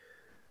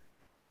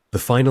The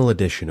final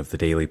edition of the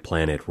Daily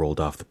Planet rolled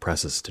off the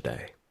presses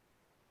today.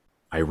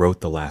 I wrote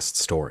the last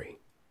story.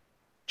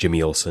 Jimmy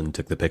Olsen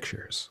took the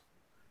pictures.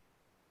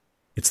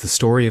 It's the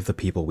story of the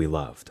people we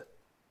loved.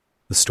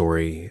 The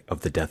story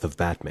of the death of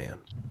Batman.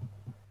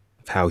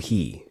 Of how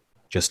he,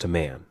 just a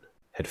man,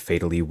 had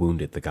fatally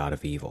wounded the god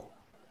of evil.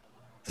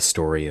 The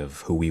story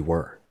of who we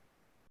were.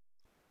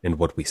 And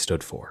what we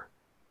stood for.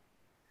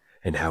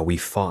 And how we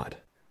fought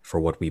for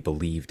what we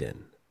believed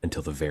in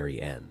until the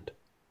very end.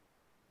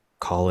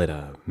 Call it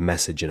a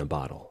message in a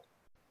bottle.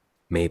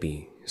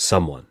 Maybe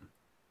someone,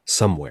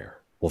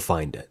 somewhere, will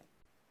find it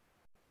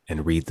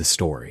and read the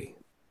story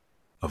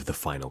of the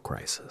final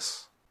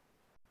crisis.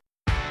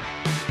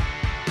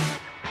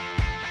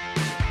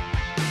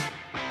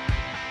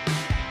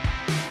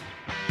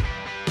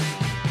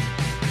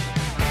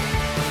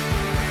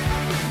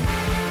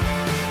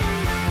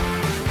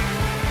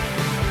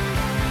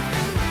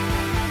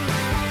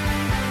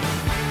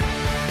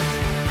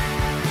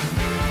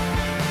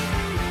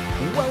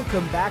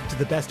 Welcome back to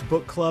the best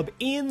book club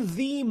in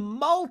the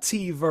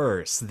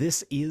multiverse.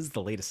 This is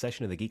the latest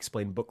session of the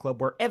Geeksplained Book Club,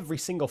 where every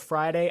single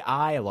Friday,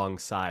 I,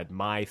 alongside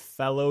my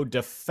fellow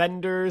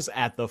defenders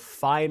at the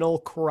final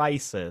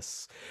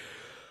crisis,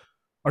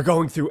 are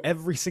going through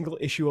every single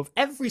issue of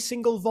every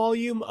single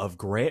volume of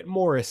Grant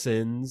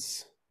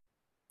Morrison's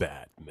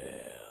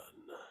Batman.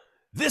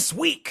 This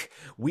week,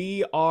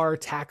 we are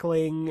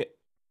tackling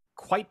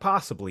quite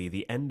possibly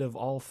the end of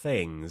all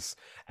things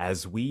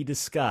as we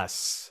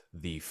discuss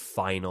the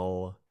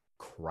final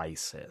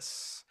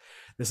crisis.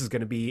 This is going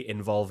to be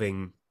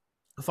involving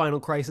the final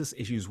crisis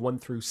issues 1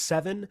 through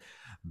 7,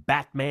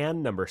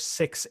 Batman number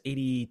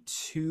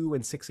 682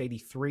 and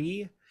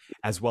 683,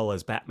 as well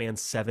as Batman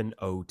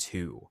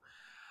 702.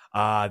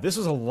 This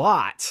was a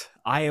lot.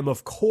 I am,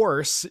 of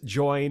course,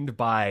 joined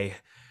by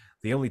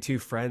the only two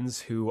friends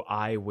who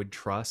I would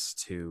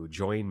trust to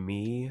join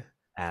me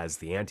as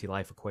the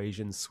anti-life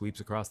equation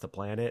sweeps across the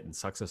planet and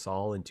sucks us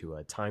all into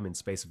a time and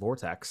space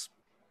vortex.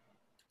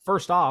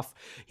 First off,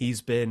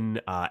 he's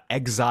been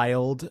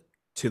exiled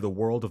to the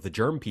world of the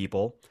germ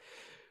people.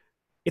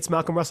 It's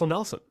Malcolm Russell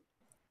Nelson.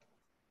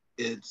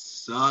 It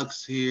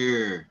sucks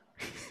here.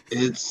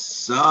 It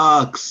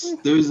sucks.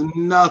 There's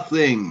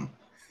nothing.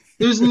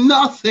 There's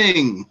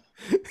nothing.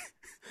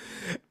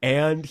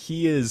 And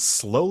he is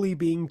slowly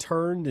being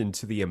turned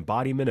into the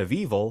embodiment of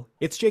evil.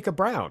 It's Jacob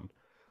Brown.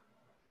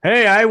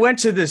 Hey, I went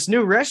to this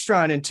new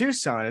restaurant in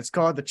Tucson. It's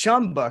called the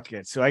Chum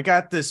Bucket. So I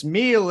got this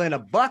meal in a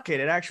bucket.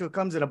 It actually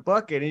comes in a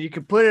bucket, and you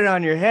can put it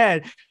on your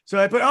head. So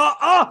I put,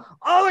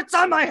 it's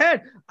on my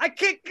head. I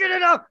can't get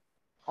it up.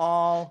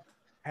 All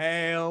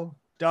hail,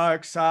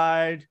 dark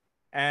side,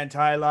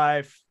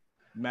 anti-life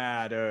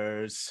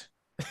matters.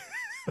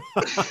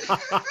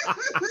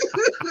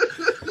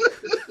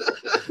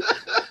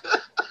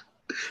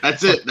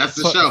 That's it. That's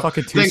the show.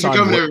 Thanks for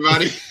coming,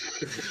 everybody.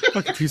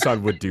 Fucking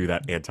Tucson would do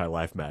that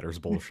anti-life matters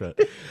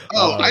bullshit.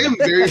 I am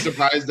very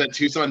surprised that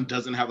Tucson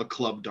doesn't have a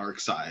club dark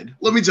side.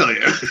 Let me tell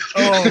you.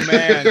 Oh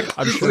man,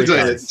 I'm sure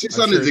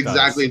Tucson is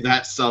exactly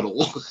that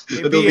subtle.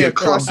 There'll be a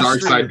club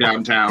dark side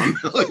downtown.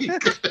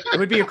 It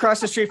would be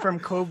across the street from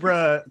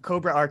Cobra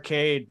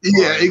Arcade.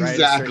 Yeah,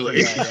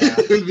 exactly.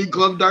 It would be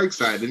club dark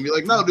side, and be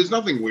like, no, there's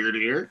nothing weird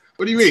here.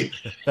 What do you mean?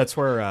 That's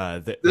where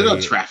they're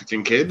not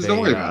trafficking kids.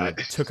 Don't worry about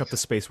it. Took up the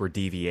space where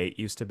DV8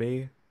 used to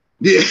be.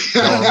 Yeah.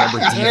 Remember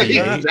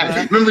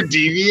DV8? Remember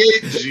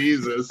DV8?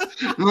 Jesus.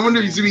 Remember when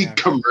there used to be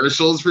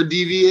commercials for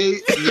DV8?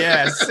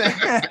 Yes.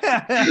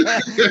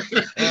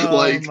 At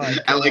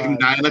like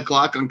 9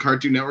 o'clock on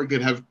Cartoon Network,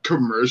 they'd have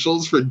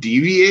commercials for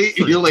DV8.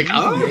 And you're like,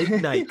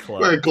 Midnight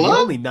Club. We're a club? The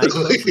only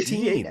nightclub for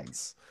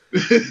teens.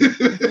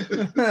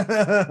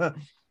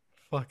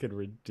 Fucking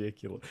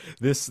ridiculous.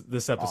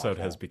 This episode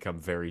has become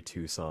very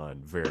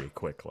Tucson very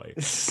quickly.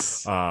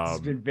 It's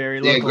been very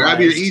localized. Yeah, grab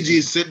your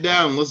EGs, sit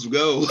down, let's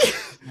go.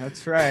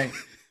 That's right.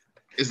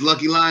 It's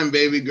Lucky Line,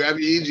 baby. Grab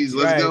your EGs,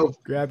 let's go.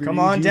 Come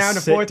on down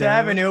to 4th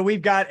Avenue.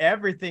 We've got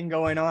everything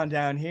going on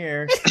down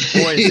here.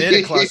 Boy, is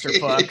it a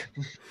clusterfuck.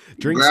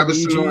 Drink some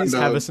EGs,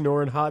 have a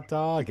Sonoran hot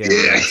dog, and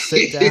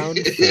sit down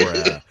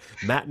for a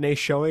matinee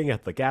showing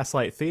at the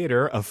Gaslight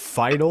Theater of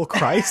Final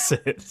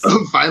Crisis.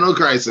 Final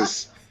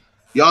Crisis.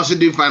 Y'all should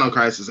do Final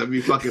Crisis. That'd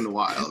be fucking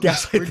wild.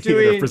 Gaslight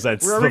Theater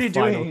presents the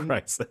Final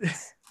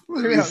Crisis.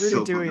 We're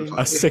already doing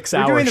a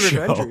 6-hour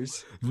show.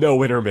 Avengers.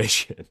 No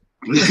intermission.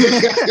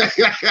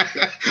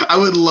 I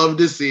would love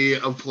to see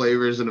a play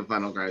version of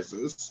Final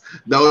Crisis.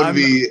 That would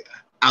be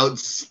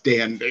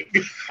outstanding.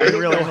 I'm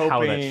really hoping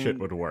how that shit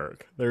would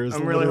work.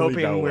 I'm really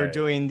hoping we're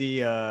doing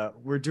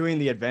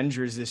the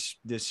Avengers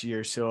this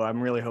year. So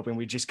I'm really hoping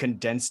we just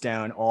condense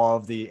down all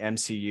of the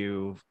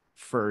MCU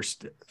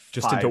first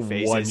just into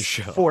phases, one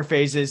show. 4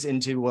 phases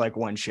into like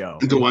one show.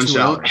 Into one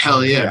show. Hours.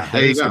 Hell yeah.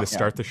 There you go. Going to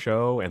start the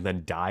show and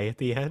then die at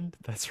the end.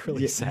 That's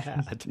really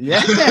sad.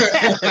 Yeah.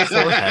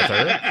 Poor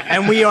Heather.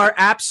 And we are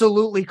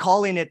absolutely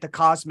calling it the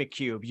Cosmic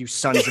Cube, you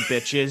sons of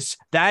bitches.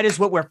 That is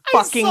what we're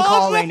fucking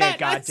calling it,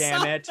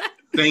 goddammit.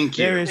 Thank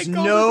you. There is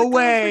no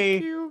way.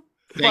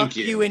 Thank Fuck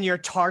you and your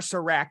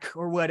Tarsarek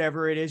or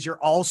whatever it is, your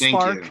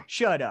Allspark.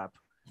 Shut up.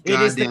 It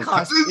is the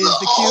Goddamn, it is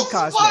the Q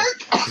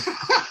cosmic.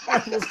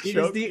 I almost It is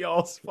choked the- the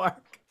Allspark.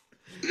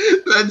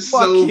 That's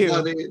Fuck so you.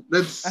 funny.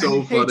 That's so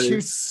I hate funny.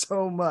 you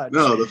so much.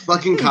 No, the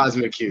fucking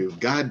Cosmic Cube.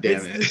 God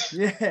damn it.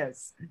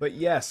 Yes. But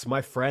yes,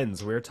 my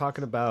friends, we're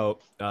talking about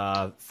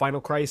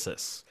Final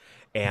Crisis.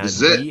 And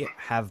This is it. we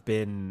have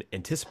been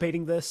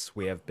anticipating this.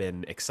 We have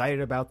been excited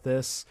about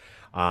this.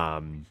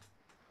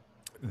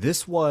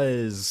 This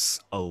was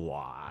a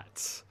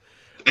lot.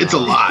 It's a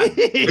lot.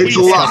 We It's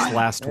a discussed lot.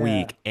 last Yeah.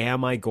 week.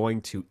 Am I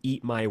going to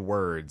eat my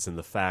words in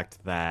the fact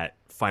that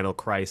Final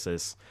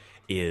Crisis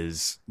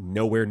is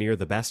nowhere near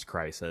the best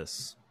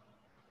Crisis?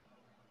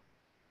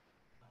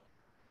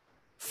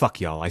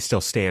 Fuck y'all. I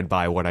still stand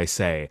by what I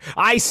say.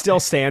 I still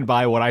stand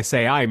by what I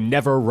say. I'm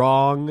never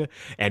wrong.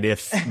 And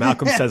if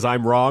Malcolm says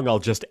I'm wrong, I'll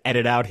just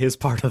edit out his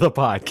part of the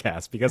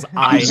podcast because I'm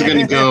I just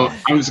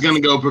gonna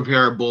go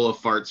prepare a bowl of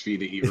farts for you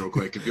to eat real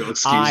quick, if you'll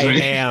excuse I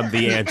me. am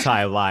the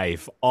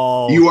anti-life.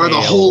 All You are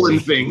the hail hole in me.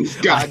 things.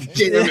 God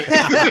damn it.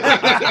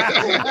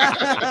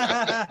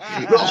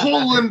 The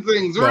hole in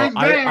things No, right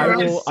there. I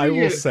will see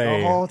it.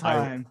 say The whole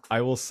time. I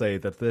will say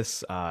that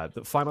this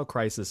the Final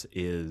Crisis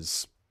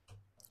is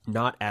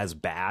not as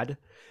bad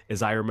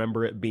as I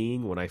remember it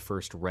being when I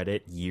first read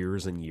it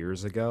years and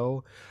years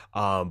ago.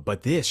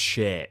 But this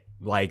shit,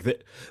 like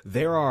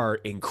there are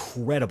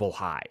incredible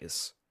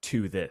highs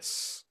to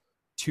this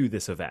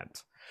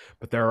event.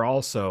 But there are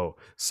also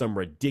some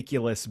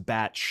ridiculous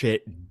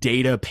batshit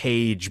data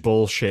page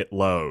bullshit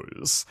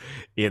lows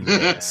in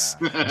this.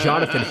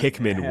 Jonathan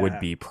Hickman would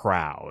be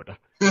proud.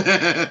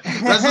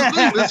 That's the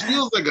thing. This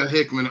feels like a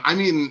Hickman. I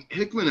mean,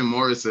 Hickman and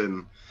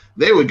Morrison,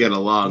 they would get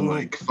along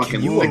like fucking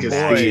Can you like as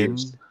imagine?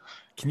 thieves.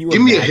 Can you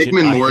Give me a imagine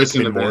Hickman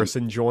Morrison Hickman event.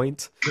 Morrison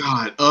joint?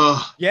 God,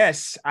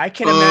 Yes, I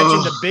can imagine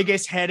Ugh. the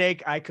biggest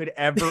headache I could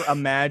ever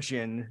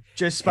imagine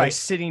just by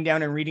sitting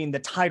down and reading the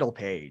title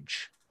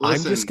page. I'm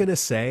just listen. gonna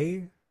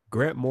say,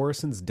 Grant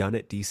Morrison's done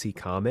at DC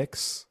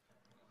Comics.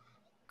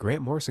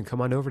 Grant Morrison,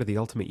 come on over to the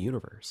Ultimate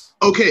Universe.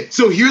 Okay,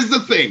 so here's the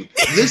thing.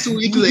 This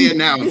week they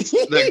announced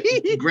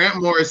that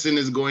Grant Morrison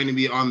is going to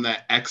be on the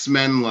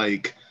X-Men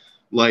like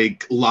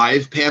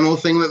live panel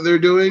thing that they're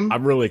doing,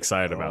 I'm really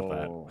excited about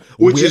that. Oh.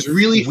 which With- is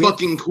really with,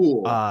 fucking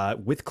cool.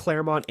 With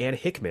Claremont and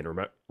Hickman,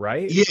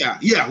 right?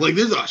 Yeah, like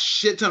there's a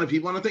shit ton of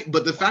people on the thing,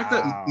 but the fact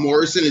Wow. that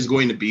Morrison is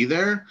going to be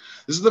there,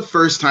 this is the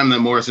first time that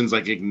Morrison's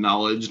like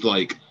acknowledged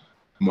like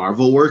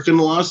Marvel work in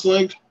the last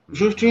like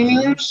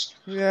 15 years.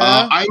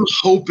 Yeah. I'm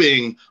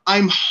hoping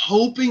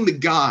to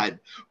God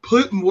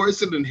put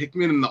Morrison and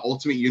Hickman in the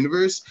Ultimate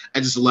Universe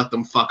and just let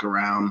them fuck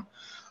around.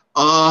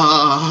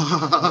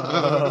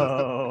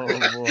 Oh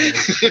boy.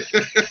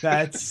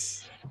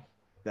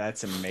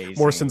 That's amazing.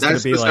 Morrison's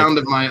That's gonna the be sound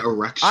like, of my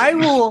erection.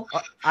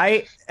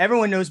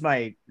 Everyone knows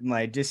my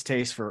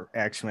distaste for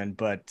X-Men,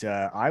 but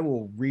I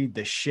will read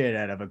the shit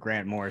out of a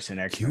Grant Morrison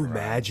can X-Men. you run.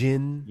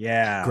 imagine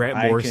Yeah. Grant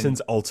I can-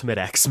 Morrison's Ultimate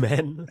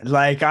X-Men?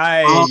 Like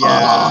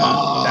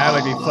that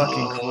would be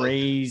fucking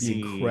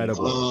crazy.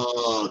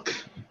 Incredible.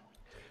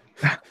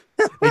 Fuck.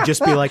 They'd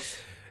just be like,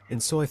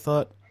 and so I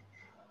thought,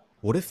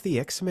 what if the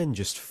X-Men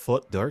just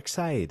fought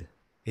Darkseid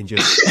and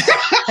just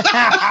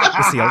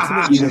it's the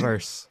Ultimate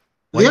Universe?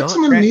 Why The not?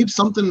 X-Men need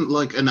something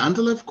like an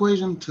anti-life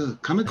equation to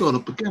kind of go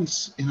up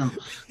against. You know,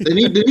 they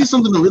need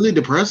something to really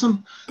depress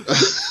them.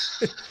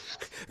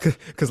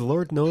 Because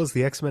Lord knows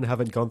the X-Men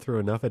haven't gone through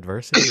enough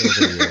adversity over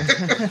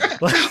the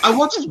years. I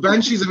watched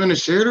Banshees of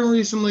Inisherin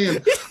recently,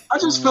 and I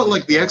just felt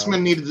like the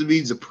X-Men needed to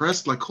be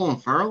depressed, like Colin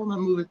Farrell in that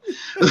movie.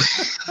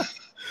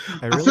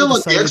 I really feel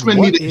like the decided, X-Men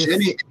what need a if-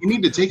 Jenny. You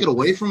need to take it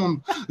away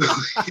from them.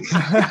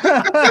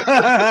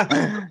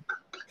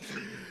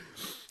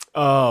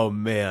 Oh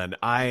man,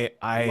 I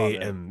Love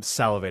it. am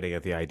salivating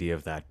at the idea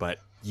of that. But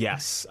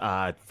yes,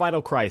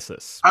 Final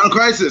Crisis. Final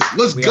Crisis.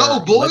 Let's We go,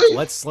 are- boy.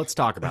 Let's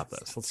talk about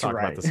this. Let's talk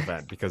about right. this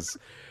event because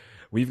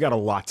we've got a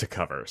lot to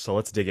cover. So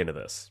let's dig into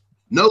this.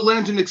 No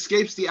lantern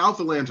escapes the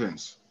Alpha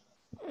Lanterns,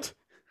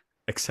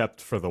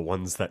 Except for the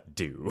ones that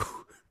do.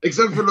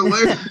 except for the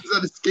lanterns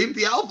that escape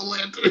the Alpha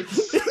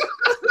Lanterns.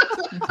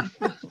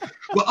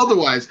 but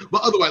otherwise,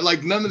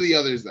 like none of the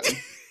others.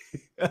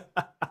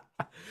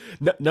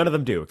 Then None of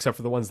them do, except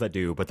for the ones that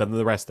do, but then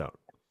the rest don't.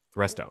 The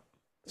rest don't.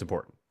 It's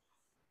important.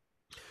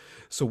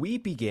 So we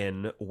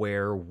begin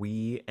where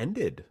we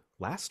ended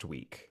last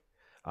week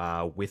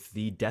with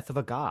the death of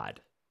a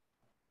god.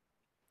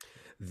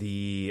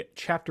 The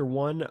chapter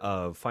 1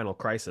 of Final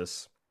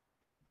Crisis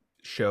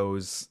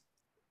shows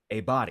a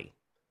body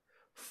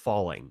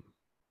falling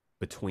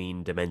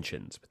between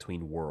dimensions,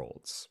 between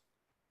worlds.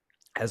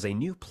 As a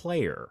new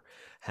player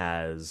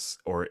has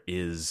or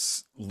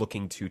is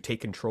looking to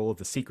take control of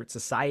the secret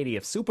society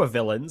of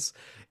supervillains,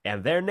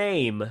 and their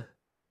name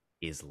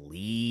is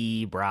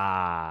Libra.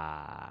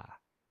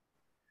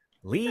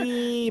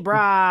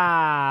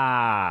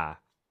 Libra!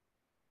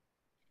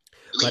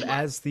 But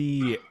as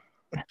the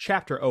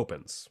chapter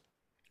opens,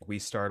 we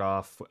start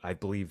off, I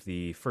believe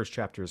the first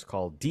chapter is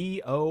called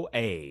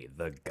DOA,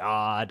 the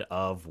God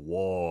of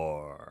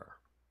War.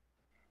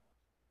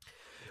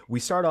 We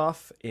start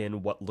off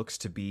in what looks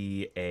to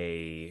be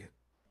a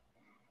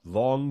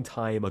long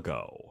time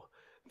ago,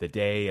 the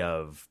day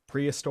of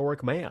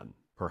prehistoric man,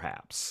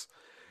 perhaps.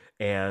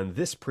 And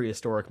this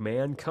prehistoric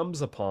man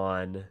comes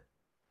upon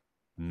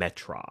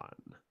Metron.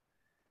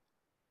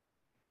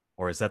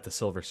 Or is that the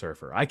Silver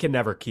Surfer? I can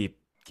never keep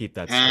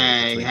that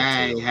straight.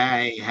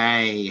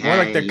 Hey. More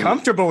like the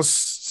comfortable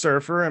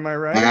surfer, am I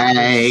right?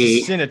 Hey.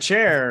 Just in a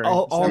chair.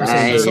 All I'm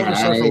saying, the Silver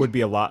Surfer would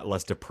be a lot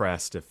less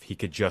depressed if he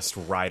could just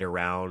ride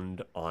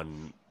around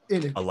on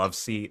a love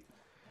seat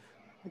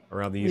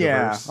around the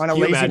universe. On a Can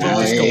you lazy imagine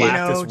boy, just you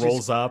Galactus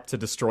rolls up to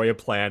destroy a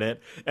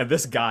planet, and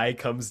this guy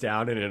comes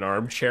down in an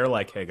armchair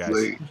like, "Hey guys,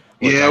 Like,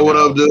 look, what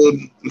up,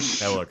 dude?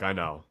 Hey, look, I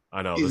know.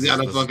 He's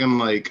got a fucking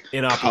like cup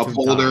inopportune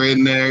holder time.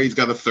 in there. He's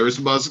got a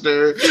thirst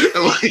buster. He's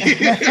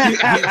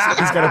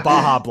got a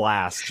Baja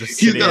Blast. Just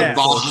He's sitting got a there.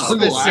 Baja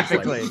Blast.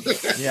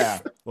 Specifically. Yeah.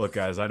 Look,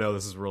 guys, I know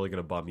this is really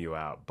gonna bum you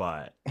out,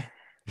 but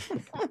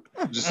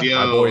Just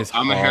My boy's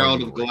I'm a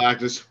herald of hungry.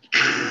 Galactus.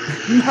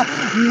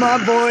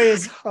 My boy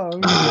is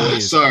hungry. boy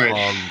is sorry.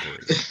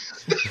 hungry.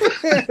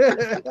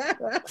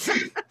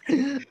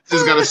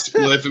 Just got a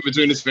spliff in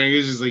between his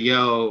fingers. He's like,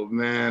 yo,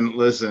 man,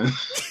 listen.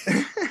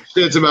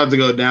 Shit's about to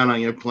go down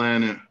on your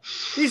planet.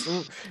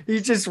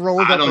 He just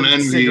rolled I up don't a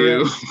envy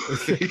you.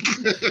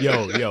 cigarette.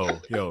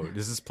 Yo,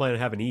 does this planet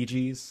have an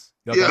EGs?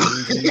 Y'all Yo, got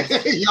an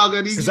EGs? y'all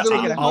got 'Cause EGs on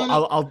the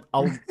planet?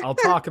 I'll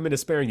talk him into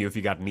sparing you if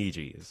you got an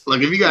EGs.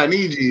 Like, if you got an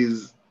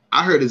EGs,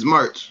 I heard his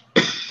March.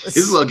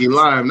 His Lucky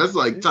Lime. That's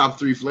like top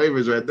 3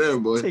 flavors right there,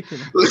 boy. Taking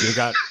You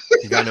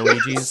got no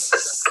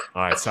EGs?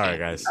 All right, sorry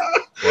guys.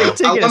 Well,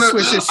 Taking a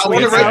Swisher I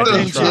want to Sweets write out those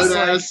and just good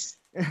like- ass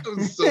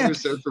Silver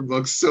Surfer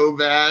books so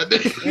bad.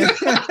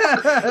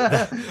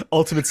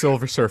 Ultimate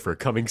Silver Surfer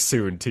coming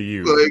soon to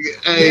you. Like,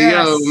 hey,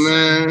 Yes. yo,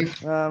 man.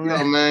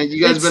 Yo, man, you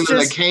guys It's been to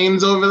just- the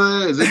Canes over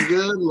there? Is it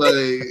good?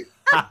 Like,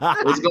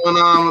 what's going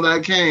on with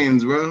that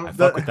Canes, bro? I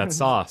fuck with that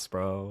sauce,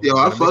 bro. Yo,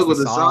 I Gotta fuck mix with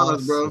the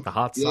sauce, bro. With the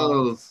hot Yo.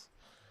 sauce.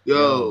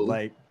 Yo,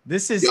 like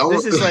this is Yo.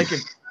 this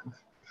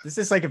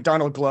is like if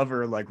Donald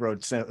Glover like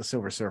wrote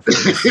Silver Surfer.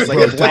 This is like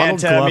Bro,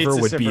 Atlanta Donald meets Glover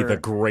the would be Surfer. the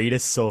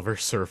greatest Silver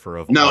Surfer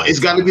of no, all it's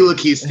got to time. be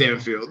Lakeith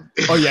Stanfield.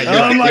 Oh yeah, you're Oh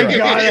right, my you're right.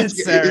 God, it's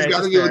that's fair, got to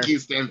that's be fair. Lakeith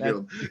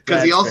Stanfield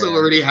because he That's also fair.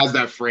 already has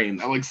that frame,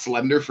 that like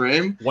slender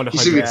frame. He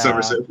should be the 100. Silver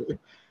Yeah. Surfer.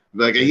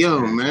 Like, That's yo,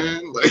 fair.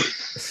 man, like.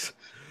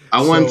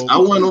 I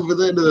So- went over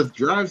there to the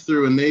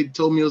drive-through and they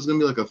told me it was gonna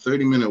be like a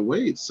 30-minute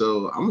wait.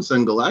 So I'm gonna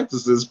send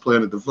Galactus to this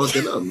planet to fuck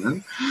it up,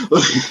 man.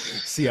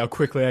 See how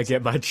quickly I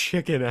get my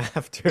chicken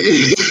after.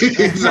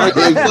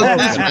 Exactly. Fuck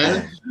this,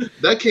 man.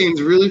 That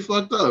Kane's really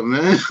fucked up,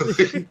 man.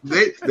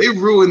 they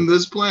ruined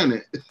this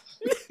planet.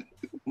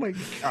 Oh my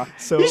God.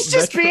 So He's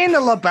just Metro- being the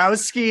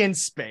Lebowski in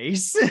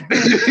space.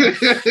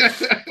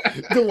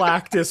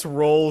 Galactus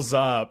rolls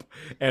up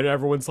and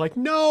everyone's like,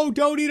 "No,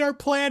 don't eat our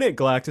planet."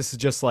 Galactus is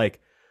just like,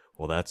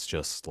 "Well, that's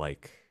just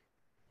like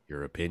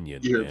your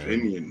opinion." Your man."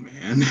 opinion, man.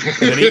 And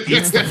then he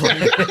eats the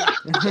planet.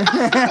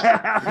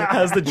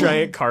 Has the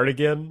giant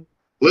cardigan.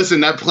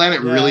 Listen, that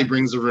planet Yeah. really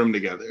brings the room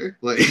together.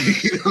 Like,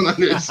 you don't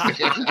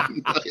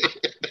understand. Like,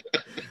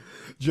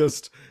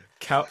 Just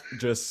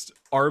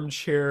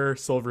armchair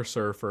Silver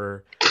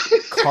Surfer,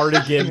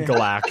 cardigan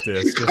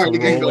Galactus, just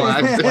Cardigan rolling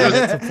from Galactus.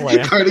 planet to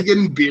planet.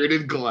 Cardigan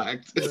bearded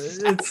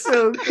Galactus. It's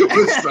so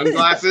With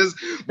sunglasses,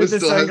 but With the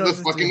still has the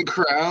sunglasses, fucking too.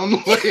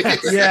 crown.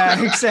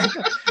 Yeah,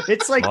 exactly.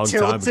 It's like Long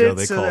time ago, tilted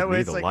they so called that way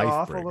me it's the like life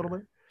off bringer. a little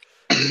bit.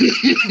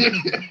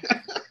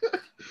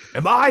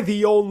 Am I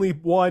the only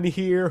one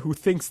here who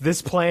thinks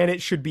this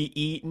planet should be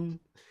eaten?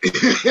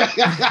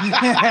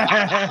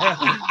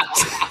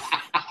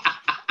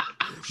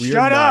 We are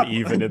Shut not up.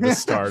 even in the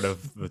start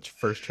of the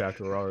first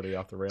chapter. We're already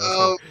off the rails.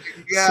 Oh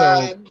my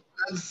god,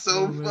 that's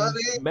so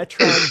funny.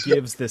 Metron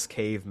gives this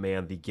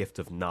caveman the gift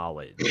of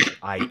knowledge,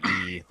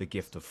 i.e., the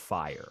gift of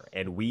fire.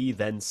 And we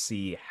then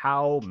see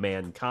how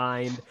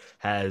mankind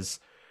has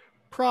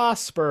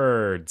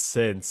prospered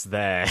since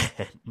then.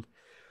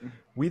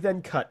 We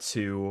then cut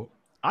to,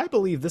 I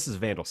believe this is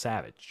Vandal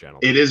Savage,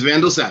 gentlemen. It is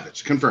Vandal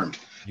Savage, confirmed.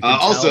 You can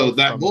Also, tell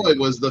that from boy the-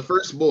 was the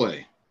first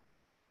boy.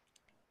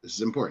 This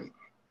is important.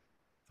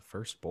 the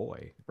first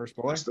boy. First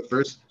boy. That's the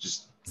first.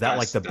 Is that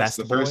like the that's best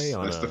the first, boy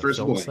on That's a the first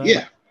film boy. set?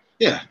 Yeah,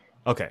 yeah.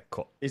 Okay,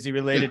 cool. Is he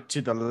related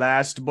to the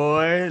last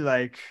boy?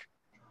 Like,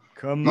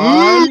 come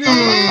on.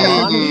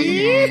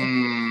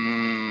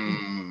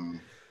 Mm.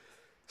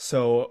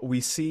 So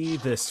we see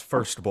this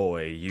first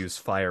boy use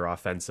fire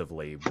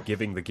offensively,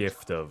 giving the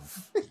gift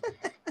of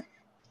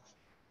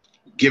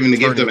Giving the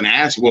gift of an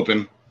ass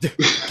whooping.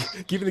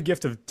 giving the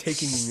gift of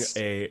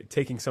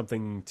taking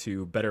something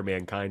to better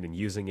mankind and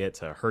using it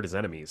to hurt his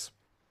enemies.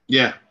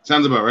 Yeah,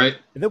 sounds about right.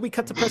 And then we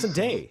cut to present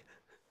day,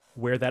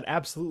 where that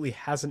absolutely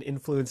hasn't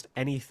influenced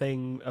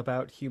anything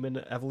about human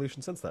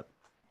evolution since then.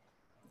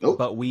 Nope.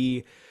 But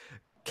we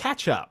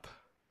catch up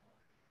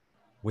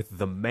with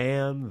the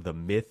man, the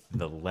myth,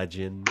 the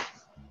legend,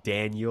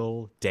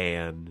 Daniel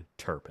Dan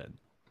Turpin.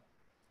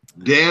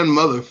 Dan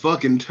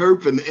motherfucking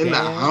Turpin in the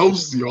Dan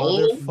house,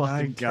 y'all. motherfucking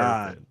My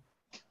God. Turpin.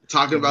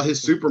 Talking about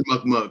his super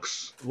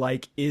mucks.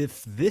 Like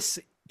if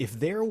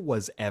there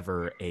was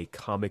ever a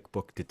comic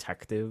book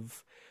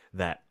detective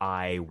that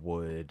I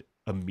would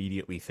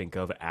immediately think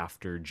of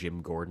after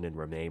Jim Gordon and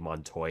Renee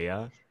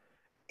Montoya,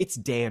 it's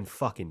Dan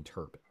fucking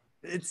Turpin.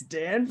 It's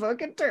Dan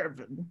fucking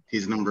Turpin.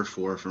 He's number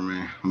 4 for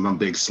me. I'm a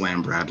big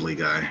Slam Bradley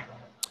guy.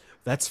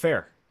 That's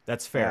fair.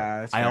 That's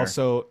fair. That's I fair.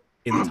 also,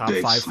 in the top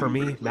Big 5 for Slam me,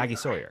 Bradley Maggie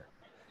guy. Sawyer.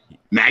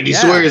 Maggie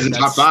Sawyer is in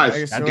top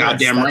Maggie 5. Sawyer.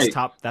 Goddamn that's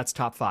right. That's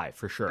top 5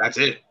 for sure. That's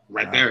it.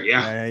 Right there.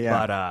 Yeah.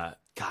 Yeah. But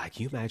God,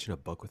 can you imagine a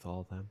book with all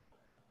of them?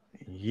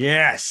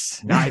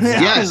 Yes. Knives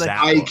Out. Yes, that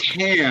I book.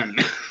 can.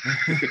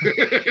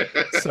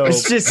 So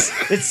It's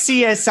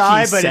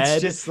CSI, he but said,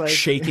 it's just like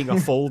shaking a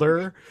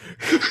folder.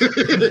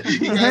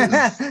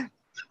 Yes.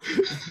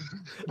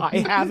 I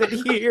have it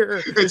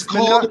here. It's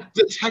called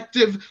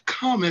Detective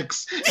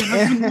Comics, and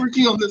I've been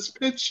working on this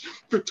pitch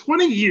for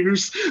 20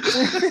 years.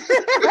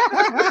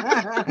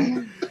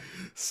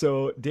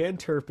 So Dan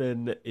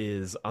Turpin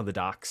is on the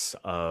docks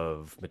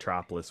of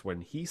Metropolis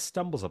when he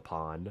stumbles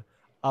upon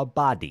a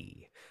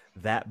body.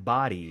 That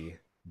body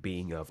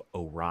being of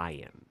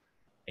Orion,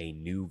 a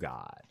new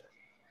god.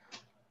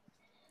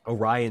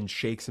 Orion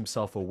shakes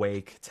himself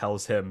awake,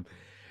 tells him,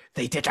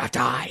 "They did not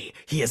die.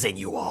 He is in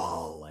you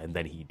all." And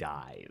then he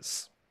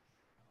dies.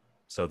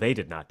 So they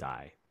did not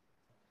die,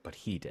 but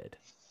he did.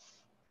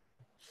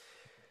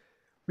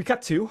 We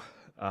cut to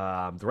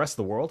the rest of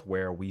the world,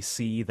 where we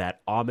see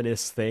that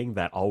ominous thing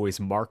that always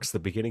marks the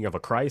beginning of a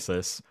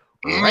crisis: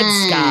 red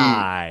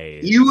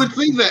skies. You would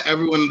think that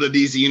everyone in the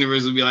DC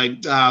universe would be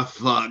like,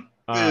 fuck.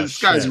 Oh, The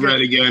sky's shit. red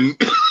again.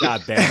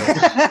 God damn it.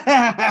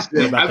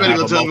 We're about I to better have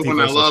go a tell everyone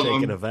I multiversal love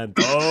shaken them. event.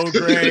 Oh,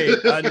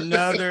 great.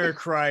 Another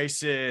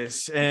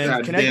crisis. And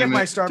God can I get damn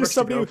my it. Starbucks Just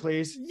to go, somebody-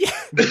 please? Yeah.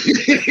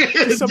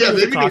 Yeah, Somebody with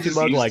they a can coffee just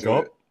mug use like, it.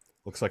 oh,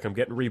 looks like I'm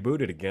getting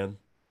rebooted again.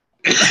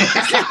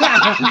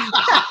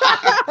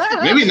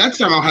 Maybe next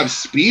time I'll have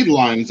speed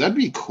lines. That'd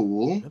be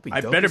cool. That'd be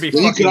I dope better as be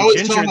Then you fucking can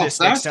always tell ginger how this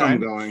next fast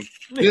I'm time. going.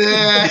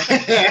 Yeah.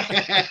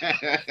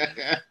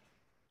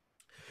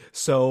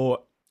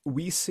 So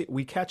we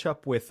catch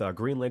up with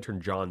Green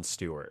Lantern John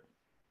Stewart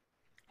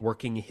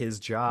working his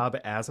job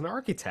as an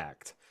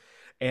architect,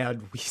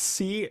 and we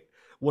see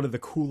one of the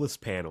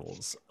coolest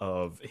panels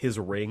of his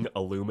ring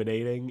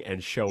illuminating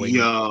and showing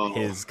Yo.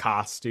 his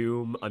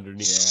costume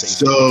underneath Yeah.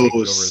 basically So taking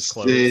over his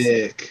clothes.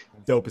 sick.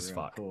 Dope as Real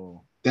fuck.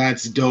 cool.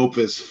 That's dope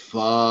as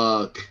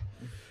fuck.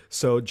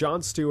 So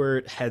John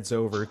Stewart heads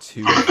over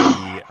to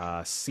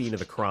the scene of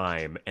the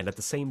crime, and at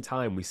the same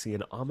time, we see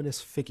an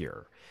ominous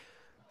figure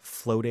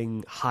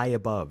floating high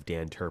above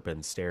Dan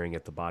Turpin, staring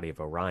at the body of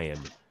Orion.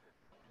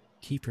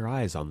 Keep your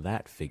eyes on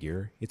that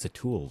figure. It's a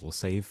tool we'll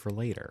save for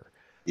later.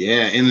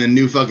 Yeah, and the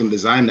new fucking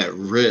design that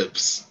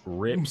rips.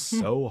 Rips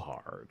so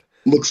hard.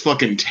 Looks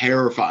fucking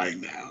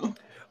terrifying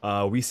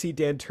now. We see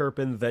Dan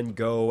Turpin then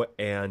go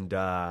and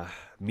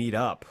meet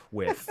up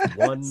with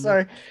one.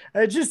 Sorry,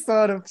 I just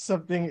thought of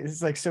something.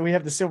 It's like, so we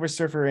have the Silver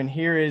Surfer, and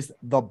here is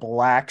the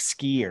Black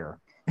Skier.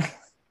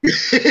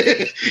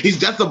 He's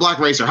Death the Black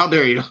Racer. How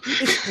dare you?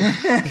 He's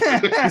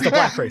the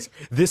Black Racer.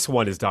 This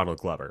one is Donald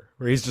Glover,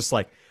 where he's just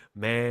like,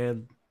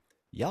 man,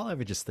 y'all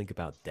ever just think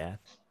about death?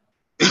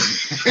 And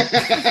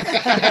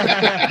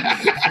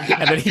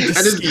then he That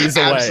just is skis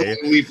away.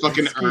 absolutely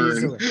fucking Skis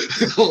earned. away.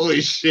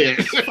 Holy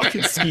shit.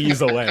 Fucking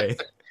skis away.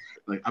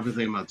 Like, I've been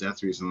thinking about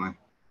death recently.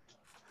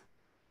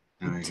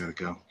 And I gotta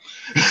go.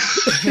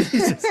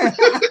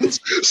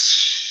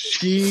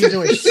 Skis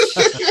away.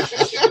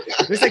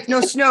 There's like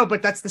no snow,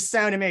 but that's the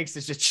sound it makes.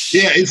 It's just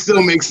Yeah, it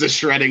still makes the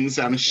shredding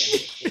sound.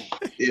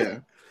 Yeah.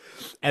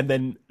 And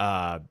then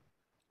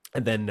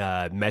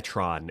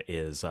Metron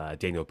is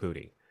Daniel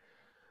Pudi.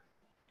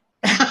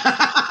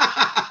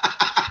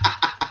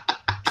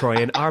 Troy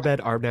and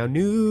Arbed are now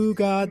new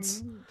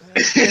gods.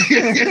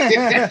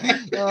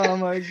 Oh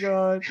my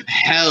god!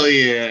 Hell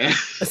yeah.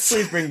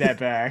 Please bring that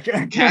back.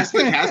 Cast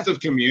the cast of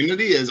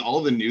Community is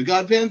all the New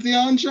God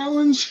Pantheon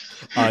challenge.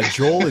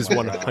 Joel is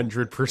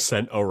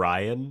 100%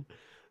 Orion.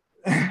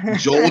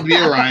 Joel would be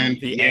Orion.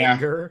 The Yeah,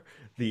 anger,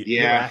 the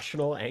Yeah.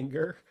 irrational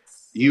anger.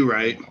 you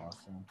right.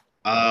 Awesome.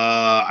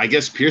 I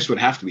guess Pierce would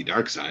have to be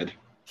Darkseid.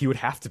 He would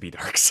have to be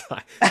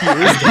Darkseid. He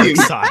is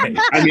Darkseid.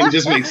 I mean, it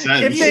just makes If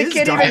sense. He they is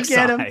can't even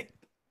get him. Darkseid.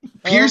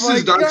 Pierce Oh my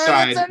is God,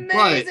 Darkseid, that's but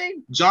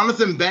amazing.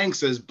 Jonathan Banks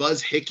says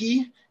Buzz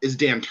Hickey is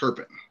Dan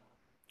Turpin.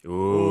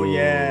 Ooh,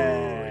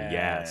 yeah.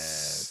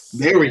 yes.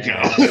 There we go.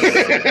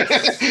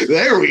 Yes.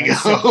 There we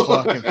That's go. so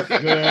fucking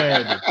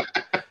good.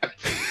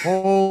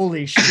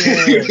 Holy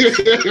shit!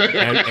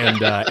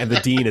 And the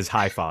dean is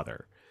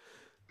Highfather.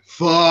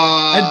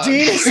 Fuck.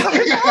 Adidas.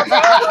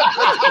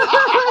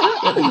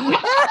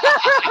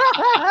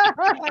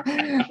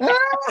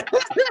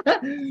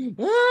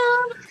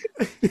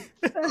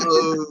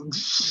 Oh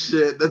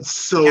shit, that's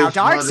so Now,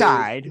 funny.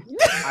 Darkseid,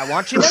 I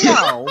want you to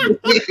know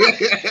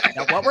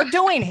that what we're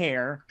doing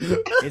here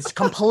is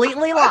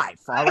completely live,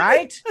 all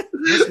right?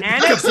 This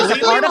annex is a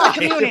part of the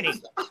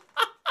community.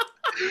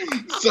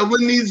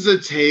 Someone needs to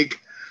take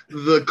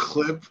the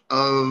clip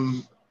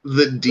of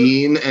the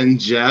Dean and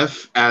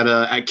Jeff at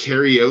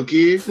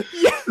karaoke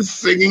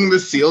singing the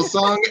Seal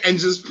song and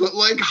just put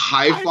like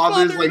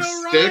Highfather's like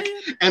stick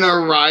and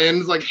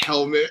Orion's like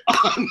helmet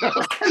on them.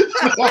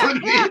 That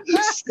would be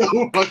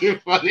so fucking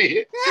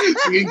funny.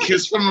 Singing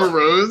Kiss from a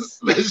Rose.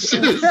 That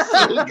shit is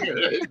so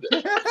good.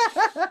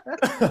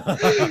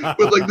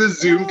 With like the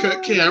zoom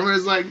cut camera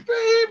is like,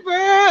 baby,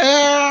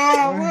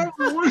 I'm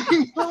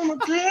waiting for my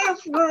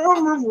kiss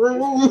from a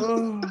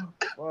rose.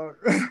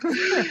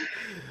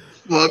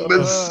 Fuck,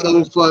 that's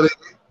so funny.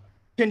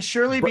 Can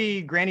Shirley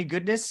be Granny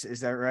Goodness?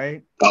 Is that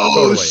right? Oh,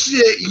 Totally.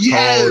 shit,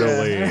 yes!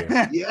 Totally.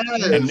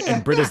 Yes!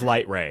 And Britt is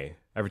Light Ray.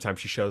 Every time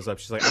she shows up,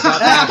 she's like, I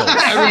got apples.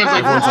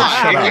 Everyone's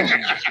like,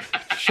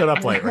 Shut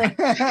up, Light Ray.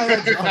 That's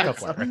Fuck up,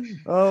 awesome. Light Ray.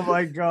 Oh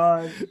my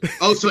god.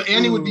 Oh, so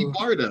Annie would be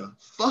Barda.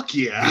 Fuck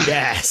yeah.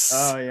 Yes.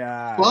 Oh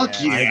yeah. Fuck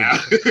yeah.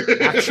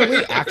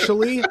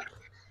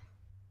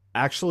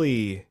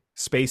 Actually,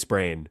 Space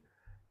Brain,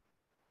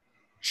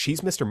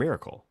 she's Mr.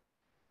 Miracle.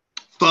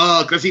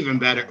 Fuck, that's even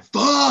better.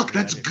 Fuck,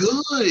 that's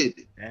good.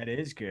 That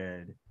is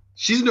good.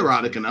 She's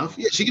neurotic enough.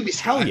 Yeah, she could be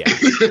Hell yeah.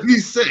 be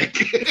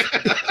sick.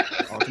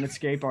 Ultimate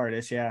escape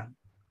artist, yeah.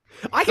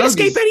 I can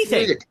escape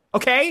anything.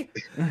 Okay.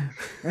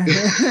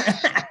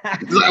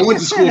 I went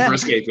to school for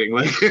escaping.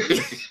 Like,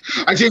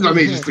 I changed my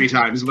majors 3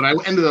 times, but I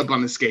ended up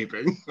on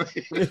escaping.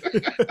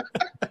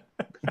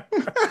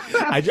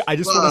 I just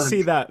want to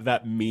see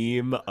that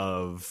meme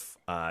of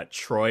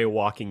Troy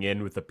walking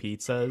in with the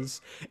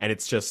pizzas, and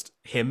it's just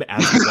him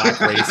as the Black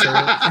Racer,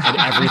 and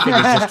everything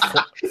is just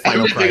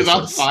Final Everything's on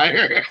Crisis.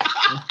 fire.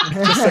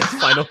 Just like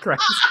Final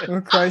Crisis.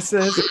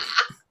 Crisis.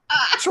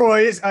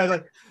 Troy is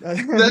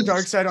That's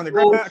dark side on the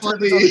so ground,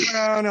 funny. on the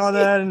ground, all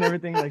that, and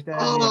everything like that.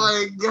 Oh yeah.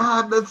 my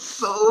god, that's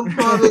so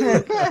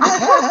funny.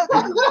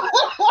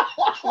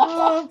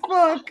 Oh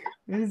fuck!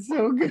 It's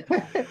so good.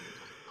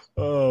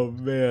 Oh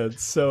man.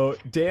 So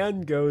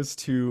Dan goes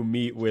to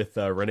meet with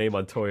Renee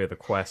Montoya, the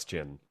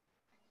Question,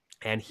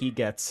 and he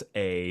gets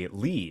a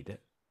lead.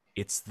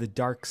 It's the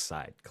Dark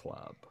Side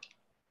Club.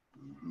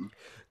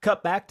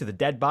 Cut back to the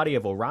dead body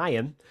of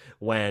Orion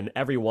when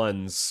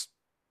everyone's,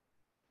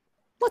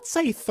 let's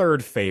say,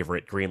 third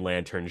favorite Green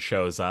Lantern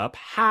shows up,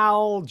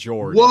 Hal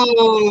Jordan.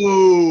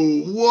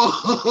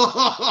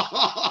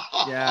 Whoa!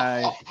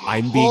 Yeah.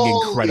 I'm being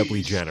Holy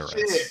incredibly generous.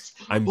 shit.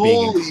 I'm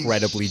being Holy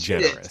incredibly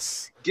shit.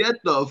 generous. Get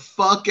the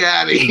fuck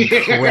out of here!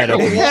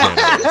 Incredibly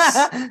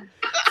generous.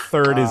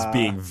 Third is Uh,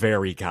 being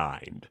very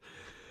kind.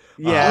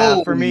 Yeah,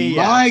 Oh for me.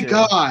 Yeah, my too.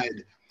 god,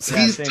 Yeah,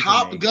 he's same for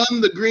Top me.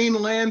 Gun the Green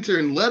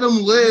Lantern. Let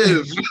him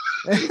live.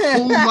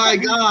 Oh my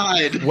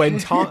god.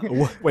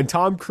 When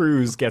Tom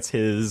Cruise gets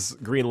his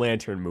Green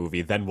Lantern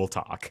movie, then we'll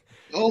talk.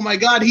 Oh my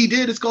god, he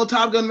did. It's called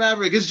Top Gun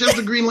Maverick. It's just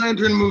a Green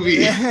Lantern movie.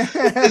 It's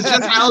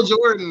just Hal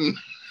Jordan.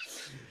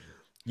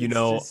 You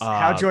know,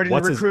 How Jordan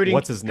what's recruiting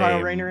what's his Kyle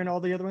name? Rayner and all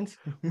the other ones.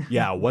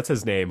 Yeah, what's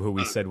his name? Who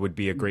we said would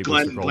be a great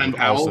Glenn- Booster Gold, Glenn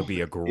would also Powell?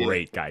 be a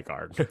great Guy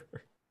Gardner.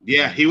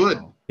 Yeah, he would.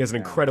 He has an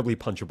Yeah. incredibly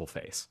punchable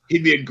face.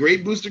 He'd be a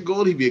great Booster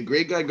Gold. He'd be a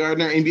great Guy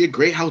Gardner, and he'd be a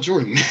great Hal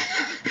Jordan.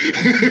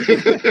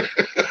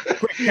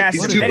 Cast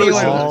He's of too any close.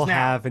 one of All those now.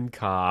 have in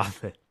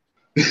common.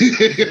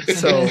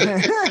 So,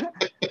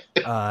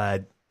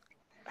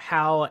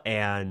 Hal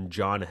and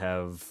John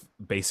have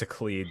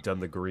basically done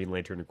the Green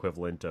Lantern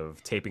equivalent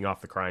of taping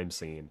off the crime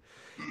scene.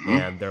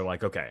 And they're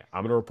like, okay,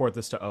 I'm going to report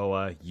this to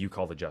Oa. You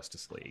call the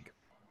Justice League.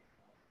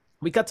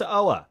 We cut to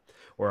Oa,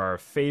 where our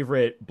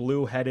favorite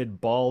blue-headed,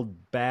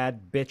 bald,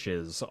 bad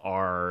bitches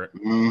are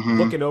Mhm.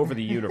 looking over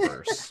the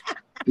universe.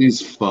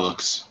 These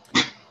fucks.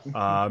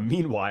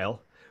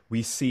 Meanwhile,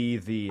 we see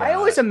the... I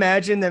always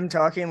imagine them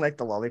talking like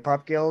the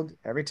Lollipop Guild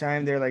every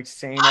time they're like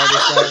saying all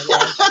this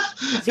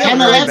stuff.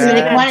 And the Very left in the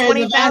bad. corner is the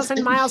 20,000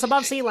 best. miles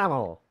above sea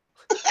level.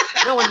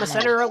 No one must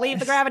enter or leave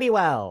the gravity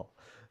well.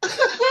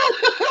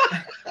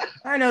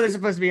 I know they're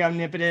supposed to be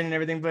omnipotent and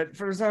everything, but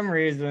for some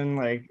reason,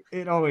 like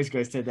it always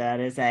goes to that.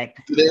 It's like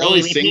Do they We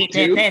always sing repeat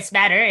that too? this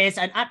matter is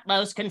an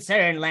utmost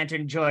concern,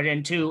 Lantern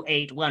Jordan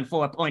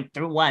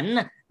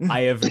 2814.1. I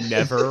have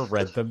never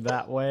read them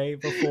that way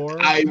before.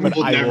 I but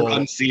will I never will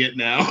unsee it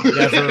now.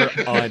 never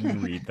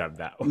unread them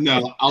that way.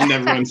 No, I'll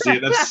never unsee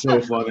it. That's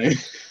so funny.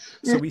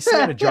 So we see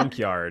at a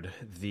junkyard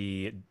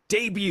the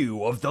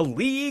debut of the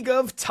League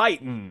of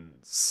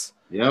Titans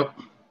Yep.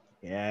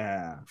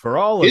 yeah. for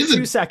all of He's a-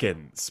 2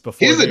 seconds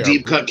before Here's they a are-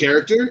 deep cut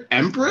character,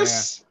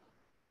 Empress.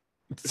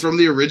 From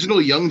the original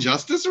Young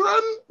Justice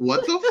run?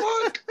 What the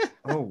fuck?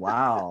 Oh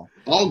wow.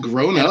 All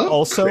grown And up?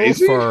 also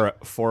Crazy?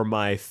 for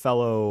my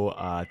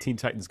fellow Teen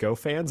Titans Go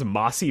fans,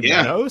 Mossy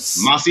Yeah. Menos.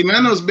 Mossy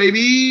Manos,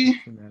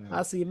 baby.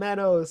 Mossy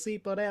Menos, si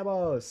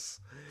podemos.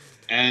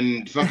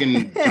 And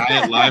fucking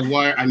Diet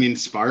Livewire. I mean,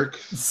 Spark.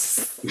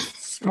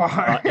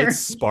 Spark. It's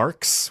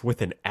Sparks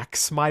with an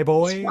X, my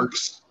boy.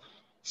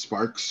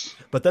 Sparks.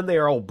 But then they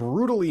are all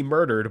brutally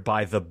murdered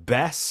by the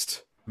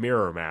best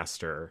Mirror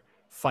Master.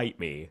 Fight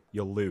me,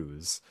 you'll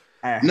lose.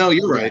 No,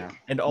 you're right.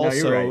 And No,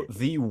 also you're right.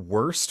 the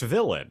worst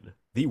villain,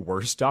 the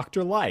worst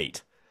Dr.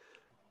 Light.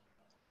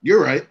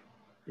 You're right.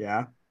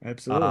 Yeah,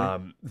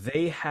 absolutely.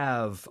 They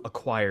have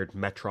acquired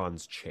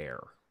Metron's chair,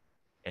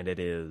 and it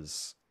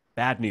is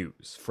bad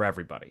news for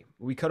everybody.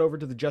 We cut over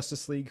to the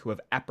Justice League, who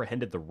have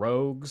apprehended the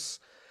rogues.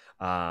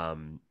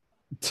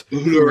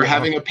 Who are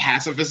having a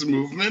pacifist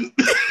movement.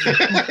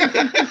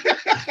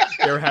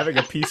 They're having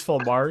a peaceful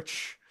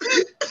march.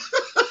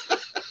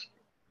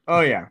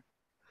 Oh yeah.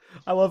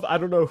 I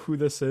don't know who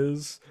this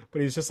is,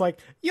 but he's just like,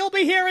 you'll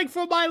be hearing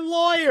from my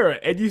lawyer.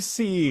 And you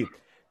see,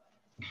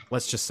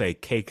 let's just say,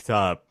 caked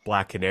up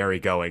Black Canary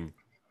going,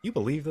 you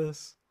believe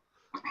this?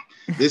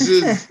 This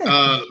is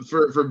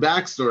for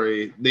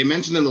backstory. They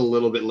mentioned it a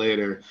little bit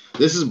later.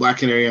 This is Black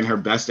Canary in her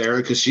best era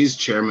because she's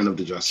chairman of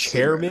the Justice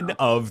League. Chairman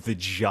of the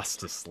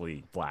Justice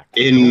League, Black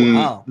Canary. In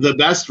wow. the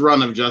best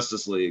run of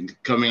Justice League,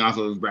 coming off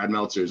of Brad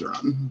Meltzer's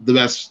run, the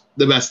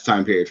best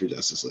time period for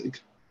Justice League.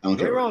 I don't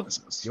care what this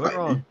is. You went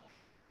wrong.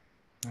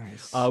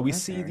 Nice. We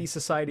see the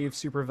Society of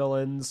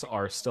Supervillains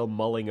are still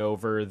mulling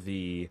over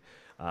the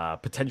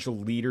potential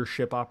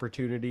leadership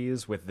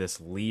opportunities with this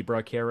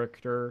Libra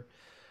character,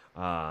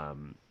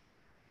 who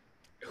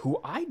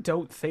I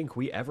don't think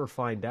we ever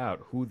find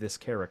out who this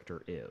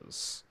character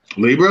is.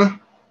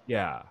 Libra?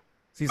 Yeah.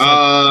 He's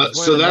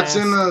so that's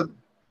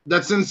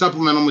in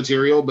supplemental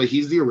material, but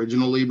he's the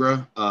original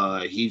Libra.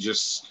 He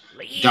just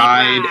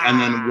died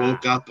and then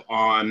woke up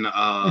on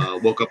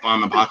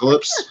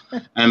Apocalypse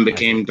and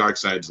became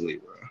Darkseid's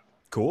Libra.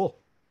 Cool.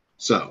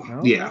 So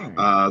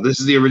this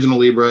is the original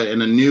Libra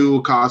in a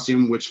new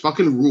costume, which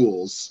fucking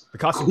rules. The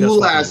costume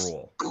does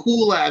rule.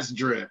 Cool ass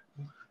drip.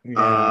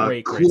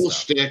 Great cool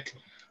stuff. shtick.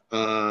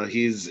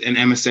 He's an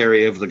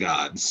emissary of the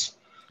gods.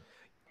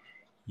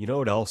 You know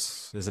what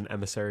else is an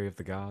emissary of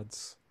the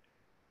gods?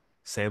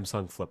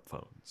 Samsung flip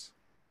phones.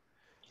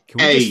 Can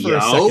we just for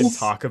a second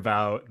talk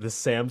about the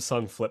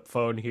Samsung flip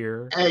phone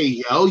here?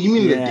 Hey, yo, you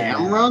mean the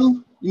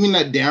Damrung? You mean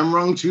that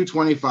Damrung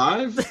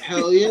 225?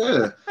 Hell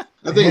yeah.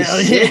 That thing's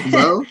sick,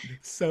 bro.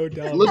 So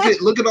dumb.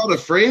 Look at all the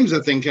frames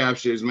that thing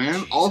captures, man.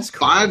 Jesus all 5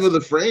 Christ. Of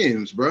the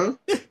frames, bro.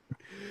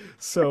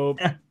 So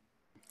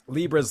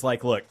Libra's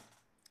like, look,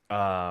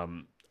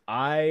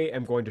 I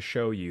am going to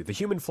show you. The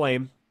Human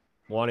Flame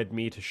wanted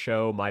me to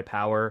show my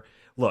power.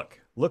 Look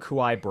who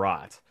I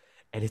brought.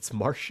 And it's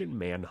Martian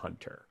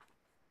Manhunter.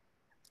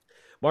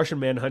 Martian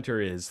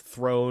Manhunter is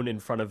thrown in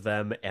front of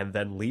them, and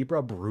then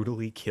Libra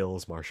brutally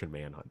kills Martian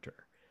Manhunter.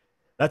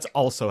 That's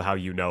also how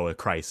you know a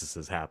crisis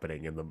is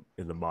happening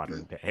in the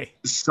modern day.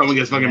 Someone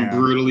gets fucking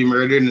brutally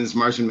murdered and it's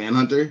Martian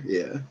Manhunter.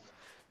 Yeah.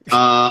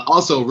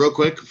 Also, real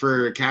quick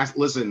for cast,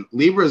 listen,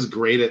 Libra's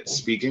great at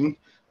speaking.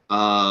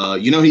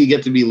 You know who you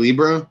get to be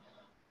Libra?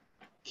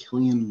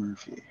 Cillian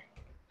Murphy.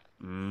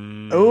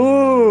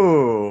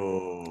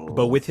 Oh.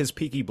 But with his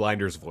Peaky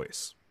Blinders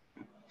voice.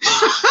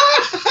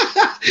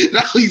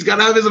 No, he's got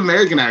to have his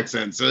American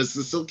accent, so it's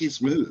the silky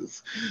smooth.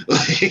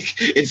 Like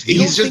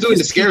he's just doing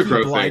the Scarecrow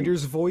Peaky thing.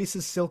 Blinders voice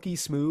is silky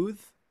smooth.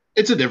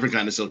 It's a different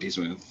kind of silky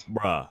smooth,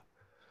 bruh.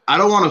 I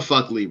don't want to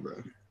fuck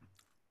Libra.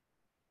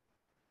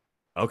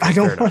 Okay,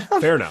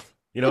 fair enough.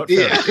 You know what?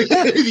 Yeah,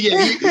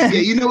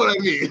 you know what I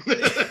mean.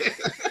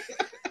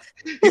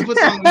 He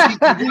puts on the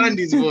Peaky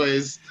Blinders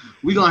voice.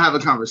 We gonna have a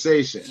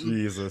conversation.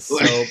 Jesus.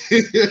 So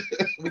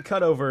we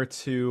cut over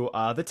to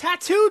the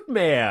Tattooed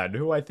Man,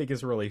 who I think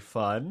is really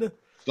fun.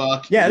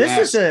 Fuck yeah, this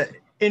is a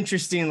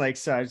interesting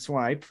side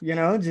swipe. You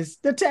know,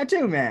 just the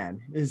Tattoo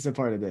Man is a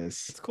part of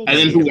this. It's cool. And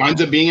then who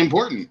winds up being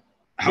important?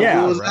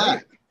 How cool is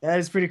that? That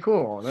is pretty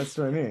cool. That's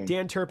what I mean.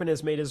 Dan Turpin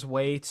has made his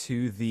way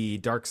to the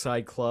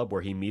Darkseid Club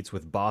where he meets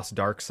with Boss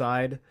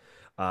Darkseid.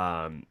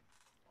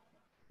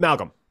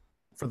 Malcolm,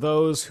 for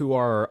those who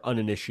are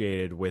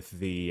uninitiated with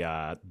the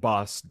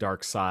Boss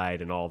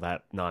Darkseid and all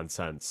that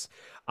nonsense,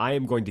 I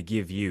am going to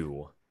give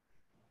you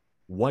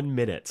 1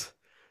 minute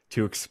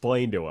to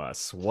explain to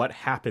us what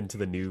happened to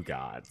the New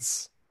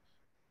Gods.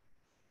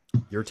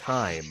 Your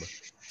time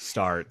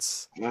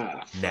starts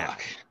now.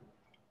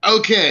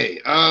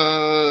 Okay,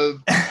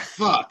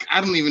 fuck.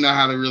 I don't even know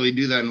how to really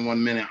do that in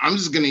 1 minute. I'm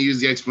just gonna use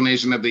the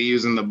explanation that they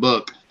use in the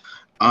book.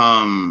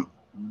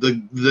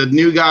 The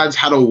New Gods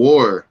had a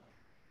war,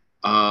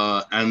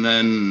 and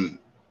then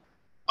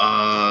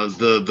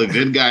the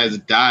good guys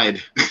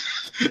died,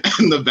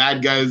 and the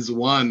bad guys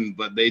won,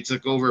 but they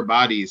took over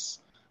bodies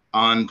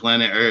on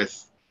planet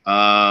Earth.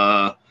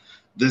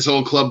 This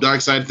whole Club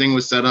Darkseid thing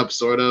was set up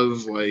sort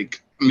of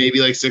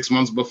maybe 6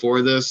 months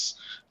before this.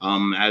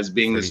 As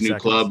being this new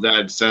club that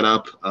had set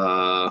up,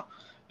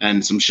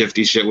 and some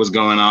shifty shit was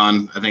going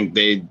on. I think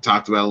they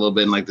talked about a little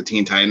bit in the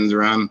Teen Titans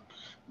run,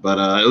 but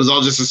it was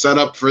all just a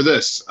setup for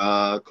this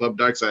Club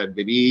Darkseid,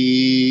 baby.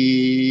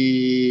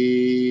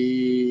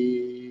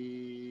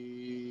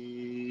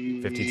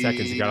 15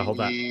 seconds, you gotta hold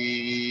that.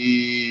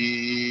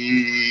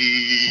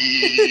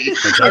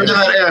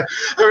 I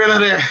ran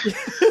out of air.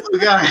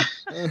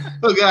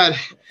 Oh god.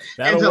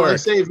 That'll work.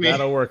 Save me.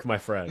 That'll work, my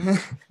friend.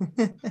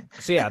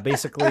 So yeah,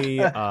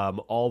 basically,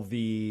 all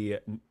the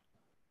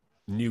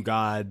New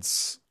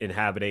Gods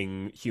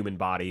inhabiting human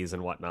bodies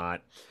and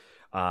whatnot,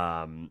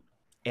 and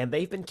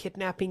they've been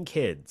kidnapping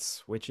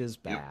kids, which is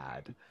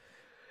bad,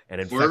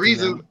 and for a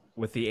reason them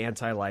with the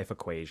anti-life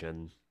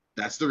equation.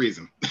 That's the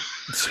reason.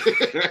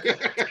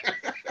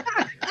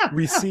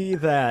 We see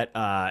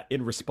that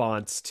in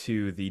response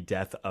to the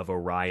death of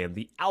Orion,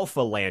 the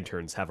Alpha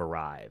Lanterns have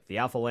arrived. The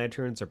Alpha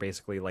Lanterns are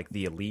basically like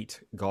the elite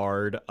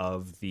guard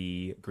of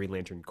the Green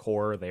Lantern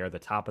Corps. They are the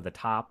top of the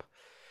top.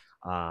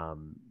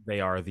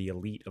 They are the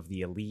elite of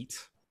the elite.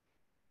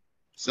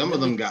 Some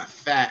of them got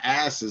fat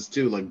asses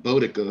too, like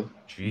Boudica.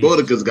 Jesus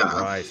Boudica's got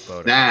Christ, a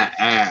Boudica. fat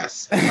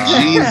ass.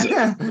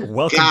 Jesus.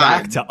 Welcome God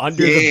back to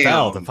Under the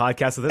Bell, the damn.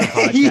 podcast within a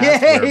podcast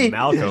where Yay.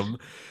 Malcolm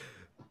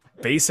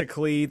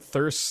basically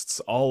thirsts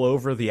all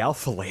over the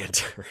Alpha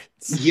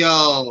Lanterns.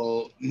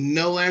 Yo,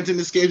 no lantern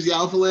escapes the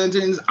Alpha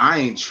Lanterns. I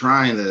ain't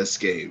trying to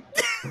escape.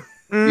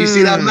 You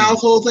see that mouth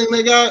hole thing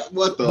they got?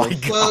 What the My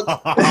fuck?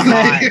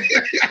 God.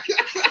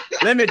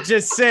 Let me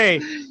just say,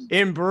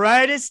 in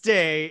brightest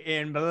day,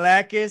 in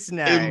blackest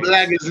night. In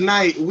Blackest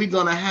Night, we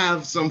gonna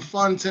have some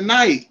fun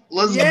tonight.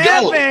 Let's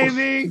Yeah, go.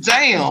 baby.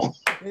 Damn.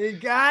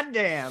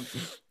 Goddamn.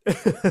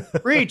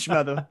 Reach,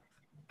 mother.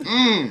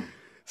 Mm.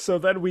 So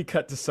then we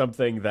cut to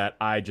something that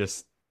I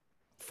just,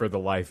 for the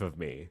life of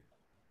me,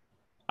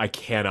 I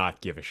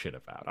cannot give a shit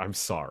about. I'm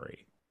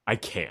sorry. I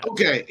can't.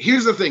 Okay,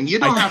 here's the thing. You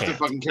don't I have to can't.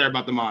 fucking care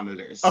about the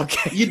monitors.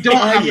 Okay. You don't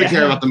have Yeah. to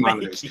care about the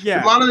monitors. Yeah.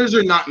 The monitors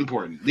are not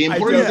important. The I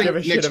important don't thing give a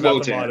is shit Nick about the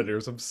Wotan.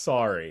 monitors. I'm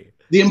sorry.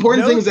 The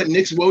important No. thing is that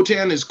Nick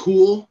Wotan is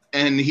cool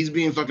and he's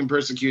being fucking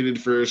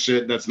persecuted for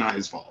shit that's not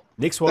his fault.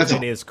 Nick That's Wotan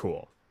all. is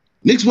cool.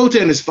 Nick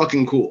Wotan is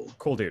fucking cool.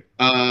 Cool dude.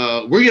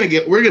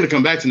 We're gonna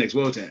come back to Nick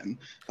Wotan.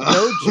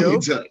 No let me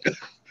joke. tell you.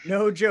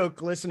 No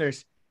joke,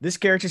 listeners. This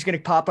character's going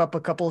to pop up a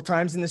couple of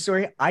times in the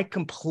story. I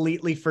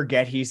completely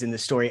forget he's in the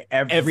story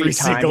every time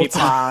single he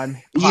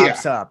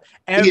pops up.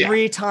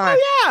 Every time.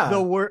 Yeah.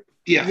 The word.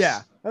 Yes.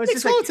 Yeah. I was Nick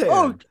just like, Wotan.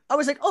 oh, I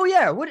was like, oh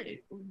yeah. What?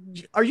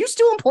 Are you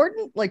still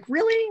important? Like,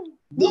 really?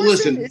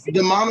 Listen, Is he the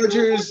still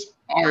monitors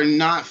are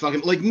not fucking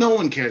like no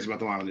one cares about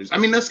the monitors. I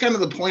mean, that's kind of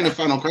the point of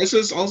Final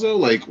Crisis. Also,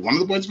 like one of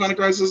the points of Final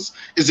Crisis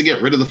is to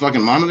get rid of the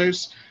fucking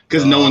monitors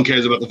because no one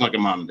cares about the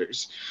fucking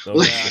monitors. Oh,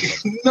 Like,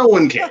 yeah. no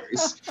one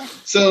cares.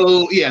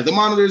 So yeah, the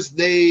monitors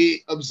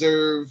they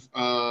observe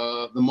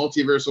the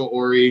multiversal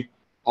Ori,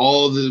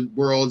 all the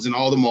worlds and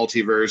all the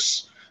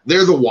multiverse.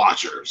 They're the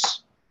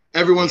Watchers.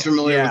 Everyone's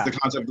familiar Yeah. with the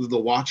concept of the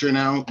Watcher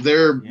now.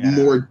 They're Yeah.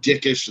 more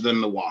dickish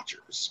than the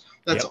Watchers.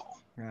 That's Yep.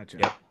 all. Gotcha.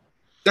 Yep.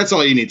 That's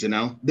all you need to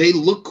know. They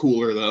look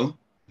cooler though.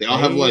 They all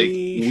have like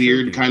They weird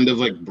sure do. kind of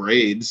like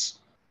braids.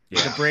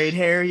 Yeah. The braid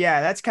hair,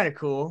 yeah, that's kind of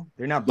cool.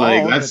 They're not bald,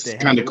 Like that's but they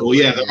have kind of little cool.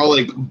 Yeah, braid they're all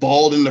like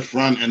bald in the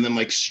front and then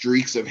like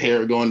streaks of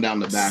hair going down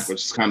the back,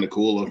 which is kind of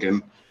cool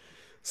looking.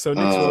 So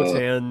Nick Uh,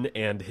 Wotan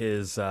and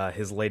his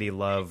lady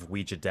love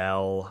Ouija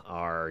Dell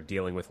are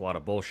dealing with a lot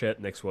of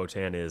bullshit. Nick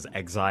Wotan is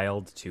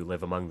exiled to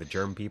live among the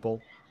germ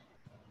people.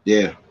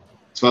 Yeah,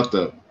 it's fucked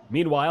up.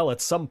 Meanwhile,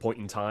 at some point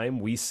in time,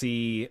 we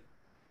see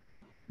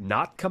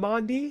not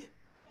Kamandi.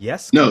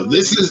 Yes. No,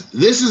 Kamandi?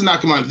 this is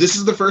not come on. This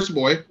is the first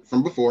boy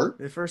from before.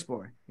 The first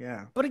boy,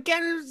 yeah. But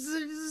again,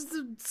 it's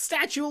the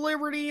Statue of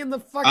Liberty and the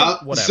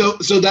fucking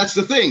whatever. So that's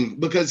the thing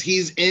because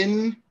he's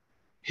in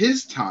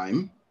his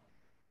time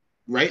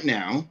right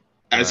now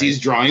as Right. he's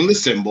drawing the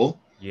symbol.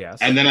 yes.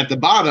 And then at the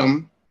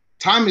bottom,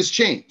 time has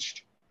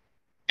changed.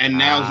 And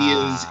now he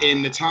is Ah.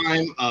 in the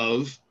time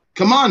of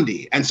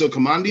Kamandi. And so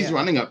Kamandi's Yeah.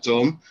 running up to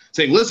him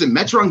saying, listen,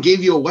 Metron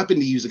gave you a weapon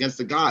to use against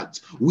the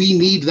gods. We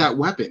need that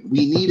weapon.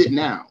 We need it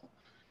now.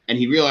 And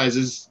he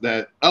realizes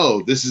that,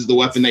 oh, this is the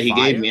weapon that he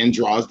Fire? gave me and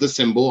draws the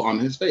symbol on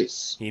his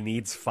face. He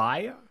needs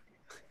fire.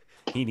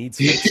 He needs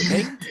face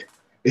paint.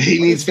 He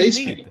What needs does he face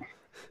need? paint.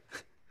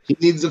 He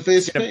needs a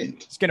face gonna-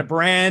 paint. He's gonna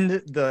brand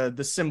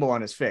the symbol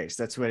on his face.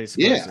 That's what he's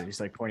supposed Yeah. to. He's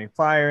like pointing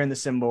fire in the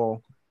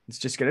symbol. It's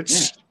just gonna.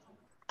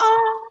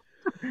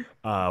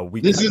 Yeah.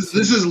 This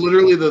This is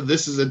literally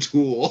this is a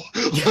tool.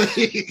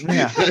 Like,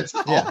 Yeah. That's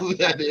all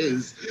Yeah. that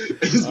is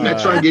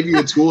Metron gave you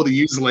a tool to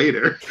use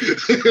later.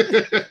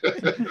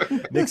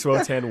 Nick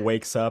Wotan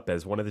wakes up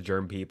as one of the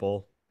germ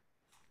people,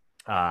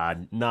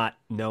 not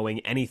knowing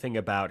anything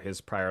about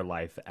his prior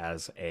life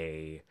as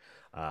a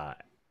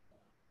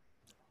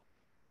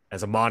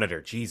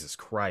monitor. Jesus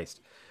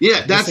Christ.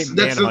 Yeah, that's Missing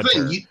the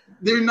Manhunter. thing.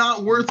 They're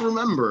not worth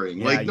remembering.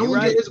 Yeah, Like no you're one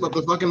right. cares about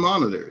the fucking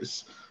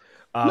monitors.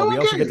 No We one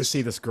also get to cares.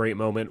 see this great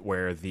moment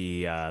where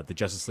the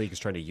Justice League is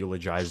trying to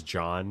eulogize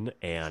John,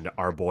 and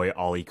our boy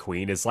Ollie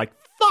Queen is like,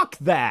 "Fuck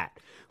that!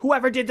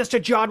 Whoever did this to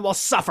John will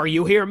suffer.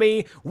 You hear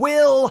me?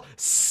 Will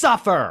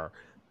suffer."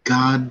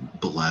 God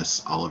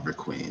bless Oliver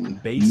Queen.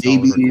 Base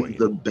Maybe Oliver Queen.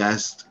 the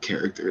best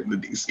character in the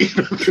DC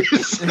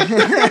universe.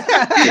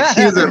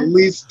 He's at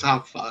least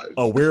top 5.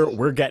 Oh,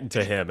 we're getting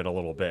to him in a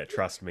little bit.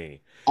 Trust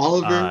me.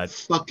 Oliver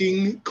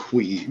fucking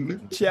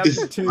Queen. Chapter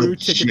is 2, a Ticket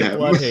to gem.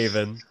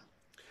 Bloodhaven.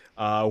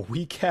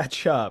 We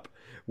catch up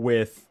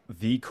with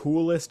the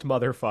coolest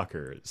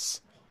motherfuckers.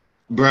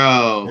 They're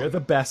Bro,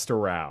 the best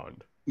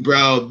around.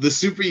 the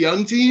super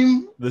young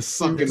team, The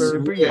Fucking super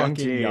super young fucking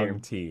team. young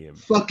team.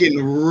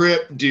 fucking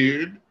rip,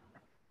 dude.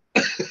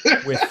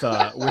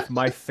 With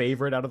my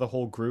favorite out of the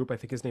whole group, I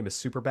think his name is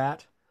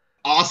Superbat.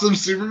 Awesome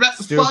Superbat.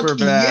 Fuck Superbat.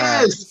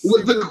 yes,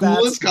 with the Superbat's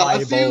coolest my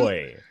costume.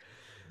 boy.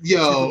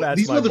 Yo, Superbad's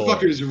these my boy.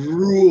 motherfuckers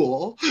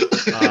rule.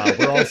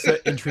 We're also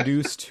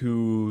introduced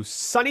to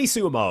Sunny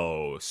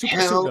Sumo. Super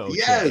Hell Sumo.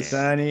 yes. Champ.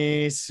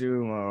 Sunny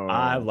Sumo.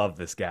 I love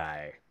this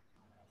guy.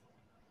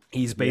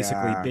 He's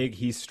basically Yeah. big.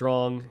 He's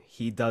strong.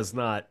 He does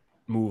not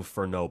move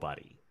for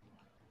nobody.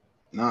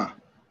 Nah.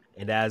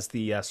 And as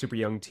the Super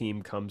Young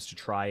team comes to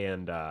try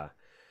and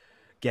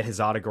get his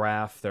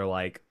autograph, they're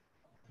like,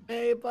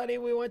 "Hey, buddy,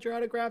 we want your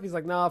autograph." He's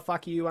like, "Nah,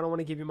 fuck you. I don't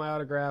want to give you my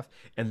autograph."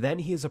 And then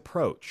he is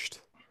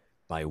approached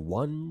by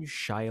one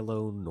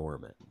Shiloh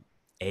Norman,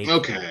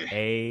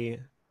 a.k.a.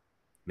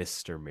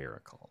 Mr.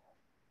 Miracle.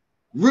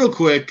 Real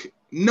quick,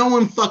 no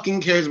one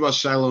fucking cares about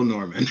Shiloh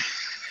Norman.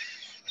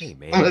 Hey,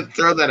 I'm gonna man.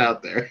 throw that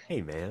out there.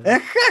 Hey, man.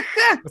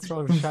 What's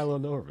wrong with Shiloh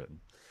Norman?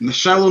 The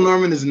Shiloh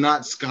Norman is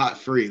not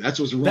scot-free. That's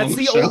what's wrong That's with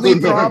the Shiloh only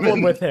Norman.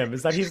 problem with him,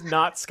 is that he's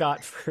not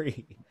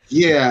scot-free.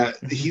 Yeah,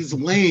 he's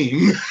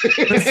lame.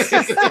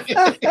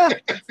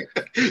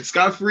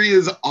 Scot-free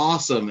is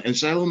awesome, and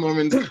Shiloh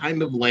Norman's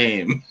kind of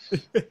lame.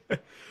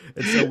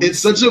 And so It's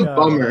such a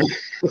bummer.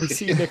 We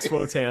see Nick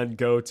Swotan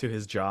go to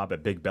his job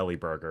at Big Belly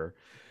Burger,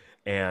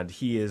 and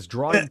he is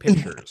drawing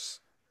pictures.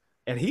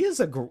 And he is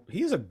a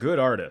good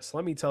artist.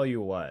 Let me tell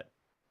you what.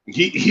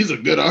 He's a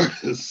good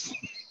artist.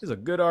 He's a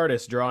good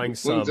artist drawing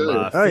some tell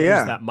you.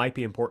 figures that might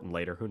be important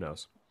later. Who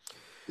knows?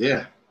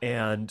 Yeah.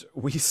 And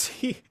we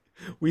see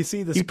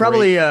this. He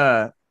probably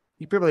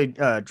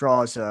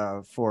draws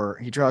for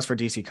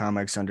DC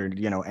Comics under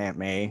Aunt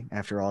May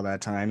after all that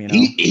time.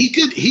 He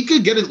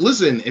could get it.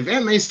 Listen, if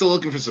Aunt May's still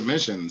looking for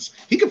submissions,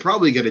 he could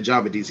probably get a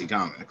job at DC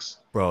Comics.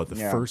 Bro, the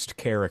first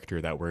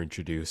character that we're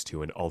introduced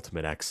to in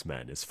Ultimate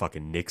X-Men is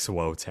fucking Nick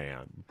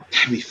Swotan.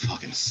 That'd be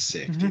fucking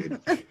sick, dude.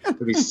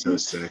 That'd be so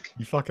sick.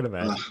 You fucking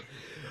imagine.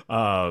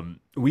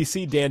 We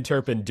see Dan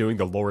Turpin doing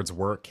the Lord's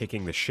work,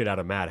 kicking the shit out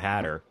of Mad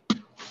Hatter.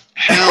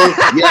 Hell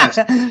yes.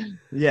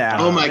 Yeah.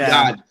 Oh my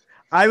god.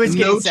 I was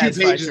no getting two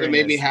pages that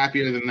made me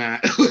happier than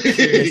that.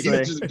 He's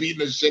just beating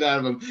the shit out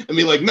of him and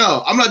be like,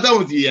 "No, I'm not done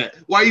with you yet.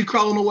 Why are you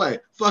crawling away?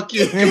 Fuck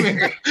you. Come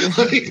here.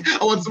 Like, I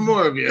want some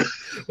more of you."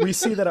 We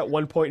see that at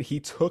one point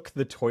he took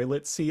the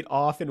toilet seat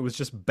off and was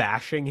just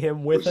bashing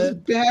him with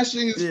it. Just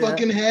bashing his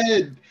fucking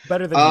head.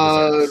 Better than he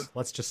deserves.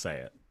 Let's just say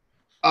it.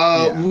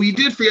 We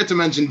did forget to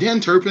mention Dan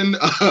Turpin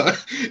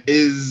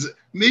is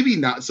maybe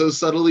not so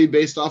subtly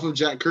based off of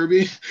Jack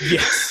Kirby.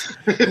 Yes.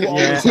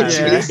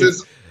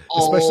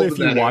 Especially if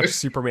you watch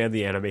Superman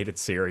the Animated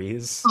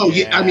Series. Oh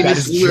yeah, I mean that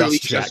it's is literally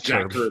just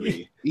Jack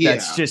Kirby. Yeah.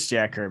 That's just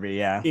Jack Kirby,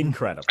 yeah.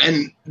 Incredible.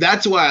 And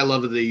that's why I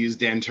love that they use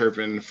Dan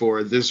Turpin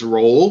for this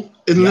role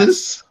in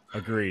this.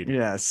 Agreed.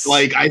 Yes.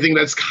 Like, I think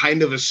that's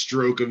kind of a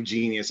stroke of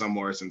genius on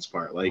Morrison's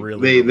part. Like,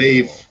 Really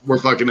they cool. were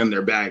fucking in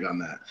their bag on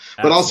that.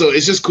 But also,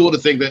 it's just cool to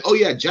think that, oh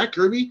yeah, Jack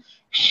Kirby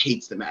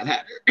hates the Mad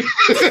Hatter.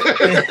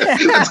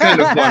 That's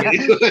kind of funny.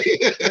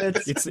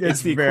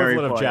 It's the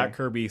equivalent of Jack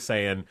Kirby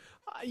saying,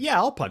 "Yeah,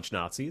 I'll punch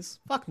Nazis.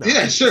 Fuck Nazis."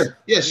 Yeah, sure.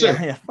 Yeah, sure.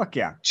 Yeah, fuck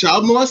yeah.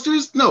 Child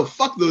molesters? No,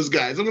 fuck those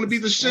guys. I'm gonna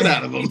beat the shit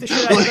out of them. Beat the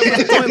shit out of them with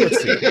a toilet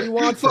seat. What do you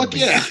want from Fuck me?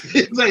 yeah.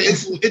 It's like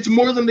it's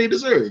more than they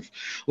deserve.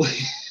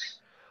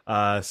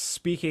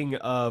 Speaking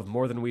of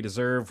more than we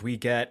deserve, we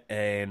get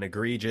an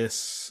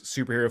egregious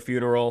superhero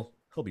funeral.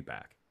 He'll be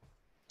back.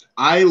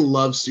 I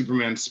love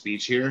Superman's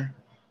speech here.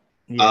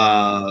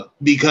 Yeah.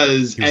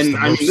 Because and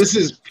I mean this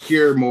is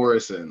pure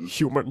Morrison.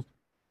 Human.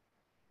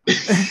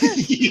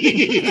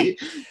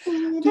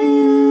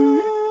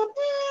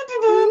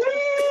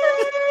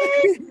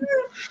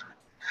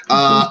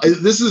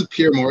 This is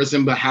pure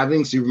Morrison, but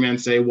having Superman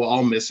say, "Well,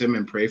 I'll miss him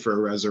and pray for a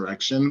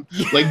resurrection,"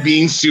 like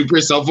being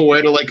super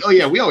self-aware to like, "Oh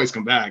yeah, we always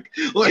come back."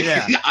 Like,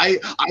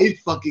 I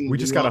fucking we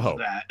just love gotta hope.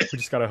 that. We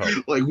just gotta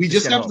hope. Like, we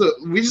just have to.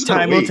 We just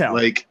gotta Time will wait. tell.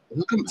 Like,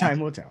 he'll come back. Time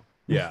will tell.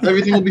 Yeah,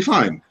 everything will be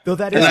fine. Though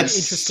that And is that's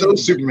interesting. so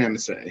Superman to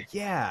say.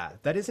 Yeah,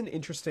 that is an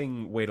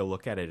interesting way to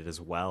look at it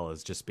as well,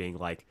 as just being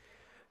like,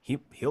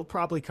 he'll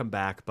probably come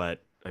back,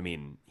 but I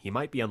mean, he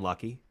might be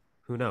unlucky.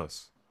 Who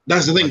knows?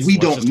 That's the thing. Let's We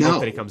just don't hope know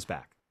that he comes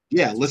back.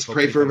 Yeah, let's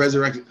pray for a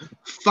resurrection.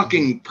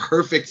 Fucking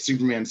perfect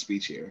Superman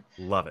speech here.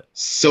 Love it.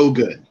 So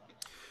good.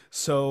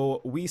 So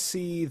we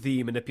see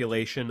the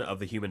manipulation of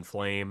the human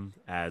flame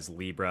as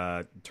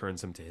Libra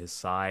turns him to his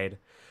side.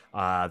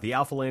 The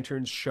Alpha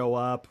Lanterns show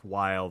up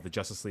while the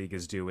Justice League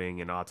is doing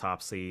an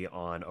autopsy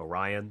on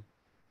Orion.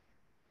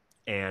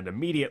 And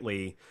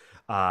immediately,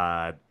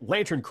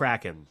 Lantern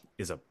Kraken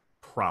is a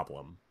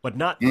problem, but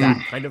not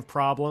that kind of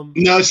problem.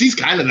 No, she's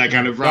kind of that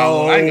kind of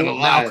problem. I ain't gonna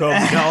lie. Malcolm,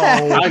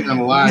 no. I ain't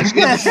gonna lie. She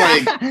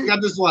got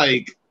this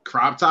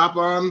crop top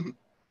on.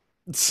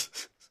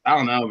 I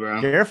don't know, bro.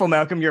 Careful,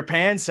 Malcolm. Your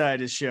pan side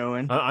is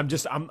showing.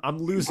 I'm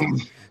losing.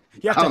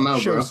 You have to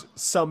show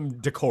some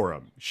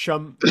decorum,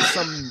 some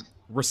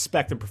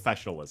respect and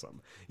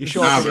professionalism. You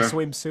show up in a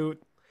swimsuit,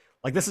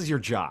 like this is your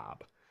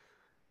job.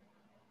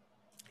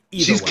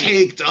 She's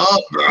caked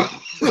up, bro.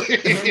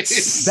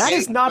 That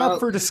is not up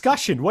for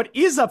discussion. What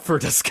is up for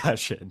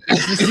discussion?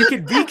 You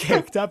can be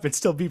caked up and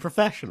still be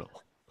professional.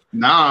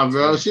 Nah,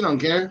 bro. She don't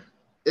care.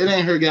 It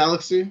ain't her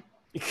galaxy.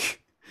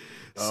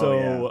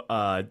 So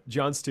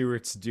John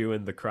Stewart's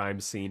doing the crime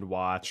scene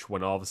watch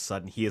when all of a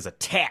sudden he is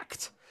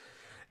attacked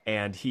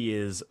and he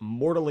is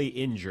mortally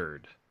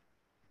injured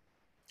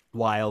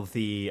while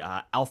the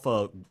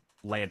Alpha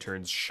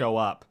Lanterns show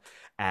up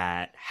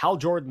at Hal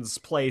Jordan's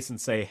place and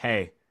say,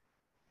 hey,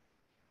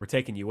 we're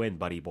taking you in,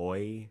 buddy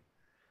boy,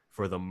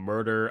 for the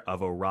murder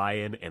of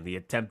Orion and the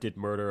attempted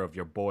murder of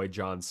your boy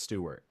John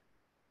Stewart.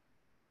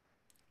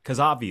 Because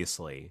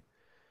obviously,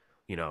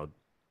 you know,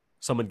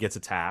 someone gets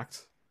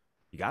attacked,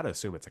 you got to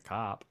assume it's a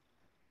cop.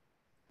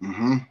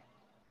 Mm-hmm.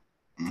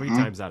 3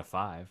 times out of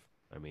 5.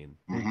 I mean,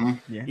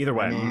 Yeah. either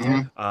way,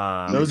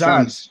 Those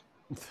odds.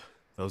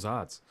 those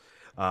odds.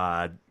 We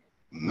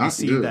Not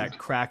see good. that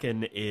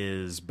Kraken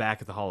is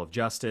back at the Hall of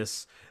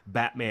Justice.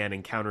 Batman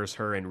encounters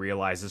her and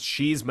realizes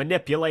she's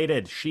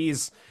manipulated. She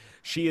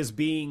is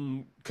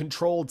being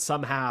controlled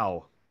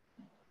somehow.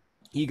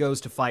 He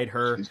goes to fight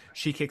her.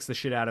 She kicks the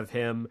shit out of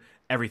him.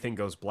 Everything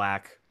goes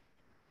black.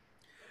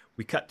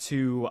 We cut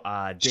to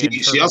Dan She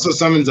Turpin. also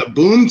summons a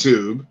boom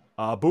tube.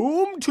 A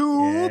boom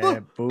tube. Yeah,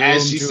 boom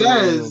As she tube.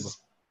 says,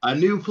 a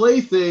new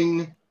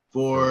plaything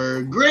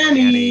for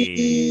Granny.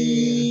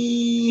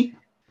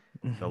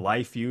 The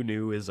life you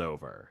knew is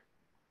over.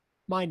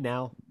 Mine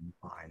now.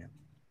 Fine.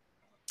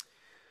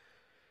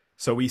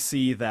 So we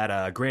see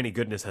that Granny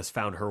Goodness has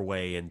found her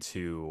way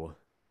into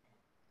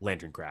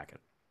Lantern Kraken.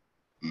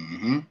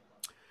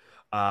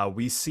 Mm-hmm.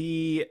 We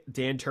see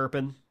Dan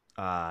Turpin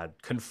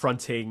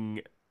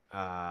confronting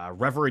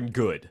Reverend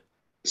Good.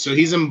 So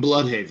he's in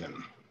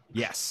Bloodhaven.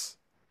 Yes.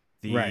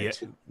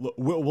 Right.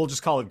 We'll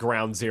just call it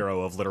ground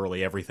zero of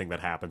literally everything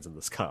that happens in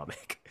this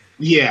comic.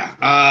 Yeah.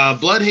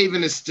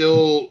 Bloodhaven is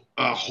still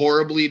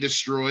horribly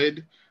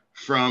destroyed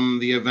from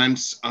the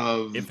events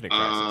of Infinite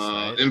Crisis,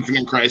 right?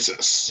 Infinite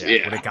Crisis. When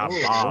it got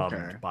bombed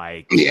okay.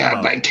 by Yeah,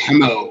 Chemo. by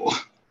Chemo.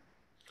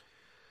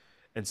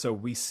 And so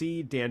we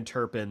see Dan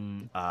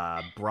Turpin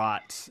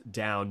brought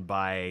down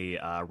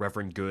by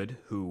Reverend Good,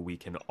 who we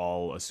can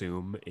all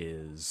assume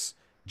is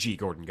G.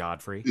 Gordon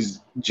Godfrey. Is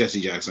Jesse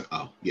Jackson.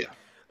 Oh, yeah.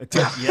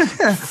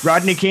 Yeah.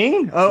 Rodney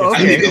King? Oh, I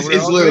okay. mean, it's We're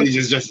all literally good.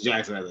 just Jesse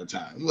Jackson at the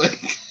time. Like,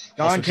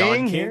 Don Also Don King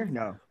King? here?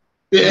 No.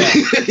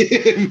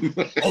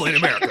 Only in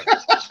America.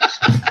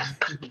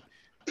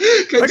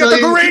 I got the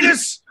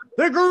greatest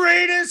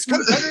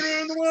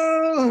competitor in the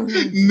world.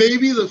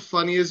 Maybe the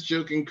funniest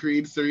joke in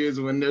Creed 3 is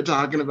when they're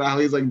talking about how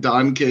he's like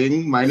Don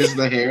King minus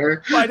the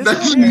hair. Minus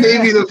That's the hair.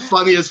 maybe the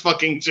funniest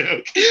fucking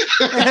joke.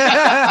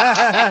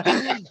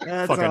 That's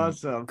Fucking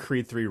awesome.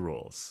 Creed 3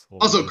 rules.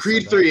 We'll Also, just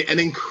Creed say that. 3, an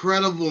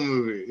incredible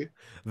movie.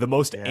 The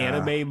most Yeah,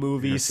 anime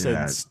movie I see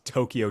that. since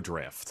Tokyo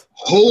Drift.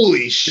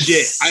 Holy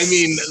shit. I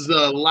mean,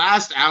 the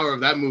last hour of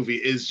that movie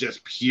is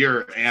just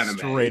pure anime.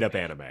 Straight up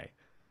anime.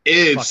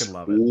 It's Fucking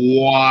love it.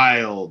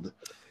 wild.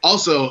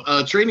 Also,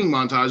 a training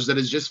montage that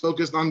is just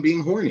focused on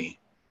being horny.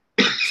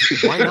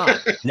 Why not?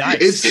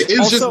 Nice. It's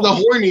Also, just the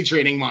horny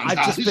training montage.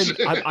 I've just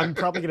been. I'm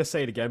probably going to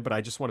say it again, but I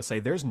just want to say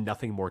there's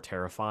nothing more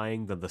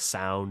terrifying than the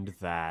sound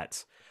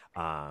that,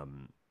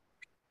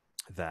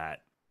 that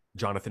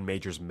Jonathan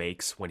Majors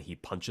makes when he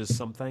punches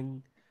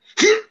something.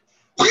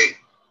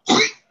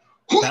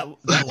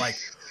 That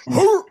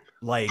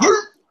like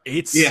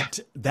it's Yeah.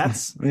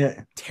 that's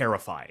Yeah.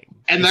 terrifying.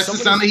 And If that's the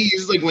somebody's- sound that he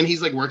uses like when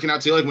he's like working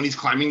out too, like when he's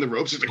climbing the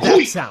ropes. He's like, that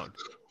 "Hoi, sound.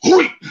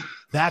 hoi."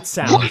 That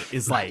sound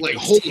is like, Like,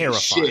 it's holy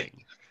terrifying. shit.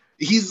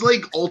 He's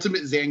like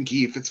ultimate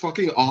Zangief. It's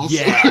fucking awesome.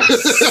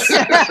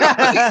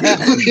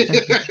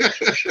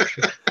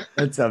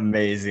 That's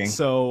amazing.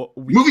 So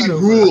we Movie cut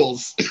over-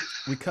 rules.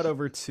 We cut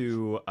over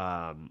to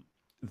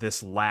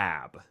this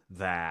lab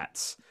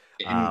that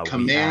And we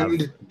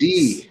Command have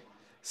D.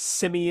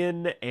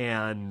 Simeon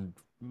and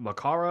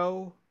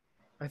Makaro,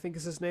 I think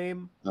is his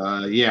name.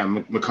 Yeah,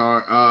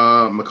 Makari.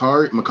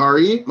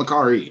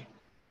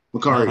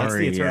 That's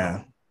the Eternal.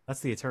 yeah. That's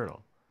the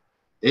Eternal.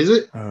 Is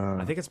it?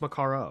 I think it's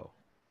Makaro.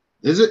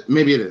 Is it?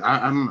 Maybe it is.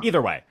 I'm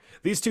Either way,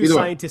 these two Either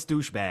way. scientist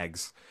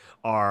douchebags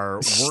are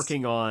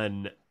working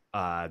on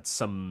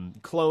some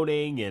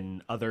cloning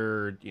and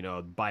other,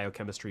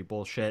 biochemistry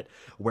bullshit,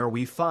 where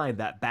we find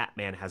that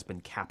Batman has been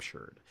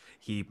captured.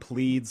 He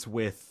pleads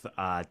with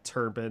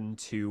Turpin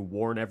to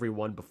warn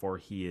everyone before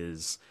he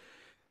is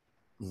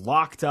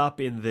locked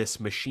up in this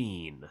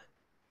machine.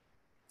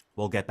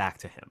 We'll get back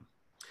to him.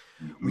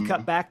 We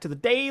cut back to the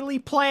Daily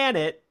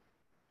Planet.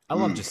 I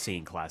love just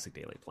seeing classic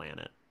Daily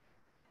Planet.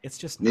 It's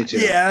just Me nice. too.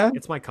 Yeah.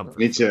 It's my comfort.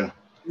 Me too.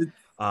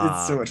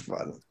 It's so much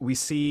fun. We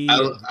see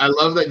I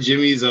love that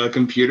Jimmy's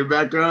computer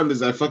background is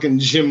that fucking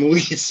Jim Lee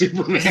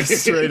Superman.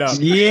 straight up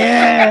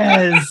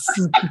Yes.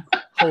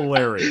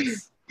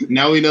 hilarious.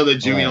 Now we know that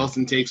Jimmy Yeah.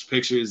 Olsen takes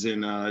pictures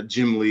in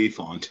Jim Lee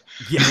font.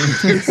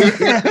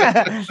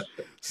 Yeah.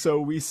 So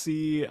we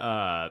see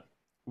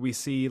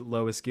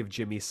Lois give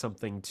Jimmy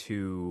something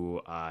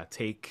to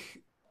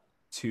take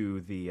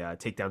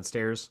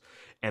downstairs,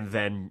 and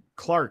then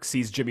Clark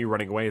sees Jimmy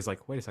running away. He's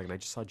like, "Wait a second, I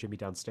just saw Jimmy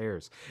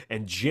downstairs."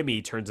 And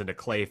Jimmy turns into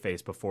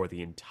Clayface before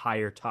the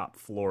entire top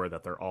floor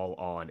that they're all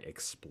on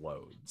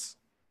explodes.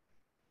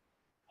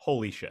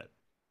 Holy shit.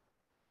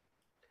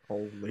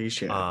 Holy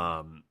shit.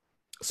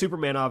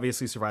 Superman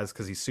obviously survives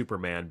because he's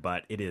Superman,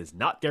 but it is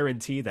not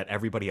guaranteed that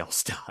everybody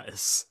else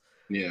does.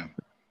 Yeah.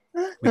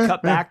 We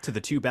cut back to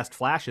the two best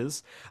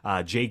Flashes,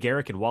 Jay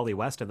Garrick and Wally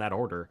West in that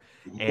order,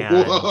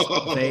 and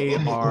Whoa. they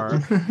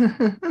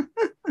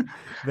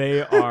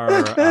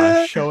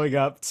are showing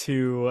up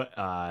to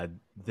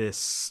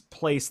this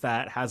place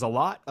that has a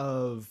lot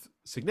of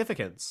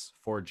significance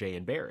for Jay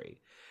and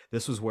Barry.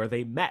 This was where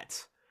they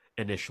met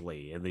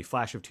initially in the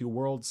Flash of Two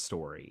Worlds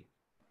story.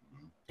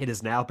 It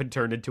has now been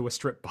turned into a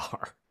strip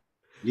bar.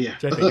 Yeah,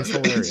 Which I think is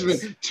it's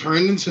hilarious. been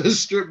turned into a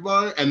strip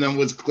bar and then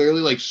was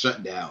clearly like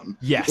shut down.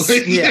 Yes,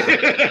 Like-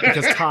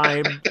 because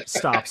time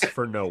stops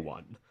for no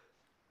one.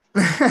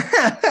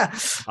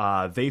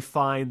 They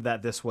find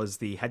that this was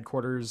the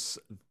headquarters,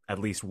 at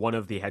least one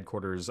of the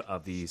headquarters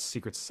of the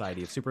Secret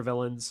Society of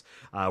Supervillains,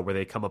 where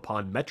they come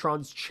upon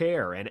Metron's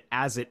chair, and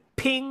as it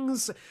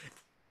pings,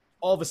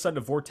 all of a sudden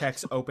a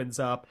vortex opens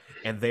up,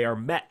 and they are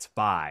met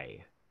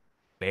by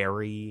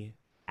Barry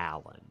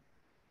Allen,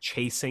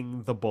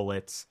 chasing the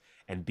bullets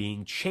and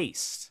being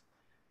chased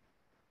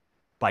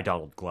by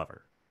Donald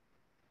Glover,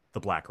 the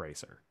Black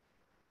Racer.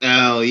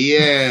 Oh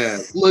yeah,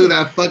 look at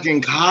that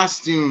fucking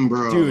costume,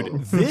 bro.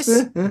 Dude,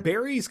 this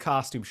Barry's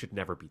costume should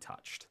never be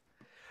touched.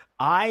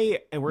 And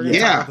we're gonna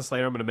talk Yeah. about this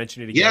later. I'm gonna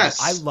mention it again. Yes.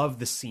 I love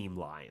the seam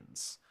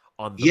lines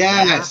on the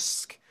Yes.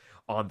 mask,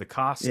 on the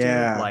costume.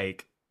 Yeah.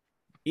 Like,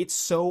 it's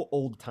so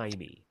old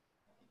timey.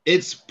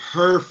 It's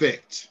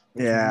perfect.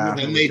 Yeah.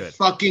 Really And they good.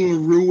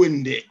 fucking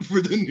ruined it for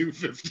the new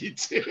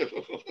 52.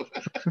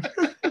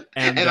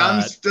 And, And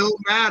I'm still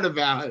mad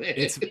about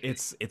it.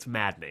 it's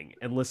maddening.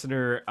 And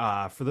listener,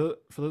 for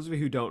those of you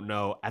who don't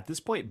know, at this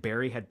point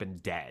Barry had been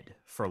dead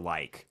for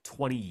like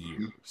 20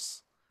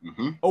 years.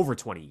 Mhm. Over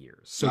 20 years.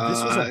 So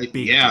this was a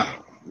big yeah,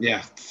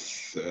 deal.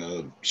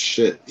 yeah.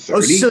 Shit, 30?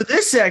 Oh, so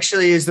this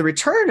actually is the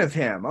return of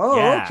him. Oh,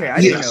 Yeah. okay. I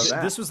didn't Yes. know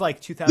that. This was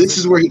like 2008, This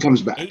is where he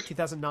comes back.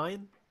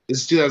 2009? This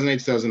is 2008,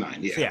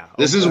 2009. Yeah. Yeah,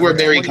 This is over where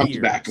Barry 20 comes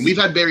years. back. And we've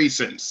had Barry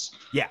since.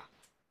 Yeah.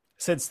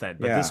 Since then.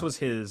 But Yeah. this was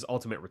his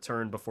ultimate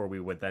return before we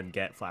would then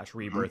get Flash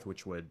Rebirth,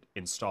 which would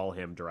install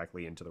him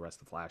directly into the rest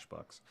of the Flash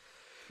books.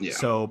 Yeah.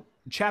 So,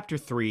 Chapter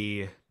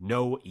 3,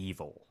 No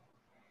Evil.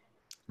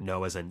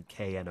 No as in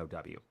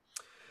K-N-O-W.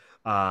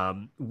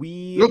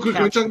 Real quick,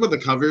 can we talk about the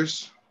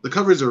covers? The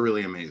covers are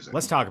really amazing.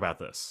 Let's talk about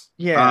this.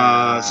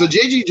 Yeah. So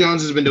J.G.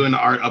 Jones has been doing the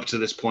art up to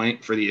this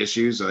point for the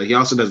issues. He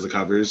also does the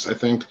covers, I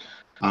think.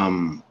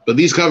 But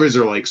these covers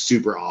are like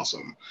super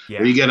awesome. Yeah.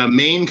 Where you get a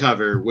main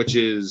cover, which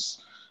is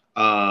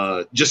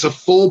just a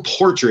full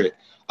portrait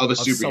of a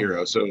someone.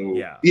 superhero. So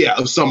Yeah.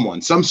 of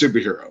someone, some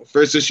superhero.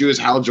 First issue is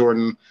Hal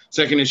Jordan.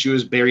 Second issue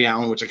is Barry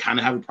Allen, which I kind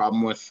of have a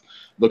problem with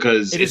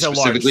because It it's is a large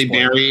specifically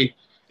spoiler. Barry.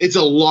 It's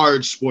a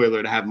large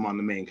spoiler to have him on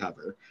the main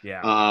cover.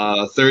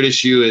 Yeah. Third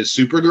issue is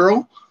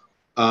Supergirl.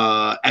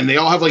 And they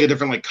all have like a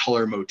different like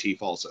color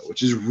motif also,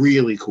 which is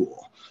really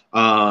cool.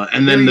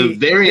 And then the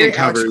variant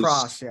Alex covers.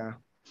 Cross, yeah.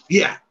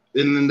 Yeah.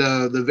 And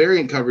then the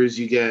variant covers,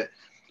 you get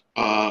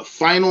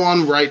Final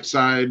on right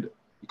side,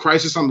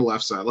 Crisis on the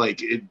left side,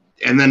 like it,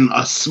 and then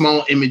a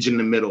small image in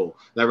the middle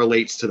that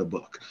relates to the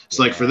book.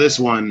 So like for this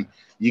one,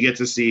 you get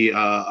to see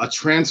a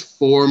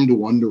transformed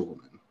Wonder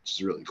Woman, which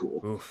is really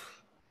cool. Oof.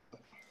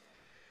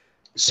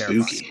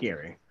 Spooky.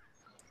 Scary.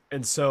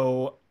 And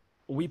so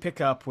we pick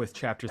up with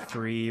Chapter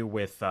 3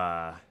 with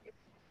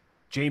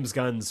James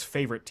Gunn's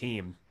favorite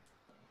team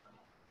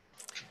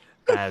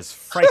as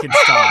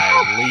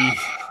Frankenstein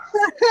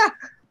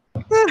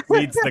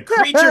leads the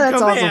Creature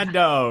That's awesome.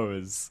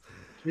 Commandos.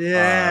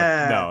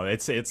 Yeah. No,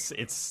 it's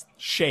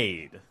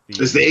Shade.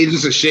 It's the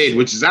Agents of Shade,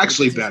 which is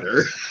actually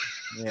better.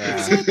 Yeah.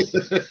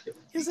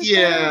 Is it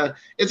Yeah,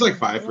 it's like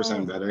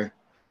 5% better.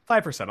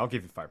 5%. I'll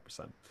give you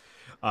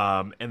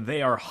 5%. And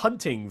they are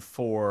hunting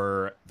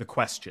for the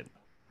Question.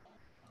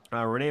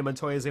 Renee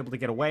Montoya is able to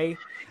get away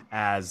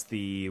as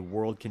the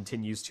world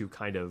continues to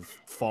kind of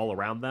fall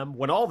around them.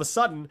 When all of a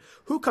sudden,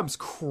 who comes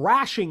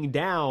crashing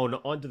down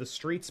onto the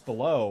streets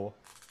below?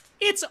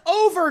 It's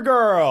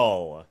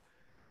Overgirl!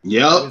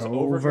 Yep. Is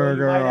Overgirl,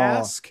 you might Overgirl.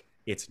 ask?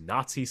 It's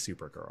Nazi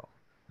Supergirl.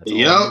 That's all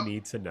Yep. you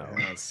need to know.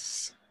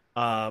 Yes.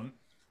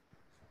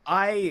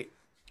 I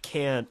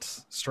can't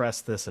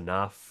stress this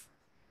enough.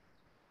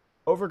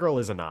 Overgirl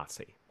is a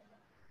Nazi.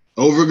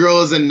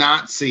 Overgirl is a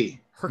Nazi.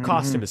 Her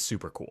costume is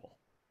super cool.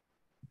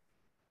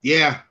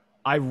 Yeah.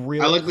 I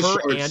really I like the her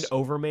shorts. and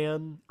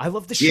Overman. I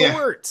love the Yeah.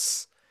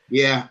 shorts.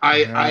 Yeah.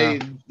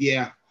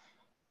 Yeah.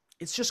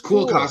 It's just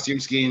Cool cool. costume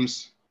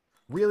schemes.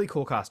 Really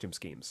cool costume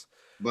schemes.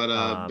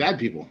 But bad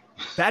people.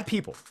 Bad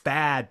people.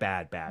 Bad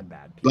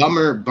people.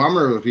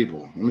 Bummer of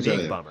people. Let me tell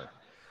Big you. bummer.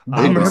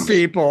 Bummer bummer.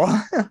 people.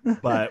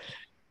 But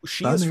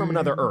she is from Bummer.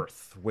 another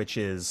Earth, which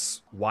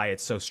is why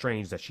it's so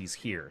strange that she's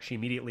here. She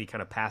immediately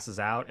kind of passes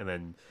out, and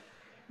then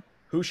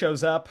who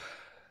shows up?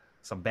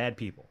 Some bad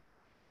people.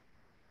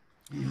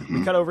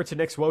 We cut over to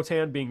Nick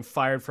Wotan being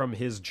fired from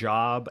his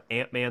job,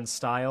 Ant-Man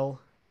style.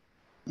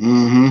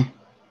 Mm-hmm.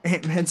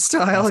 Ant-Man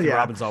style, Baskin yeah.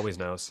 Robbins always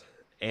knows.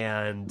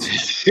 And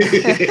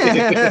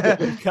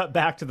we cut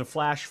back to the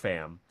Flash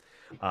fam,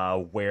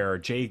 where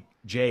Jay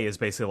is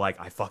basically like,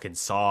 I fucking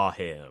saw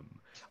him.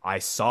 I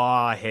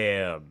saw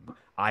him.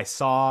 I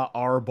saw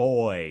our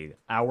boy,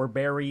 our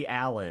Barry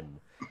Allen.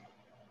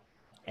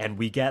 And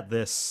we get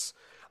this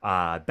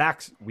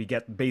we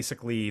get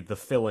basically the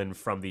fill-in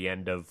from the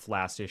end of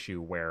last issue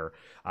where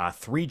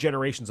 3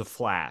 generations of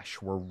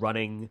Flash were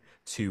running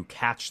to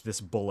catch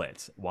this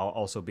bullet while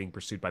also being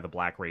pursued by the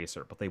Black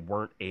Racer, but they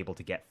weren't able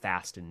to get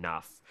fast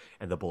enough,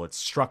 and the bullet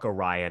struck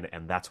Orion,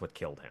 and that's what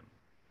killed him.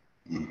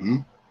 Mm-hmm.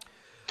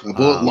 A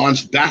bullet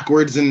launched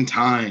backwards in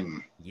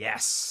time.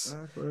 Yes.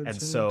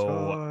 And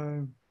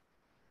so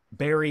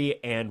Barry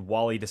and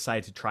Wally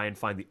decided to try and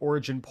find the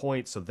origin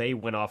point, so they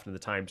went off into the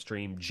time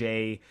stream.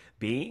 Jay,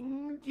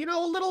 being, a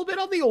little bit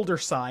on the older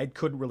side,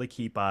 couldn't really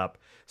keep up,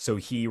 so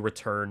he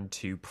returned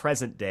to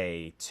present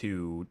day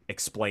to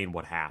explain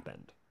what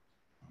happened.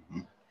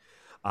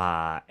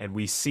 And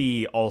we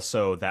see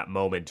also that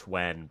moment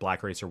when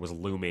Black Racer was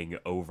looming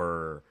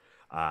over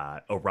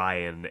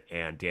Orion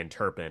and Dan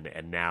Turpin,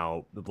 and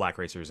now the Black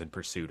Racer is in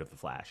pursuit of the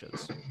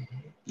Flashes.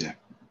 Yeah.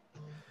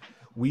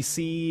 We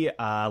see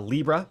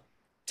Libra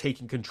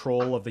taking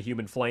control of the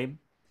human flame,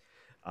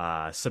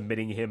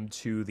 submitting him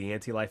to the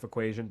anti-life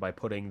equation by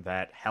putting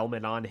that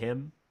helmet on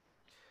him.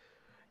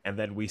 And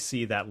then we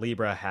see that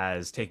Libra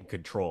has taken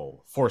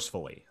control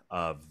forcefully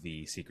of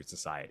the Secret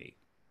Society.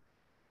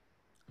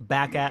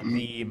 Back at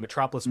the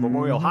Metropolis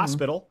Memorial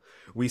Hospital,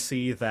 we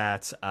see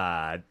that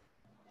I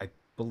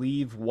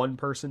believe one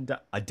person,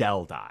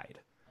 Adele, died.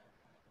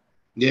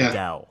 Yeah.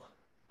 Adele.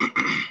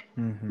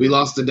 We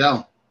lost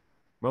Adele.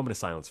 Moment of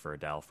silence for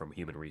Adele from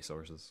Human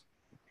Resources.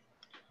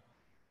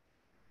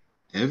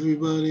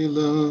 Everybody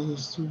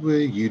loves the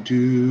way you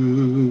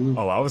do.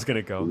 Oh, I was going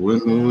to go. When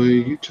the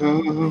way you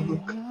talk.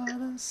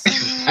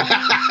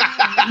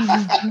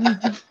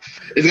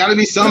 It's got to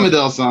be some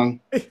Adele song.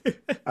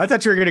 I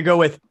thought you were going to go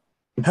with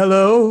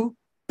Hello.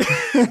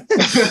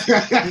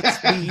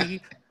 It's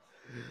me.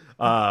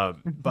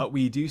 But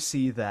we do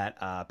see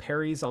that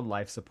Perry's on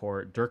life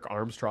support. Dirk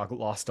Armstrong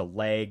lost a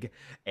leg,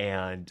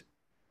 and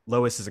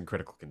Lois is in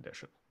critical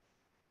condition.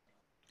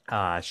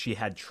 She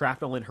had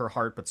shrapnel in her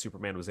heart, but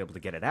Superman was able to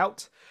get it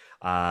out.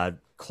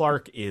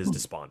 Clark is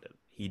despondent.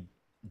 He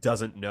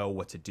doesn't know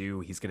what to do.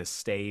 He's going to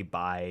stay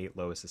by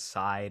Lois's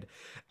side.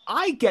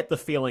 I get the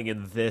feeling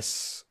in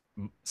this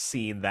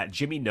scene that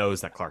Jimmy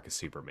knows that Clark is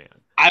Superman.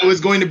 I was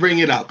going to bring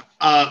it up.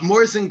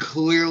 Morrison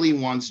clearly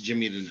wants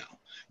Jimmy to know.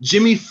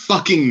 Jimmy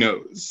fucking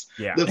knows.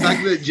 Yeah. The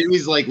fact that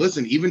Jimmy's like,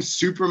 listen, even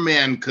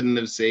Superman couldn't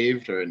have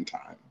saved her in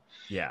time.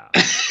 Yeah.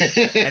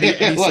 And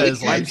he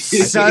says, I'm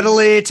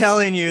subtly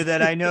telling you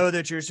that I know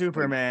that you're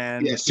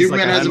Superman. Yeah,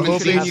 Superman hasn't been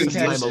seen since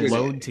time yesterday.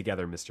 alone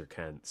together, Mr.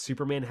 Kent.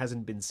 Superman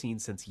hasn't been seen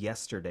since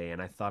yesterday,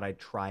 and I thought I'd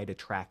try to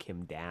track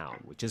him down,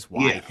 which is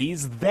why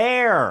he's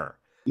there.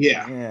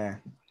 Yeah.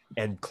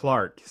 And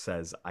Clark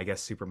says, I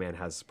guess Superman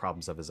has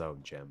problems of his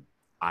own, Jim.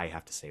 I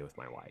have to stay with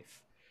my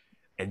wife.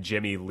 And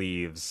Jimmy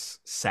leaves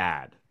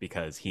sad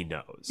because he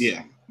knows.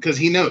 Yeah, because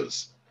he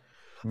knows.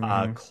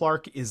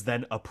 Clark is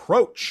then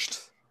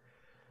approached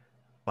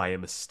by a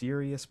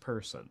mysterious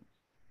person.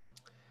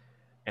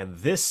 And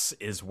this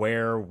is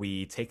where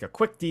we take a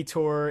quick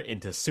detour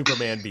into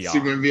Superman Beyond.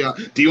 Superman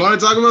Beyond. Do you want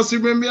to talk about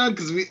Superman Beyond?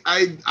 Because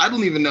I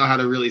don't even know how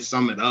to really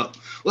sum it up.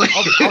 Like,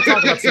 I'll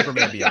talk about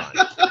Superman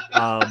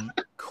Beyond.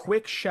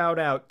 Quick shout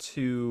out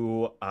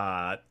to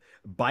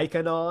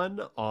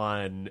Bikeanon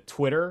on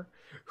Twitter,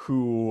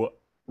 who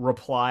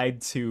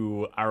replied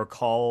to our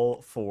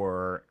call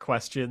for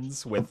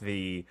questions with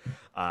the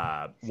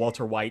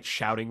Walter White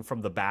shouting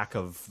from the back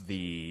of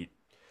the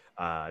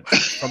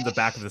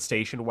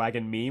station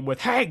wagon meme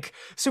with, Hank,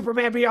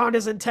 Superman Beyond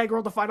is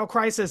integral to Final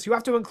Crisis. You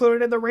have to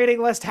include it in the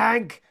rating list,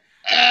 Hank.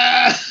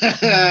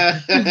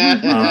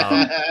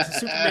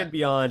 Superman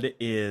Beyond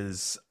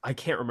is, I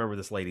can't remember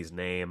this lady's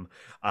name,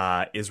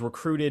 is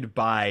recruited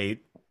by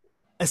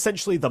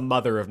essentially the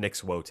mother of Nick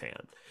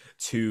Wotan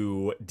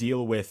to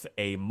deal with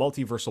a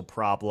multiversal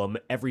problem.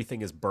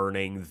 Everything is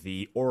burning.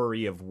 The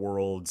orrery of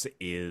worlds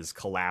is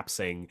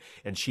collapsing,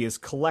 and she has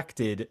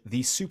collected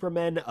the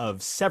Supermen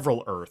of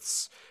several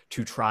Earths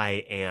to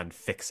try and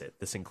fix it.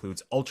 This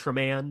includes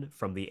Ultraman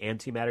from the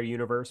Antimatter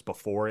universe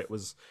before it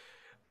was,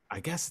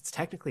 I guess it's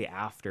technically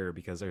after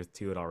because Earth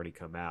 2 had already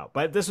come out.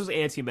 But this was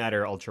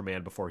Antimatter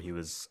Ultraman before he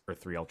was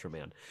Earth 3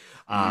 Ultraman.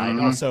 And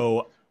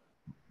also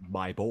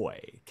my boy,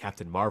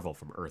 Captain Marvel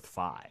from Earth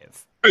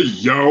 5. Hey,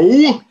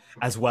 yo!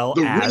 As well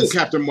the as real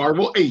Captain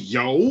Marvel. Hey,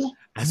 yo!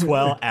 As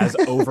well as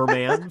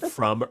Overman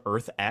from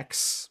Earth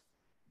X.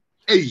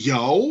 Hey,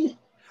 yo!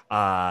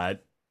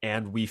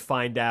 And we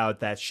find out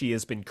that she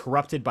has been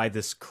corrupted by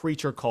this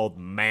creature called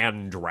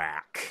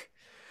Mandrak.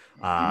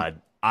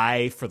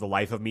 I, for the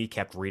life of me,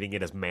 kept reading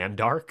it as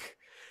Mandark.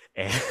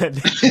 And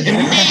Mandark!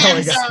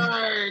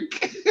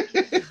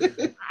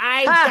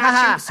 I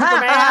got you,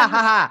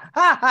 Superman!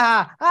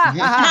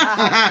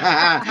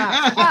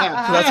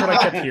 So that's what I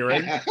kept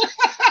hearing.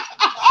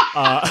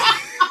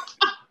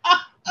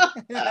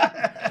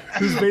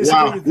 Who's basically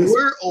wow,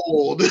 we're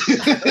old.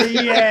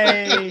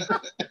 Yay!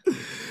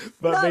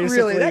 But Not basically,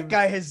 really. That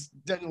guy has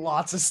done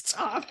lots of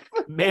stuff.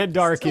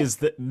 Mandark is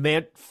the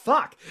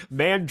Mandrak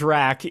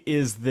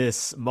is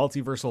this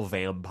multiversal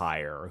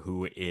vampire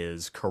who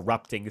is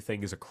corrupting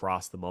things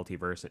across the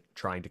multiverse and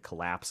trying to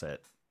collapse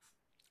it.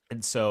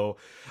 And so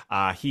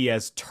he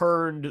has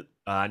turned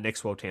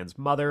Nyx Wotan's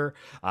mother.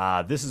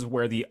 This is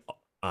where the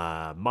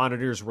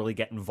monitors really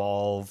get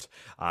involved.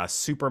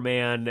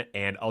 Superman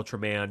and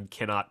Ultraman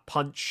cannot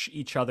punch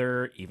each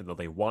other, even though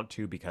they want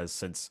to, because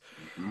since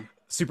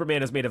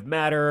Superman is made of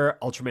matter,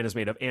 Ultraman is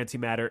made of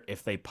antimatter.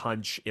 If they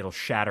punch, it'll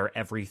shatter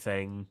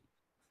everything.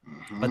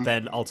 But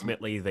then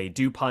ultimately they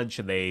do punch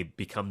and they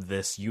become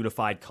this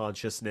unified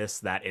consciousness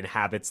that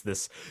inhabits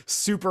this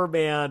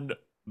Superman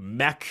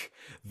mech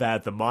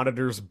that the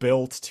monitors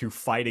built to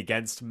fight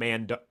against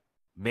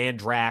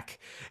Mandrak,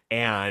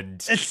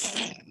 and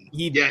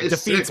he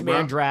defeats sick,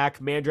 Mandrak.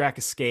 Mandrak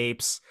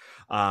escapes.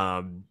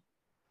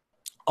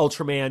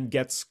 Ultraman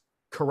gets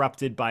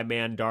corrupted by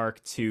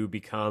Mandark to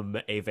become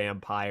a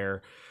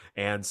vampire,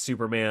 and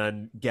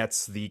Superman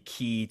gets the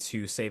key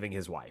to saving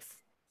his wife.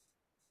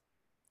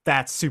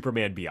 That's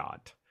Superman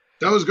Beyond.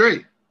 That was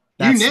great.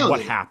 That's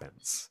what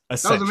happens.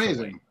 That was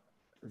amazing.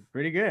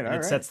 Pretty good.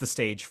 It sets the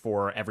stage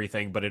for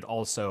everything, but it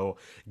also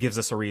gives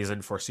us a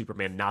reason for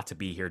Superman not to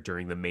be here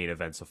during the main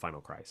events of Final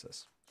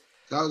Crisis.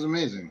 That was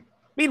amazing.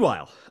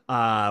 Meanwhile,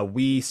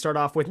 we start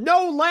off with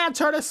no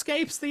Lantern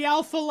escapes the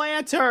Alpha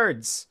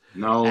Lanterns.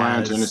 No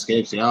Lantern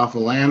escapes the Alpha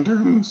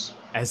Lanterns.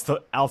 As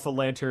the Alpha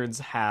Lanterns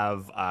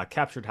have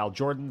captured Hal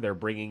Jordan, they're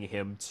bringing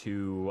him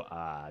to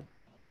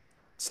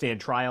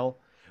stand trial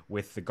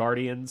with the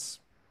Guardians.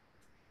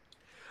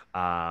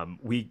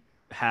 We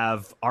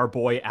have our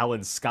boy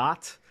Alan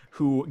Scott,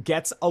 who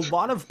gets a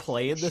lot of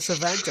play in this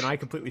event, and I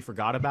completely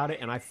forgot about it,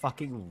 and I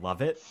fucking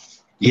love it.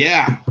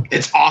 Yeah,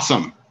 it's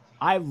awesome.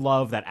 I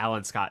love that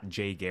Alan Scott and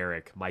Jay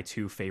Garrick, my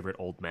two favorite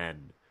old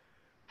men,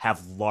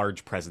 have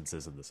large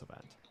presences in this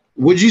event.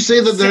 Would you say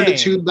that they're the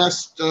two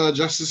best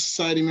Justice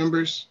Society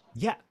members?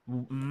 Yeah.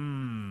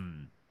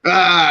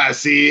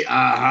 See,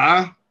 Because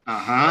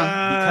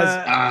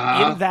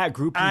in that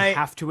group, you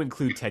have to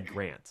include Ted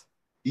Grant.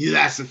 Yeah,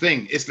 that's the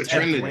thing. It's the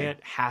Trinity. Ted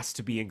Grant has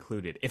to be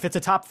included. If it's a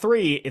top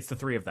three, it's the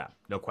three of them.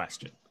 No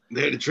question.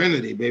 They're the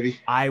Trinity, baby.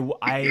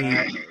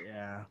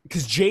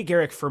 Because Jay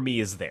Garrick for me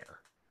is there.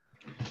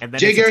 And then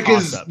Jay Garrick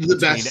is the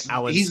best.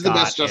 Alan He's Scott the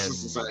best Justice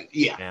Society.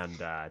 Yeah. And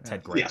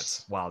Ted Grant.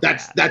 Yes.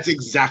 That's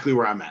exactly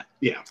where I'm at.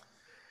 Yeah.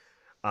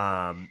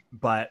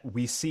 But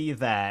we see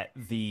that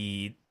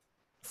the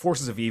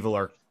forces of evil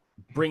are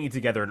bringing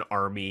together an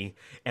army,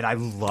 and I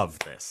love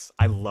this.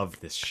 I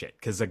love this shit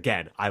because,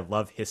 again, I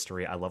love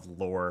history. I love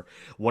lore.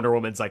 Wonder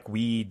Woman's like,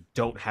 we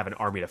don't have an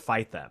army to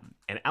fight them.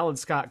 And Alan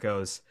Scott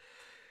goes,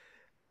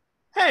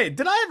 hey,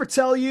 did I ever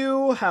tell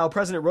you how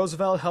President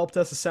Roosevelt helped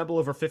us assemble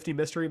over 50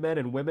 mystery men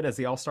and women as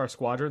the All-Star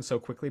Squadron so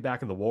quickly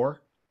back in the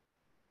war?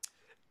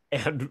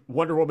 And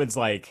Wonder Woman's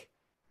like,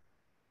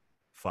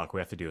 fuck,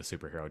 we have to do a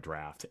superhero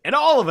draft. And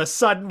all of a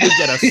sudden, we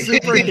get a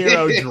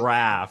superhero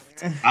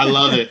draft. I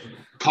love it.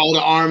 Call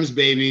to arms,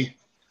 baby.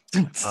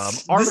 This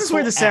is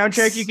where the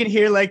soundtrack, you can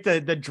hear like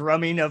the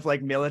drumming of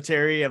like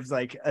military of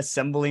like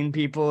assembling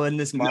people in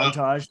this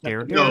montage.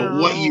 No,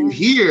 what you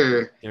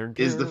hear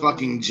is the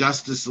fucking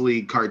Justice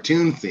League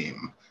cartoon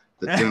theme.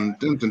 The dun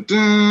dun dun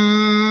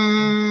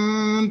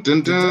dun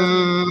dun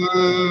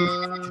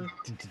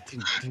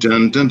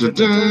dun dun dun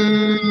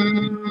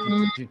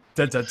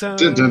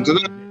dun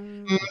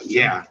dun.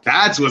 Yeah,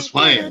 that's what's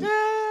playing.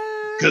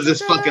 Because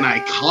it's fucking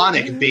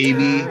iconic,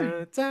 baby.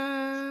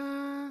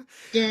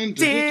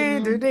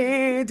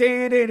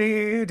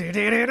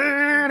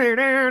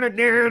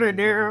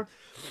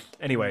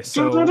 Anyway,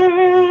 so when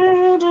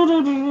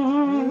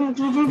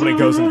it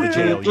goes into the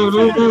jail,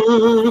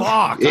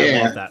 fuck, yeah.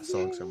 I love that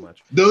song so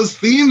much. Those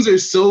themes are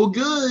so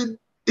good.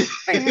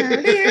 We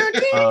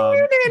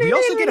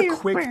also get a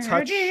quick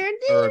touch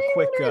or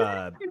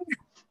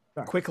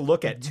a quick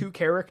look at two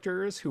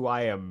characters who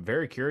I am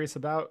very curious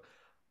about.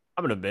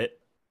 I'm gonna admit,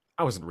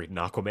 I wasn't reading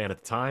Aquaman at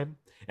the time.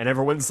 And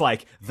everyone's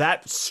like,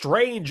 that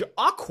strange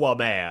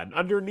Aquaman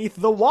underneath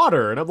the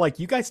water. And I'm like,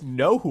 you guys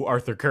know who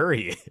Arthur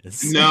Curry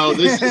is. No,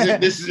 this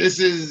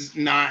is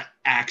not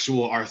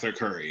actual Arthur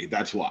Curry.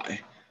 That's why.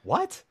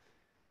 What?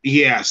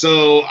 Yeah,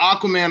 so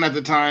Aquaman at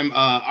the time,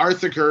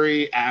 Arthur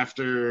Curry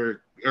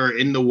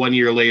in the 1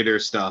 year later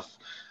stuff,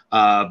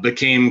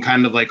 became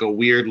kind of like a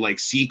weird like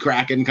sea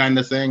kraken kind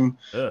of thing.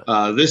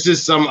 This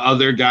is some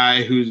other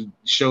guy who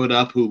showed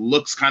up who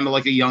looks kind of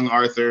like a young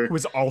Arthur. Who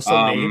was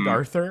also named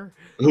Arthur?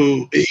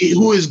 Who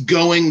is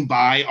going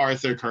by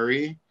Arthur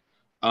Curry.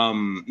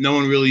 No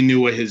one really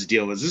knew what his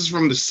deal was. This is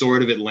from the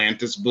Sword of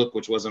Atlantis book,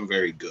 which wasn't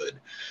very good.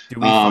 Do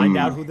we find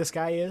out who this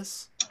guy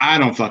is? I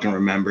don't fucking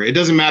remember. It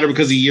doesn't matter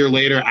because a year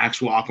later,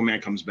 actual Aquaman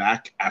comes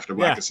back after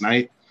Blackest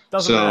Night.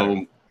 Doesn't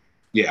matter.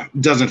 Yeah,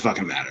 doesn't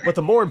fucking matter. But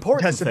the more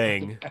important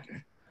thing,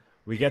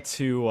 we get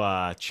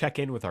to check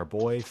in with our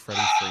boy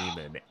Freddie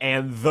Freeman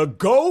and the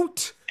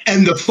GOAT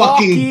and the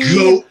fucking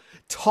GOAT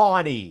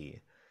Tawny.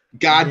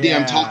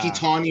 Goddamn, Talkie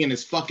Tawny in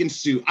his fucking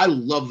suit. I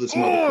love this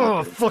motherfucker.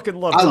 Oh, fucking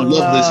love. I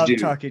love this dude.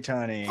 Talkie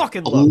Tawny.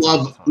 Fucking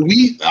love.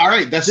 All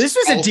right. This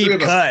was a deep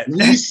cut.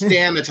 We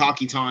stand the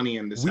Talkie Tawny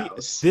in this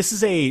house. This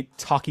is a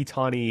Talkie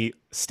Tawny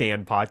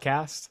stand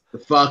podcast. The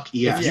fuck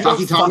yeah. If you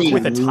don't fuck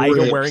with a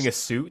tiger wearing a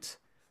suit,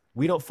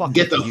 we don't fuck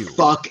Get with the you.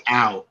 fuck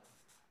out.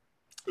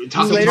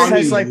 Later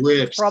has like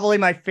rips. probably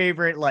my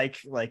favorite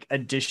like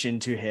addition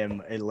to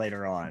him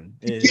later on.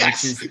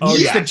 Yes. He's the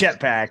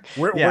jetpack.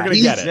 We're gonna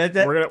get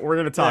it. We're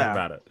gonna talk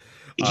about it.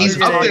 He's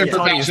up there for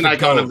fashion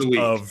icon of the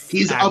week.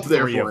 He's up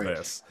there for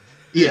this.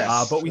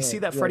 Yes. But we see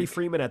that Freddie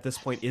Freeman at this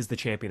point is the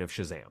champion of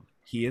Shazam.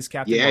 He is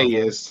Captain Marvel. He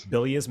is.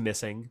 Billy is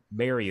missing.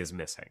 Mary is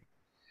missing.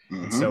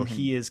 And so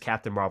he is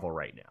Captain Marvel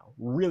right now.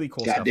 Really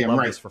cool stuff.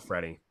 Love this for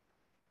Freddie.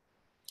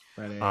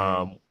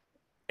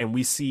 And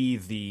we see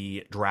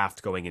the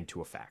draft going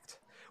into effect.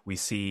 We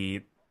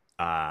see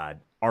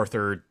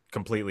Arthur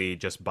completely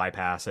just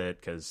bypass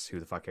it because who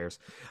the fuck cares?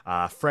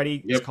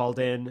 Freddie is called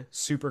in.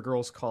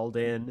 Supergirl's called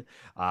in.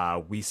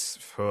 We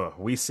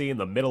see in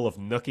the middle of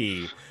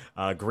Nookie,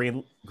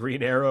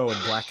 Green Arrow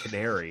and Black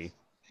Canary.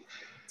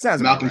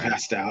 Sounds Malcolm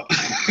passed out.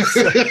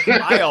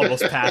 I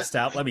almost passed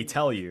out. Let me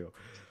tell you.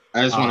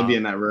 I just want to be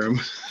in that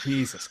room.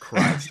 Jesus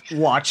Christ.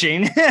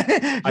 Watching.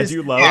 I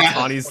do love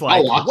Connie's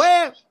like,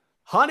 where,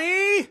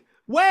 honey,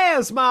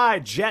 where's my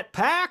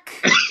jetpack?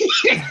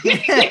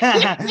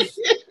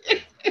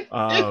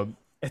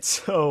 And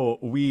so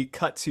we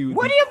cut to.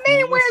 What do you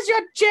mean, where's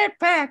your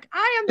jetpack?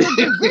 I am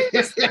the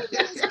greatest thing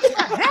that's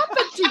ever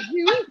happened to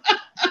you.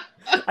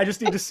 I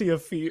just need to see a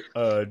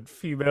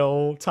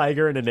female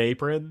tiger in an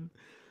apron.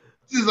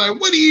 He's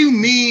like, what do you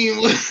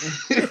mean?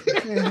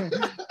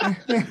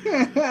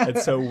 And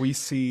so we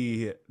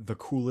see the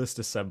coolest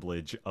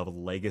assemblage of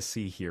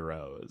legacy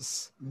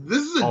heroes.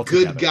 This is a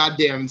good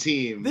goddamn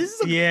team. Look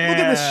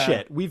at this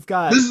shit. We've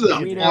got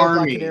Green Arrow,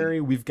 Black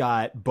Canary. We've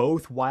got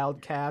both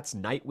Wildcats.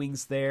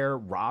 Nightwing's there.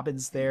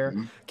 Robin's there.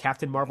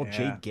 Captain Marvel.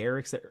 Jade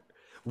Garrick's there.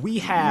 We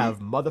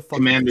have motherfucking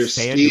Commander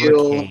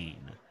Steel.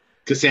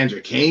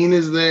 Cassandra Cain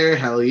is there.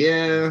 Hell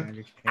yeah.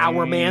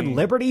 Our man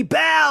Liberty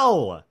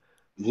Bell.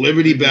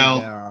 Liberty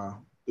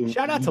Bell.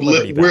 Shout out to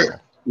Liberty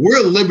Bell. We're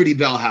a Liberty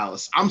Bell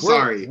house.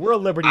 Sorry. We're a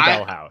Liberty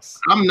Bell house.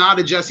 I'm not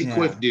a Jesse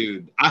Quick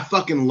dude. I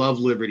fucking love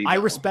Liberty Bell. I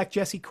respect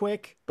Jesse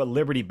Quick, but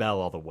Liberty Bell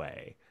all the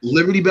way.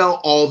 Liberty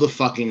Bell all the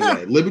fucking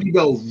way. Liberty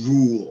Bell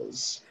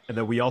rules. And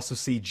then we also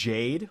see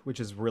Jade, which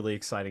is really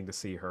exciting to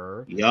see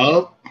her.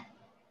 Yup.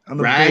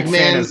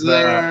 Ragman's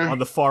there. On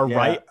the far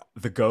right,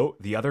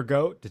 the other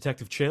goat,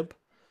 Detective Chimp.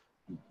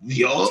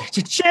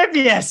 Detective Chimp,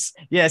 yes.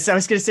 I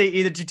was gonna say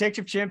either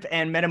Detective Chimp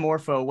and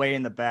Metamorpho way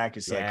in the back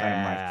is like kind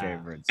of my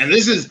favorites. And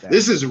this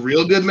is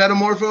real good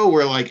Metamorpho,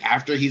 where like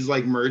after he's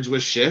like merged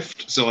with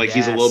Shift, so like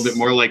he's a little bit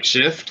more like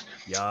Shift.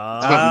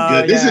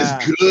 Yeah, good. This is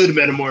good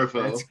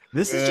Metamorpho.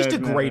 This is just a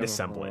great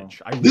assemblage.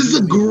 This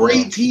is a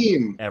great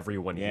team.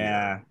 Everyone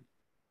here.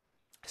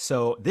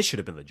 So this should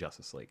have been the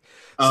Justice League.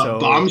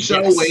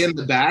 Bombshell way in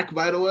the back,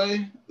 by the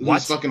way.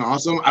 That's fucking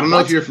awesome. I don't know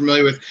if you're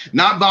familiar with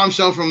not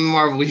Bombshell from the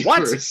Marvel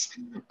Universe.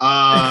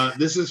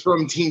 This is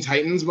from Teen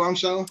Titans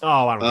Bombshell.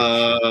 Oh, I don't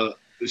know.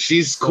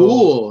 She's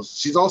cool.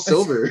 She's all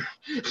silver.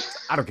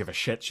 I don't give a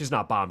shit. She's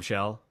not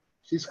Bombshell.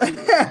 She's cool.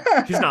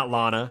 She's not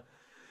Lana.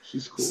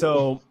 She's cool.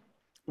 So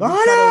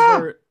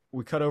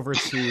we cut over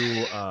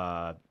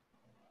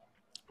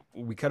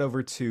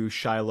to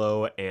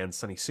Shiloh and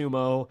Sunny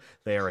Sumo.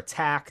 They are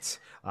attacked,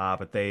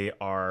 but they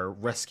are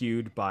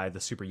rescued by the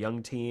Super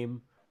Young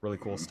team. Really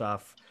cool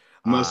stuff.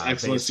 Most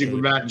excellent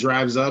Superbat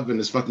drives up in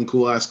his fucking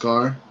cool ass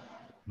car.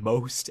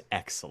 Most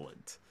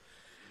excellent.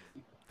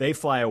 They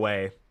fly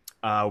away.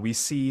 We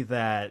see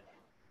that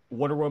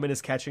Wonder Woman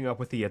is catching up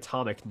with the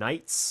Atomic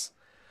Knights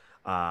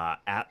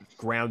at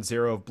Ground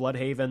Zero of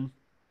Bloodhaven,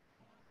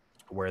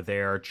 where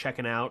they're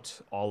checking out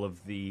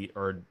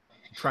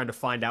trying to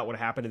find out what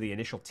happened to the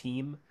initial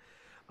team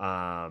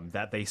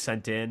that they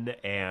sent in.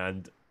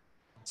 And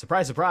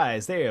surprise,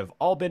 surprise, they have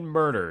all been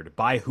murdered.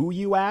 By who,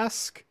 you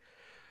ask?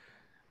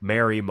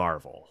 Mary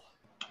Marvel.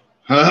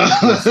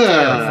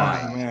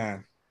 Terrifying,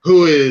 man.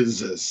 Who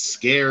is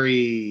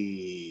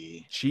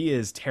scary. She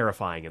is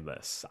terrifying in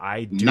this.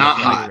 I do not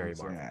like hot. Mary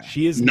Marvel. Yeah.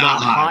 She is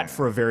not hot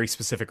for a very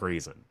specific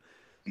reason.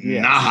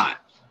 Yes. Not hot.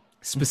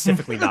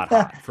 Specifically not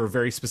hot for a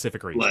very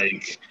specific reason.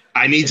 Like,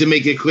 I need to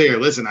make it clear.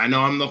 Listen, I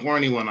know I'm the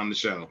horny one on the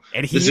show.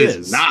 And this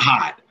is not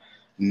hot.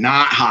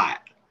 Not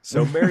hot.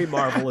 So Mary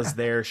Marvel is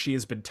there. She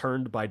has been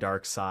turned by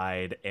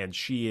Darkseid, and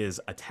she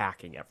is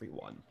attacking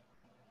everyone.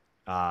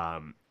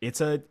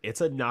 It's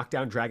a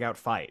knockdown, drag out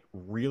fight.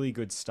 Really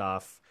good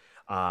stuff.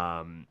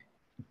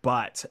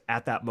 But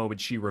at that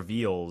moment, she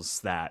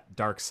reveals that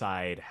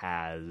Darkseid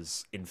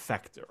has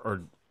infected,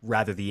 or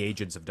rather the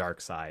agents of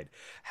Darkseid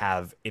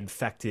have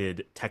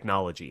infected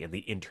technology and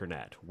the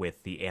internet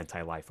with the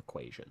anti-life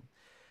equation.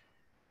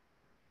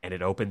 And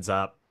it opens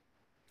up,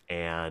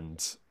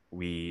 and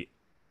we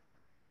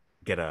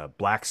get a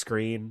black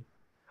screen.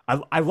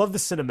 I love the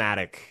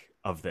cinematic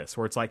of this,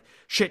 where it's like,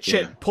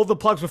 shit, pull the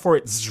plugs before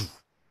it...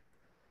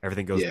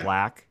 Everything goes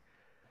black.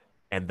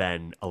 And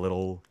then a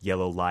little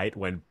yellow light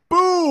when,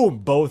 boom,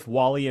 both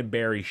Wally and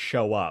Barry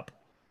show up.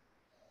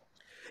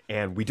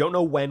 And we don't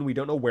know when, we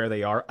don't know where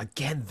they are.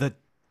 Again, the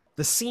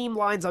seam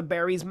lines on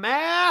Barry's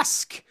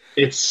mask.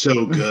 It's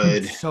so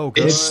good. So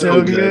good. It's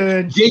so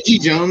good. J.G.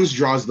 Jones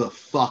draws the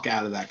fuck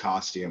out of that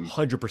costume.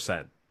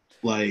 100%.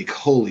 Like,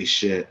 holy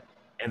shit.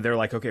 And they're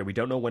like, okay, we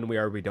don't know when we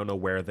are, we don't know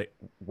where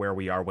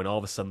we are, when all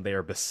of a sudden they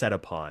are beset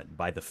upon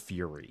by the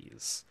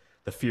Furies.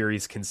 The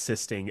Furies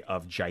consisting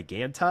of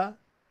Giganta,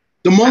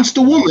 The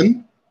Monster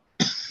Woman.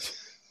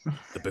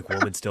 the big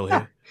woman still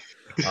here.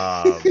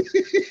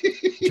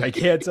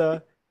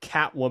 Giganta,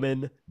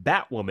 Catwoman,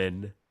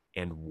 Batwoman,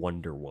 and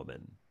Wonder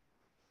Woman.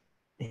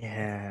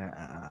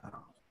 Yeah.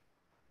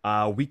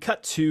 We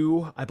cut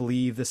to, I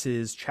believe this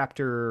is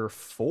chapter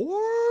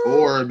 4?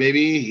 Or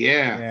baby,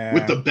 yeah.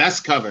 With the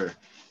best cover.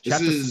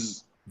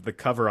 The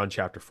cover on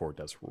chapter 4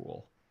 does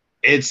rule.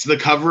 It's the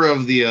cover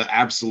of the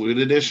Absolute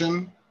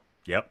Edition.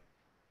 Yep.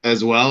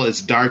 As well.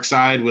 It's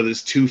Darkseid with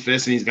his 2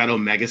 fists, and he's got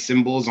Omega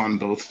symbols on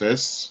both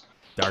fists.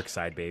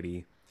 Darkseid,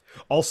 baby.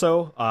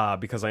 Also,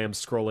 because I am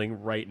scrolling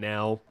right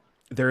now,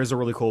 there is a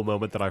really cool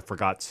moment that I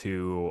forgot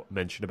to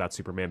mention about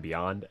Superman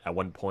Beyond. At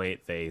one point,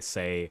 they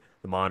say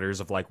the monitors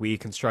of like, we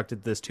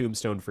constructed this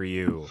tombstone for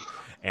you.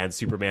 And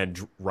Superman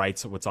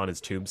writes what's on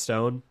his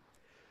tombstone.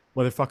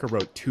 Motherfucker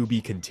wrote "to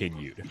be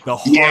continued." The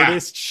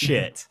hardest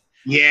shit.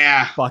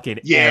 Yeah.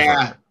 Fucking yeah.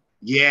 ever.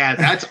 Yeah,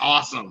 that's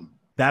awesome.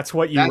 That's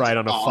what you write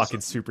on a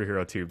fucking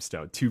superhero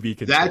tombstone. "To be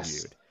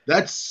continued."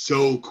 That's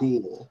so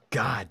cool.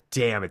 God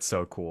damn, it's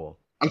so cool.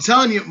 I'm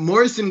telling you,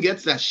 Morrison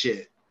gets that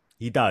shit.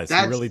 He does.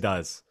 He really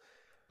does.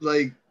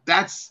 Like,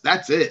 that's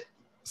it.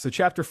 So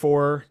chapter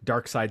 4,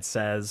 Darkseid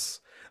says,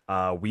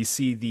 we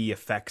see the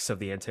effects of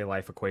the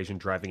anti-life equation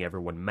driving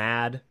everyone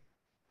mad.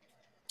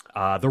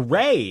 The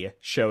Ray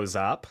shows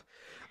up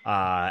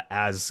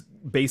as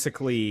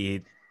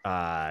basically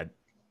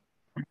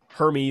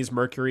Hermes,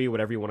 Mercury,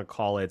 whatever you want to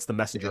call it. It's the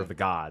messenger of the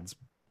gods,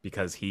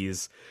 because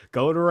he's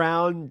going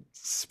around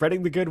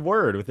spreading the good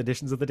word with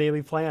editions of the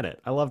Daily Planet.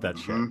 I love that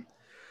shit.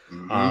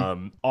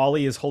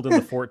 Ollie is holding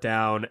the fort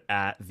down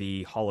at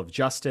the Hall of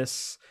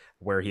Justice,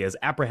 where he has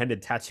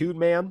apprehended Tattooed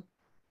Man,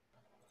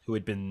 who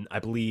had been, I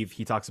believe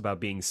he talks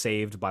about being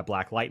saved by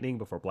Black Lightning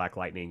before Black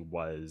Lightning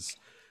was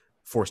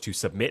forced to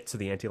submit to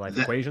the anti-life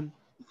equation.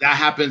 That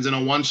happens in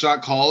a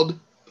one-shot called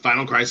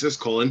Final Crisis: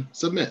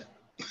 Submit.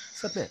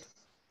 Submit.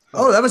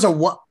 Oh, that was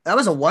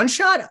a one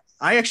shot.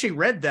 I actually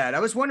read that. I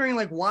was wondering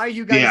like why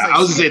you guys. Yeah, I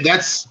was gonna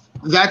say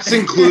that's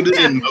included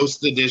in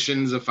most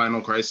editions of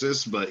Final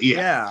Crisis, but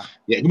yeah,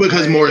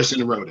 because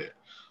Morrison wrote it.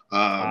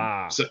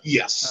 So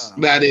yes,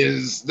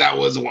 that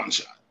was a one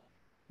shot.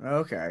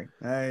 Okay,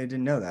 I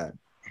didn't know that.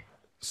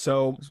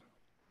 So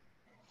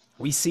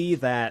we see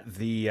that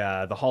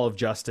the Hall of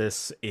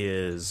Justice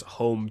is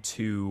home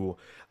to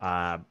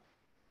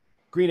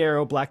Green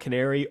Arrow, Black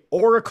Canary,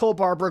 Oracle,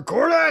 Barbara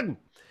Gordon,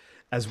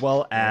 as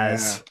well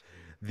as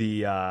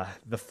the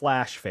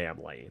Flash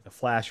family, the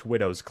Flash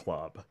Widows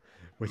Club,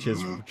 which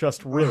is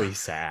just really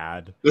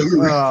sad.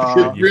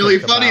 Really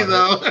funny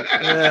though.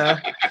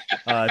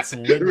 It's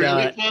Linda,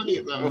 really funny,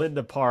 though.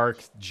 Linda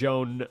Park,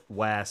 Joan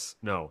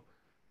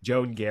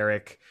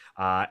Garrick,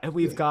 and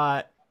we've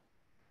got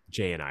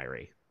Jay and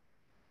Irie.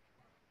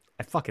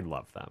 I fucking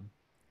love them.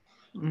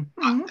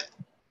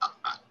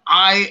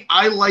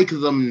 I like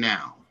them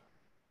now.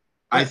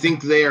 I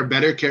think they are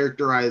better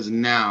characterized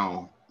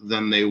now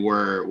than they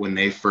were when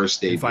they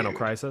first debuted. In Final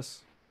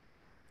Crisis?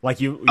 Like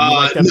you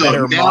like them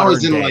better now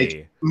as in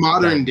like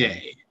modern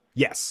day.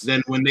 Yes.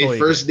 Than when they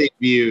first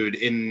debuted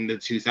in the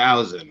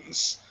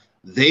 2000s.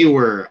 They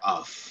were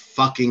a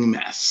fucking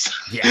mess.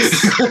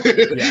 Yes.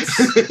 Yes.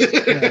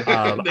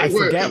 I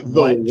forget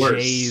what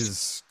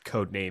Jay's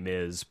code name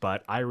is,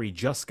 but Irie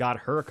just got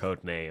her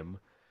code name.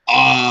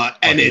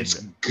 And it's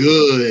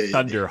good.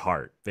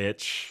 Thunderheart,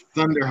 bitch.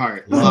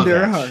 Thunderheart. Love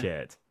that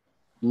shit.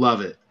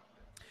 Love it.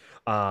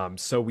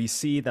 So we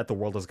see that the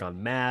world has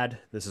gone mad.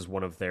 This is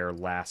one of their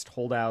last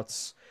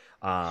holdouts.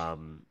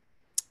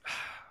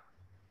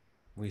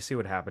 We see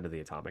what happened to the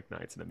Atomic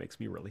Knights, and it makes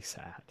me really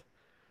sad.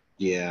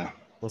 Yeah.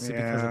 Mostly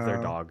because of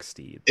their dog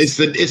steeds. It's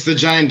the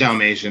giant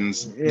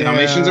Dalmatians. Yeah.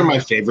 Dalmatians are my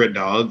favorite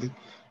dog.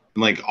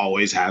 Like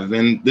always have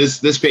been.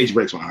 This page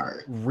breaks my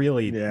heart.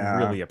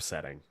 Really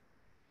upsetting.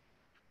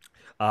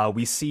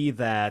 We see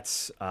that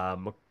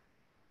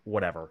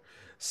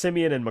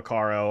Simeon and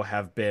Makaro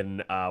have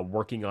been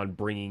working on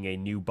bringing a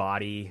new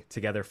body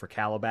together for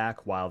Calabac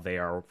while they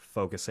are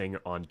focusing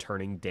on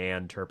turning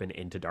Dan Turpin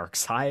into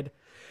Darkseid.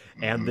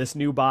 And this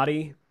new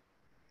body,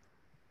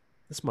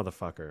 this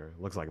motherfucker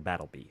looks like a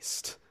Battle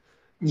Beast.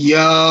 Yo,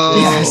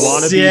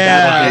 wannabe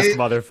Battle Beast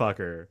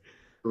motherfucker,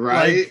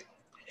 right? Like,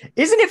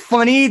 isn't it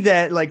funny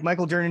that like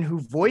Michael Durnan, who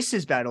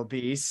voices Battle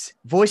Beast,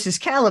 voices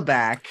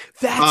Calabac?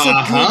 That's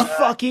a good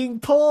fucking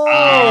pull.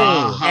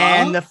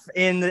 And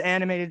in the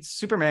animated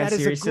Superman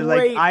series, so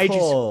like I just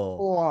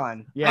pull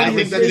on. Yeah, I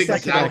think that's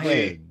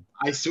exactly.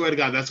 I swear to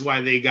God, that's why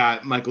they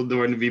got Michael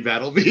Dorn to be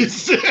Battle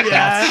Beast.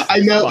 Yeah, I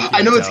know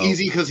it's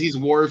easy because he's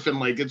Worf and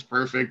like it's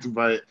perfect,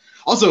 but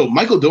also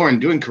Michael Dorn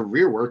doing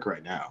career work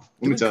right now.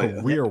 Let me tell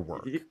you, career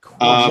work.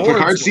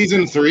 Picard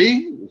season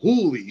 3,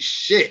 holy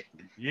shit!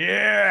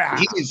 Yeah,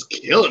 he's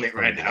killing it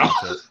right now.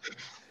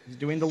 He's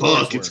doing the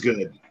fuck. It's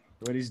good.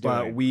 What he's doing.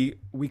 But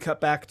we cut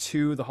back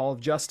to the Hall of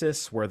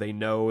Justice, where they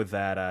know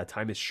that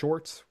time is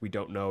short. We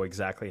don't know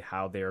exactly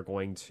how they are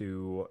going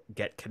to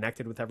get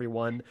connected with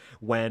everyone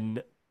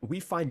when we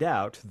find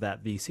out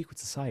that the secret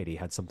society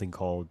had something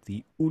called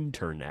the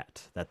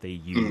Unternet that they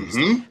used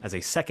as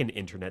a second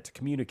internet to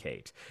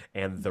communicate.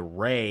 And the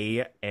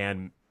Ray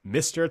and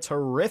Mr.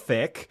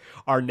 Terrific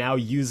are now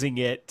using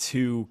it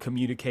to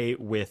communicate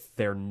with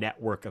their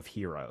network of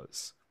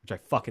heroes, which I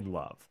fucking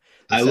love.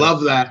 I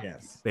love that.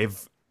 Yes.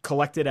 They've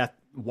collected at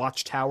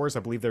watchtowers.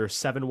 I believe there are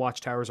 7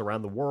 watchtowers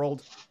around the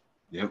world.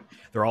 Yep.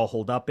 They're all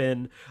holed up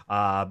in.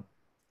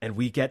 And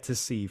we get to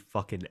see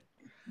fucking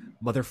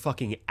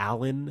motherfucking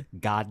Alan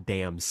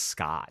goddamn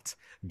Scott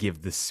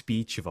give the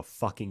speech of a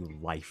fucking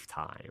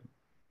lifetime.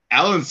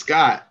 Alan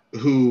Scott,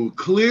 who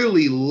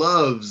clearly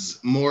loves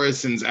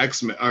Morrison's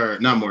X-Men, or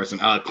not Morrison,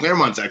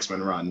 Claremont's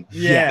X-Men run.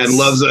 Yes. And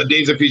loves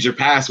Days of Future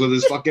Past with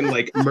his fucking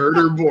like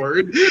murder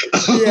board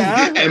of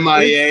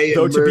MIA.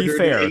 Though to be murdered,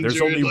 fair, injured,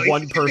 there's only like...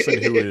 one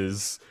person who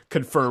is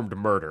confirmed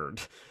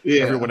murdered.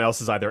 Yeah. Everyone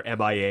else is either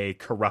MIA,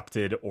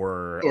 corrupted,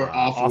 or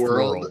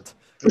off-world.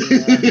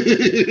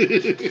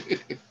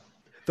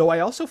 Though I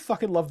also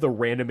fucking love the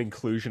random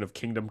inclusion of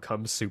Kingdom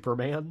Come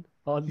Superman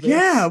on this.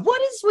 Yeah,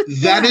 what is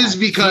with that? That is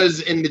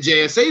because in the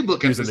JSA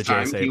book He at was in this the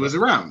time, JSA he book. was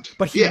around.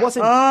 But he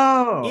wasn't.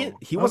 Oh,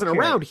 He wasn't okay.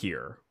 around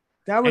here,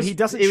 That was. and he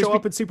doesn't show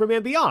up in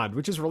Superman Beyond,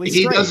 which is really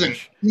He strange.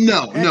 doesn't.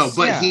 No, That's-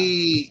 but yeah.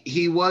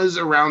 he was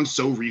around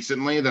so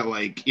recently that,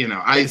 like, you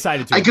know, They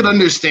decided to I could include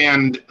him.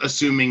 understand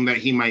assuming that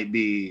he might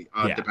be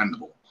Yeah.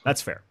 dependable.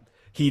 That's fair.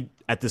 He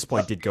at this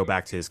point did go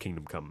back to his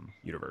Kingdom Come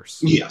universe.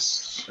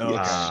 Yes. Okay.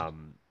 Yes.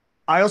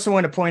 I also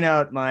want to point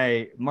out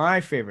my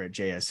favorite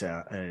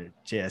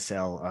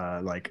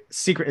JSL like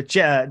secret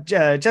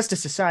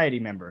Justice Society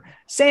member,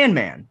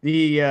 Sandman,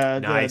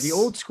 Nice. the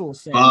old school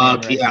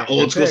Sandman. Yeah,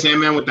 old school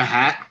Sandman with the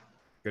hat.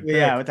 Good pick.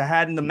 Yeah, with the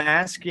hat and the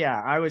mask.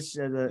 Yeah, I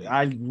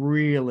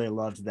really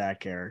loved that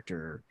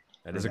character.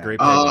 That is for a great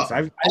that. pick.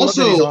 I love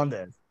also- that he's on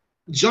this.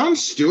 John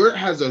Stewart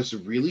has a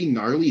really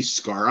gnarly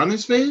scar on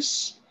his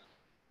face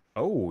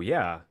Oh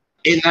yeah.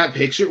 in that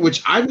picture,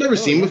 which I've never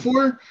seen yeah.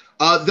 before.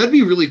 That'd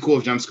be really cool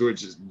if John Stewart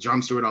just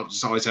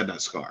always had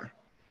that scar.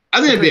 I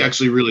think it'd be Agreed.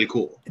 actually really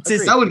cool. It's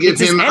his, That would give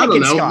it's his him, I don't Anakin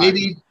know, scar.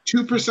 maybe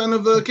 2%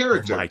 of the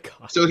character. Oh my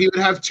god. So he would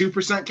have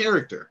 2%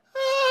 character.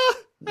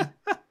 But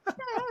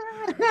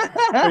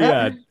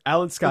yeah,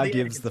 Alan For Scott the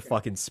gives Anakin the scar.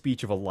 fucking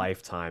speech of a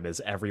lifetime as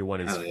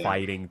everyone is Hell yeah.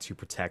 fighting to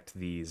protect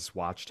these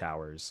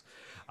watchtowers.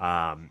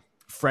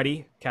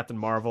 Freddy, Captain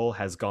Marvel,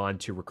 has gone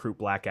to recruit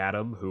Black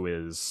Adam, who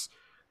is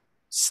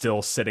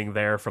still sitting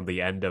there from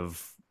the end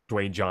of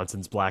Dwayne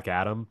Johnson's Black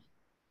Adam.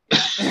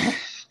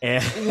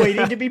 And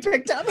Waiting to be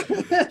picked up.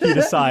 he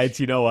decides,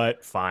 you know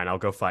what? Fine, I'll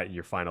go fight in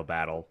your final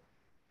battle.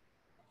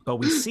 But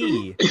we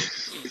see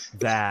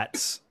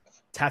that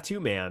Tattoo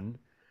Man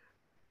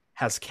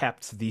has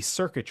kept the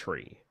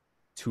circuitry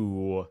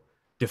to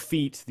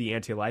defeat the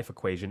anti-life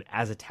equation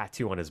as a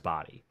tattoo on his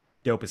body.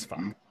 Dope as fuck.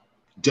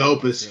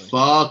 Dope as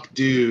fuck,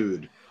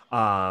 dude.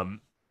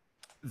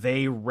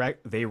 They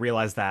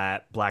realize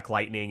that Black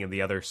Lightning and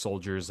the other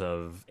soldiers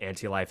of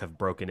Anti-Life have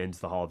broken into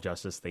the Hall of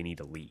Justice. They need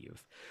to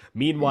leave.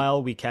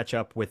 Meanwhile, we catch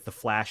up with the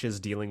Flashes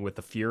dealing with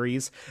the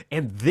Furies,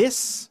 and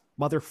this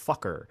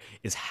motherfucker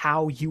is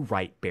how you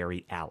write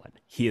Barry Allen.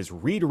 He is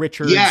Reed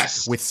Richards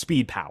Yes. with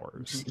speed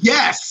powers.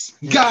 Yes.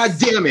 God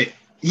damn it.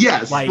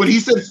 Yes. Like- when he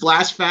said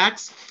flash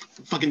facts,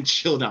 fucking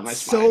chilled out my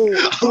spine.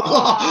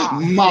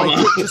 Mama.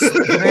 Like, he's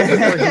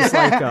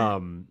like,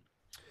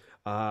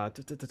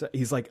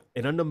 he's like,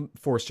 an unknown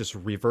force just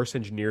reverse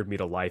engineered me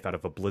to life out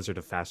of a blizzard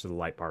of faster than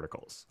light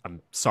particles.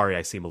 I'm sorry,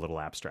 I seem a little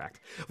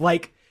abstract.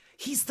 Like,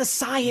 he's the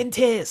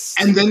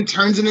scientist. And then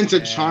turns it into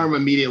charm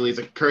immediately. It's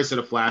a curse of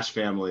the Flash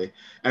family.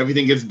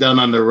 Everything gets done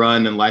on the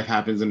run and life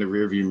happens in the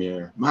rearview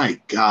mirror. My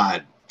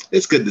God.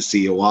 It's good to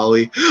see you,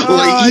 Wally.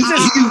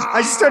 I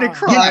just started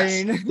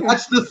crying. Yes,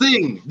 that's the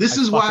thing. This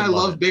I is why I fucking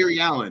love love it. Barry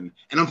Allen.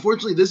 And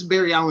unfortunately, this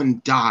Barry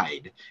Allen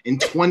died in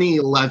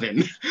 2011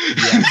 and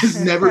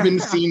has never been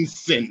seen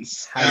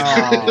since.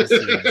 Hasn't been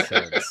seen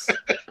since,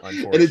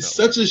 And it's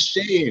such a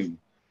shame.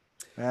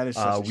 That is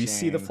such a we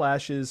see the shame.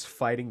 Flashes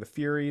fighting the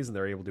Furies, and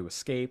they're able to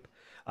escape.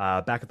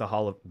 Back at the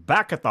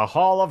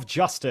Hall of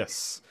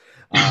Justice,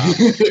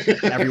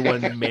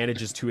 everyone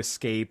manages to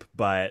escape,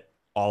 but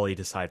Ollie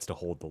decides to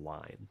hold the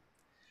line.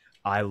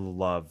 I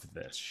love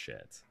this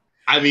shit.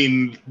 I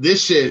mean,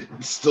 this shit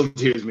still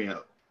tears me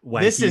up.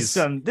 When This he's-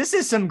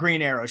 is some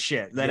Green Arrow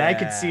shit that I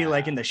could see Yeah.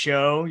 like in the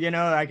show. You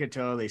know, I could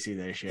totally see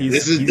this shit.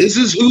 He's- This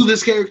is who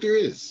this character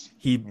is.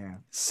 He Yeah.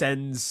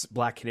 sends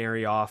Black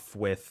Canary off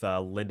with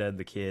Linda and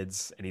the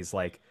kids, and he's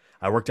like,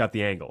 I worked out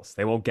the angles.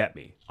 They won't get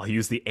me. I'll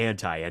use the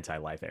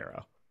anti-life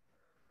arrow.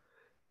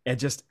 And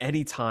just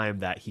any time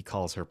that he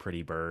calls her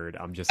Pretty Bird,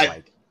 I'm just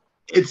like...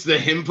 It's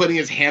him putting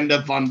his hand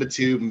up on the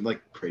tube and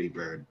like, pretty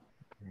bird.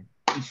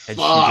 And she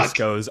Fuck. just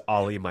goes,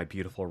 Ollie, my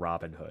beautiful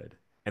Robin Hood.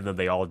 And then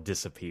they all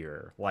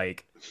disappear.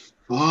 Like,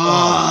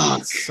 Fuck.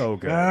 it's so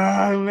good.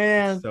 Oh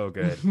man. So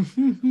good.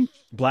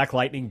 Black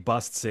Lightning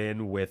busts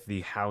in with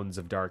the Hounds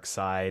of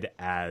Darkseid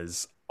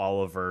as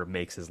Oliver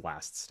makes his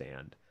last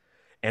stand.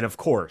 And of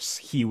course,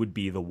 he would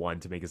be the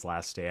one to make his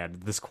last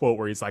stand. This quote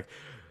where he's like,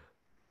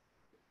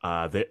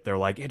 they're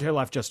like,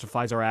 anti-life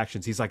justifies our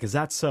actions. He's like, is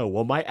that so?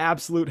 Well, my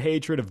absolute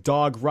hatred of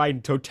dog right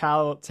and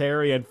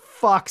totalitarian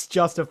fucks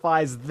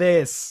justifies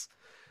this.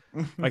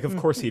 Like, of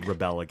course he'd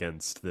rebel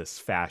against this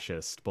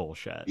fascist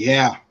bullshit.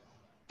 Yeah.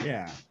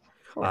 Yeah.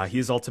 He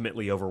is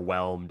ultimately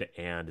overwhelmed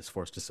and is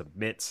forced to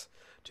submit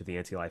to the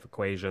anti-life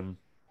equation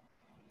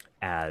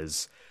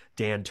as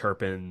Dan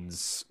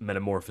Turpin's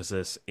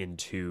metamorphosis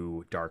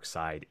into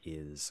Darkseid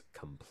is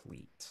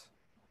complete.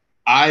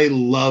 I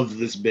love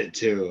this bit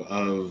too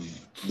of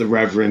the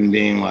Reverend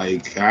being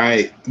like, all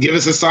right, give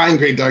us a sign,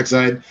 great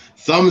Darkseid.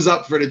 Thumbs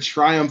up for the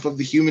triumph of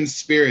the human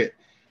spirit,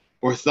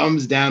 or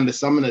thumbs down to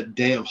summon a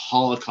day of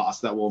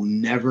Holocaust that will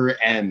never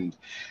end.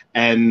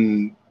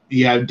 And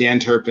you have Dan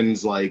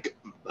Turpin's like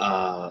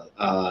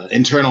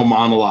internal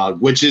monologue,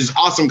 which is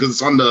awesome because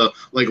it's on the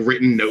like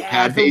written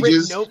notepad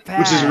pages,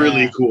 which is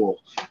really cool.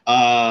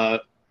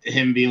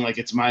 Him being like,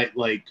 it's my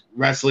like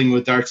wrestling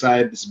with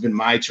Darkseid. This has been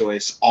my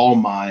choice, all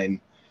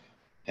mine.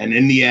 And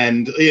in the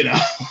end, you know,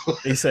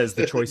 he says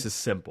the choice is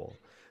simple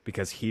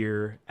because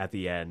here at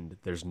the end,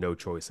 there's no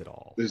choice at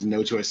all. There's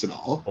no choice at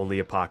all. Only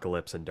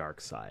Apocalypse and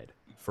Darkseid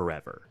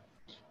forever.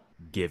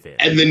 Give in.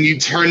 And then you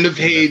turn the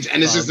page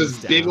and it's just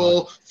this big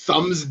old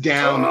thumbs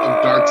down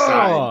of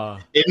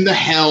Darkseid in the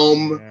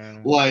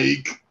helm,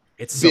 like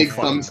it's big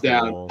so thumbs cool.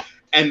 down.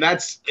 And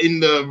that's in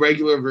the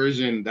regular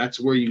version. That's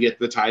where you get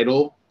the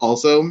title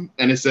also.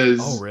 And it says,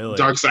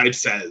 Darkseid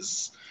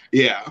says.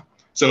 Yeah.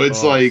 So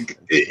it's like,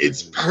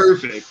 it's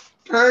perfect.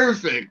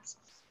 Perfect.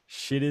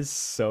 Shit is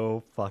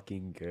so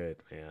fucking good,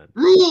 man.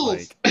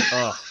 Rules.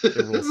 Like,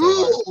 it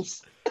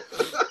rules.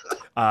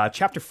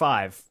 Chapter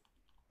 5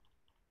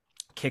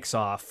 kicks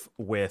off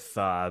with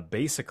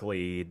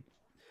basically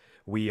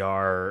we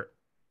are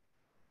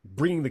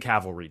bringing the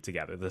cavalry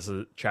together. This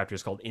chapter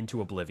is called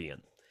Into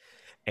Oblivion.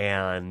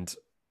 And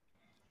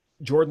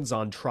Jordan's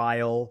on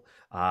trial,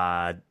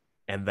 and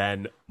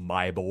then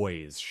my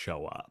boys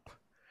show up.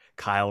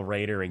 Kyle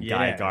Rayner and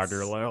Guy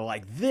Gardner are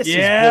like, this is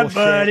bullshit.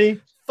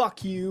 Buddy.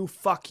 Fuck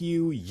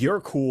you,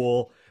 you're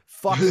cool.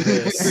 Fuck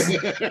this.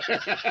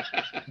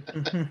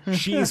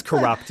 She's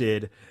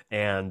corrupted,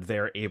 and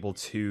they're able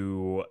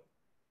to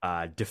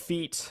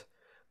defeat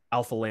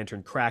Alpha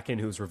Lantern Kraken,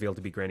 who's revealed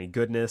to be Granny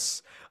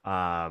Goodness.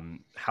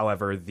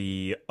 However,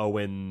 the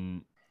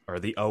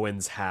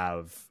Owens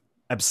have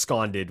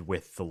absconded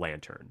with the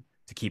Lantern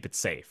to keep it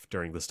safe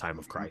during this time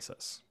of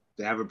crisis.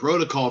 They have a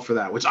protocol for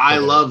that, which I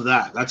love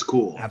that. That's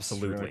cool.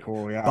 Absolutely. Really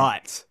cool, yeah.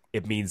 But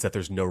it means that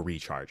there's no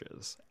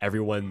recharges.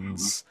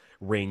 Everyone's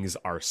rings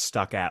are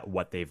stuck at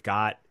what they've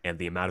got, and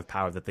the amount of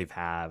power that they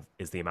have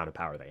is the amount of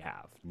power they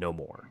have. No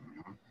more.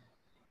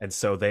 And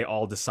so they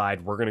all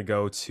decide, we're going to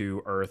go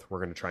to Earth. We're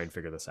going to try and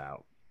figure this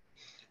out.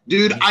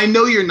 Dude, I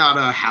know you're not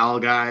a HAL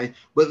guy,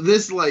 but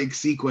this like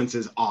sequence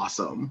is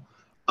awesome.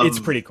 It's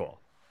pretty cool.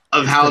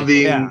 Of Hal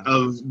being,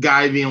 of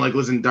Guy being like,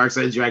 listen,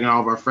 Darkseid's dragging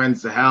all of our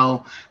friends to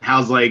hell.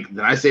 Hal's like,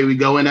 then I say we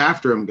go in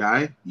after him,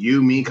 Guy.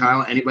 You, me,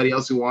 Kyle, anybody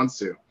else who wants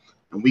to.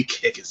 And we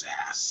kick his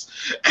ass.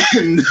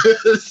 And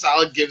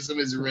Solid gives him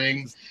his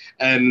ring.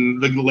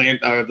 And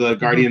the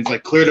Guardian's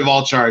like, cleared of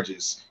all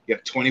charges. You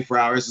have 24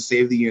 hours to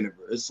save the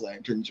universe,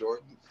 Lantern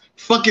Jordan.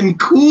 Fucking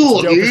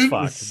cool, dude.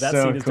 That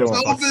scene is dope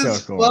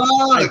as fuck.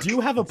 I do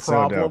have a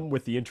problem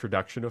with the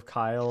introduction of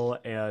Kyle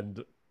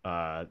and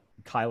Guy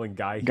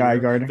here. Guy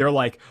Gardner. They're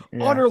like,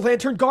 honor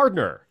Lantern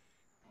Gardner,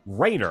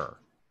 Rayner.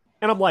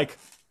 And I'm like,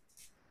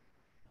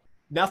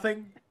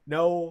 nothing?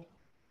 No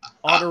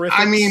honorifics?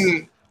 I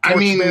mean,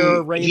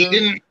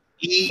 Rayner,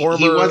 he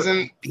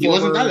wasn't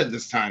that at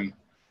this time.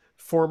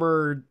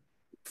 Former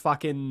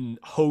fucking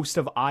host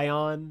of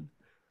Ion,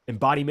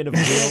 embodiment of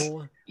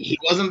will. He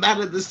wasn't that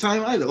at this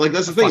time either. Like,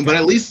 that's the thing. But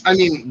at least, I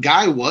mean,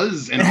 Guy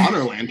was an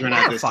honor lantern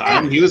at this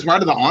time. He was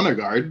part of the honor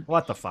guard.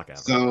 What the fuck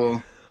ever.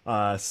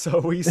 So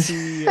we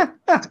see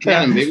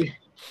canon, baby.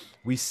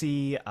 We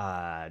see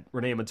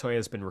Renee Montoya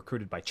has been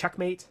recruited by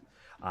Checkmate.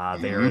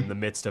 They're in the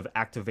midst of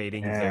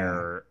activating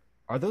their.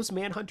 Are those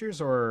Manhunters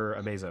or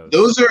Amazos?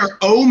 Those are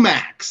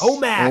Omax.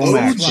 Omax.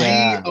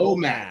 OG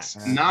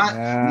Omax.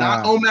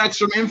 Not Omax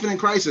from Infinite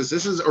Crisis.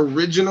 This is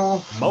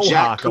original Mohawk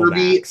Jack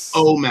Kirby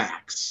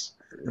Omax.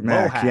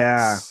 Mac,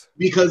 yeah.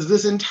 Because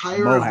this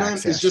entire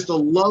event is just a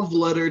love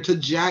letter to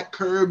Jack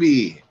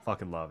Kirby.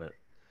 Fucking love it.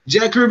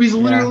 Jack Kirby's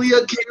literally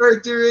a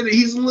character, and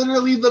he's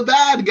literally the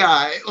bad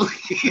guy.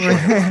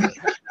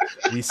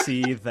 We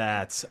see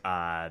that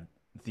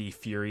the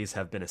Furies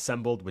have been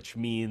assembled, which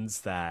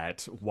means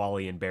that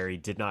Wally and Barry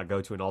did not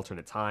go to an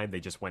alternate time. They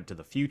just went to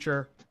the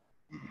future.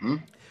 Mm-hmm.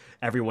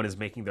 Everyone is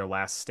making their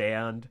last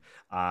stand.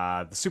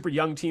 The Super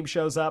Young team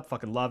shows up.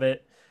 Fucking love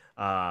it.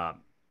 I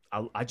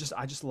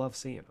just love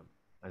seeing them.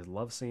 I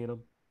love seeing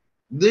them.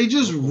 They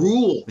just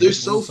rule. They're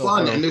so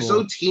fun, and they're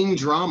so teen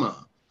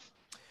drama.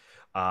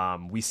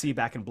 We see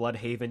back in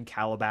Bloodhaven,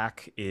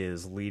 Kalibak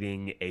is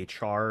leading a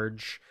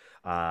charge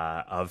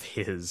of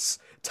his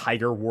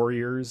Tiger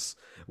Warriors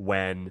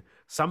when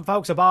some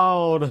folks are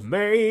born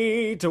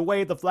made to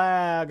wave the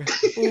flag.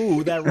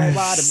 Ooh, that red,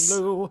 white, and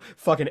blue.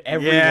 Fucking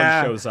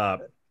everyone shows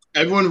up.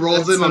 Everyone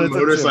rolls That's in on what it's up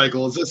to.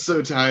 motorcycles. That's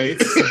so tight.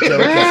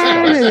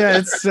 Yeah,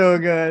 it's so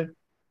good.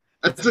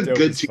 That's a dope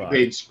good as fuck.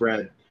 2-page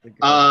spread.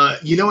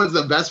 You know what's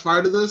the best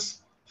part of this?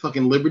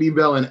 Fucking Liberty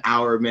Bell and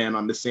Our Man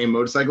on the same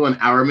motorcycle, and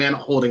Our Man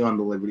holding on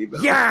to Liberty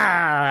Bell.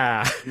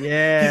 Yeah.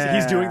 Yeah.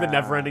 He's doing the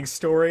never-ending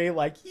story.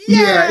 Like,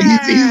 Yeah,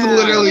 he's yeah!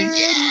 literally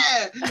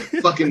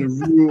fucking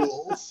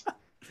rules.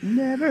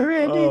 Never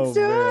ending Oh, man.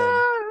 story.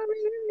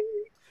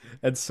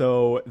 And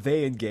so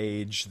they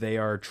engage. They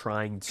are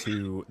trying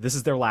to. This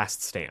is their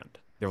last stand,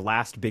 their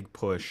last big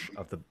push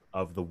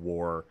of the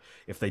war.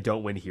 If they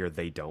don't win here,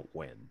 they don't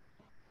win.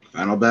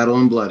 Final battle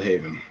in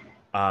Bloodhaven.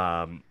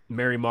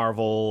 Mary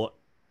Marvel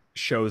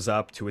shows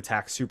up to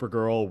attack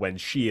Supergirl when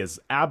she is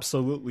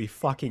absolutely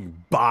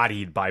fucking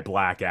bodied by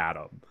Black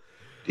Adam.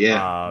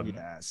 Yeah.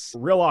 Yes.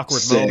 Real awkward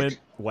Sick. moment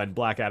when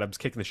Black Adam's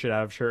kicking the shit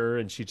out of her,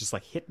 and she just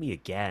like, hit me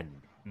again.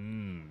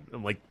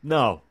 I'm like,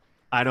 no,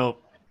 I don't.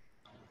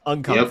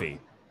 Uncomfy.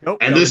 Nope.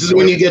 And this is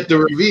when you get the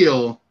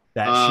reveal.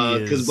 That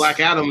she is Because Black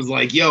Adam was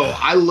like, yo,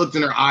 I looked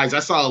in her eyes. I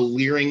saw a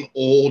leering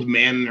old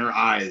man in her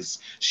eyes.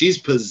 She's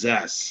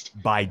possessed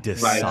by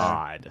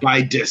Desaad.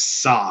 by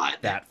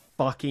Desaad. That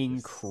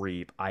fucking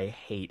creep. I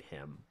hate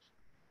him.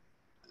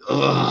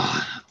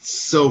 Ugh,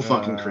 so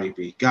fucking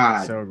creepy.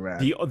 God. So glad.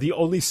 The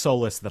only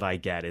solace that I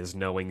get is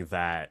knowing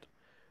that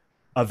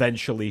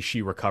eventually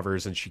she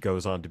recovers and she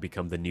goes on to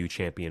become the new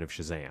champion of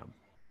Shazam.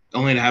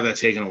 Only to have that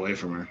taken away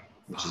from her,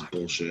 which is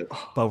bullshit.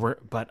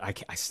 But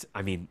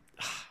I mean,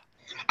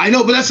 I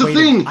know, but that's the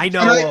thing. I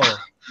know. And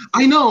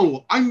I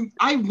know.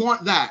 I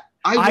want that.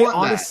 I want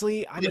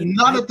honestly, that. I mean,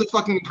 not at the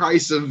fucking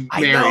price of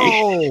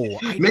Mary.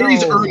 I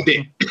Mary's know. earned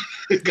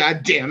it.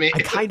 God damn it. I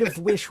kind of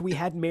wish we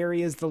had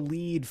Mary as the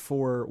lead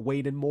for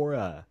Wade and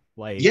Mora.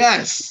 Like,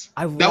 yes,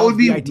 I that love would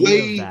be the idea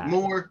way of that.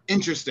 more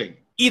interesting.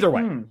 Either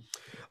way,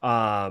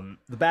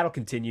 the battle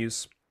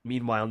continues.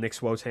 Meanwhile, Nick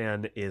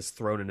Swotan is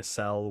thrown in a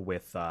cell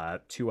with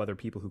two other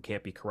people who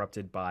can't be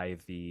corrupted by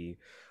the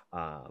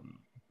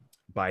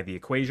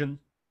equation.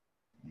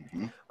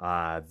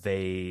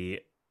 They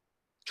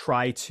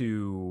try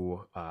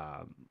to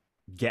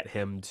get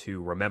him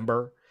to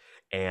remember,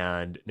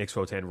 and Nick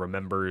Swotan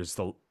remembers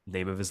the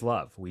name of his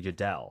love, Ouija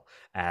Dell,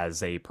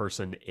 as a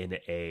person in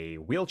a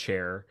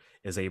wheelchair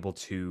is able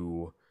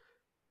to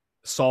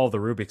solve the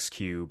Rubik's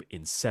Cube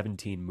in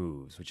 17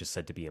 moves, which is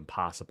said to be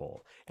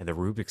impossible, and the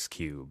Rubik's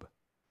Cube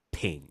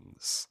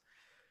pings.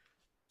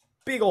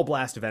 Big old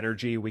blast of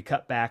energy. We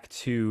cut back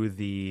to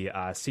the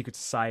Secret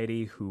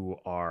Society, who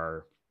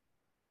are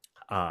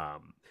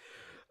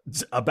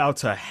about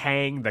to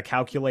hang the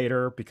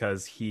calculator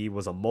because he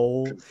was a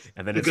mole,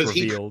 and then it's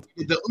revealed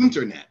the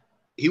internet.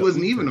 He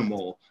wasn't even a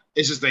mole.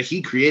 It's just that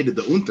he created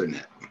the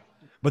internet.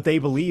 But they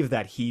believe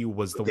that he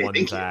was the one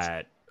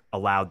that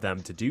allowed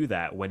them to do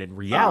that, when in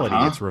reality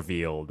it's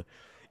revealed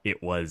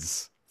it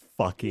was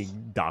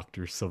fucking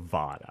Dr.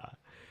 Savannah.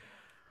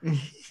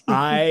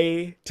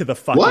 To the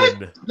fucking what?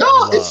 No,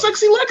 love. It's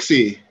Sexy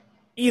Lexi.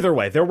 Either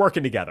way, they're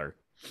working together.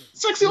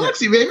 Sexy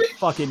Lexi, baby.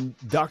 Fucking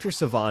Dr.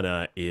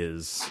 Savannah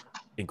is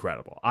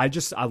incredible. I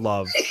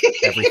love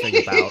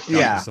everything about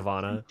Dr.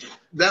 Savannah.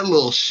 That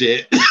little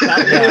shit.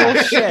 That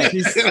little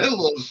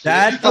shit.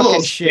 That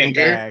fucking shit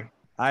bag.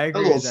 I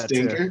agree with that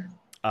stinker. too.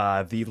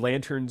 The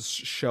Lanterns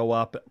show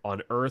up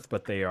on Earth,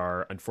 but they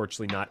are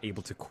unfortunately not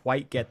able to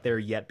quite get there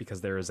yet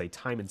because there is a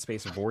time and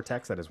space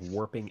vortex that is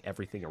warping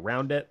everything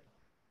around it.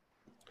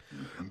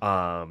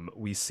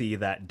 We see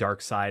that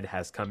Darkseid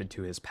has come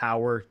into his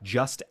power,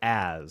 just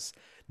as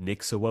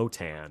Nick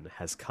Swotan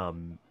has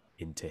come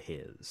into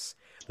his.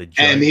 The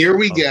judge And here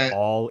we of get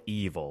all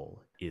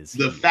evil is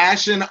the he.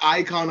 fashion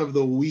icon of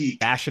the week.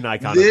 Fashion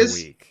icon This of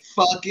the week.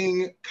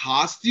 Fucking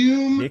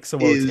costume Nick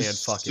Swotan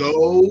is fucking so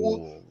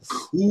rules.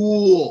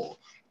 cool.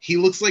 He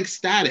looks like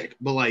Static,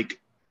 but like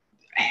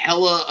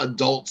hella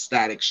adult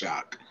Static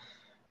Shock.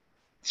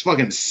 It's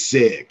fucking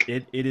sick.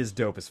 It is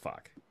dope as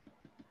fuck.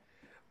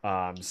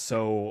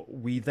 So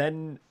we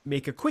then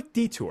make a quick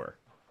detour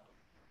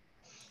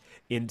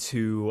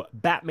into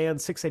Batman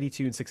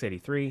 682 and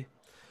 683,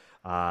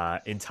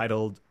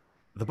 entitled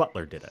 "The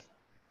Butler Did It."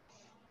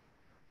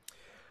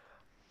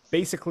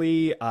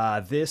 Basically,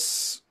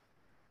 this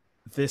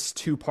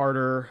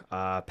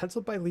two-parter,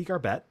 penciled by Lee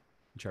Garbett,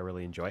 which I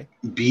really enjoy.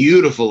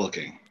 Beautiful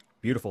looking.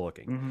 Beautiful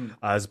looking.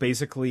 Is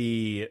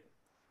basically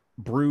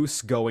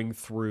Bruce going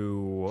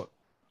through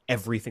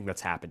everything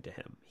that's happened to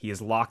him. He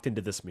is locked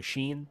into this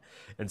machine,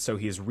 and so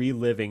he is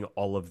reliving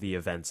all of the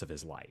events of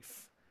his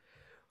life.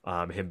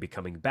 Him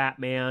becoming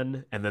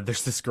Batman, and then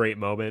there's this great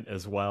moment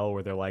as well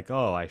where they're like,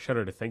 "Oh, I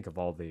shudder to think of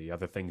all the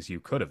other things you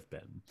could have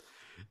been,"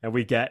 and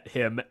we get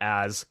him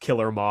as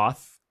Killer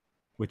Moth,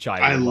 which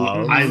I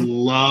love. I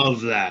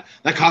love that.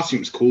 That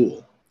costume's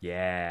cool.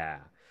 Yeah,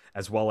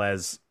 as well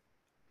as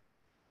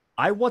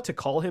I want to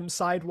call him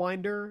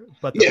Sidewinder,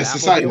 but the Yes, the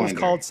Batmobile is Sidewinder.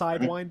 called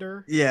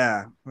Sidewinder.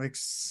 Yeah, like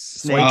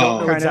So I don't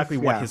know kind exactly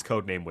of, what yeah. his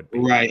code name would be.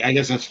 Right, I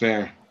guess that's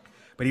fair.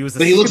 But he was.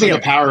 But he looks like a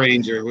Power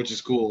Ranger, which is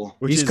cool.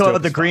 He's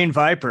called the Green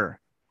Viper.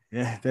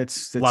 Yeah,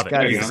 that's Love it.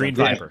 gotta He's be the Green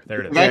something. Viper.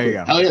 There it is. There you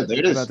go. Hell yeah, there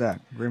it How is. about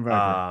that? Green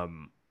Viper.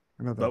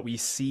 But we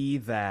see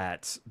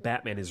that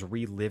Batman is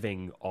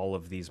reliving all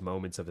of these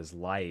moments of his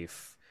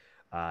life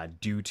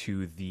due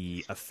to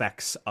the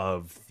effects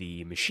of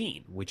the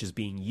machine, which is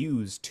being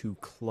used to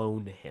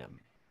clone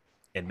him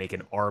and make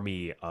an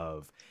army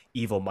of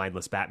evil,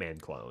 mindless Batman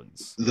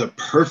clones. The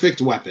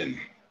perfect weapon.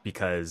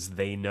 Because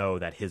they know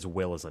that his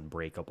will is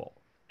unbreakable.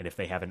 And if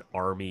they have an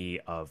army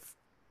of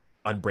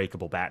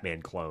unbreakable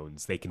Batman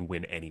clones, they can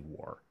win any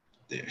war.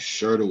 They're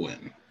sure to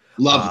win.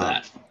 Love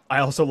that. I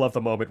also love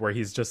the moment where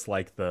he's just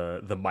like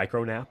the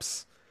micro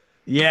naps.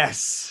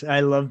 Yes, I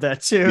love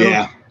that too.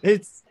 Yeah.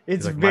 It's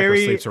like,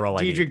 very "Microsleeps are all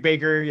I Diedrich need."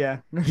 Baker, yeah.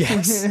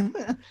 Yes.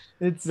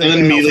 It's And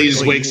then immediately he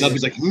just Alfred wakes up.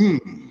 He's like,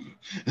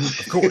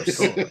 Of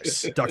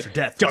course. Dr.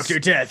 Death. Dr.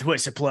 Death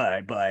was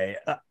supplied by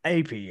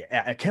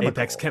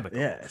Apex Chemical.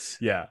 Yes.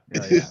 Yeah.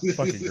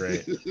 Fucking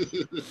great.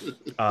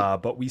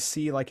 But we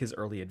see like his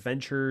early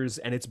adventures,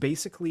 and it's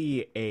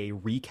basically a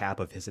recap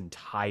of his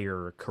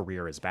entire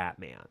career as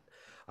Batman.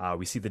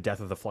 We see the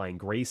death of the Flying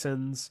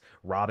Graysons,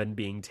 Robin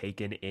being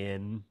taken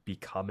in,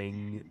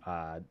 becoming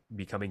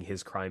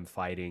his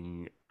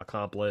crime-fighting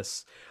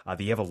accomplice,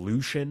 the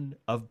evolution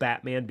of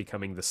Batman,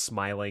 becoming the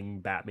smiling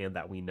Batman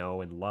that we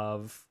know and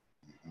love.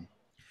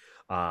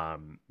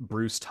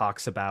 Bruce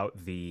talks about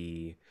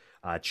the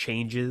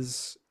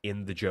changes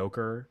in the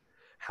Joker,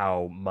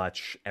 how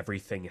much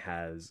everything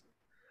has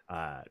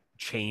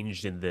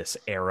changed in this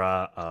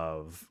era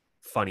of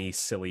funny,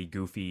 silly,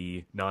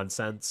 goofy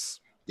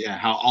nonsense. yeah,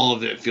 how all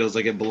of it feels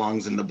like it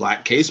belongs in the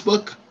Black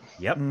Casebook.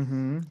 Yep.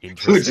 Mm-hmm.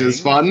 Which is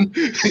fun.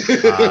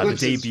 The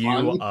Which is debut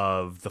fun.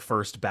 of the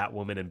first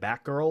Batwoman and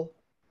Batgirl.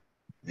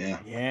 Yeah.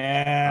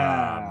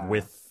 Yeah.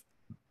 With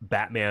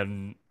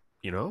Batman,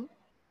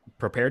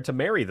 prepared to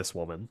marry this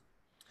woman.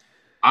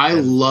 I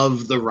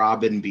love the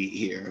Robin beat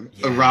here.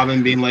 Yeah.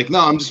 Robin being like, no,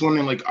 I'm just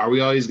wondering, like, are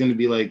we always going to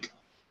be like,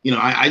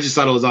 I just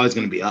thought it was always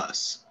going to be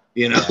us.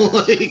 Yeah.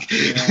 Like,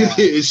 Yeah.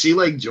 is she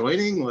like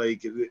joining?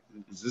 Like,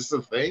 is this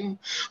a thing?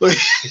 Like,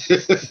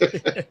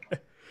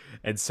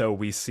 And so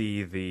we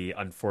see the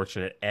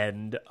unfortunate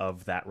end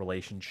of that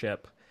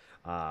relationship.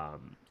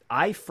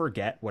 I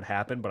forget what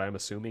happened, but I'm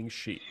assuming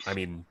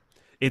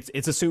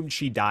it's assumed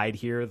she died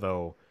here,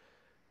 though.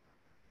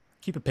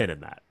 Keep a pin in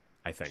that,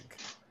 I think.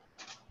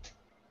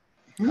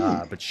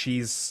 But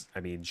she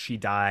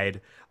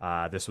died.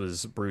 This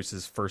was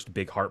Bruce's first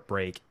big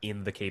heartbreak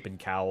in the Cape and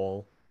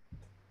Cowl.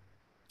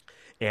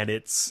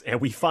 And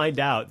we find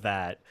out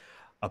that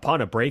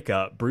upon a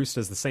breakup, Bruce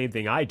does the same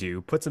thing I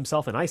do, puts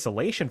himself in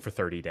isolation for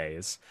 30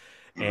 days,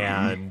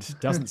 and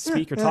doesn't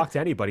speak or talk to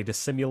anybody to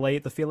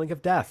simulate the feeling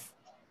of death.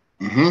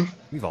 mm-hmm.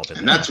 We've all been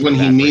And there that's after when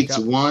he that meets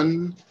breakup.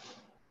 one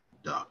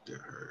Dr.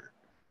 Hurt.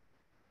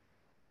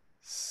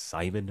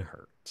 Simon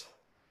Hurt.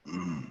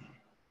 Mm.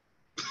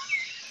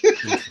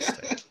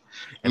 Interesting.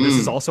 And this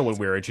is also when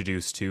we're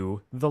introduced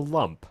to the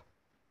Lump.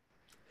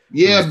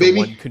 Yeah, who's baby. the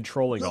one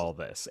controlling all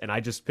this. And I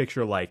just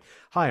picture like,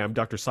 hi, I'm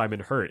Dr. Simon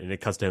Hurt. And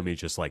it cuts down me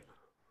just like,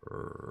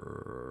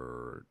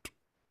 Hurt.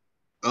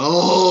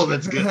 Oh,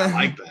 that's good. I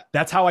like that.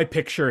 That's how I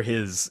picture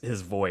his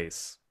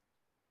voice.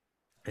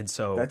 And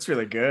so That's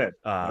really good.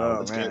 Oh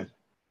That's man. good.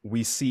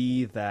 we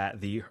see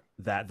that the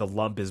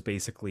Lump is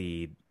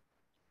basically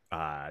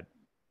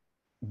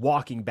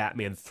walking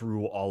Batman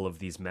through all of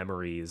these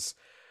memories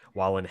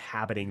while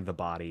inhabiting the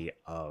body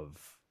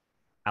of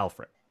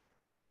Alfred.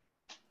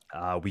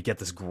 We get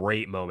this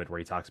great moment where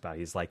he talks about,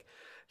 he's like,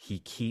 he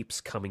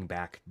keeps coming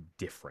back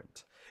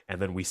different.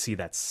 And then we see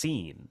that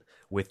scene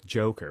with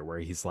Joker where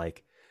he's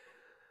like,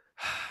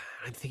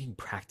 I'm thinking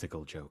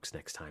practical jokes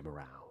next time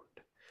around.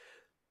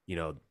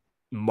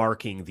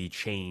 Marking the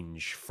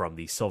change from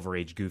the Silver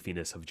Age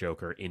goofiness of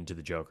Joker into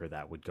the Joker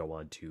that would go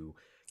on to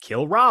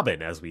kill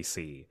Robin, as we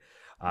see.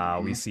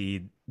 We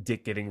see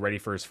Dick getting ready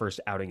for his first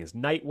outing as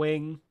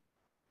Nightwing.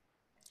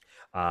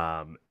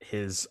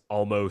 His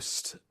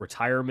almost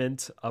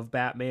retirement of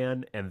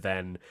Batman, and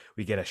then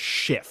we get a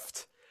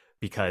shift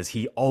because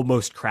he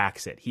almost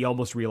cracks it. He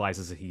almost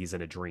realizes that he's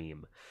in a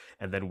dream.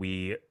 And then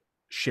we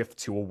shift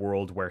to a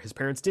world where his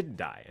parents didn't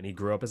die, and he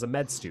grew up as a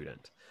med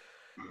student.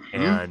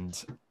 And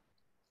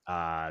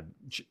the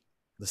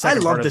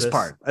second love part of this this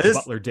part.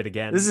 Butler did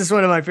again. This is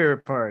one of my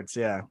favorite parts.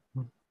 Yeah.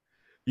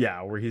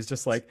 Yeah, where he's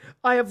just like,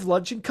 I have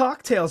lunch and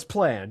cocktails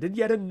planned, and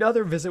yet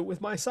another visit with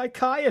my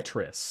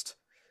psychiatrist.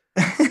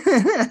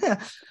 And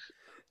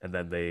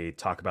then they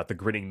talk about the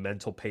grinning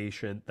mental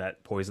patient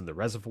that poisoned the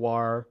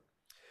reservoir.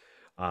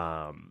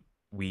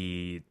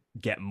 We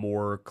get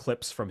more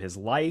clips from his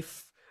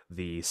life,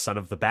 the Son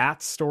of the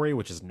Bat story,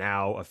 which is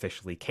now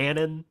officially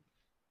canon.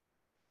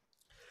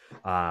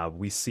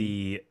 We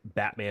see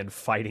Batman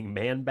fighting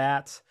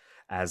Man-Bat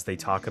as they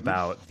talk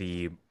about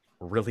the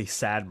really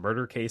sad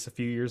murder case a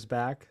few years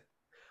back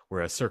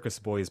where a circus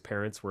boy's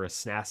parents were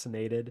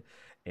assassinated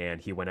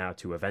and he went out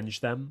to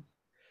avenge them.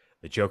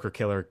 The Joker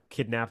killer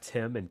kidnapped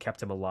him and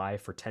kept him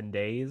alive for 10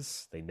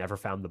 days. They never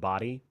found the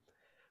body.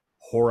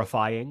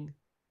 Horrifying.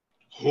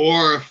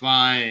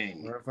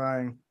 Horrifying.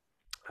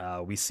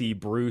 We see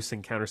Bruce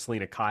encounter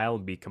Selena Kyle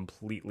and be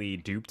completely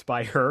duped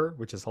by her,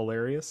 which is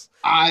hilarious.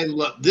 I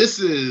love this.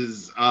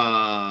 Is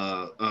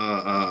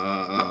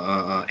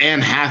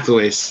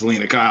Hathaway,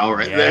 Selena Kyle,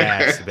 right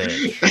Yes, there.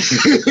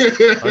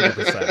 bitch.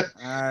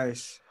 100%.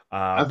 Nice.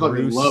 I fucking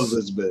Bruce love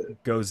this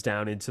bit. goes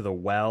down into the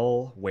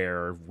well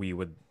where we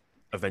would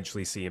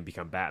eventually see him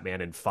become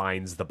Batman and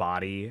finds the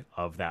body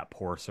of that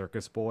poor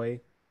circus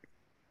boy.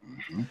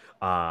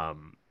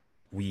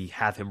 We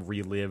have him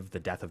relive the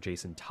death of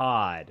Jason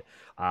Todd.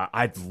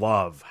 I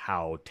love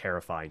how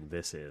terrifying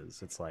this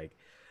is. It's like,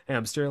 hey,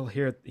 I'm still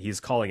here. He's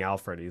calling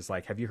Alfred. He's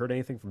like, have you heard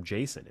anything from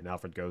Jason? And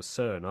Alfred goes,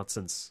 sir, not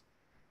since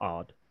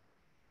odd.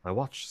 My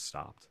watch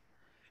stopped.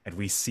 And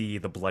we see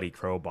the bloody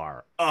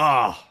crowbar.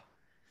 Oh,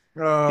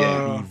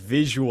 the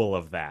visual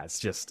of that. It's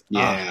just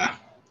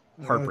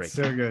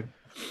heartbreaking. So good.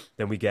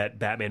 Then we get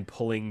Batman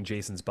pulling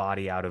Jason's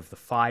body out of the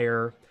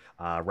fire.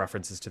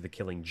 References to the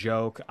Killing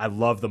Joke. I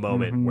love the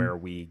moment where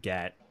we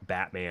get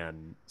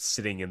Batman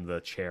sitting in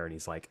the chair and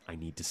he's like, I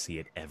need to see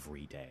it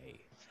every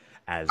day.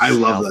 As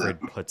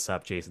Alfred puts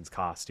up Jason's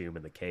costume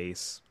in the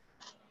case.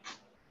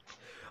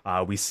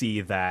 We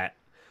see that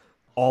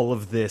all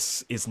of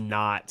this is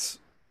not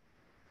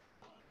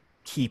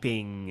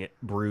keeping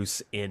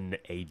Bruce in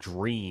a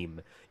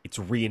dream. It's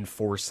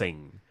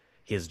reinforcing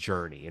his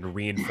journey and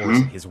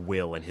reinforcing his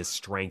will and his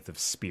strength of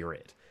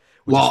spirit.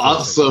 While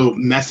also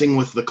messing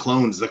with the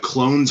clones. The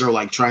clones are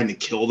like trying to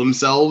kill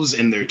themselves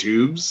in their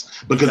tubes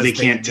because they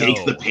can't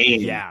take the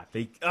pain. Yeah,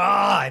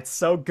 it's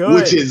so good.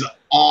 Which is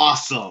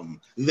awesome.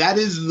 That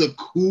is the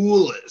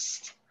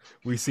coolest.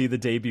 We see the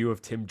debut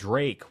of Tim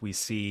Drake. We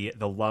see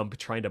the Lump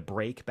trying to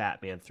break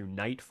Batman through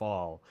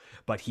Nightfall,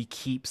 but he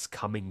keeps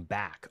coming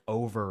back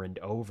over and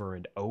over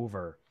and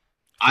over.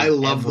 I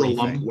love the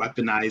Lump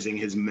weaponizing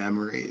his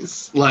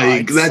memories.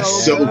 Like,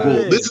 that's so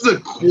cool. This is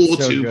a cool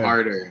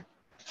two-parter.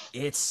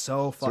 It's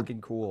so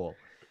fucking cool.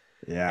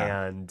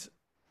 Yeah. And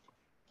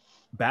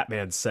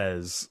Batman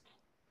says,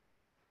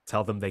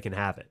 tell them they can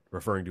have it,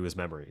 referring to his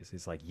memories.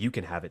 He's like, you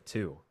can have it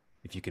too,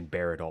 if you can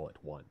bear it all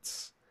at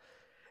once.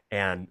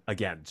 And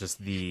again, just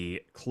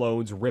the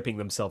clones ripping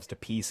themselves to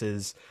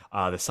pieces.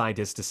 The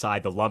scientists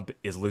decide the Lump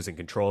is losing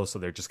control, so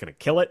they're just going to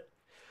kill it.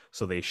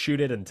 So they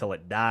shoot it until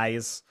it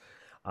dies.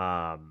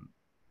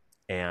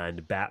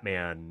 And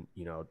Batman,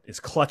 is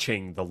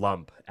clutching the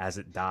Lump as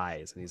it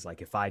dies. And he's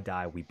like, if I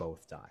die, we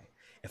both die.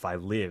 If I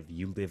live,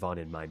 you live on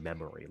in my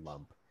memory,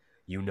 Lump.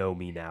 You know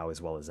me now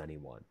as well as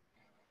anyone.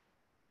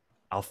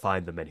 I'll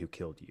find the men who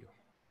killed you.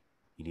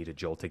 You need a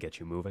jolt to get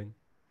you moving?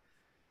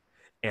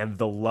 And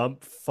the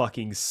Lump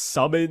fucking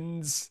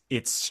summons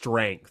its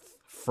strength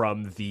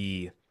from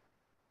the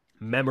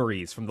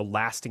memories, from the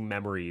lasting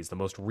memories, the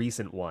most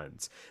recent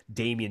ones.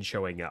 Damien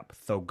showing up,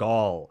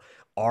 Thogal,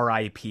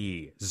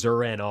 R.I.P.,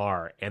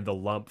 Zur-En-Arrh, and the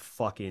Lump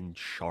fucking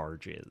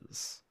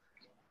charges.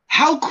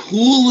 How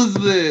cool is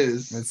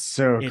this? It's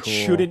so cool. It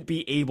shouldn't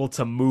be able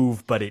to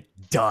move, but it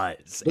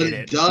does. But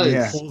it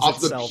does. Off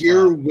the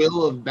pure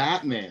will of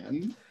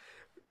Batman.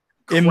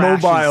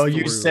 Immobile,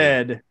 you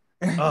said.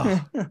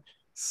 Oh,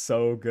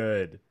 so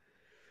good.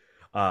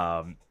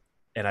 And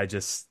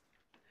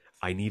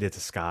I need a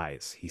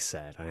disguise, he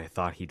said, and I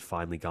thought he'd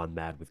finally gone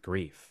mad with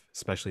grief,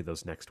 especially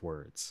those next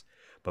words.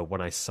 But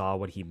when I saw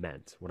what he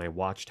meant, when I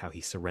watched how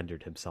he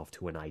surrendered himself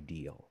to an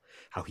ideal,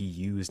 how he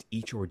used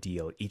each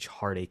ordeal, each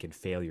heartache and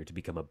failure to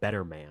become a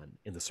better man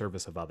in the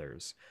service of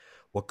others,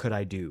 what could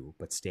I do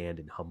but stand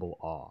in humble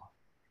awe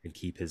and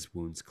keep his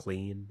wounds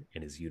clean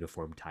and his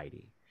uniform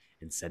tidy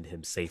and send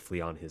him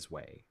safely on his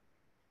way?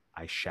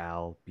 I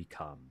shall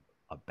become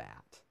a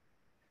bat.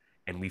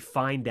 And we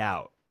find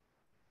out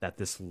that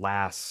this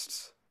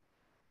last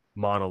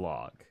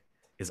monologue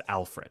is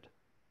Alfred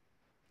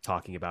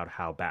talking about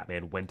how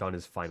Batman went on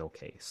his final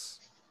case.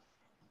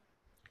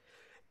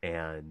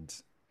 And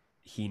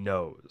he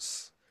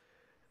knows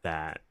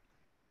that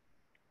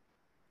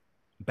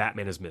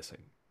Batman is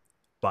missing.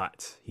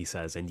 But, he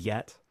says, and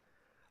yet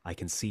I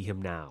can see him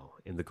now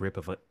in the grip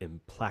of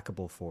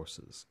implacable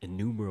forces,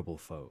 innumerable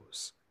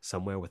foes,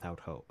 somewhere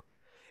without hope,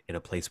 in a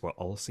place where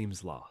all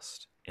seems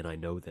lost. And I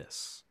know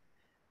this.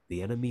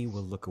 The enemy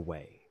will look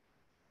away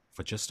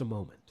for just a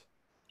moment,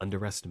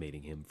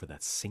 underestimating him for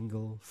that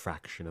single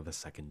fraction of a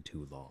second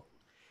too long.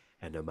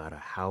 And no matter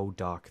how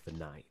dark the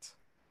night,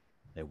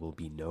 there will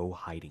be no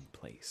hiding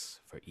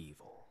place for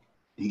evil.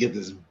 You get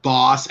this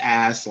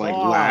boss-ass,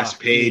 last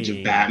page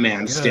of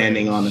Batman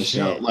standing on the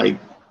show. God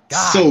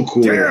so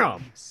cool.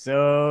 Damn.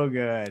 So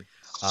good.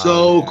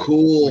 So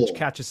cool. Which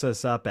catches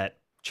us up at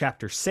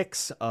Chapter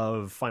 6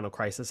 of Final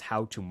Crisis,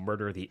 How to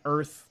Murder the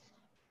Earth.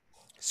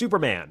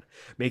 Superman,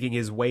 making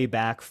his way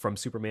back from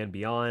Superman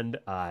Beyond,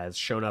 has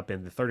shown up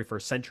in the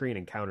 31st century and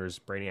encounters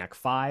Brainiac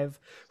 5,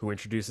 who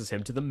introduces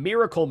him to the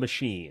Miracle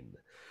Machine,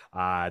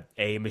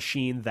 a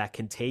machine that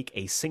can take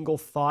a single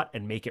thought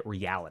and make it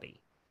reality.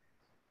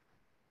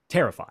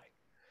 Terrifying.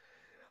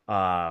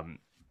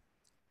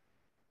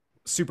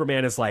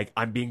 Superman is like,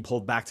 I'm being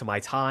pulled back to my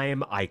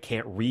time. I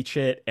can't reach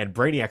it. And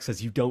Brainiac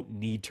says, you don't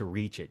need to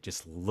reach it.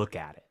 Just look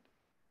at it.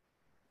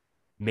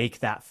 Make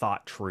that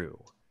thought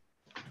true.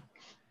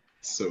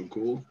 So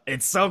cool.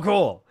 It's so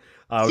cool.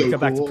 We come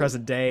back to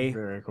present day.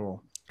 Very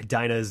cool.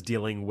 Dinah is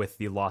dealing with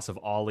the loss of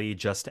Ollie,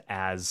 just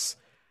as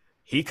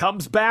he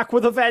comes back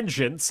with a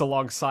vengeance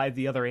alongside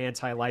the other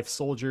anti-life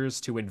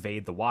soldiers to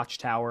invade the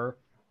Watchtower.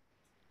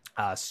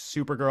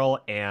 Supergirl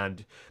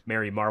and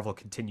Mary Marvel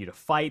continue to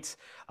fight.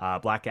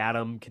 Black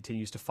Adam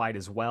continues to fight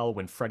as well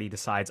when Freddy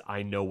decides,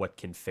 I know what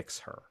can fix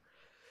her.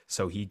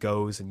 So he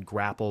goes and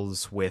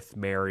grapples with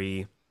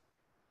Mary,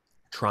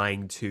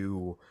 trying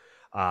to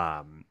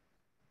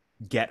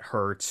get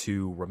her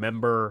to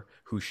remember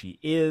who she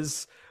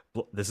is.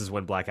 This is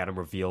when Black Adam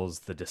reveals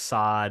the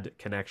Desaad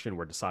connection,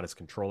 where Desaad is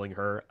controlling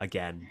her.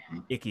 Again,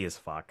 icky as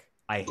fuck.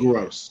 I hate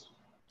Gross. it.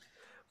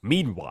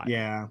 Meanwhile,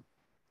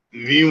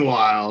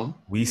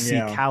 we see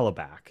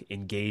Kalibak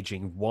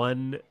engaging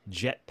one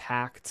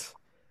jet-packed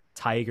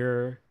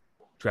tiger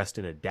dressed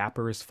in a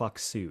dapper as fuck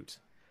suit.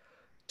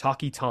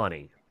 Taki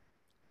Tani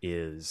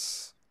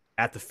is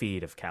at the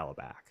feet of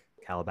Kalibak.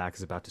 Kalibak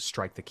is about to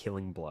strike the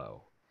killing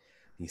blow.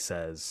 He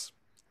says,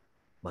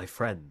 my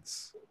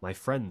friends,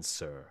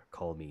 sir,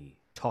 call me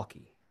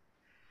Taki.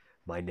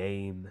 My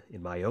name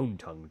in my own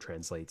tongue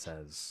translates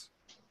as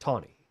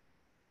Tawny.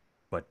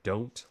 But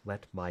don't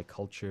let my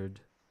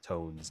cultured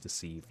tones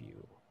deceive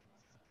you.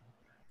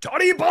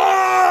 Tawny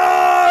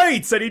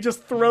bites! And he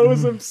just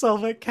throws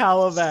himself at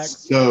Kalibak.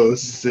 So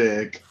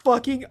sick.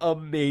 Fucking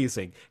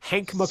amazing.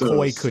 Hank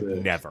McCoy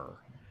could never.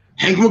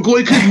 Hank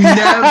McCoy could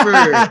never.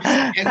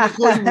 Hank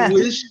McCoy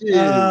wishes.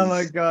 Oh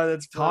my god,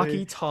 that's funny.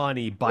 Taki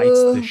Tani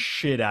bites the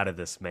shit out of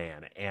this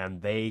man,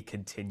 and they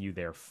continue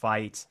their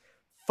fight.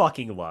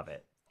 Fucking love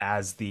it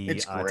as the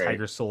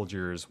Tiger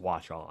soldiers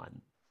watch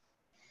on.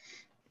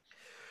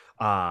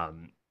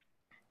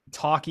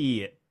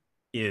 Taki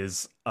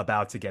is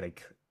about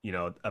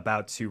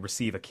to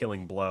receive a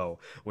killing blow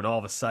when all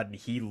of a sudden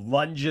he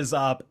lunges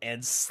up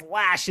and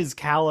slashes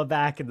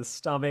Kalibak in the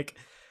stomach,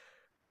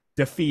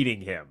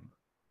 defeating him.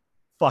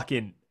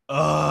 Fucking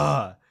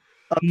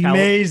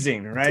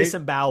amazing, right?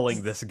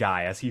 Disemboweling this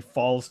guy as he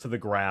falls to the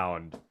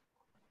ground.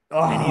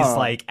 And he's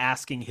like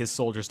asking his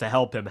soldiers to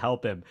help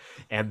him.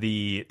 And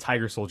the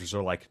Tiger soldiers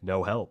are like,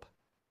 no help.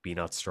 Be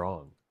not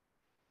strong.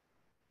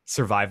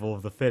 Survival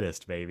of the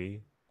fittest,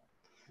 baby.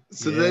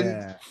 So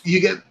then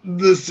you get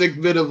the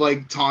sick bit of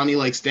like Tawny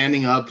like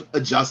standing up,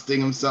 adjusting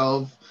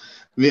himself,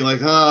 being like,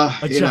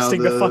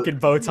 adjusting the fucking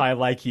bow tie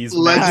like he's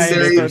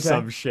legendary or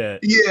some shit.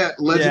 Yeah,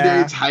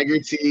 legendary Tiger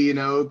Tea,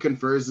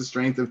 confers the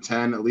strength of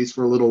 10, at least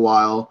for a little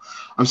while.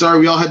 I'm sorry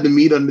we all had to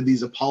meet under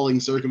these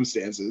appalling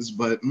circumstances,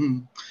 but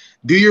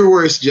do your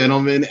worst,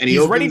 gentlemen. And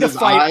he's ready to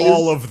fight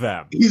all of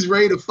them. He's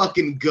ready to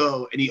fucking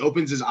go. And he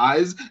opens his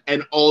eyes,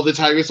 and all the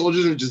Tiger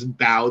soldiers are just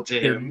bow to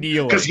him.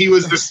 Because he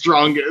was the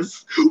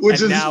strongest,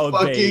 which is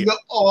fucking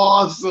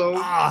awesome.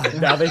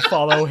 Now they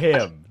follow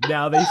him.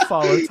 Now they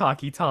follow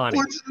Taki Tani.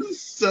 Which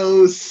is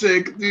so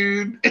sick,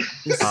 dude.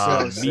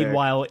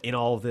 Meanwhile, in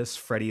all of this,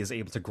 Freddy is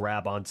able to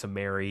grab onto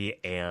Mary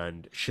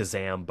and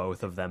Shazam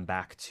both of them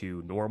back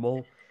to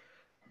normal.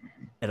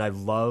 And I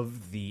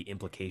love the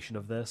implication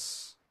of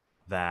this.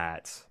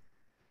 That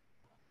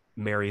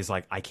Mary's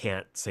like, I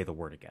can't say the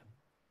word again.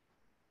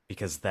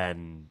 Because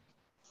then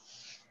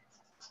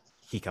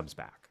he comes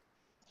back.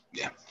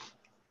 Yeah.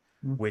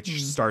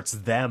 Which starts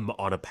them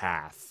on a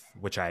path,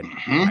 which I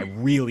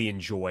really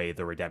enjoy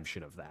the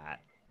redemption of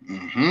that.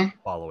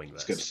 Following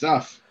this. It's good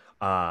stuff.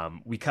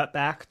 We cut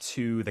back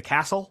to the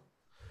castle,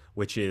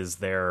 which is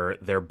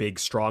their big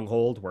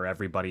stronghold where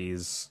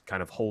everybody's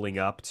kind of holding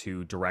up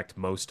to direct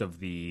most of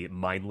the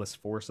mindless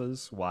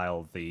forces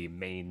while the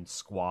main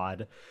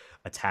squad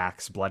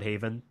attacks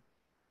Bloodhaven.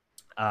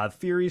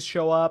 Furies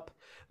show up,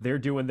 they're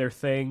doing their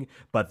thing,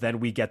 but then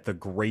we get the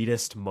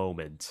greatest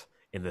moment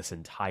in this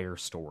entire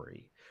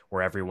story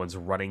where everyone's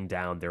running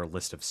down their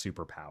list of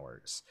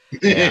superpowers.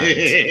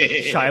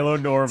 And Shiloh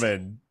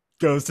Norman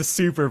goes to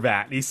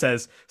Superbat and he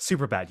says,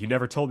 Superbat, you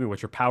never told me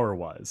what your power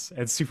was.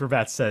 And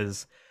Superbat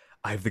says,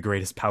 I have the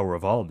greatest power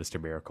of all, Mr.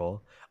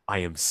 Miracle. I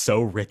am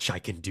so rich I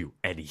can do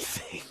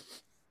anything.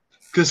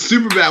 Because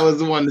Superbat was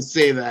the one to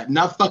say that,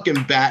 not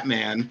fucking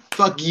Batman.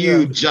 Fuck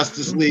you,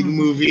 Justice League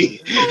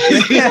movie.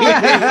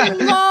 I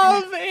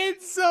love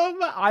it so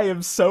much. I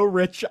am so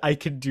rich I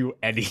can do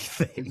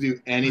anything. Do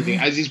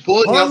anything. As he's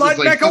pulling out this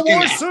like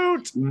fucking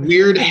suit.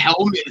 Weird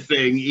helmet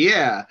thing.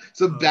 Yeah.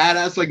 It's a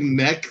badass like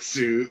mech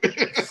suit.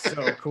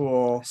 So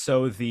cool.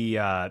 So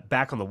the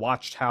back on the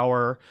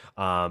Watchtower,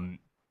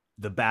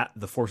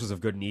 the forces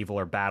of good and evil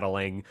are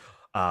battling.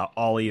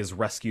 Ollie is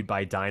rescued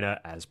by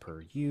Dinah as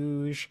per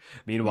usual.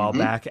 Meanwhile,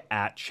 back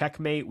at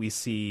Checkmate, we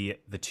see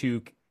the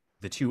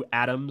two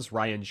Adams,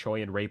 Ryan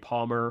Choi and Ray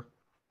Palmer,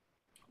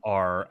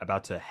 are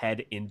about to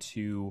head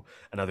into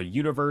another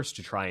universe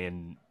to try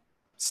and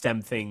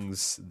stem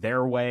things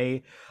their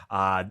way.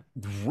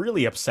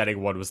 Really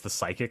upsetting one was the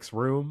Psychics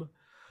room,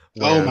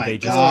 where they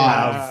just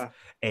have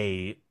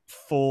a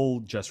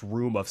full just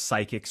room of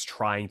psychics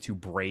trying to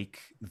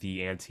break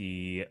the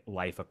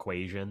anti-life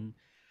equation,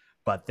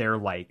 but they're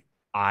like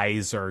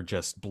eyes are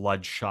just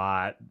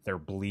bloodshot, they're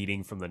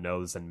bleeding from the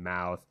nose and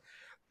mouth.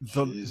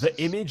 The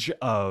image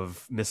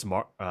of Miss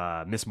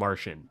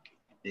Martian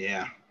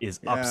is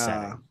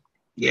upsetting.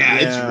 Yeah,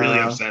 it's really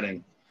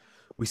upsetting.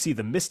 We see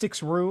the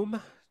Mystics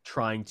room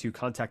trying to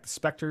contact the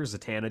Spectre,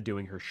 Zatanna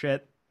doing her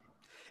shit.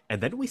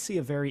 And then we see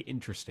a very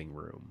interesting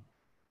room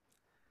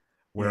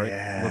where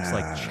it looks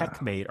like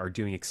Checkmate are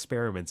doing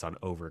experiments on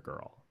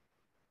Overgirl.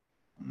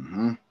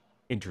 Mm-hmm.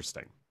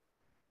 Interesting.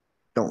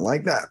 Don't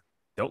like that.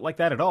 Don't like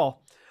that at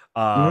all.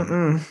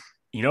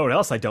 You know what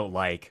else I don't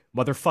like?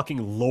 Motherfucking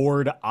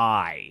Lord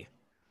Eye.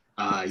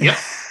 Yep.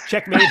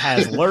 Checkmate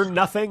has learned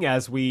nothing,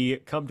 as we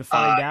come to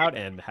find out,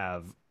 and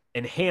have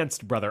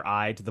enhanced Brother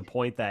Eye to the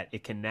point that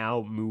it can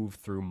now move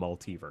through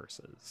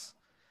multiverses.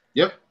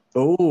 Yep.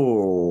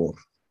 Oh.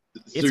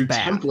 Through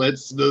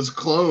templates, those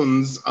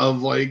clones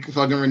of like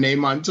fucking Renee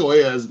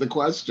Montoya is the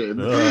question.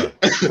 They're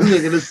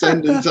gonna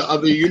send into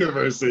other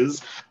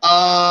universes.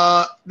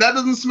 That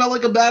doesn't smell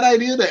like a bad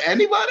idea to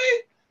anybody?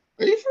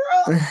 Are you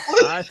for real?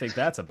 I think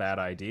that's a bad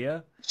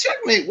idea.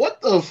 Checkmate,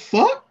 what the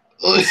fuck?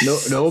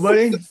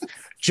 Nobody?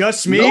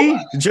 Just me?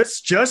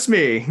 Just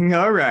me.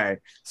 All right.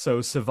 So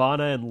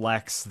Sivana and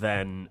Lex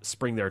then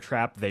spring their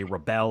trap. They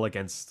rebel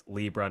against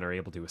Libra and are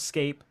able to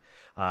escape.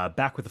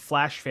 Back with the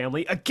Flash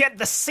family. Again,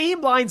 the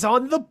seam lines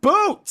on the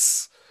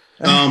boots.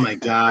 Oh my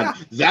god.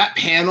 That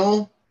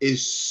panel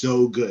is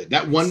so good.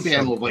 That one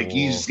panel of like,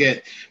 you just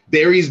get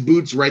Barry's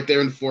boots right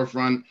there in the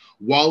forefront.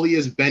 Wally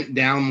is bent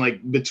down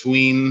like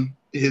between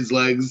his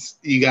legs.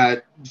 You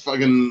got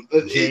fucking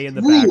Jay in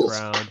the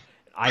background.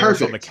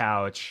 Iris on the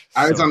couch.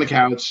 Iris on the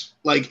couch.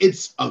 Like,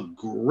 it's a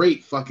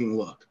great fucking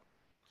look.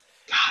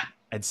 God.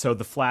 And so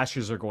the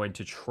Flashes are going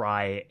to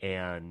try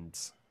and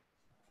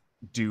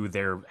do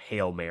their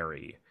Hail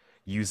Mary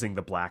using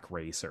the Black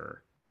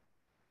Racer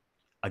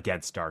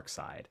against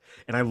Darkseid.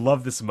 And I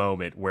love this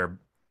moment where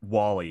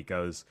Wally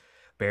goes,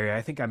 Barry,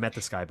 I think I met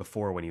this guy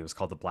before when he was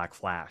called the Black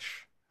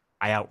Flash.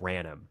 I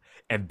outran him.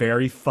 And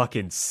Barry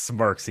fucking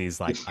smirks and he's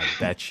like, I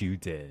bet you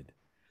did.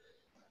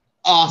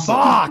 Awesome.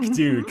 Fuck,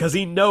 dude, because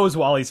he knows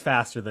Wally's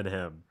faster than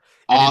him.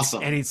 And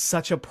awesome. And it's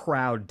such a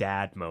proud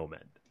dad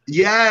moment.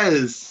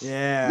 Yes.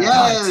 Yeah.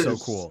 Yes. God,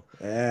 so cool.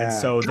 Yeah. And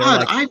so they're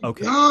like,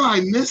 okay.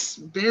 I miss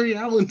Barry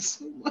Allen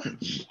so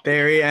much.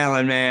 Barry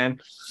Allen, man.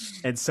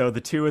 And so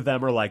the two of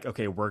them are like,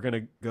 okay, we're going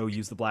to go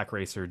use the Black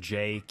Racer.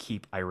 Jay,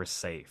 keep Iris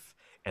safe.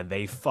 And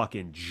they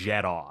fucking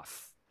jet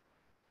off.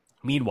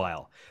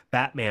 Meanwhile,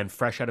 Batman,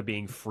 fresh out of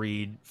being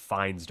freed,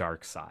 finds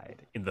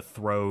Darkseid in the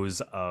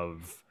throes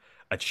of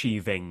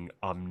achieving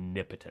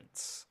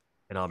omnipotence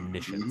and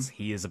omniscience.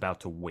 He is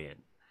about to win.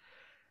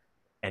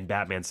 And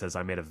Batman says,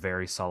 I made a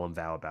very solemn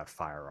vow about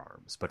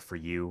firearms, but for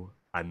you,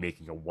 I'm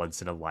making a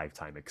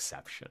once-in-a-lifetime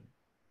exception.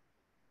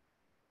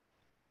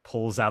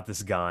 Pulls out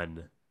this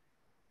gun,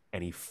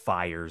 and he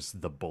fires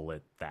the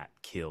bullet that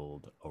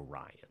killed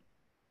Orion.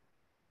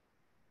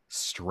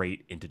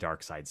 Straight into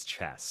Darkseid's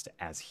chest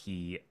as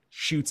he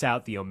shoots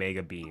out the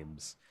Omega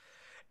beams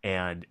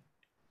and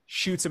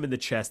shoots him in the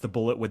chest. The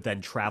bullet would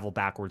then travel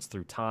backwards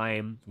through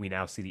time. We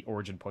now see the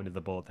origin point of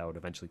the bullet that would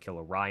eventually kill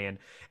Orion,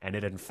 and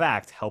it in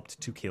fact helped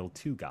to kill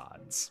two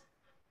gods.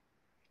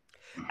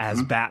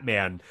 As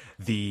Batman,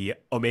 the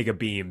Omega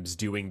beams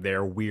doing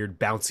their weird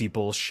bouncy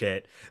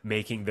bullshit,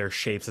 making their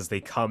shapes as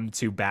they come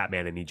to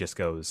Batman, and he just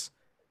goes,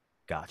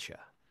 gotcha,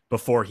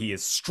 before he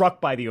is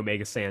struck by the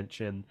Omega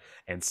Sanction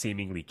and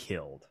seemingly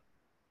killed.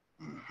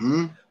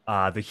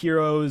 The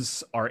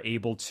heroes are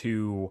able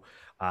to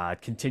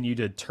continue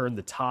to turn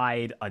the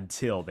tide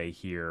until they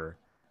hear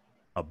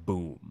a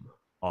boom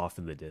off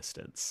in the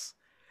distance.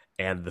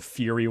 And the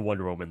Fury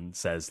Wonder Woman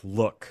says,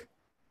 look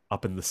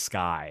up in the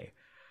sky.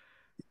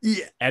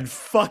 Yeah. And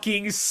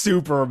fucking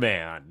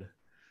Superman.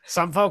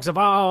 Some folks are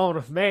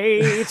born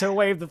made to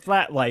wave the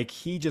flag. Like,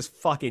 he just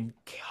fucking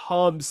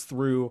comes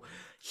through,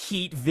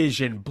 heat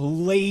vision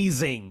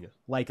blazing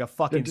like a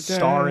fucking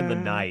star in the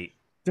night.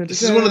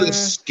 This is one of the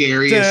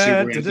scariest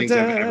Superman things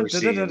I've ever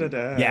seen.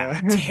 Yeah,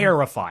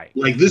 terrifying.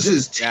 Like, this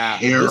is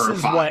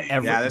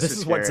terrifying. This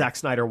is what Zack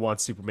Snyder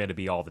wants Superman to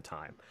be all the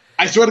time.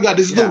 I swear to God,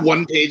 this is the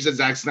one page that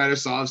Zack Snyder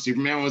saw of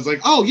Superman and was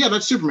like, oh, yeah,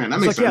 that's Superman. That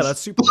makes sense. Yeah, that's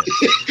Superman.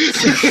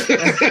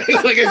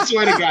 Like, I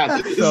swear to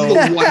God, this is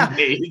the one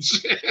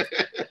page.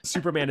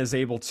 Superman is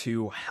able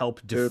to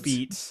help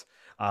defeat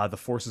the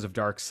forces of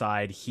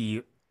Darkseid.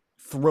 He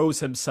throws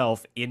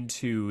himself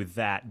into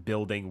that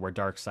building where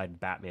Darkseid and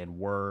Batman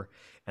were,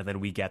 and then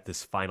we get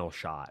this final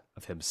shot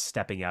of him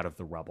stepping out of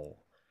the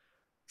rubble,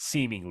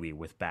 seemingly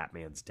with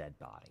Batman's dead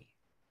body.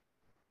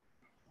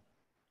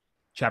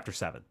 Chapter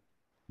 7.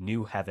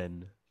 New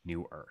Heaven,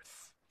 New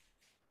Earth.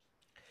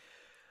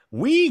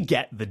 We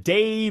get the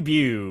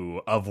debut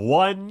of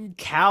one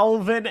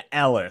Calvin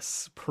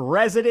Ellis,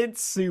 President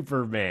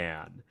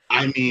Superman.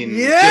 I mean,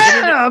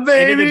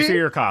 baby! In an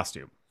inferior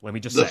costume. Let me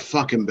just say. The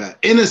fucking bet.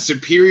 In a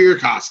superior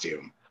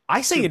costume.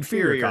 I say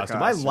inferior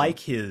costume. I like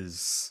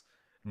his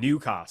new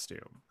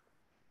costume.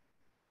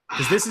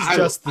 Because this is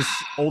just this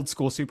old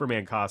school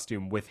Superman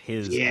costume with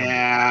his.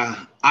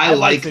 Yeah, I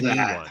like the that.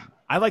 New one.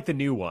 I like the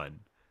new one.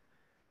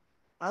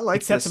 I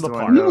like it sets this him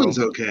one. apart. New one's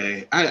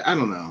okay. I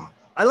don't know.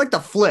 I like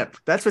the flip.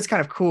 That's what's kind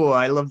of cool.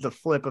 I love the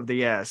flip of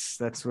the S.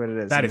 That's what it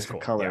is. That and is the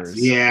cool, colors.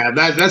 Yeah,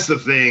 that's the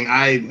thing.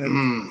 I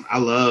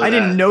love. I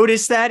didn't that.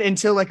 notice that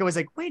until like I was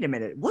like, wait a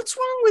minute, what's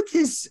wrong with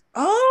his?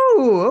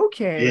 Oh,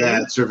 okay.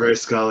 Yeah, it's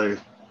reverse color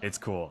It's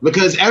cool.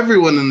 because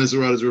everyone in this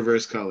world is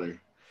reverse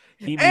color.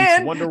 He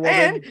meets Wonder Woman.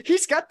 And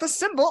he's got the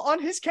symbol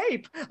on his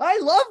cape. I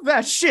love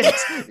that shit.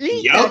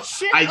 Eat Yup. that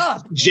shit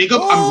up. Jacob,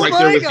 Oh I'm right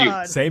there my with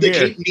God. you. Same The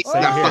here. cape needs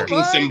Same that here.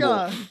 fucking symbol.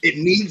 God. It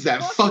needs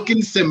that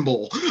fucking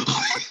symbol.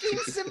 Fucking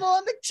symbol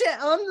on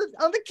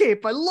the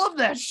cape. I love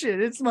that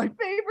shit. It's my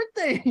favorite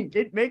thing.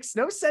 It makes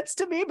no sense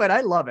to me, but I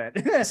love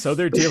it. So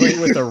they're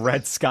dealing with a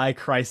red sky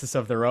crisis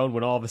of their own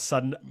when all of a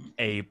sudden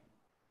a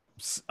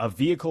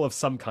vehicle of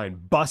some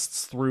kind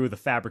busts through the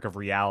fabric of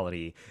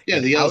reality. Yeah,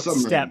 and the yellow out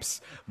submarine. steps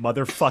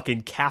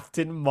motherfucking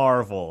Captain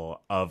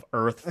Marvel of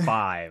Earth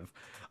 5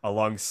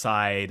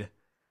 alongside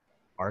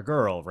our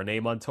girl, Renee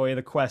Montoya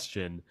the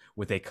Question,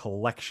 with a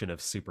collection of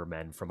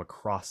Supermen from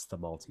across the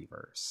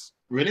multiverse.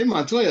 Renee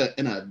Montoya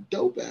in a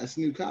dope ass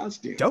new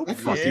costume. Dope That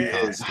fucking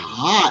is costume.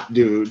 hot,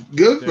 dude.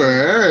 Good for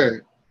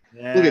her.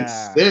 Looking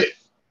sick.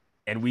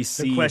 And we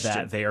see question,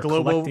 that they are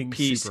global collecting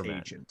peace Supermen.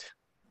 agent.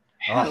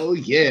 Hell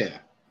yeah.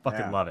 Fucking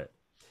Yeah. love it.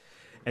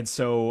 And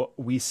so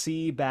we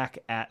see back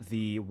at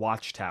the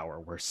Watchtower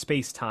where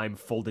space-time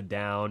folded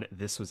down.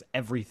 This was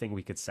everything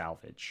we could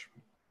salvage.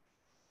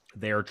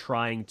 They are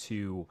trying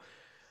to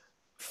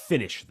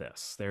finish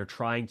this. They're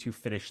trying to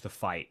finish the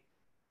fight.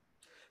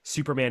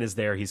 Superman is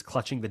there. He's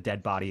clutching the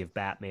dead body of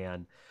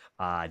Batman.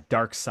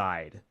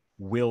 Darkseid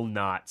will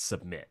not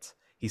submit.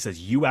 He says,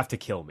 "You have to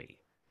kill me."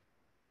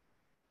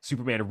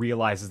 Superman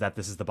realizes that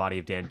this is the body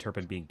of Dan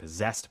Turpin being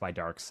possessed by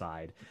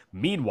Darkseid.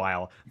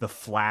 Meanwhile, the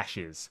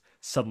Flashes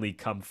suddenly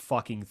come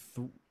fucking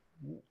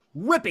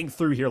ripping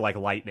through here like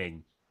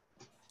lightning.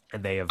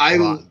 And they have I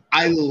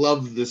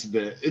love this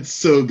bit. It's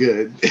so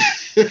good.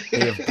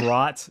 they have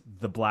brought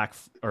the black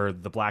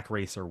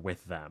racer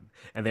with them,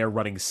 and they are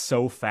running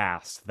so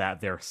fast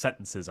that their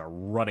sentences are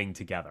running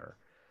together.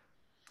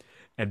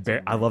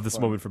 And I love this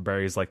moment from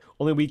Barry. Is like,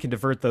 only we can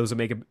divert those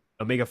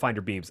Omega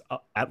Finder beams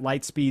at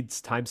light speeds.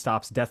 Time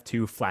stops. Death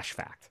 2. Flash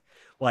fact.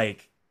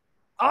 Like,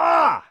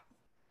 and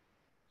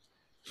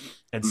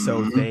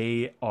so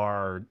they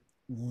are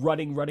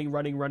running,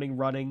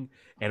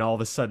 and all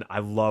of a sudden, I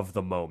love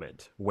the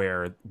moment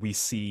where we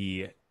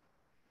see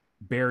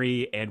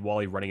Barry and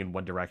Wally running in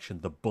one direction,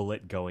 the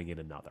Bullet going in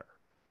another.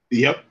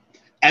 Yep.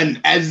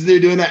 And as they're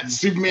doing that,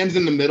 Superman's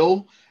in the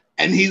middle,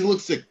 and he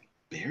looks like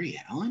Barry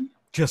Allen.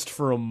 Just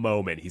for a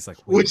moment, he's like,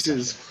 which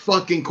is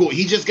fucking cool.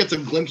 He just gets a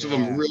glimpse of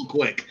him real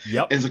quick.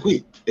 Yep. And it's like,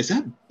 wait, is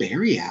that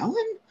Barry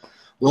Allen?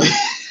 Like,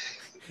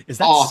 is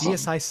that awesome.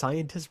 CSI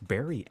scientist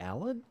Barry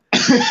Allen?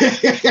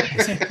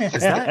 Is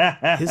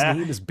that his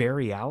name is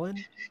Barry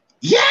Allen?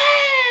 Yeah.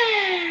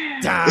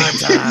 Is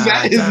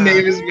that his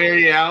name is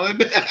Barry Allen?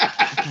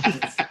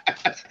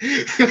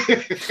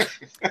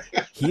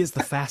 He is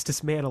the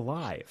fastest man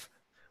alive.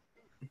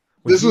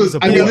 This was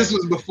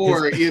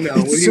before, when he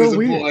was a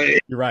boy.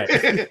 You're right.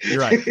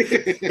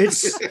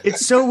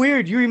 It's so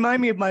weird. You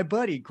remind me of my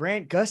buddy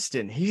Grant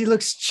Gustin. He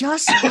looks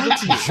just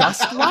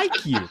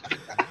like you.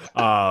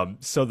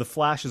 So the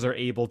Flashes are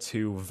able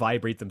to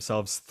vibrate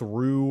themselves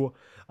through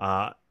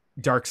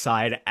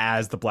Darkseid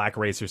as the Black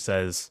Racer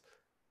says,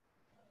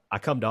 "I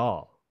come to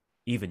all,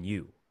 even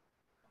you."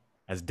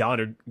 As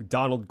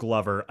Donald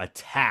Glover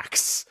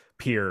attacks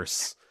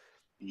Pierce.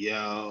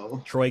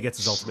 Yo. Troy gets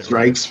his ultimate.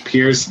 Strikes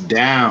Pierce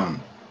down.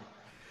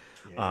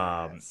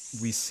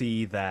 We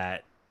see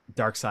that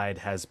Darkseid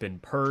has been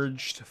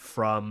purged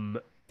from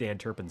Dan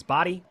Turpin's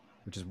body,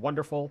 which is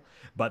wonderful,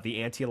 but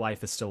the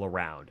anti-life is still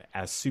around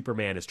as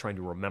Superman is trying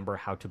to remember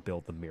how to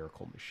build the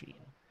Miracle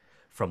Machine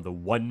from the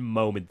one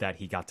moment that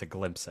he got to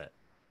glimpse it.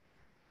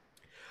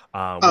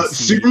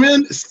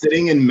 Superman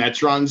sitting in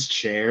Metron's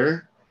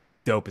chair.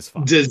 Dope as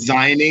fuck.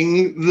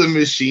 Designing the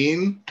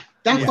machine.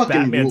 That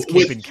fucking Batman's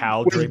cape and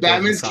cowl. With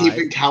Batman's cape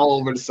and cowl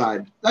over the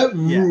side. That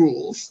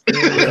rules.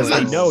 Because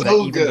they know so that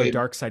even good. though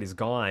Darkseid is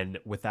gone,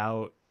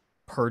 without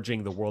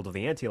purging the world of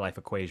the anti-life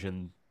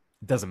equation,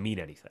 it doesn't mean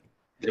anything.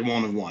 They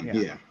won't have won.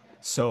 Yeah.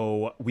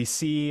 So we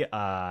see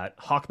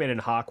Hawkman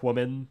and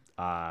Hawkwoman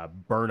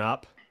burn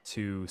up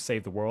to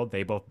save the world.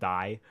 They both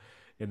die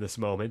in this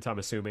moment, I'm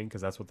assuming,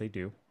 because that's what they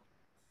do.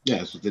 Yeah,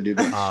 that's what they do.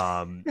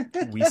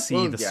 We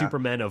see the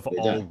Supermen of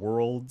all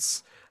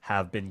worlds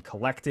have been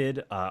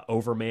collected.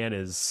 Overman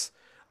is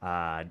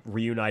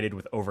reunited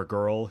with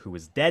Overgirl, who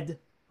is dead.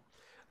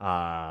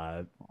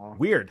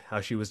 Weird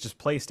how she was just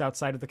placed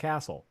outside of the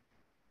castle.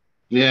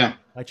 Yeah.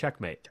 By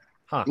Checkmate.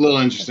 Huh. A little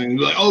interesting.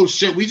 Like, oh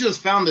shit, we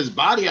just found this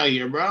body out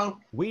here, bro.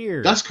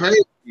 Weird. That's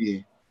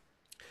crazy.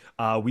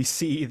 We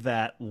see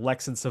that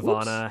Lex and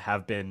Sivana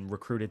have been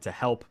recruited to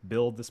help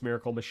build this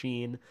Miracle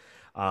Machine.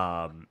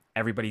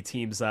 Everybody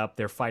teams up.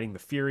 They're fighting the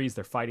Furies.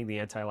 They're fighting the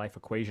anti-life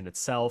equation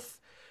itself.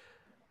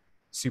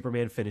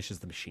 Superman finishes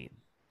the machine,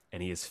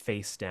 and he is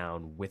face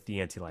down with the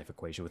anti-life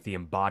equation, with the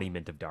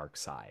embodiment of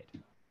Darkseid.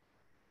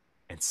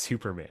 And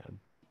Superman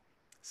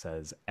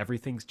says,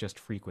 everything's just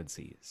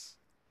frequencies,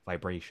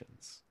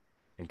 vibrations.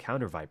 and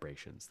counter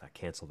vibrations that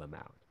cancel them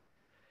out.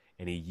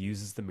 And he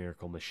uses the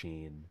miracle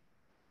machine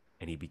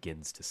and he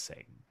begins to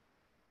sing.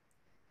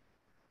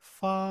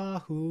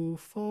 Fa hu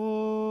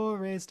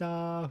fores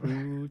da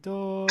hu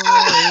dores,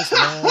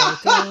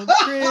 welcome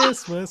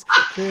Christmas,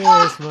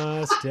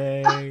 Christmas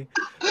Day.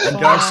 And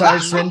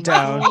Darkseid sent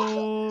down.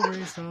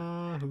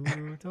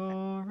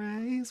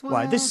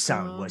 Why, this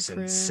sound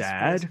wasn't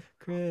sad.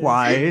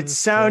 Why, it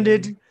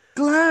sounded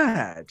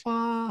glad.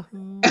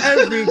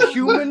 Every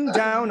human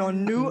down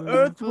on New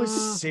Earth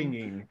was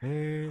singing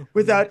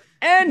without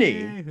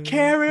any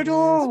care at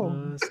all.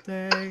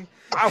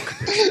 How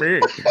could this be?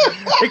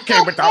 It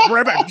came without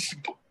ribbons.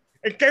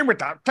 It came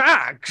without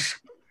tags.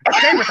 It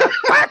came without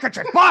packets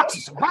and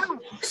boxes of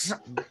rocks.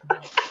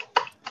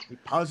 He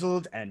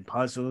puzzled, and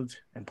poor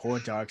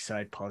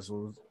Darkseid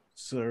puzzled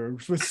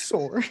serves with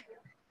sore.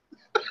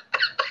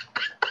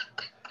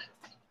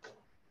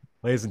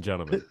 Ladies and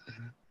gentlemen,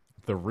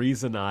 the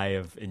reason I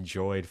have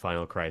enjoyed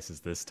Final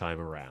Crisis this time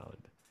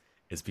around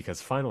is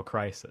because Final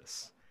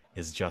Crisis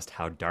is just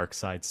how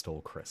Darkseid stole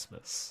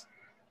Christmas.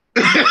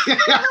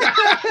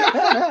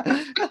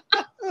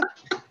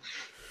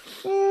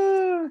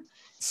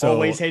 So,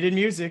 always hated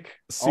music.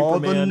 All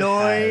the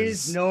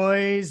noise. No,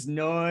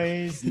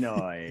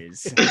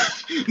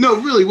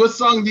 really, what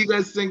song do you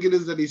guys think it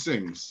is that he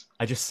sings?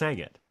 I just sang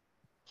it.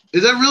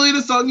 Is that really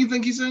the song you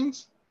think he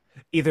sings?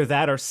 Either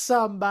that or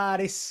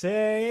Somebody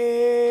Save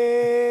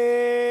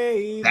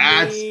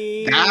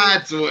Me.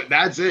 That's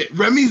it.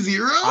 Remy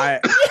Zero?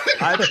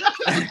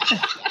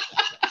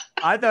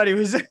 I thought he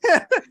was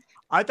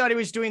I thought he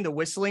was doing the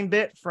whistling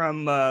bit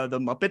from the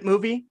Muppet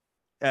movie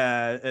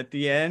at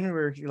the end,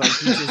 where he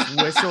just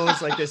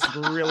whistles like this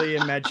really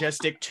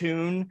majestic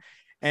tune,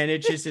 and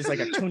it just is like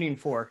a tuning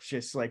fork,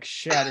 just like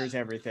shatters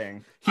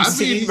everything. He's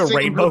singing the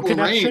Rainbow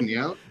Connection. Rain,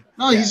 yo.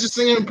 No, he's just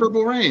singing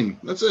Purple Rain.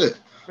 That's it.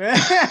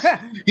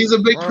 He's a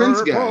big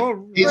Prince guy.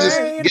 He just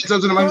gets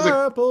up to the mic and he's like,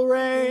 Purple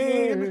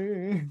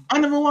Rain. I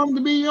never wanted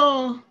to be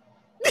your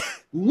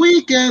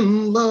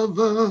weekend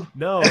lover.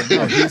 No.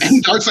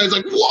 And Darkseid's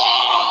like,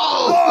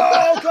 whoa!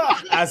 Oh,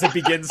 God. As it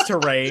begins to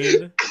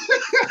rain.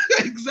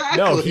 Exactly.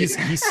 No, he's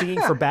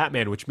singing for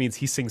Batman, which means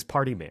he sings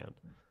Party Man.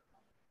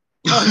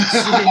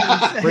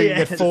 Bringing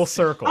it full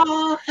circle.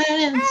 All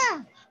hands,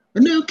 a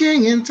new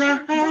king in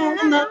town.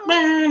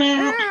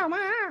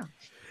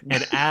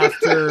 And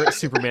after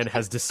Superman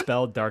has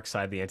dispelled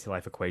Darkseid, the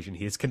anti-life equation,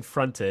 he is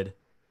confronted,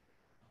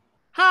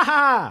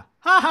 ha,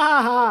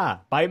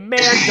 by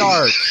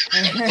Mandark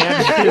and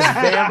his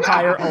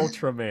vampire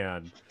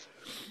Ultraman.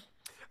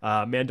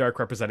 Mandark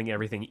representing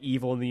everything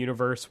evil in the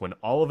universe, when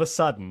all of a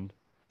sudden,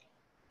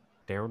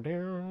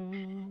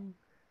 down.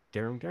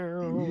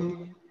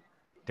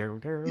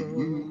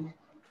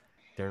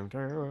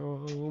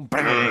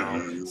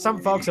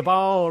 Some folks are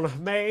born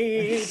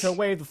made to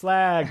wave the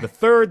flag. The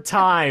third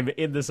time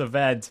in this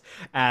event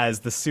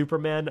as the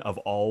Supermen of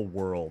all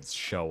worlds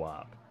show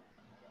up.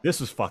 This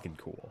was fucking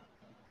cool.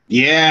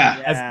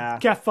 Yeah.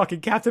 As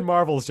fucking Captain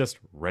Marvel is just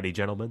ready,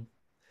 gentlemen.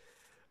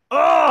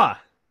 So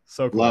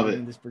cool. Love it.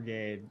 In this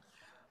brigade.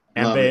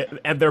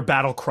 And their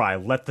battle cry,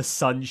 let the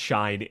sun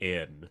shine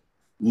in.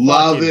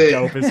 Love fucking it.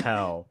 Dope as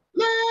hell.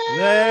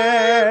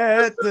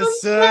 Let the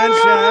sun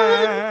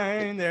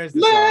shine. There's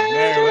the song.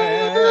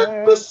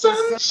 Let the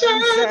sun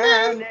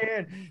shine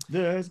in.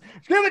 Oh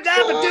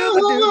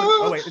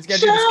wait, let's get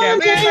to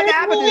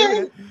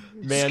the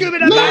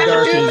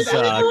Mandark is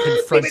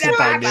confronted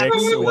by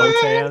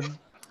Nyx-Uotan,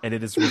 and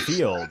it is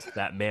revealed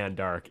that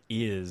Mandark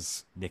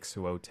is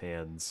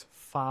Nyx-Uotan's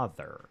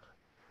father.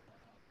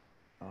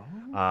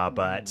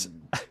 But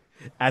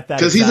at that,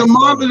 because he's a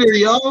monitor,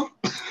 y'all.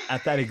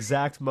 At that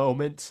exact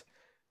moment,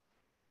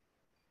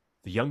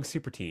 the young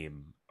super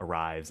team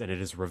arrives, and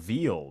it is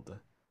revealed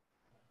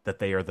that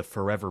they are the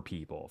Forever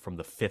People from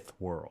the Fifth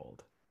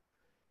World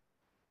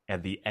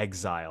and the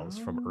exiles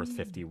from Earth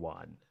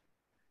 51.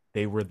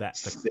 They were the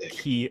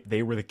key.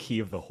 They were the key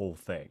of the whole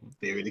thing.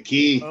 They were the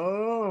key.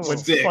 Oh, when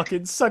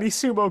fucking Sunny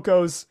Sumo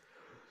goes,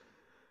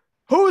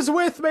 "Who's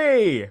with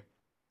me?"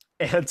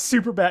 And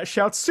Superbat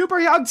shouts, "Super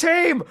Young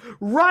Team,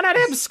 run at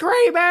him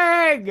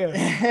screaming!" And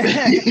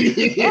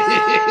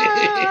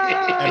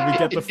we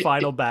get the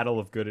final battle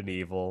of good and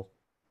evil.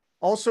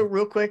 Also,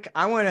 real quick,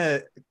 I want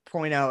to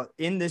point out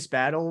in this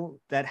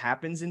battle that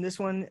happens in this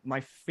one,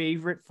 my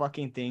favorite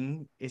fucking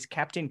thing is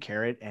Captain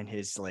Carrot and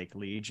his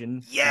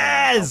Legion.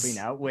 Yes! Helping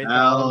out with.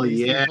 Oh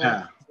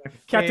yeah.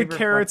 Captain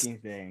Carrot's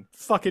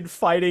fucking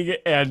fighting,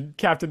 and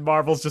Captain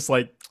Marvel's just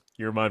like,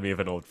 "You remind me of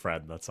an old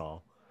friend, that's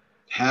all."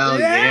 Hell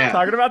yeah.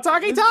 Talking about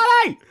Talkie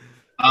Toddy!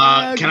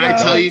 Can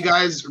I tell you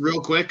guys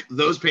real quick,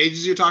 those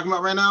pages you're talking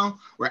about right now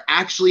were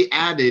actually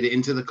added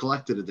into the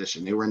collected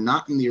edition. They were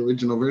not in the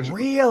original version.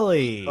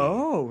 Really?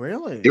 Oh,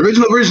 really? The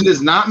original version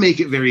does not make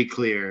it very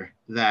clear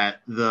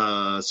that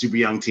the Super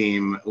Young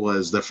Team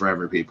was the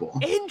Forever People.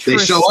 Interesting.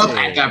 They show up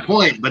at that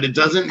point, but it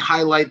doesn't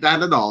highlight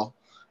that at all.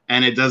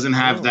 and it doesn't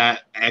have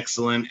that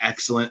excellent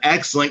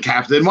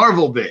Captain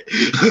Marvel bit.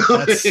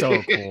 That's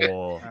so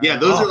cool. Yeah,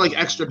 those are like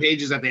extra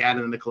pages that they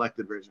added in the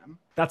collected version.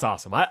 That's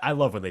awesome. I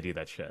love when they do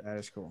that shit. That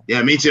is cool.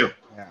 Yeah, me too.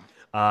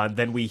 Yeah.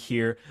 Then we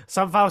hear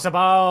some folks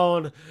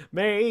upon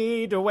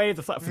made away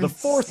for the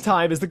fourth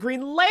time as the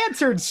Green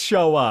Lanterns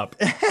show up.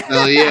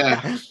 Hell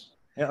yeah.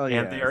 Hell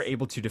And they are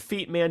able to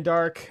defeat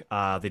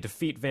Mandark. They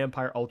defeat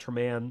Vampire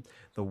Ultraman.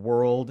 The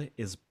world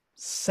is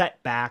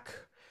set back.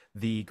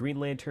 The Green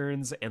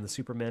Lanterns and the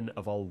Supermen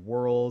of all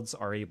worlds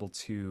are able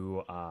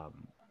to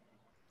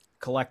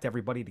collect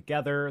everybody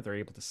together. They're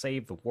able to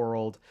save the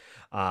world.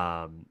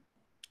 And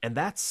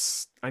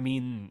that's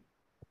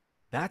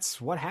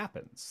what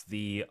happens.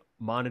 The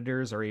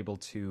monitors are able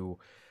to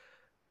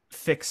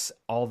fix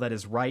all that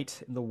is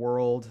right in the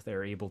world.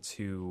 They're able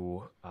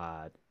to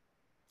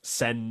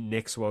send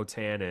Nyx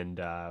Wotan and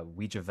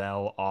Ouija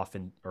off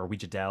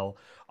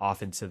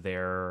into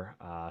their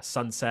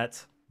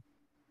sunset.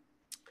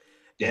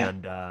 Yeah.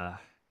 And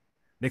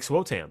Nyx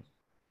Wotan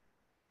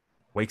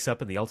wakes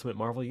up in the Ultimate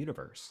Marvel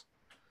Universe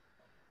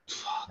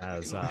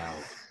as the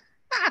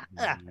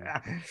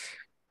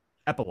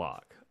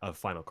epilogue of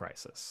Final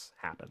Crisis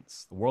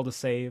happens. The world is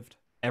saved.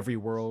 Every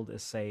world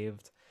is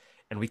saved.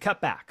 And we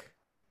cut back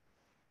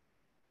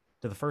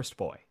to the first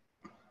boy,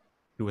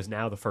 who is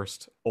now the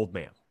first old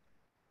man.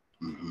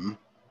 Mm-hmm.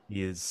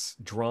 He is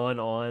drawn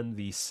on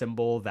the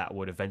symbol that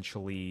would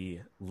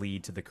eventually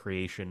lead to the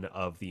creation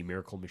of the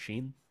Miracle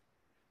Machine.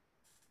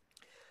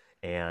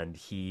 And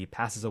he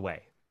passes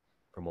away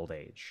from old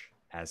age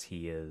as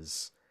he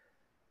is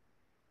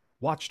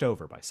watched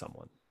over by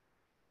someone.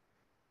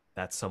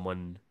 That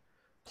someone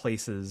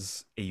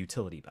places a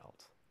utility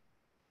belt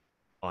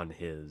on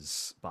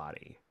his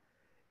body,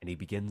 and he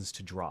begins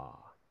to draw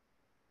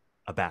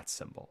a bat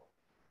symbol.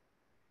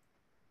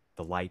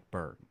 The light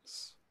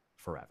burns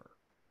forever,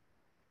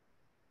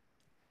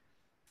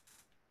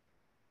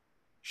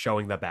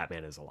 showing that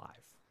Batman is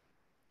alive.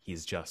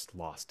 He's just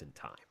lost in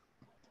time.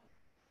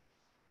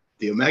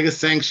 The Omega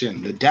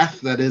Sanction, the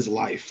death that is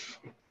life.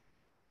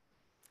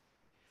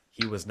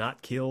 He was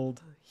not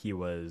killed. He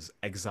was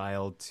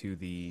exiled to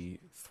the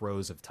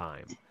throes of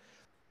time.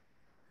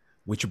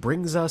 Which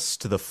brings us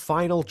to the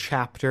final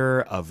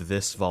chapter of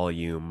this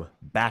volume,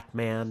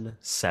 Batman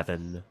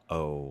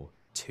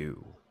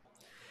 702.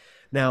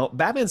 Now,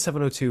 Batman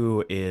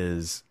 702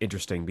 is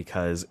interesting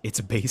because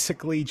it's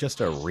basically just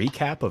a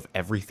recap of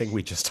everything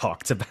we just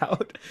talked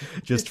about,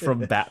 just from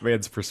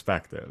Batman's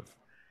perspective.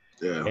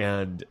 Yeah.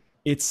 And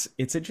it's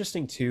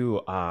interesting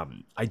too. I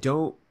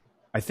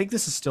think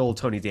this is still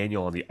Tony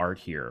Daniel on the art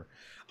here.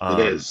 It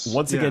is.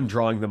 Once again,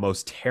 drawing the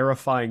most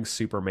terrifying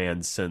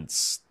Superman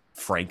since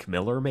Frank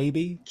Miller,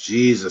 maybe.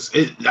 Jesus.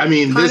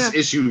 This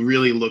issue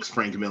really looks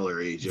Frank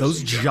Miller-y.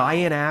 Those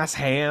giant ass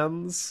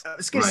hands. I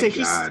was gonna say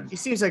he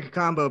seems like a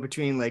combo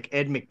between like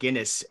Ed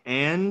McGuinness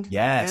and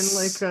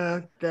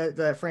like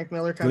that Frank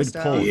Miller kind of Good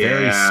style. pull. Yeah.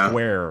 Very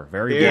square.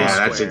 Very Yeah,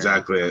 square. that's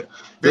exactly it.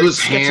 Very Those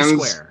sketchy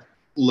hands square.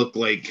 look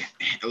like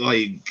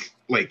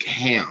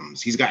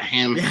hams. He's got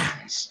ham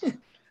hands.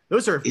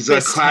 Those are He's got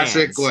fist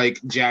classic hands. like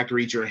Jack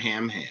Reacher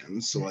ham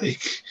hands.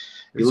 Like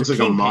he Those looks are like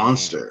a kingpin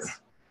monster. hands.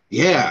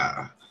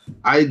 Yeah.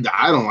 I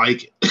don't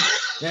like it.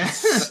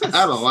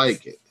 I don't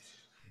like it.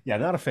 Yeah,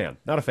 not a fan.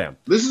 Not a fan.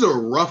 This is a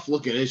rough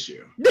looking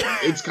issue.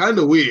 It's kind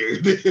of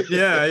weird.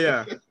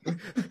 yeah.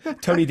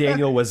 Tony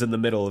Daniel was in the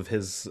middle of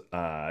his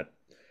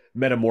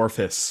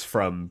metamorphosis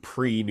from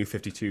pre-New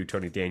 52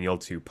 Tony Daniel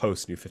to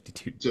post-New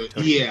 52 So,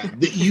 Tony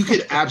you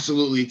could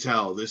absolutely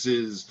tell this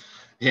is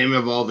him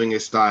evolving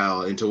his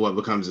style into what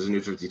becomes his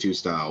New 52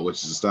 style,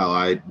 which is a style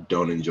I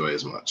don't enjoy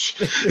as much.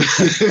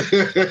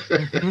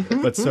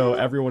 But so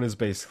everyone is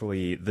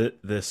basically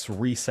this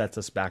resets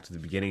us back to the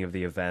beginning of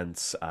the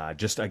events,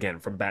 just again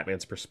from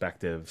Batman's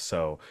perspective.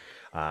 So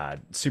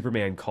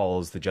Superman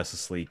calls the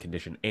Justice League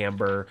Condition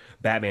Amber.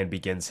 Batman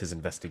begins his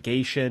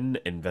investigation,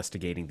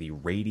 investigating the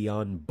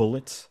Radion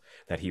bullet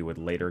that he would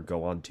later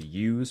go on to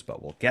use,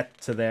 but we'll get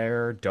to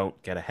there.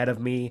 Don't get ahead of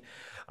me.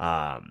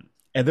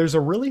 And there's a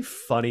really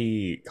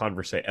funny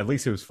conversation, at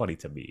least it was funny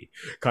to me,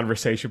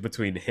 conversation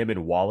between him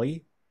and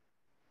Wally.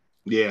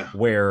 Yeah.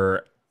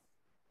 Where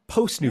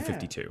post New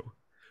 52,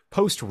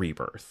 post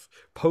Rebirth,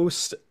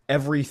 post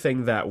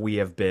everything that we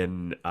have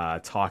been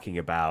talking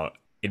about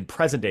in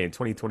present day in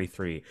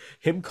 2023,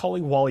 him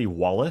calling Wally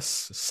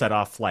Wallace set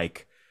off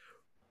like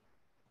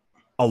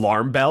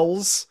alarm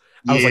bells.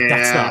 I was like,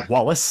 that's not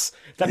Wallace.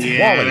 That's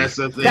Wally. That's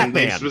the thing.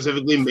 Batman. They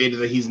specifically made it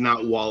that he's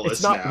not Wallace.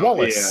 It's not now.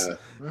 Wallace. Yeah.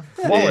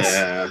 Wallace.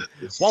 Yeah.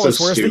 Wallace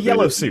So wears the stupid.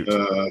 yellow suit.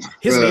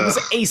 His name is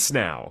Ace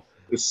now.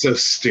 It's so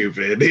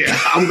stupid. Yeah,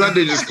 I'm glad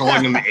they're just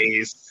calling him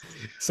Ace.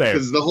 Same.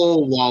 Because the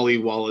whole Wally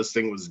Wallace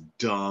thing was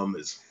dumb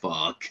as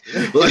fuck.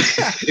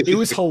 It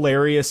was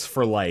hilarious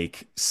for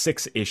like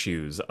 6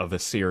 issues of a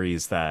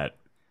series that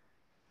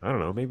I don't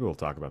know, maybe we'll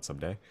talk about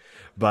someday.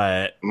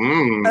 But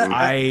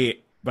I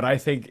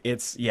think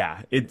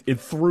it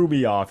threw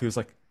me off. He was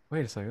like,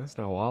 wait a second, that's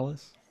not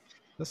Wallace.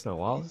 That's not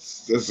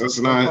Wallace. That's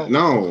not.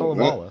 No, call him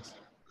that Wallace.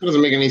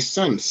 doesn't make any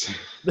sense.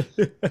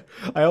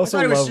 I also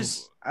I thought it was love.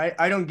 just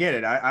I don't get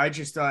it. I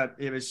just thought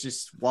it was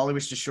just Wally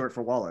was just short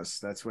for Wallace.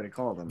 That's what he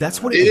called him.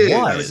 That's what It it is.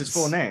 was. That was his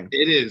full name.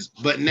 It is,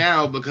 but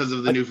now because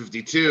of the new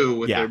 52,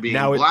 with there being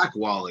now Black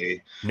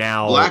Wally,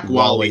 Now Black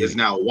Wally is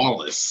now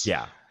Wallace.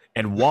 Yeah,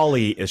 and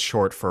Wally is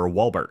short for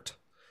Walbert.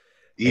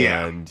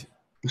 Yeah. And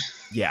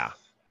yeah,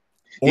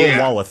 or Yeah.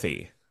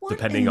 Wallothy, What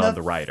depending in on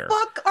the writer.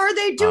 Fuck are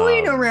they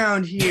doing Um,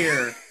 around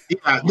here?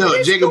 Yeah, no,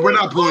 What is Jacob, we're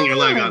going not pulling your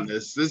leg on? on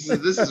this. This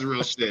is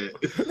real shit.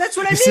 That's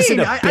what This I isn't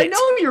mean. a I bit,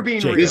 know you're being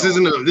Jacob. real. This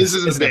isn't a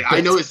isn't a bit. I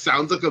bit. know it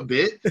sounds like a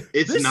bit.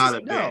 It's This not is-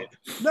 a bit.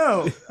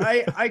 No,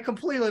 I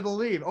completely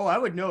believe. Oh, I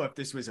would know if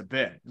this was a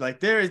bit.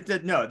 Like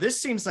no, this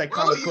seems like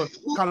comic book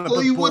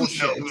Well, you wouldn't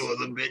bullshit. know if it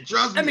was a bit.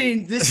 Trust I me.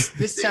 mean, this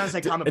sounds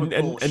like comic book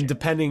and bullshit.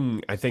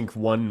 depending, I think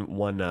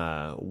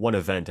one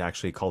event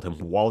actually called him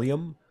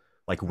Walliam,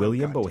 like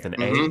William, but with an A.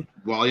 Mhm.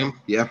 William,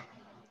 yeah.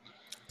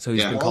 So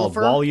he's Yeah. been called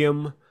Wallifer?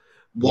 Walliam.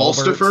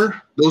 Walstifer.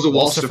 There was a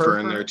Walstifer? Walstifer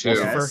in there too.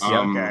 Walstifer? Yes,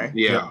 okay.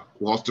 Yeah,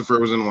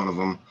 Walstifer was in one of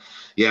them.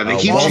 Yeah, they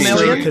keep Walmillion?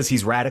 changing it. because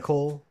he's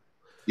radical.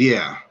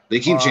 Yeah, they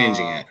keep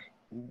changing it.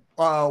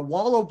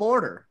 Wallow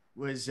Border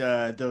was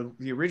the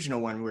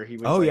original one where he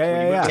was. Oh, like, yeah, when he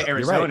yeah, moved yeah. to You're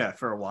Arizona right.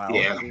 for a while.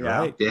 Yeah.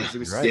 Right. Yeah. He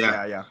was, Right.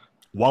 yeah.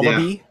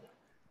 Wallaby,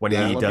 when he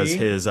Wallaby. does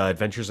his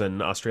adventures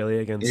in Australia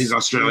against His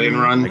Australian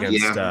run. against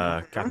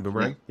Yeah, Captain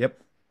Boomerang.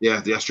 Yep. yeah,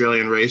 the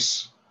Australian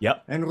race.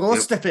 Yep. And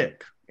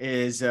Rostefik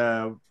is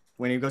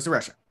when he goes to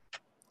Russia.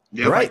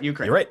 Yeah, You're right.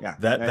 Ukraine. You're right. Yeah.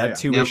 That Yeah, that yeah.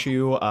 two Yep.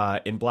 issue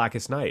in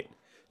Blackest Night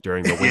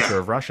during the Winter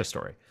of Russia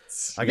story.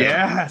 I got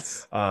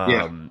Yes.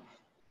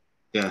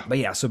 Yeah. But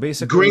yeah, so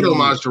basically, Great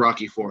homage to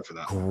Rocky IV for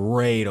that.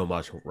 Great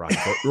homage to Rocky.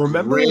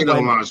 Remember Great when,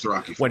 homage to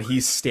Rocky IV. when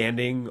he's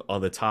standing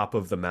on the top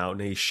of the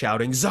mountain, he's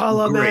shouting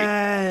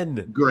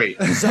 "Zalaman, Great,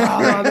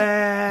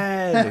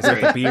 Zalaman!" He's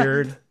got the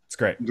beard. It's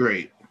great.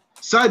 great.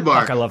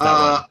 Sidebar. Fuck, I love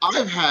that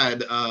I've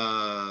had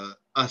a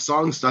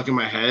song stuck in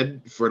my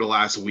head for the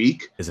last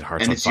week, Is it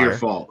Hearts and on it's Fire? your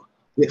fault.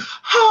 Yeah.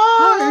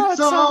 Hearts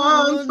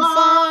on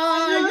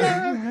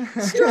fire.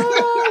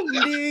 strong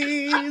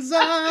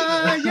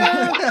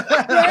desire,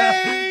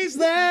 raise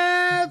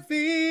their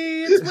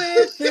feet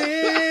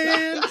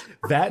within.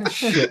 That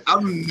shit,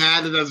 I'm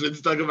mad that that's been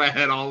stuck in my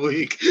head all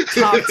week.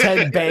 top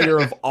 10 banger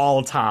of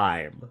all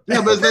time.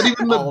 Yeah, but it's not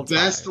even the All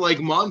best time. like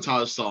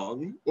montage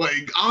song.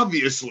 Like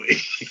obviously,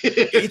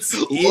 It's-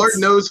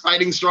 Knows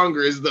Fighting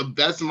Stronger is the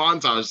best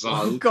montage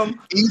song Come.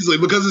 easily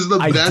because it's the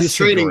I best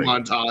training disagree.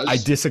 montage. I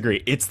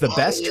disagree. It's the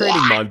best training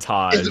It's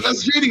montage. the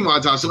best training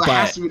montage, so it But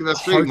has to be the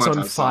best training Hearts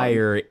montage. on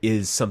Fire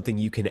is something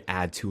you can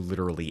add to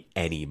literally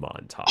any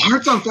montage.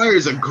 Hearts on Fire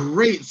is a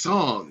great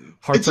song.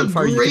 Hearts it's on a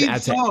Fire you great can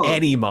add song. to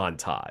any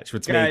montage,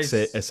 which makes Guys,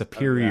 it a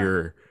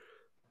superior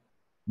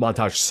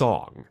montage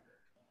song.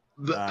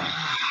 The-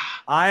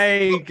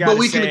 I gotta but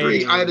we say, can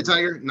agree. Eye of the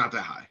Tiger, not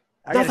that high.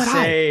 I Not gotta that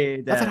high. say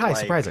that Not that high, like,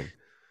 surprising.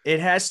 It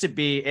has to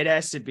be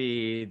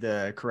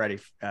the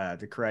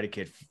Karate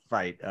Kid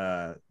fight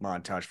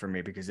montage for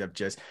me because of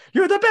just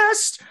you're the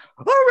best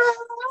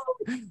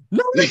around.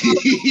 No,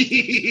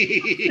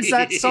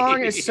 that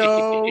song is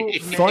so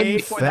Fun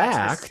made for that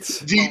fact.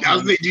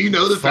 specific Do you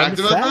know the Fun fact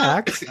about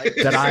fact that?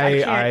 that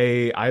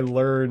I I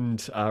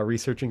learned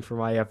researching for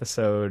my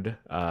episode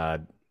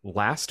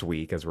last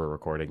week as we're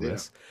recording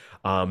this.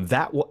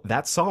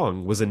 That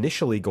song was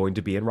initially going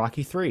to be in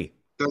Rocky 3.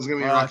 That was gonna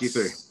be Oh, Rocky that's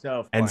 3.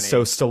 So And funny.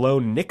 so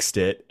Stallone nixed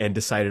it and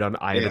decided on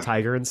Eye of Yeah. the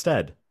Tiger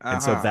instead.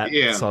 And so Uh-huh. that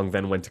Yeah. song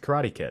then went to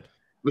Karate Kid.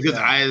 Because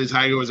Yeah. Eye of the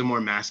Tiger was a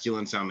more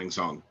masculine sounding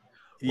song.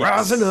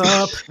 Rising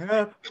up,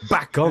 Yep.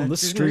 back on the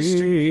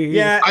street.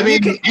 Yeah, I you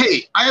mean, can-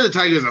 hey, Eye of the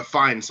Tiger is a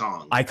fine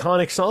song.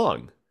 Iconic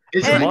song.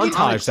 It's The an iconic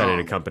montage that it song.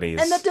 accompanies.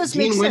 and that does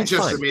make Dean sense.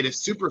 Winchester Fine. made it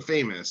super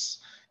famous,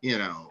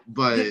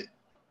 but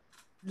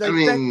Like, I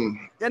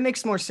mean, that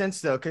makes more sense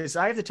though, because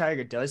Eye of the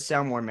Tiger does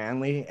sound more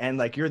manly, and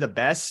like you're the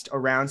best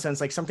around sounds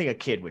like something a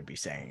kid would be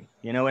saying.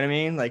 You know what I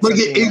mean? Like something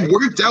it like-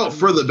 worked out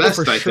for the best,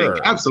 for I sure.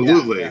 think.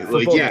 Absolutely. Yeah, yeah. For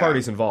Like, both yeah.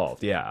 parties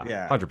involved. Yeah.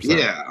 Yeah. 100%.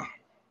 Yeah.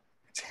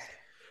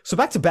 So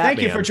back to Batman.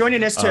 Thank you for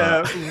joining us to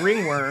Uh,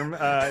 Ringworm,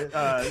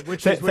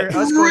 which Th- is where th-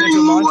 us going into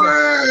a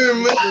montage.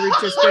 Ringworm! Where we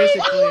just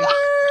basically,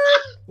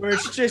 where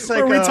it's just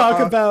like Where we talk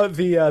a- about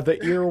the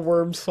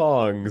earworm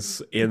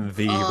songs in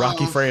the Oh,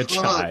 Rocky fuck.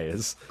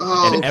 franchise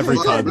Oh, and every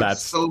fuck, combat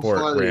that's so sport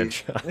funny.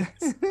 franchise.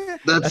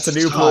 That's a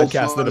new so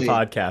podcast funny. than a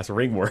podcast,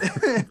 Ringworm.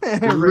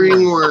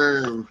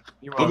 Ringworm.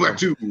 You're Go welcome. back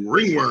to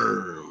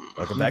Ringworm.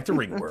 Welcome back to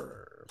Ringworm.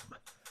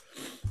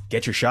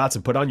 Get your shots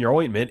and put on your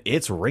ointment.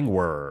 It's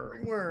Ringworm.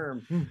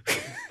 Ringworm.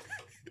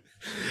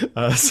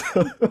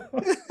 So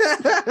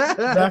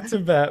back to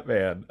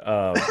Batman.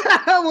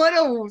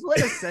 what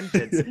a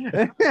sentence.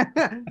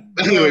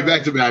 Anyway,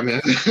 back to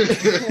Batman.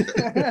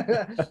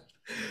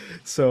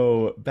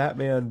 So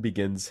Batman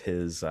begins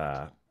his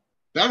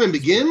Batman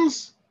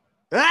Begins?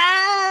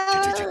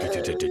 Ah!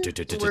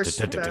 Worst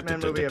Batman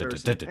movie ever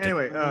seen.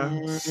 Anyway,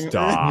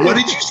 Stop. What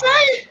did you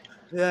say?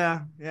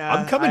 Yeah.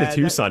 I'm coming to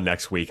Tucson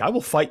next week. I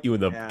will fight you in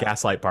the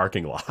Gaslight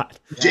parking lot.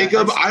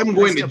 Jacob, I'm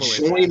going to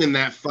join in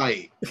that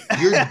fight.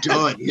 You're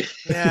done.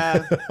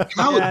 Yeah.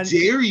 How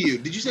dare you?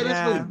 Did you say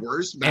that's the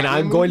worst Batman And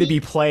I'm movie? going to be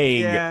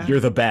playing You're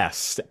the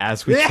Best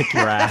as we kick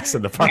your ass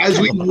in the parking lot. As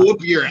we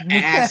whoop your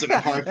ass in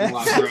the parking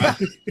lot,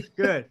 bro.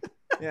 Good.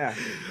 Yeah.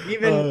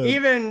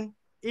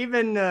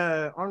 Even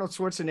Arnold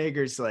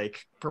Schwarzenegger's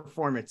like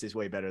performance is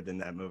way better than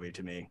that movie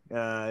to me.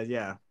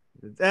 Yeah.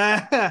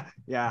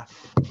 Yeah.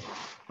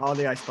 All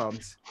the ice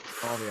bombs.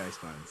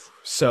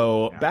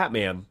 So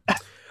Batman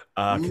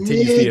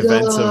continues the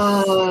events of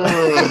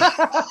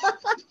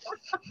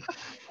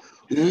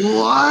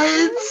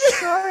What?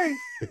 Sorry.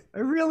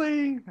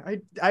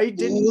 I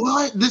didn't.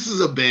 What? This is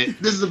a bit.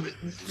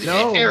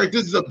 No, Eric,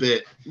 this is a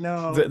bit.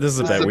 No, this is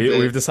a bit.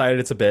 We've decided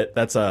it's a bit.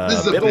 That's a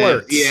bit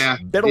alert. Yeah,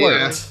 bit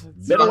alert.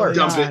 Bit alert.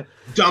 Dump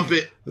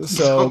it.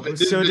 So dump it.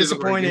 So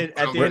disappointed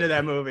at the end of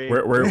that movie.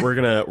 We're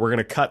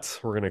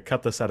gonna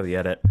cut this out of the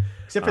edit.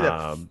 Except for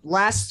the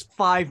last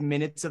 5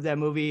 minutes of that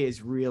movie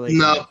is really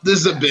no. This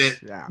is a bit.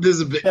 Yeah. This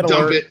is a bit.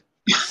 Dump it.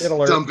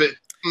 Dump it.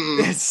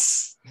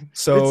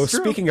 So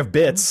speaking of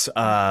bits,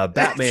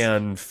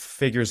 Batman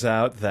figures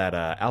out that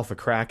Alpha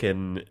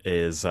Kraken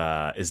is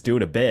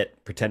doing a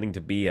bit, pretending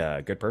to be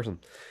a good person,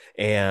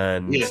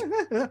 and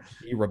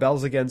he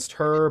rebels against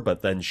her.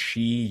 But then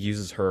she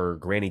uses her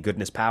Granny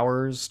Goodness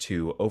powers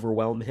to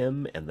overwhelm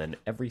him, and then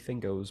everything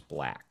goes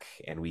black,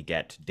 and we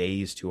get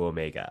Days to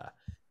Omega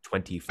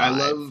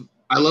 25.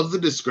 I love the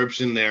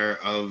description there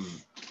of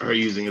her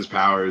using his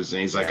powers,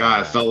 and he's like,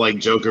 I felt like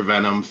Joker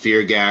Venom,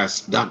 Fear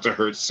Gas, Dr.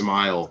 Hurt's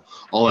smile,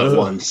 all at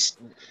once.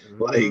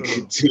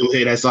 Like, too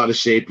late, I saw the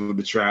shape of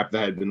the trap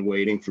that had been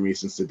waiting for me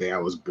since the day I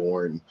was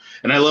born.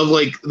 And I love,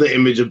 like, the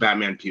image of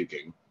Batman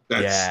puking.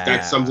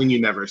 That's something you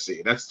never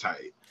see. That's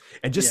tight.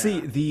 And just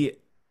the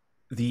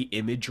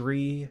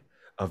imagery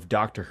of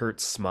Dr.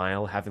 Hurt's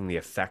smile having the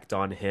effect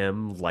on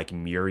him like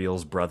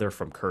Muriel's brother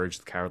from Courage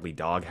the Cowardly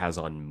Dog has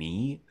on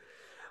me.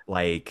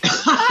 Like,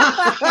 that's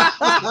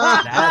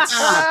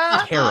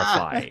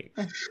terrifying.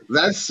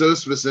 That's so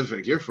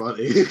specific. You're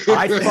funny.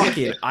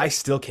 I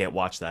still can't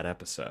watch that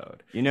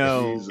episode. You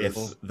know, if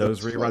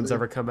those reruns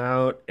ever come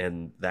out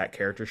and that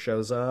character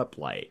shows up,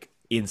 like,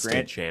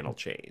 instant channel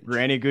change.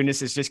 Granny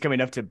Goodness is just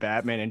coming up to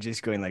Batman and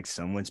just going like,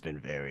 someone's been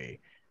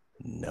very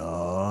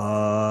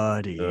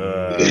naughty.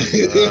 Dude,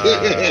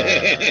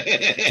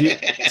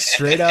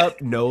 straight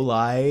up, no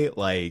lie,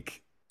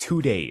 like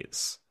 2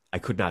 days I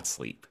could not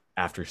sleep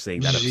after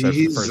seeing that episode for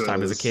the first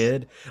time as a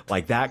kid.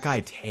 Like, that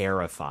guy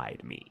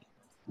terrified me.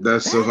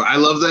 That's so funny. I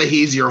love that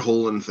he's your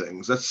hole in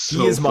things. That's so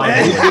He is my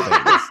hole in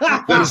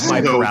things. He is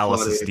my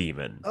paralysis funny.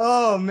 demon.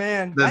 Oh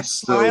man, that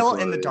smile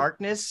in the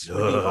darkness would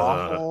be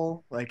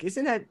awful. Like,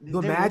 isn't that? You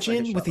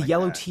imagine with the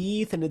yellow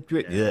teeth and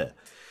it.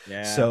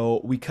 Yeah.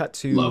 So we cut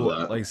to,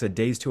 like I said,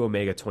 Days to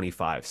Omega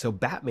 25. So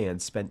Batman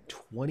spent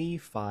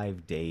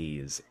 25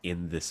 days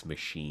in this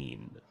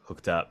machine,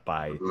 hooked up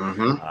by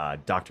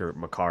Dr.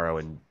 Makaro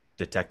and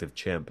Detective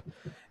Chimp.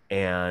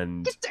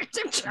 And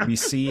we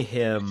see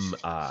him,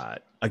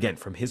 again,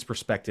 from his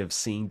perspective,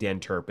 seeing Dan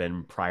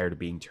Turpin prior to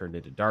being turned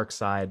into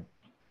Darkseid.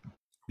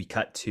 We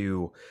cut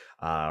to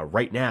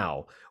right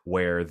now,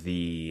 where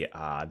the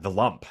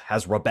lump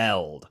has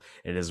rebelled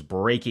and is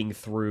breaking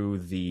through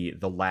the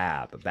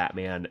lab.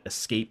 Batman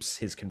escapes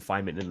his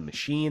confinement in the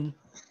machine,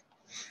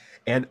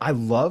 and I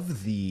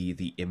love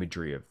the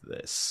imagery of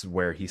this,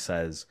 where he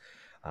says,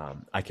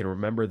 "I can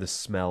remember the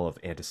smell of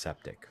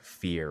antiseptic,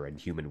 fear, and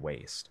human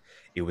waste.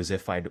 It was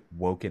as if I'd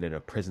woken in a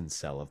prison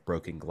cell of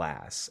broken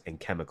glass and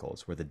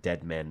chemicals, where the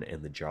dead men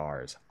in the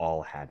jars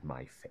all had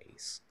my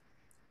face."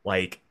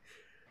 Like,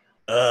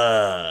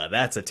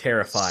 that's a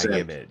terrifying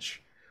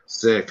image.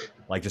 Sick.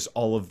 Like, just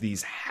all of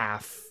these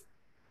half-formed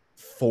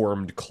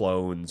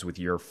clones with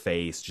your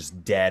face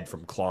just dead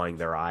from clawing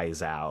their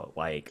eyes out.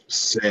 Like,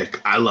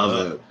 sick. I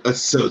love it.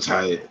 That's so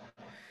tight.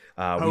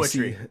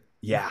 Poetry.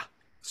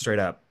 Straight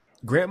up.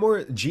 Grant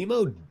Moore,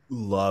 Gmo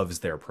loves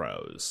their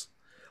prose.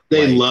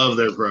 They love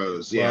their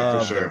prose. Yeah,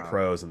 love for sure. Their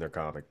prose in their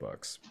comic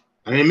books.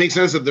 I mean, it makes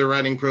sense that they're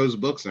writing prose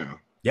books now.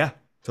 Yeah,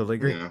 totally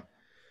agree.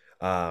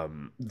 Yeah.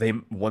 They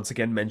once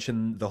again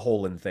mention the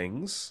hole in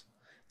things.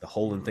 The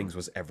hole in things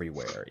was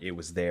everywhere. It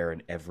was there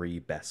in every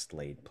best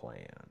laid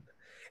plan.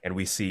 And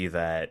we see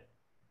that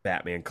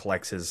Batman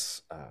collects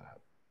his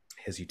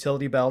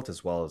utility belt,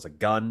 as well as a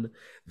gun,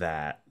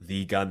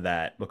 the gun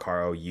that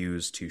Makaro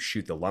used to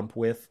shoot the lump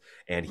with,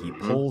 and he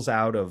pulls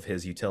out of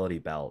his utility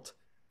belt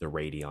the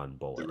Radion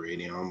bullet. The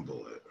Radion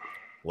bullet.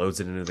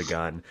 Loads it into the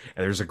gun,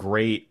 and there's a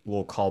great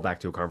little callback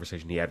to a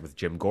conversation he had with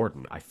Jim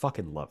Gordon. I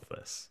fucking love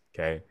this,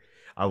 okay?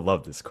 I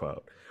love this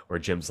quote, where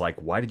Jim's like,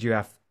 "Why did you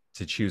have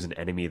to choose an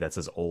enemy that's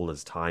as old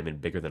as time and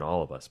bigger than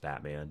all of us,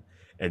 Batman?"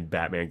 And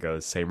Batman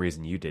goes, "Same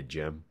reason you did,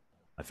 Jim.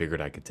 I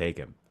figured I could take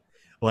him."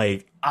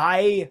 Like,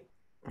 I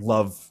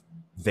love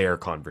their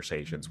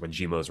conversations when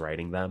Jimo's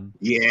writing them.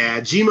 Yeah,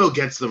 Jimo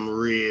gets them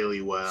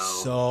really well.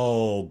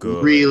 So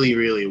good. Really,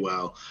 really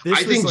well. This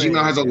I think was Jimo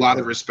like- has a lot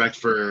of respect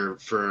for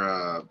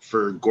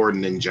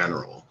Gordon in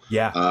general.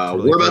 Yeah.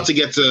 totally We're agree. about to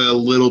get to a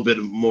little bit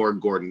more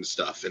Gordon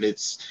stuff, and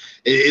it's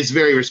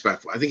very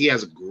respectful. I think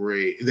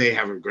they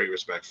have a great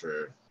respect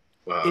for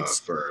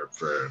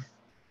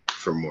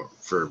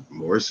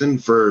Morrison,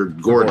 for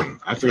Gordon.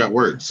 I forgot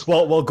words.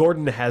 Well,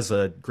 Gordon has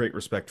a great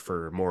respect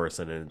for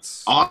Morrison, and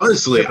it's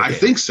Honestly, I typical.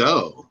 think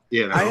so.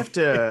 You know? I have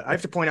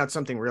to point out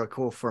something real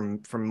cool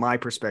from my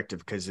perspective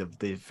because of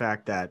the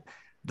fact that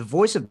the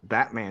voice of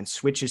Batman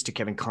switches to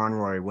Kevin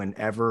Conroy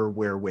whenever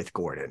we're with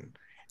Gordon,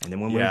 and then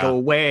when we go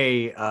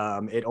away,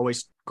 it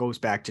always goes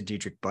back to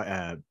Dietrich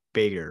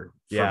Bader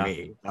for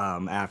me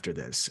after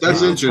this.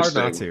 That's interesting. It's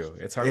hard not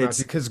to. It's hard not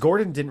to because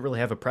Gordon didn't really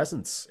have a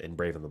presence in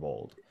Brave and the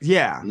Bold.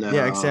 Yeah, No.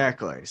 yeah,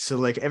 exactly. So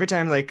like every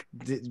time like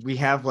we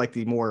have like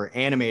the more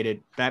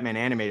animated Batman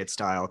animated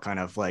style kind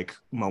of like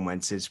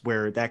moments is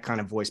where that kind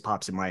of voice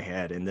pops in my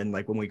head, and then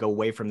like when we go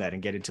away from that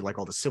and get into like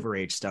all the Silver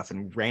Age stuff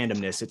and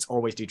randomness, it's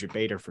always Dietrich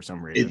Bader for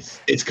some reason.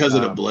 It's because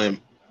of the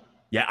blimp.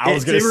 Yeah, I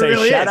was gonna It say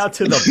really shout is. out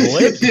to the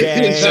blimp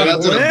gang. Shout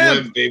out to the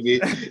Blimp. blimp, baby.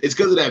 It's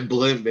because of that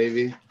blimp,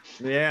 baby.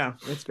 Yeah,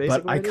 it's basically.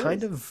 But I what it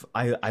kind is. of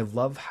I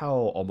love how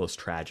almost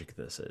tragic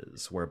this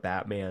is, where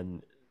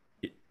Batman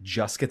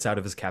just gets out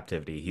of his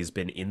captivity. He's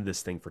been in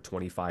this thing for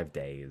 25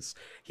 days.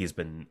 He's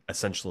been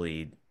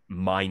essentially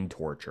mind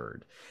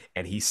tortured,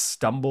 and he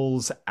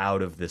stumbles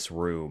out of this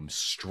room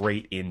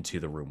straight into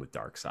the room with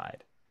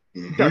Darkseid.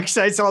 Mhm.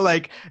 Darkseid's all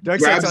like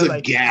Grabs all a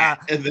like, gat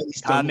and then come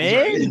stumbles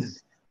right in.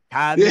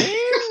 Come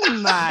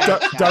in, my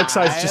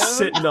Darkseid's just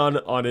child. sitting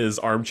on his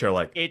armchair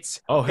like, It's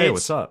oh hey, it's-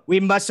 what's up? We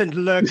mustn't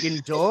lurk in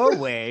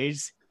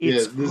doorways. Yeah,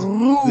 It's this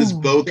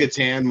rude.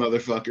 Bo-Katan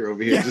motherfucker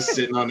over here just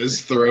sitting on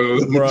his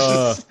throne.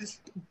 Bruh.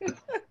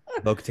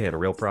 Bo-Katan, a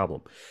real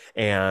problem.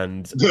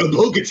 And The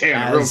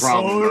Bo-Katan, real As-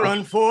 problem. So bro.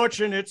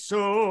 unfortunate.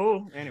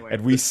 So anyway,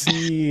 we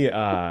see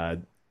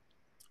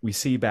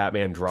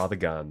Batman draw the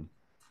gun.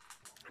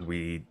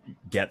 We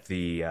get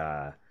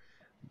the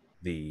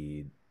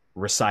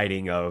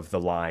reciting of the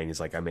line. He's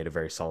like, I made a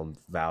very solemn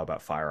vow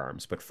about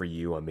firearms, but for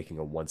you, I'm making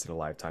a once in a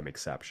lifetime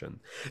exception.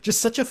 Just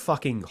such a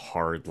fucking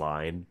hard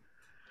line.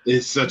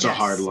 It's such a Yes.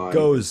 hard line.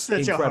 Goes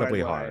Such a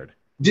incredibly hard line. hard.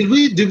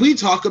 Did we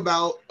talk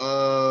about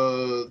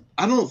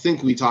I don't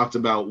think we talked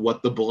about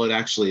what the bullet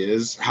actually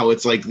is, how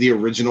it's like the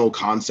original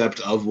concept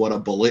of what a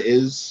bullet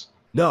is.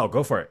 No,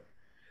 go for it.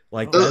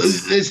 Like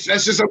that's,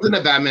 That's just something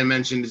that Batman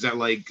mentioned, is that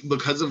like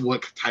because of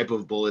what type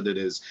of bullet it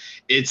is,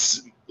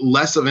 it's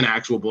less of an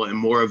actual bullet and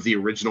more of the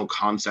original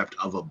concept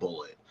of a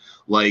bullet.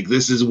 Like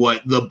this is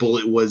what the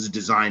bullet was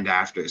designed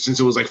after, since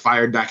it was like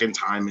fired back in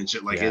time and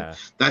shit. Like yeah,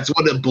 that's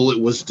what a bullet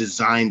was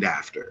designed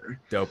after,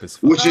 dope as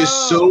fuck. which is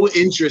so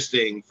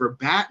interesting for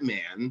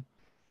Batman,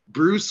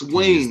 Bruce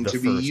Wayne, the to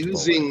be first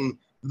using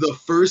the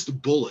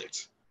first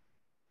bullet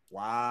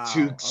wow.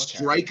 to okay.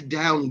 strike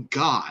down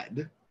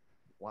God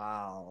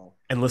Wow.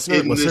 And listener,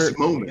 in listener, this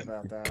moment.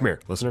 come here,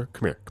 listener,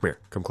 come here,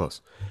 come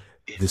close.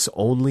 This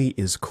only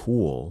is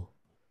cool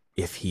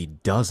if he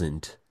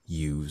doesn't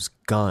use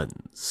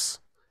guns.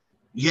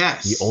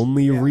 Yes. The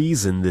only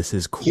reason this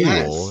is cool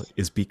Yes.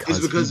 is because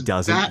he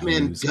doesn't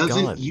Batman use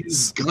doesn't guns.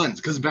 use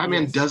guns, because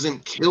Batman Yes.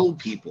 doesn't kill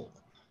people.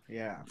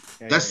 Yeah.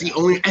 That's the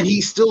only, and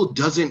he still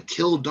doesn't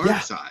kill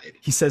Darkseid.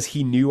 He says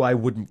he knew I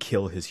wouldn't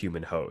kill his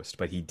human host,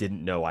 but he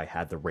didn't know I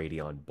had the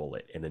Radion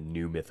bullet in a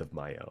new myth of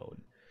my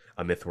own.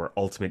 A myth where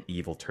ultimate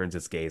evil turns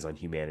its gaze on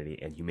humanity,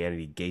 and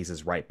humanity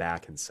gazes right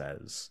back and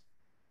says,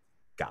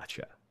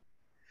 gotcha.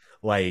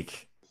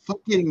 Like,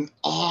 Fucking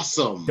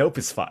awesome. dope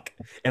as fuck.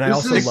 And I This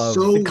also is love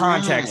so The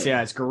context, rad.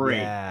 yeah, it's great.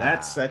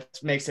 Yeah. That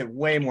makes it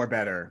way more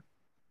better.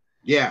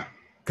 Yeah.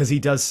 because he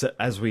does,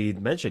 as we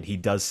mentioned, he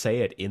does say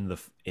it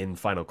in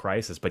Final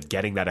Crisis, but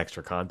getting that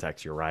extra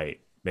context, you're right,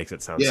 makes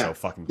it sound Yeah. so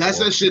fucking That's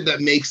cool. that shit that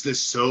makes this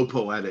so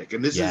poetic.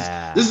 And this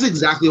Yeah. is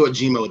exactly what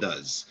Gmo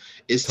does.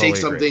 Is Totally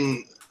take agree.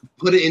 something,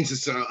 put it into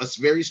a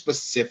very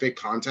specific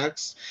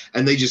context,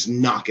 and they just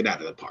knock it out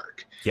of the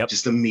park. Yep.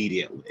 Just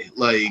immediately.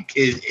 Like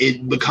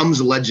it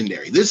becomes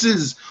legendary. This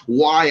is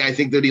why I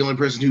think they're the only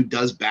person who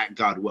does Bat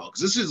God well.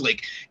 Because this is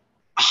like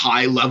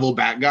high level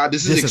Bat God.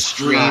 This is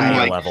extreme. high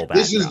Like level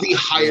this is Bat the God.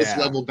 highest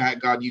Yeah. level Bat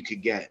God you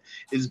could get.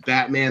 Is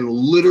Batman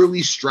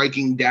literally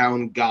striking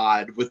down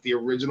God with the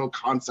original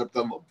concept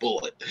of a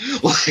bullet.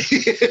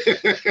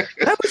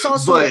 That was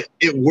also but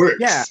it works.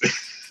 Yeah.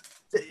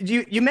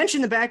 You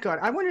mentioned the Batgirl.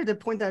 I wanted to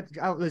point that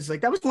out. Was like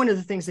that was one of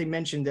the things they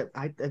mentioned that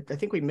I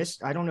think we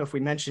missed. I don't know if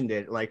we mentioned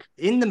it. Like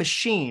in the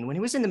machine, when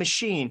he was in the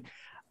machine,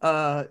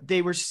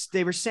 they were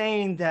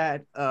saying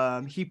that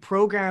he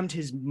programmed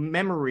his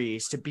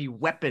memories to be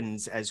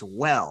weapons as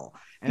well.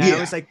 And I Yeah.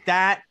 was like,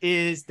 there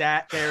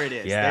it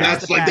is. Yeah. There's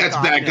That's the like that's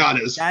Batgirl Bat now.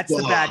 God as That's the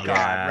fuck. Bat God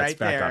Yeah, right it's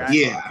Bat there. God I as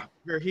Yeah. thought.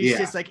 Where he's Yeah.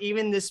 just like,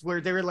 even this,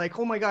 where they were like,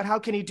 oh my God, how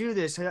can he do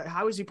this?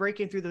 How is he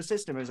breaking through the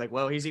system? It was like,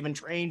 well, he's even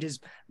trained his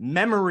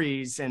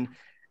memories. And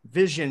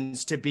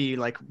visions to be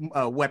like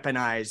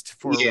weaponized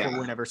for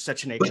whenever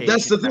such an occasion. But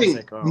that's the thing.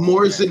 Like,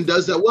 Morrison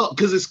does that well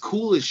because it's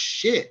cool as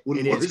shit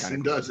when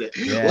Morrison does it.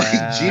 Yeah. Like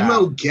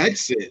Gmo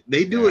gets it.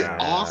 They do it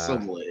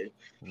awesomely.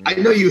 I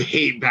know you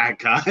hate Bat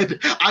God.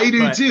 I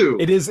do too.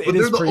 It is. But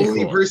they're the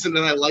only person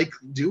that I like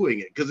doing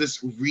it because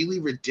it's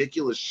really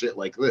ridiculous shit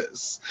like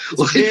this.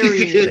 Like,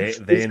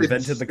 they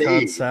invented the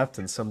concept,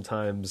 and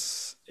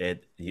sometimes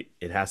it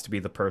has to be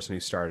the person who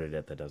started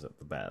it that does it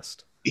the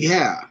best.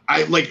 Yeah,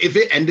 I like if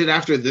it ended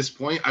after this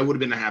point, I would have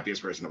been the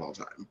happiest person of all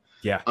time.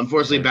 Yeah,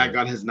 unfortunately, Bat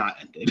God has not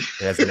ended.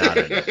 It has not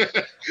ended.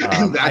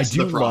 I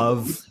do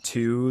love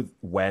too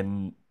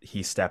when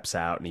he steps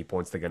out and he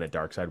points the gun at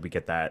Darkseid. We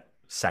get that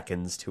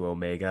seconds to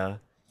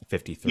Omega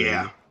 53.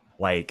 Yeah,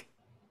 like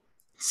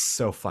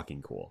so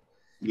fucking cool.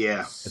 Yeah,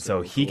 and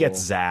so he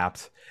gets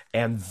zapped,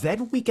 and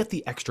then we get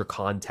the extra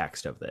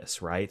context of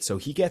this, right? So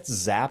he gets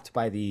zapped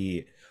by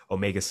the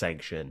Omega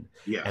Sanction,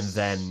 yes, and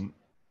then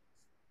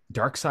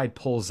Darkseid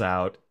pulls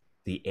out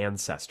the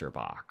Ancestor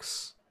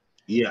box.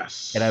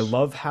 Yes. And I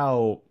love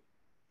how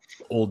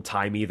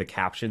old-timey the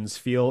captions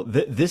feel.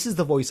 This is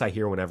the voice I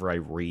hear whenever I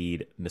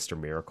read Mr.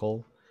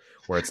 Miracle,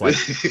 where it's like,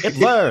 it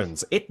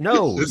learns, it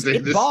knows,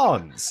 it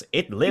bonds,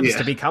 it lives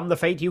to become the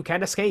fate you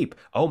can't escape.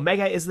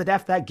 Omega is the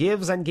death that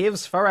gives and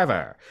gives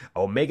forever.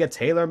 Omega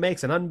Taylor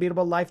makes an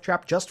unbeatable life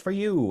trap just for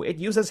you. It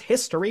uses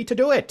history to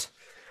do it.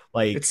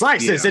 Like, it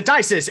slices, it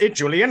dices, it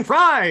Julian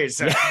fries.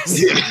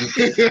 Yes.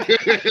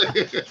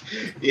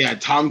 Yeah,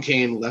 Tom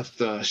Kane left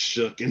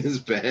shook in his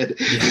bed.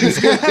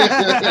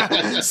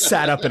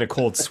 Sat up in a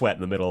cold sweat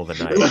in the middle of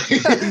the night.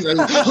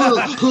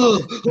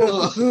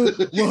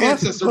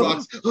 Ancestor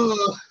box.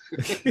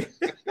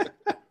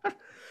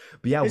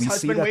 But yeah, his we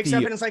husband see that wakes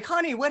up and it's like,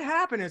 honey, what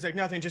happened? It's like,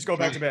 nothing, just go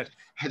back to bed.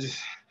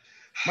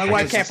 My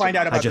wife can't find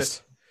out about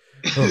this.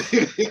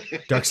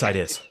 Darkseid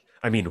is.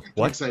 I mean,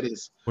 what? Darkseid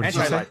is. What did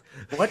you say?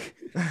 What?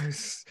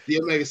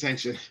 The Omega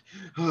Sanction.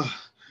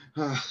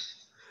 But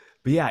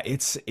yeah,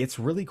 it's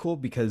really cool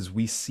because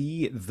we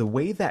see the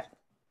way that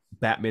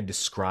Batman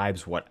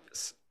describes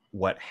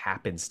what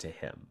happens to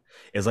him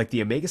is like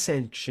the Omega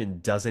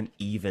Sanction doesn't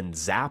even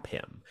zap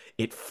him.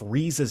 It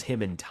freezes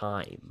him in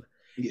time.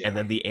 Yeah. And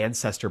then the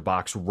Ancestor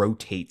box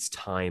rotates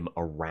time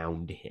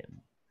around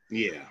him.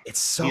 Yeah. It's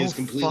so he is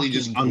completely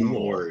just cool.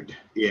 unmoored.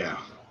 Yeah.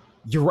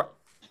 You're right.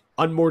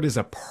 Unmoored is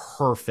a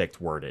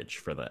perfect wordage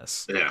for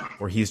this. Yeah.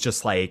 Where he's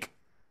just like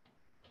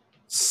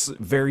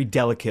very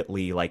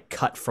delicately like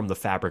cut from the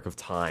fabric of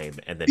time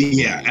and then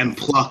and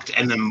plucked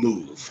and then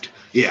moved.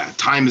 Yeah,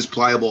 time is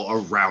pliable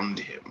around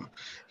him.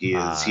 He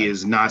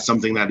is not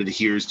something that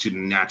adheres to the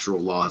natural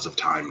laws of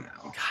time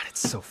now. God, it's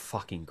so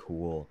fucking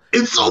cool.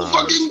 It's so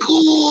fucking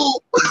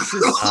cool. This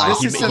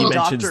is some he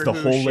mentions Doctor the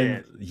Who whole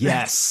shit.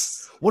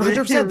 Yes.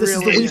 100%. This is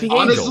the Weeping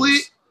honestly,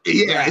 Angels.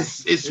 Yeah,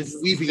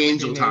 it's Weeping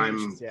Angel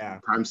time,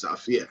 time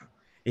stuff. Yeah,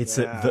 it's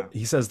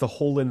he says the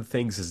hole in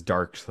things is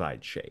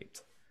Darkseid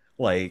shaped.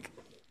 Like,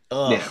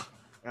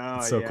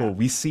 it's so cool.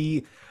 We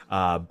see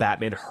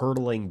Batman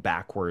hurtling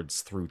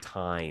backwards through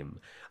time,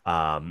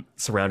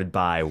 surrounded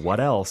by what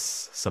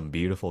else? Some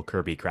beautiful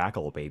Kirby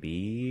Crackle,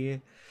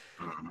 baby.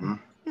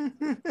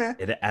 Mm-hmm.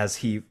 And as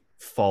he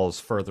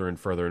falls further and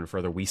further and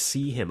further, we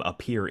see him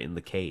appear in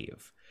the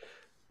cave,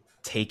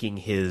 taking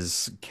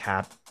his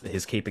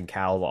cape and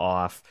cowl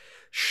off,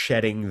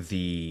 shedding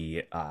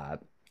the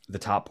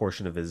top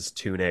portion of his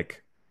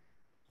tunic,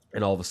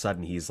 and all of a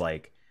sudden he's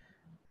like,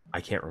 I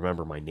can't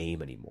remember my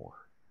name anymore.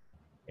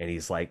 And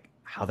he's like,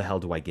 how the hell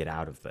do I get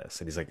out of this?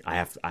 And he's like, I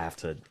have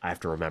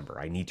to remember.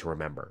 I need to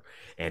remember.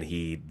 And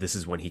this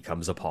is when he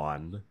comes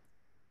upon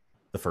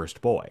the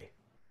first boy,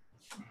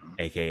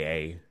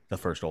 aka the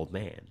first old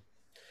man,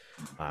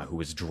 who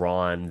has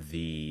drawn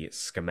the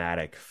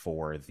schematic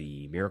for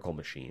the Miracle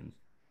Machine.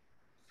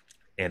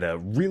 And a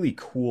really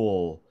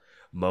cool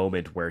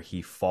moment where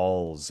he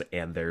falls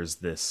and there's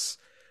this,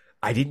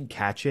 I didn't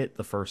catch it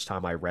the first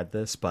time I read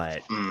this,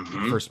 but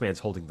the first man's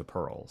holding the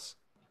pearls.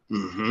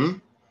 Mm-hmm.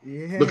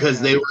 Yeah.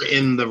 Because they were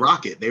in the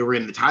rocket. They were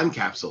in the time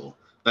capsule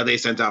that they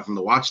sent out from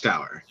the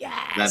Watchtower.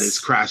 Yes. That is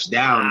crashed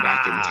down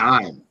back in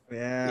time.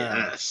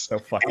 Yeah. Yes. So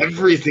fucking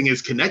everything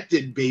is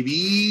connected,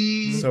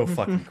 baby. So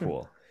fucking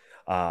cool.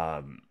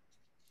 And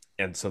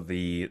so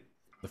the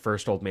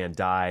first old man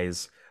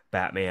dies.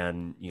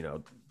 Batman,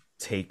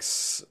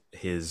 takes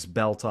his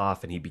belt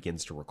off and he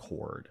begins to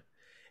record.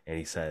 And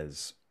he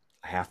says,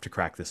 I have to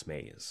crack this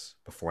maze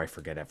before I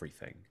forget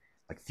everything.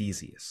 Like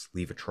Theseus,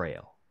 leave a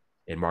trail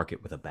and mark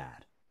it with a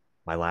bat.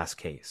 My last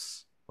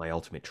case, my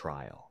ultimate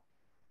trial.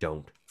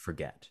 Don't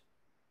forget.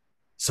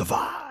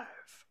 Survive.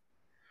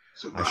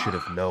 I should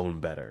have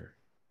known better.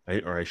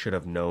 I should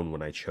have known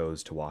when I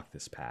chose to walk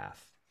this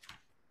path.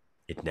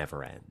 It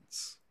never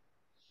ends.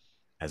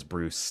 As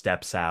Bruce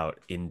steps out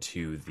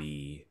into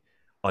the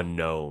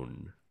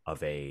unknown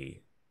of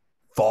a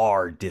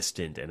far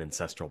distant and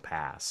ancestral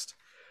past,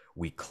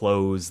 we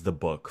close the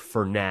book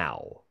for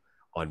now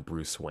on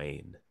Bruce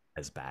Wayne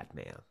as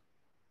Batman.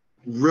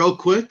 Real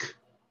quick,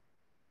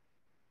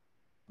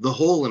 the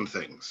hole in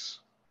things.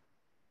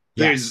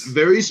 There's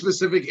very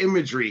specific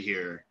imagery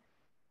here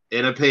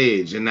in a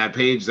page, in that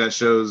page that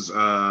shows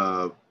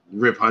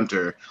Rip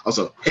Hunter.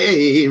 Also,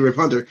 hey, Rip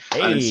Hunter,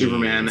 and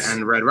Superman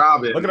and Red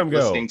Robin. Look at him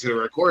listening go. to the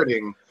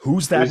recording.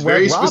 Who's that There's Red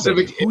very Robin?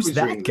 specific Who's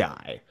that imagery.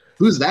 guy?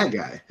 Who's that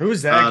guy?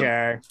 Who's that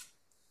guy?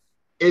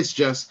 It's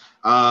just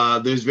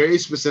there's very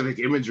specific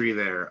imagery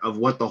there of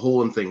what the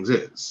Hole in Things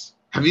is.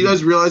 Have you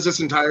guys realized this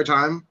entire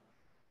time?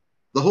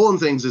 The Hole in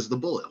Things is the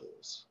bullet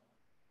holes.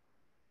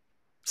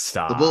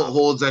 Stop. The bullet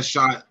holes that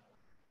shot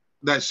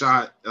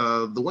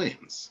the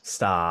Waynes.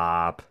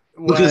 Stop.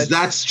 Because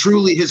that's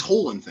truly his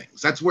hole in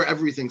things. That's where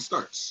everything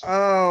starts.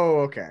 Oh,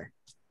 okay.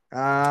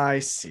 I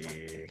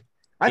see.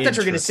 I thought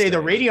you were going to say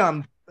the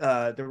radion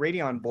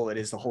bullet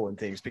is the hole in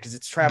things because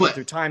it's traveled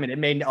through time and it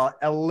made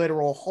a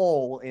literal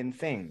hole in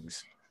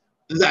things.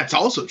 That's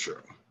also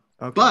true.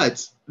 Okay.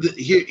 But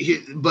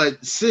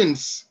but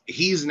since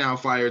he's now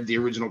fired the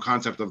original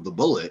concept of the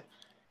bullet,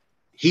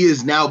 he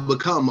has now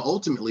become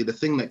ultimately the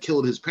thing that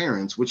killed his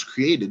parents, which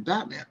created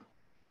Batman.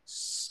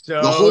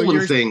 So the Hole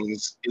in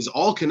Things is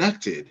all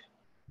connected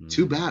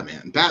to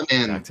Batman.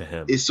 Batman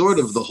is sort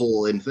of the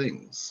hole in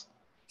things.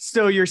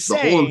 So you're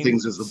saying the Hole in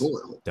Things is the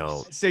bullet hole.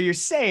 Don't. So you're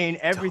saying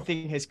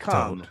everything has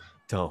come.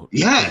 Don't.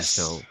 Yes.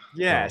 Don't.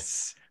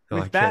 Yes. No,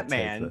 with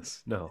Batman.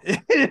 No.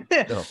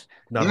 No.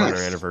 Not on our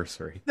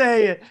anniversary.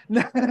 Say it.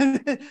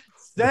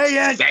 Say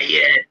it. Say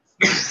it.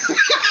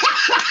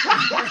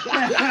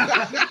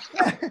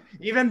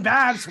 Even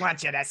Babs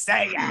wants you to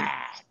say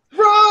it.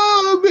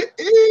 From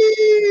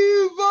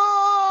evil.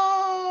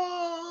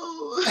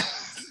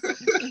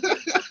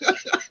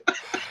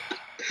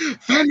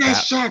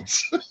 Finish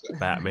it.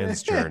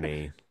 Batman's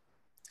journey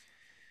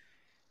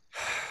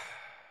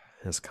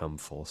has come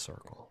full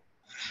circle.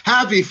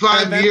 Happy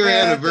 5-year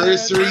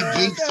anniversary,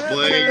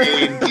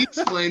 Geeksplain.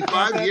 Geeksplain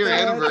 5-year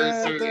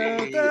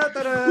anniversary. God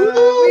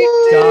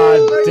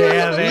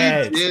damn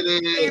it. We did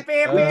it.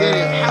 We did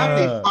it.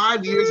 Happy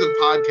 5 years of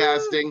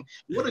podcasting.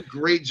 What a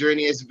great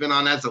journey it's been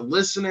on as a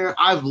listener.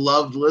 I've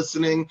loved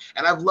listening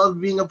and I've loved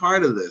being a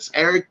part of this.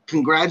 Eric,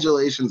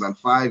 congratulations on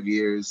 5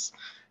 years.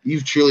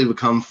 You've truly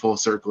become full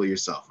circle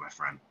yourself, my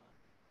friend.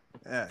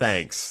 Yes.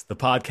 Thanks. The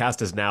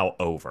podcast is now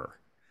over.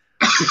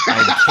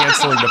 I'm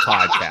canceling the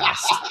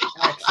podcast.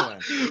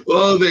 Excellent.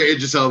 Well, there, it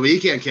just told me you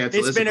can't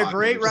cancel. It's been a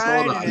great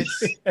ride,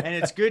 and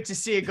it's good to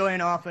see it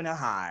going off in a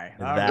high.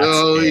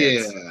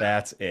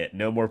 That's it.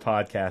 No more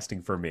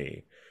podcasting for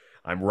me.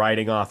 I'm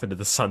riding off into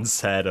the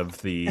sunset of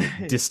the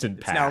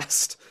distant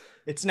past.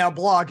 It's now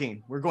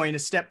blogging. We're going to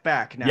step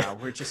back now. Yeah.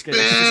 We're just going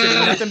to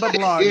do nothing but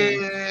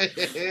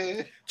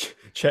blogging.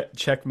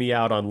 Check me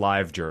out on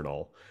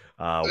LiveJournal.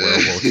 Where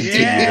we'll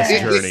continue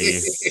this journey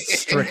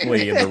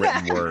strictly in the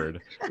written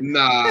word.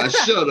 Nah,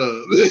 shut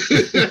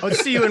up. I'll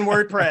see you in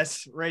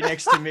WordPress right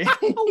next to me.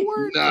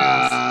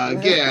 Nah,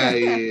 get out of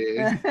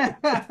here.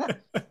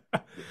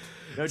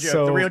 No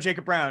joke. The real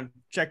Jacob Brown.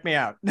 Check me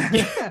out.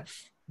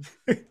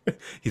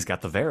 He's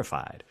got the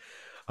verified.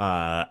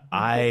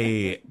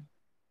 I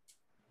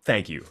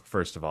thank you,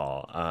 first of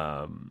all.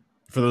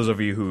 For those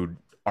of you who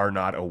are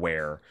not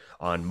aware,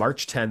 on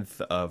March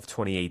 10th of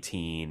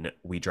 2018,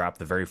 we dropped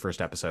the very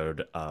first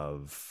episode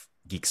of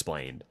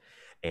Geeksplained.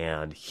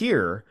 And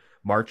here,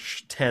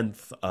 March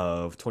 10th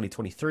of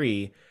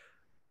 2023,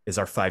 is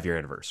our 5-year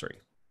anniversary.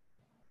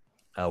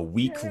 A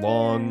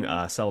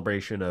week-long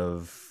celebration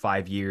of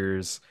 5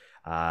 years.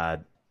 I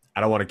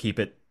don't want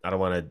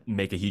to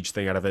make a huge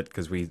thing out of it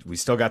because we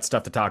still got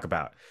stuff to talk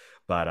about.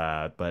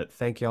 But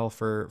thank y'all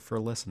for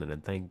listening,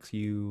 and thank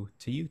you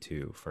to you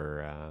two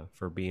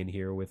for being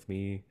here with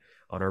me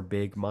on our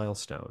big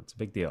milestone. It's a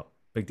big deal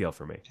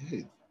for me.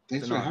 Hey,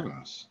 thanks for having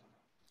us.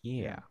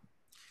 Yeah.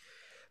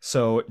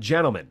 So,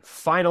 gentlemen,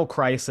 Final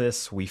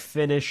Crisis. We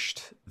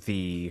finished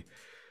the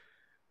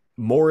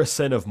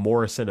Morrison of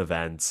Morrison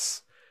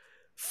events.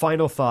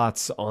 Final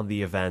thoughts on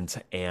the event,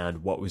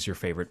 and what was your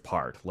favorite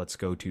part? Let's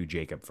go to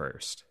Jacob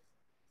first.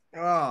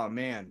 Oh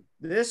man,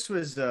 this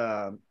was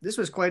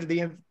quite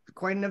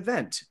an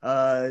event.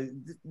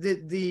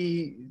 The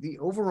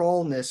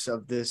overallness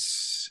of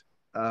this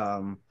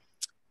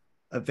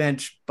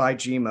event by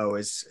Gmo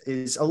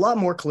is a lot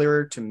more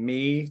clearer to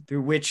me,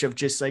 through which of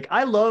just like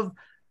I love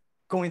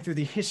going through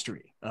the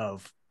history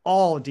of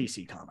all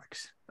DC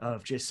comics,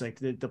 of just like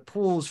the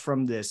pulls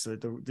from this,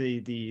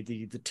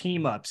 the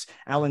team ups,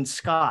 Alan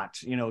Scott,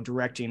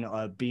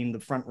 directing, being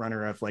the front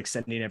runner of like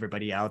sending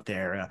everybody out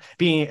there,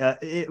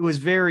 it was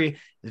very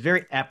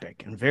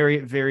epic and very,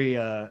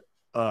 very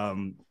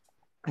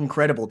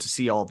incredible to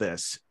see all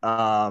this.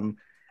 I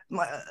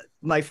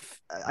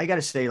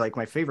gotta say, like,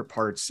 my favorite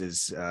parts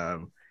is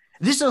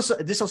this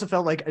also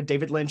felt like a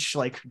David Lynch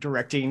like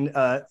directing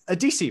a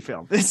DC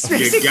film.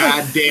 You're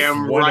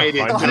goddamn right,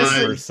 it does.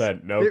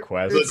 100%, no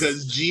question.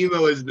 Because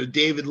Gmo is the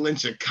David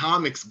Lynch of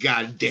comics.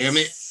 God damn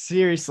it!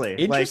 Seriously,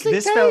 interesting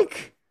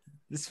like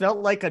this felt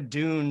like a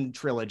Dune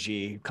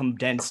trilogy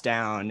condensed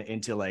down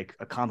into like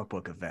a comic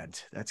book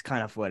event. That's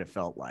kind of what it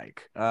felt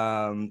like.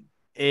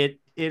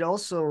 It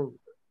also,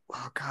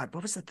 oh God,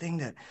 what was the thing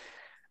that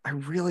I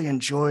really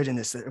enjoyed in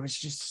this? It was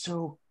just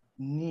so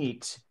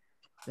neat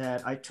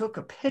that I took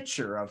a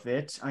picture of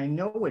it. I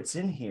know it's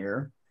in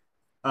here.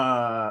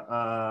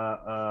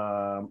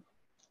 I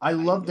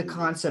love the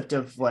concept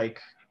of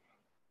like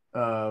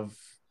of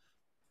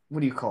what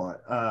do you call it?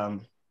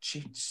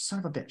 Son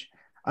of a bitch.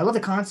 I love the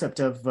concept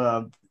of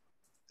the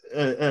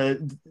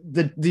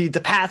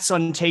paths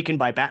untaken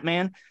by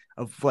Batman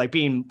of like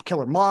being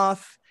Killer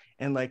Moth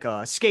and like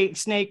a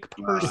snake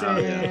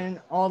person,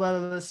 all that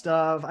other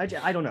stuff. I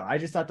don't know. I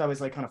just thought that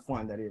was like kind of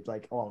fun that it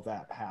like all of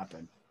that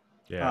happened.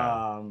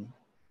 Yeah.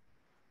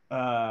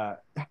 God,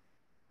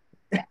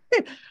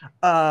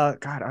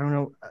 I don't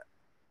know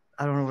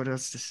what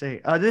else to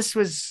say. This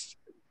was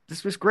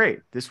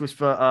great. This was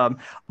for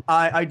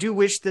I do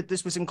wish that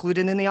this was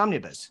included in the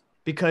omnibus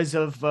because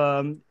of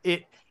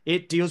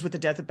it deals with the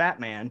death of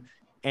Batman,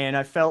 and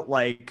I felt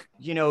like,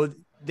 you know,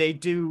 they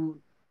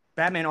do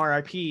Batman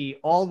RIP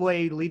all the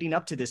way leading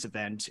up to this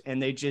event, and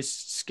they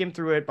just skim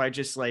through it by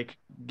just like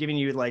giving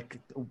you like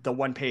the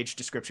 1-page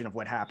description of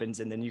what happens,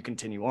 and then you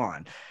continue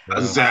on.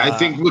 I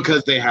think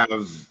because they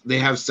have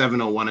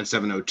 701 and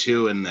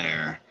 702 in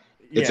there,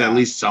 it's at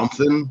least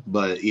something.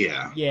 But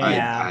yeah.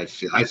 I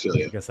feel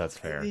you. I guess that's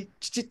fair.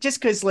 Just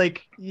because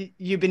like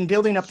you've been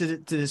building up to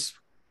this,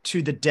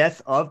 to the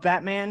death of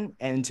Batman,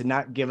 and to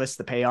not give us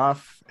the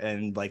payoff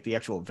and like the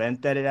actual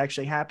event that it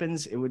actually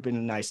happens, it would have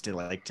been nice to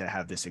like to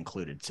have this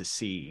included to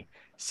see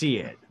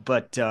it.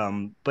 But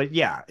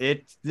yeah,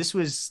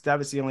 that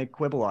was the only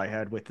quibble I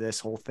had with this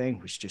whole thing,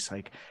 was just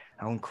like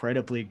how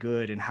incredibly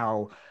good and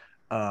how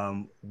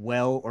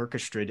well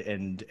orchestrated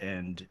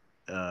and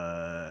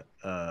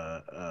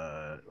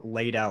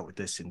laid out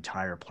this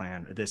entire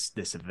plan,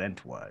 this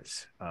event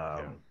was.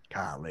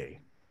 Golly,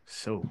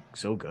 so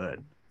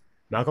good.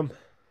 Malcolm?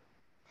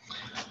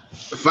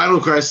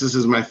 Final Crisis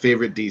is my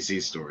favorite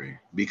DC story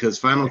because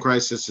Final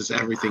Crisis is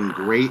everything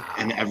great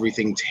and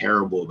everything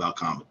terrible about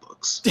comic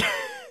books.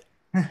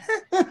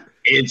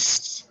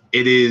 It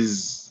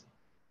is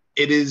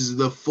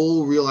the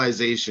full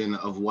realization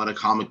of what a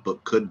comic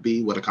book could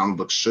be, what a comic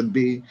book should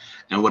be,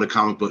 and what a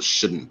comic book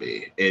shouldn't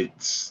be.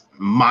 It's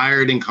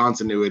mired in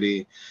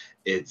continuity.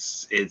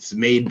 It's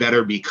made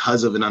better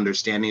because of an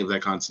understanding of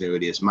that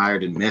continuity. It's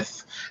mired in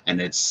myth, and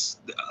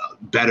it's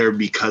better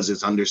because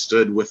it's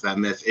understood with that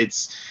myth.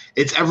 It's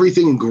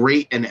everything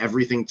great and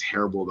everything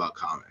terrible about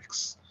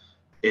comics.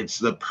 It's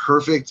the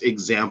perfect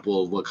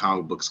example of what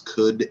comic books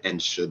could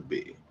and should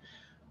be.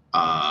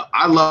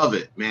 I love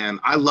it, man.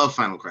 I love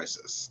Final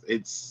Crisis.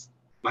 It's,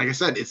 like I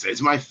said,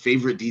 it's my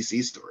favorite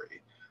DC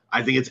story.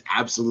 I think it's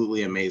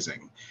absolutely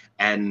amazing.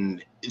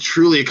 And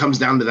truly, it comes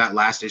down to that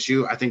last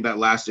issue. I think that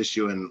last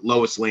issue and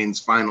Lois Lane's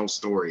final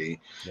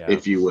story,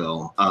 if you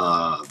will,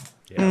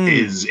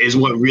 is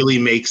what really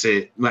makes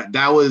it.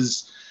 That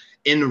was,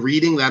 in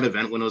reading that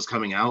event when it was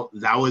coming out,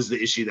 that was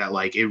the issue that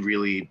like it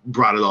really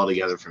brought it all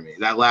together for me.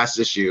 That last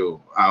issue,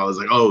 I was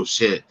like, oh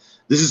shit,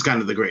 this is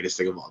kind of the greatest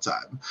thing of all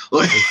time.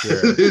 Like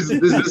this is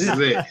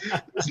it.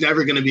 It's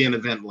never going to be an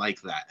event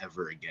like that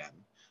ever again.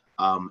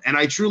 And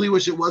I truly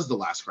wish it was the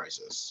last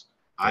Crisis.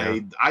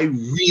 I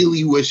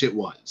really wish it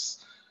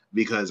was,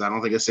 because I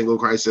don't think a single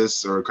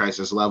Crisis or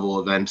Crisis level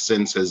event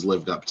since has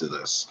lived up to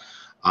this.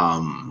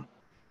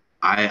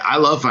 I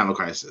love Final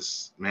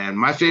Crisis, man.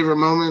 My favorite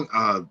moment,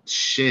 I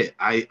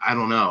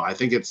don't know. I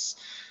think it's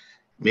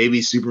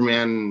maybe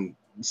Superman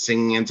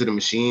singing Into the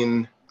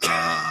Machine.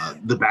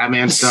 The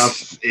Batman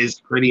stuff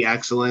is pretty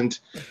excellent.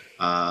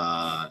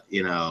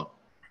 You know,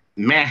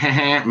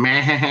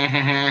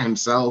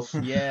 himself.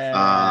 Yeah.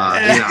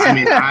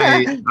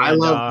 I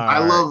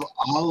love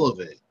all of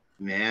it,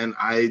 man.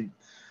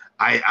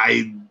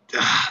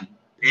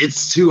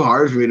 It's too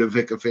hard for me to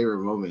pick a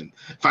favorite moment.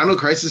 Final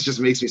Crisis just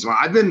makes me smile.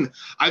 I've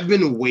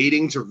been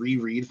waiting to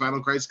reread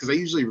Final Crisis because I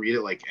usually read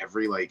it like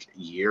every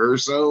year or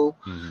so,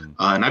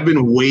 and I've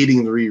been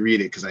waiting to reread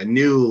it because I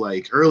knew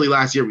like early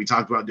last year we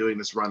talked about doing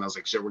this run. I was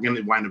like, shit, we're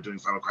gonna wind up doing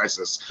Final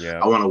Crisis.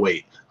 Yeah. I want to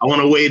wait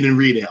and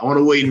read it.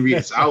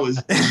 So I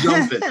was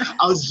jumping.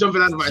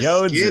 Out of my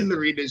skin to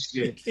read this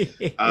shit.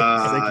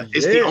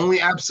 It's the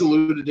only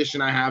absolute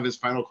edition I have is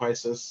Final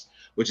Crisis,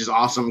 which is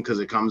awesome because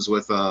it comes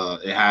with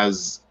it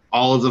has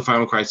all of the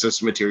Final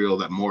Crisis material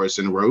that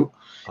Morrison wrote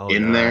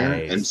in there.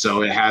 And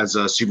so it has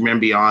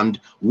Superman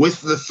Beyond with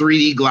the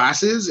 3D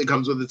glasses. It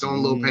comes with its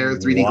own little pair of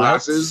 3D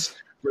glasses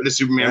for the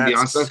Superman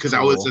Beyond stuff, because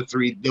that was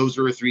those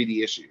were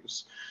 3D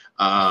issues,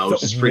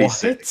 which is pretty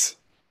sick.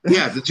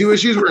 Yeah, the 2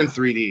 issues were in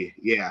 3D.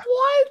 Yeah.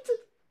 What?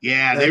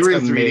 Yeah, they were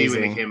in 3D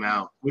when they came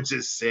out, which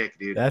is sick,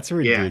 dude. That's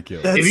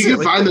ridiculous. Yeah. If you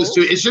can find those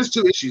 2, it's just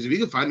 2 issues. If you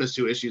can find those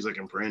 2 issues like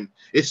in print,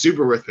 it's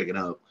super worth picking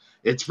up.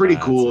 It's pretty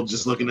cool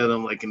just looking at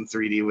them like in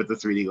 3D with the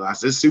 3D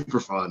glasses. It's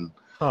super fun.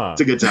 It's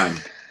a good time.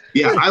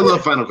 Yeah, I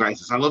love Final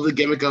Crisis. I love the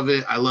gimmick of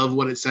it. I love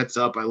what it sets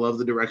up. I love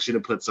the direction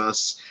it puts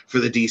us for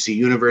the DC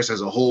universe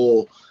as a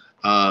whole.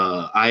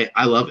 I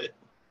love it.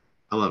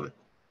 I love it.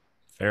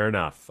 Fair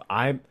enough.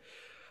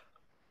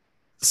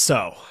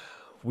 So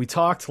we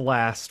talked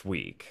last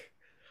week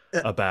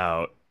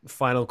about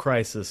Final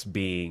Crisis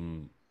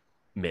being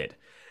mid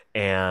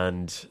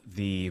and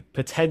the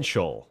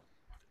potential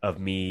of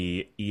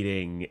me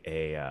eating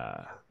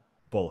a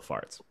bowl of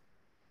farts.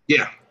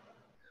 Yeah.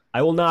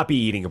 I will not be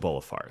eating a bowl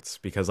of farts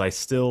because I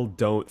still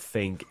don't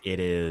think it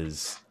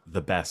is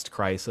the best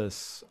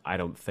Crisis. I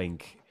don't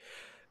think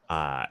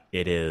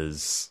it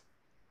is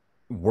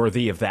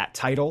worthy of that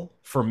title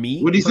for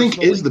me. What do you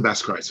think is the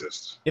best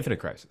Crisis? Infinite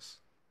Crisis.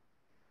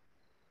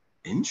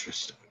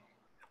 Interesting.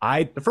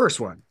 The first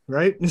one,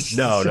 right?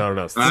 No.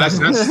 That's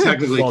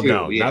technically well, two.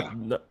 no, Yeah.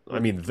 not, I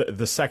mean,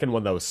 the second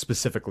one that was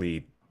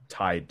specifically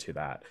tied to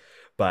that.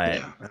 But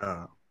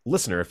Yeah.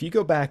 listener, if you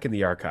go back in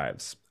the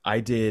archives, I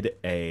did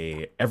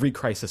a Every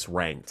Crisis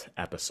Ranked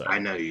episode. I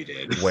know you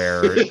did.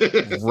 Where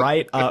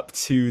right up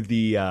to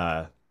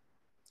the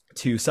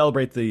to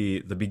celebrate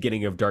the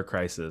beginning of Dark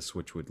Crisis,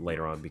 which would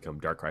later on become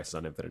Dark Crisis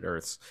on Infinite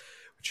Earths,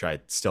 which I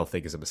still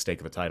think is a mistake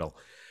of a title.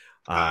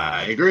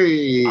 I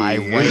agree. I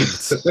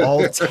ranked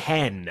all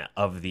 10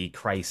 of the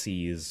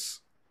crises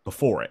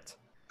before it.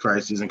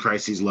 Crises and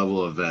crises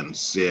level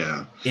events,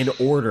 yeah. In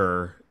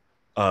order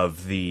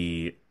of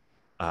their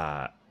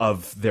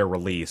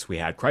release, we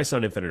had Crisis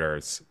on Infinite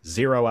Earths,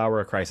 0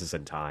 Hour Crisis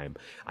in Time,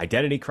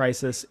 Identity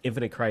Crisis,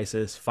 Infinite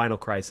Crisis, Final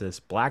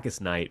Crisis,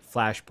 Blackest Night,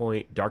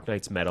 Flashpoint, Dark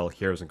Knight's Metal,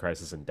 Heroes in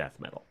Crisis, and Death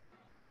Metal.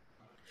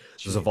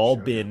 Those have all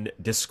been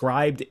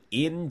described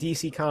in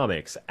DC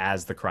Comics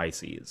as the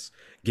crises,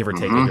 give or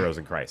take the Heroes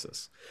in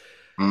Crisis.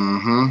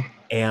 Mm-hmm.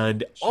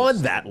 And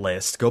on that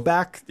list, go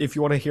back if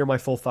you want to hear my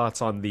full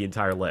thoughts on the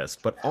entire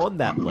list, but on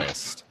that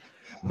list,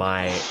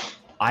 I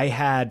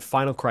had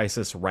Final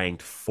Crisis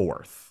ranked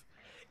 4th,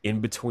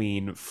 in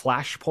between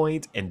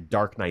Flashpoint and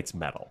Dark Knight's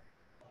Metal.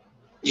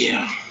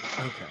 Yeah.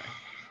 Okay.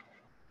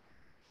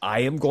 I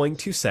am going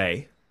to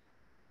say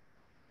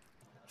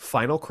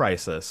Final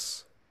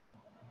Crisis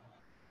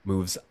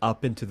moves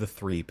up into the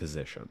 3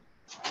 position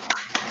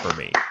for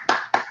me.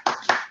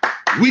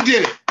 We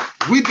did it.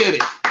 We did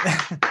it.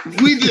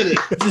 We did it.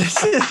 We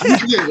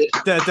did it.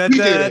 We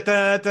did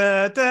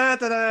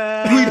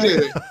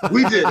it.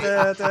 We did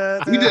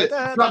it. We did it.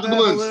 Drop the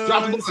balloons.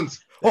 Drop the balloons.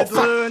 Oh,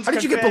 fuck. How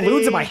did you get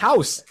balloons in my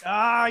house?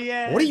 Oh,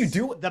 yeah. What are you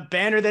doing? The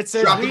banner that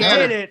says, Drop the we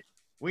banner. did it.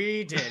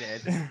 We did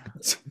it.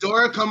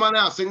 Dora, come on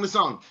out. Sing the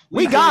song.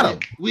 We got did him.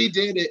 it. We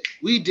did it.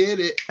 We did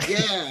it.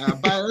 Yeah.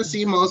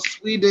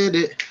 Biosimos. We did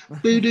it.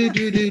 Boo doo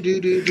doo doo doo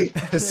doo doo.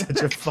 That's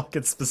such a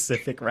fucking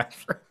specific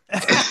reference.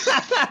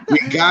 We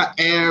got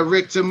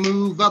Eric to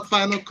move up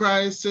Final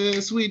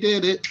Crisis. We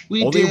did it.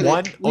 We Only did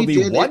one, it. We only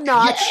did one it.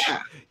 notch.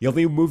 Yeah. You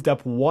only moved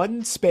up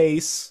 1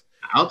 space.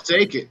 I'll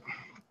take it.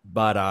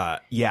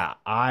 But yeah,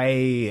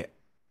 I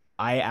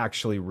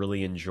actually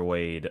really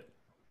enjoyed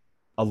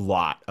a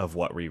lot of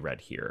what we read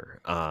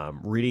here.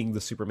 Reading the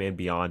Superman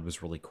Beyond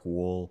was really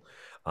cool.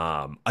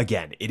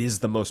 Again, it is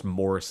the most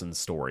Morrison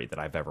story that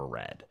I've ever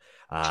read.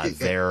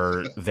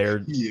 Their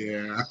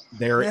Yeah.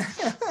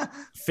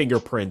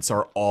 fingerprints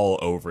are all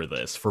over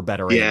this, for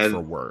better Yeah, and for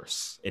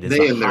worse. It is they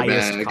the in their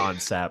highest bag.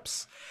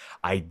 concepts.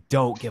 I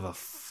don't give a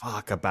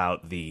fuck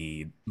about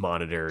the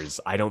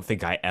monitors. I don't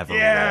think I ever will.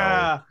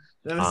 Yeah.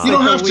 That was You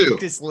don't like have the to.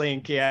 weakest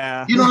link,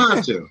 yeah. You don't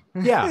have to.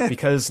 Yeah,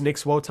 because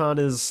Nick Wotan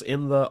is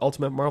in the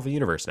Ultimate Marvel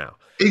Universe now.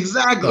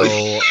 Exactly.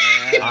 So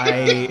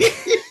I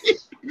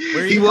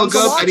Where He becomes woke the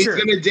up and he's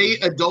Watcher. gonna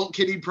date adult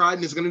Kitty Pryde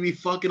and it's gonna be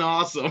fucking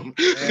awesome.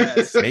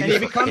 Yes. Maybe And he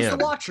for becomes him.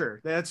 the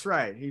Watcher. That's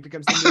right. He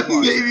becomes the new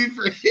Watcher. Maybe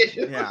for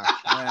him. Yeah.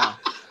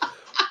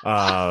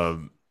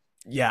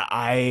 yeah,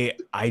 I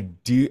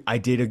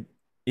did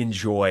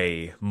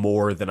enjoy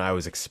more than I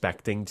was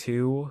expecting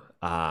to.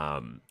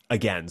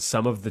 Again,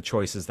 some of the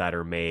choices that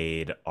are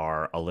made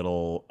are a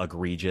little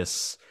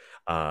egregious.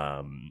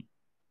 But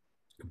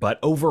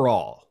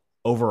overall,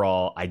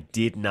 I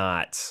did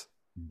not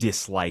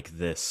dislike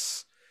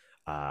this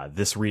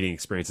reading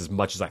experience as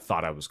much as I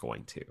thought I was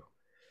going to.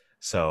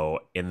 So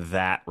in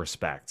that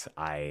respect,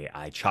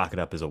 I chalk it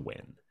up as a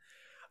win.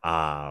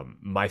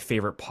 My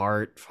favorite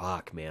part,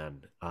 fuck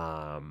man.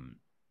 I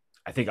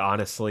think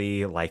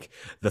honestly, like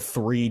the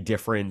 3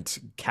 different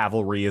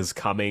cavalry is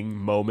coming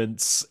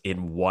moments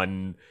in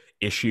one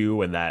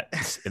issue in that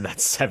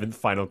 7th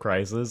Final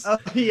Crisis, Oh,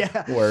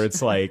 yeah. where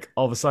it's like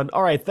all of a sudden,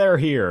 all right, they're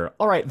here.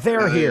 All right,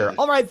 they're here.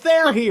 All right,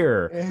 they're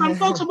here. Some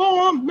folks are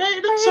born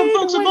made. Some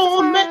folks are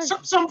born made.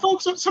 Some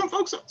folks. Some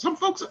folks. It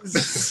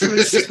It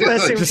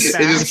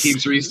just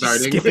keeps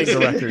restarting. Skipping the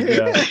record,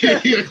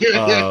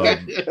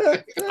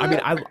 yeah. I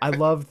mean, I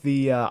loved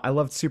I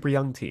loved Super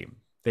Young Team.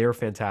 They are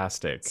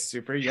fantastic.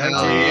 Super young.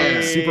 Hell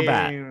yeah. Super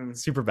Bat.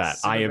 Super Bat.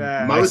 I am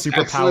Superbat. my Most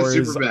excellent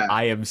superpowers. Superbat.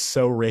 I am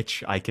so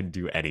rich I can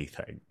do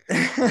anything.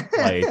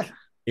 Like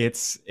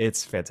it's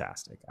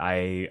fantastic.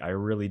 I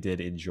really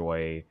did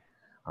enjoy.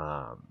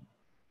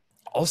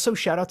 Also,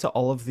 shout out to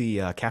all of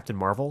the Captain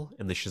Marvel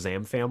and the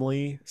Shazam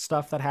family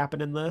stuff that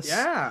happened in this.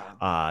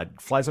 Yeah.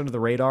 Flies under the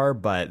radar,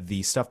 but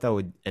the stuff that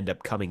would end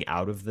up coming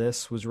out of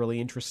this was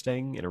really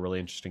interesting and a really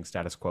interesting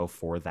status quo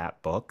for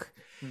that book.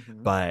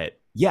 Mhm. But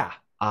yeah,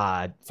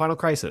 Final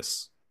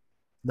Crisis,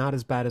 not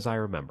as bad as I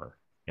remember.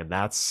 And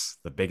that's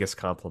the biggest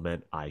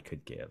compliment I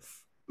could give.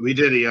 We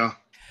did it, yo.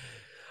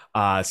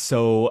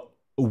 So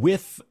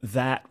with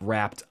that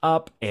wrapped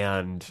up,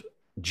 and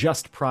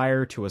just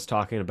prior to us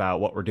talking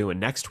about what we're doing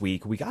next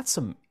week, we got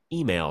some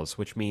emails,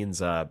 which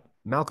means,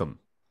 Malcolm,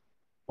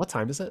 What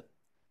time is it?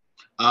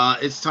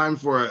 It's time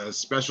for a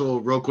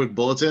special, real quick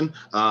bulletin.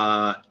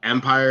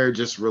 Empire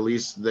just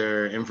released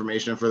their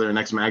information for their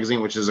next magazine,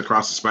 which is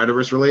Across the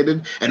Spider-Verse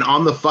related. And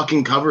on the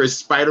fucking cover is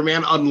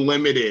Spider-Man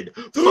Unlimited.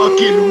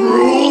 Fucking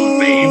rules,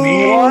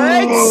 baby.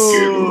 What?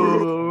 Fucking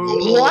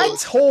rules.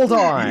 What? Hold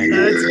on.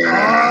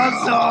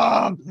 That's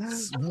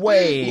awesome.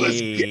 Wait.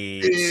 Let's get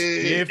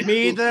it. Give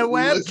me the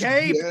web Let's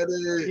cape. get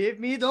it. Give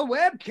me the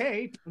web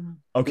cape.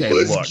 Okay,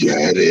 Let's look.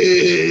 get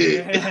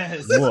it.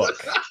 Yes.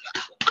 Look.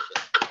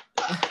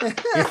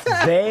 If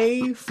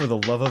they, for the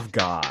love of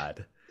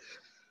God,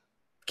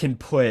 can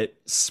put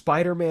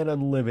Spider-Man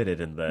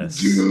Unlimited in this,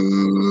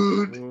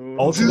 Dude.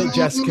 Ultimate Dude.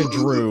 Jessica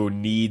Drew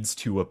needs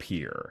to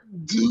appear.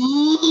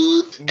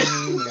 Dude.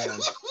 Man.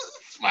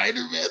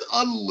 Spider-Man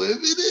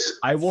Unlimited?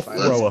 I will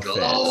throw a Let's fit.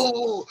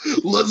 go.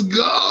 Let's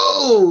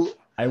go.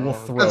 I will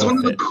throw That's one a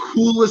of the fit.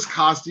 coolest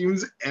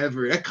costumes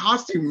ever. That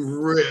costume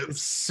rips.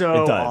 It's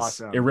so It does.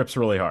 awesome. It rips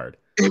really hard.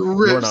 It You're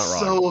rips not wrong.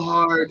 so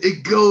hard.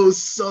 It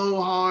goes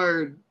so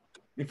hard.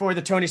 Before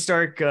the Tony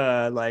Stark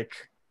like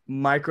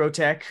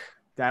microtech,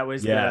 that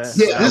was Yes.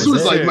 the Yeah, That this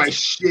was was it. like my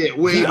shit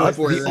way The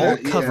before the that. alt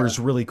Yeah. cover's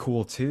really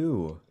cool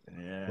too.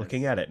 Yes.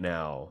 Looking at it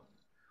now,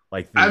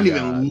 like the, I haven't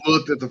even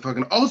looked at the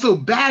fucking. Also,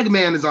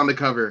 Bagman is on the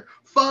cover.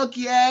 Fuck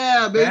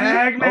yeah, baby.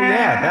 Bagman! Oh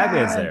yeah,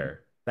 Bagman's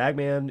there.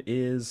 Bagman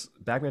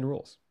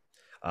rules.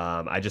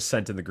 I just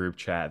sent in the group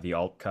chat the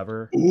alt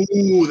cover.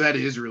 Ooh, that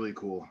is really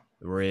cool.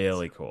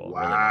 Really cool.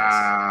 Really nice.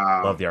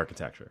 Wow. Love the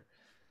architecture.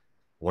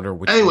 Wonder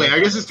which. Anyway, one I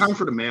guess that it's time is.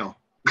 for the mail.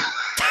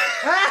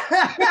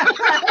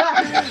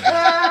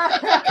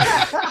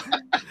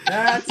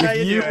 That's how If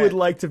you you do would it.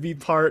 like to be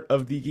part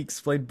of the Geek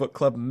Explained Book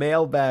Club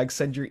mailbag,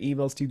 send your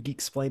emails to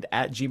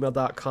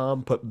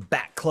geeksplained@gmail.com. Put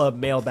Bat Club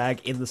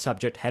mailbag in the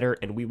subject header,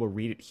 and we will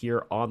read it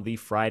here on the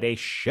Friday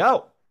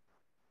show.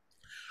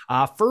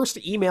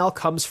 First email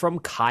comes from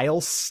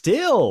Kyle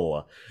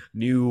Still,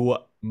 new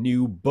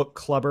book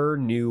clubber,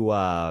 new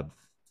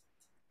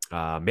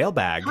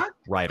mailbag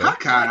writer. Hi,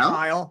 Kyle.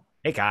 Kyle.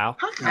 Hey, Kyle.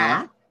 Hi,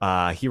 Kyle.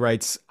 He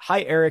writes,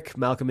 "Hi, Eric,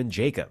 Malcolm, and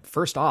Jacob.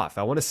 First off,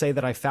 I want to say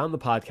that I found the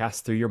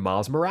podcast through your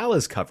Miles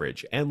Morales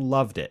coverage and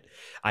loved it.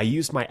 I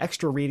used my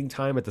extra reading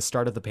time at the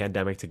start of the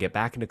pandemic to get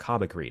back into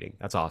comic reading.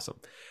 That's awesome.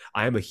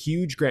 I am a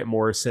huge Grant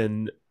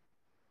Morrison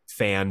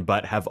fan,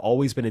 but have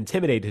always been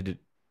intimidated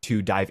to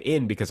dive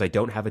in because I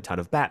don't have a ton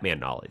of Batman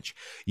knowledge.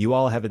 You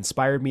all have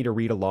inspired me to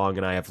read along,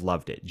 and I have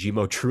loved it.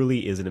 Gmo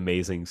truly is an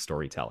amazing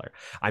storyteller.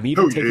 I'm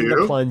even taking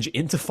the plunge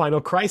into Final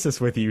Crisis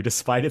with you,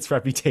 despite its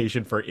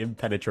reputation for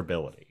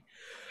impenetrability.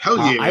 Hell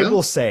yeah. I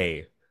will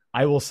say,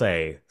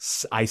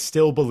 I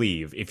still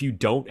believe if you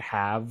don't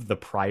have the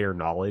prior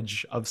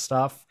knowledge of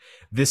stuff,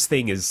 this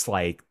thing is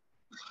like,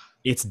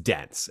 it's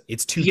dense.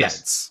 It's too Yes.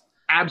 dense.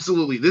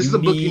 Absolutely. This is You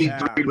a book you need- need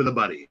to read with a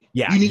buddy.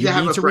 Yeah, You need to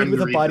have a friend read with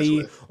to a read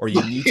buddy, this with. or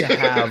you need to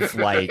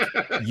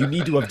have you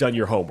need to have done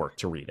your homework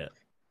to read it.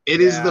 It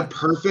is Yeah. the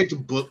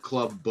perfect book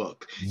club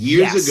book.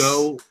 Years Yes.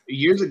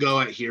 ago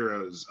at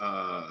Heroes,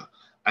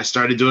 I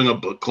started doing a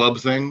book club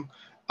thing.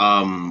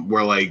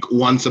 Where like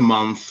once a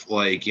month,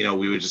 like, you know,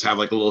 we would just have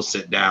like a little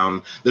sit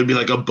down. There'd be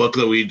like a book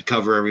that we'd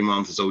cover every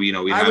month. So, you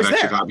know, we'd I have was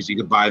extra there. copies. You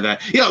could buy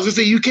that. Yeah, I was gonna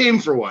say you came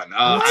for one.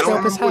 I That's don't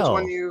dope as remember which hell.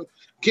 one you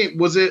came.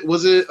 Was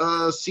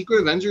it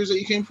Secret Avengers that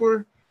you came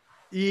for?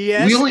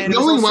 Yes. we only and it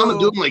was wound also- up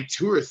doing like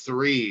 2 or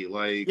 3.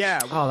 Like, Yeah.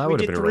 Oh, that we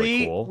would've did been really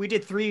three- cool. We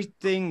did 3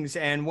 things,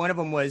 and one of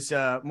them was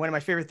one of my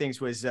favorite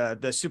things was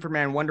the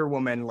Superman Wonder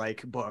Woman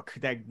like book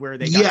where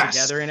they got Yes.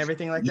 together and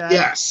everything like that.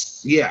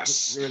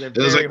 Yes. They're It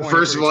was very like the horny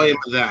first for each volume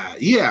other. of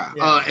that. Yeah.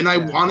 Yeah, And I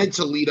yeah. wanted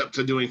to lead up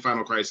to doing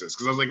Final Crisis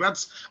because I was like,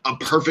 that's a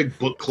perfect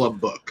book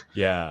club book.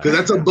 Yeah. Because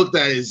that's a book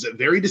that is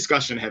very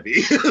discussion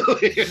heavy.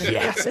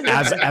 Yes,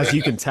 as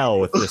you can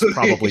tell with this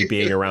probably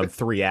being around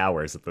 3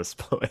 hours at this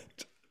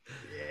point.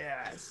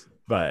 Yes.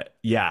 But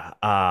yeah,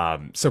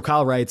 so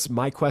Kyle writes,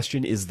 my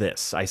question is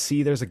this. I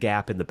see there's a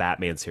gap in the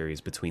Batman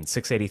series between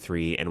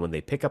 683 and when they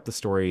pick the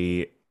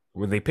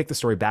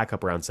story back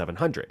up around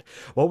 700.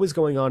 What was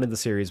going on in the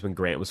series when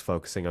Grant was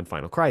focusing on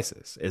Final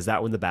Crisis? Is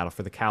that when the battle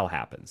for the Cowl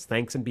happens?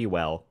 Thanks and be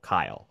well,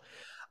 Kyle.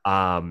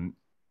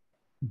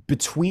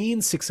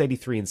 Between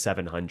 683 and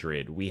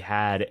 700, we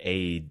had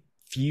a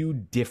few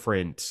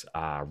different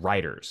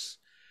writers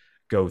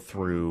go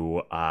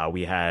through.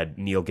 We had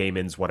Neil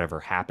Gaiman's Whatever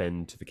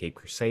Happened to the Cape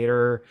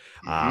Crusader.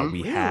 We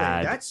Really?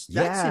 had That's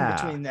yeah. in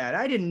between that.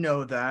 I didn't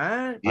know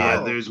that.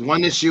 Yeah, Oh. there's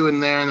one issue in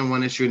there and then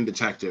one issue in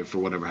Detective for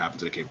Whatever Happened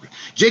to the Cape.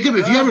 Jacob,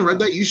 if you haven't read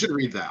that, you should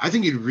read that. I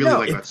think you'd really No,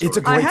 like that story. It's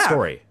a I great have.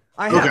 story.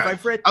 I have. Okay.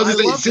 I've read. I was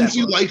gonna love say, since that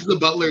you book. liked The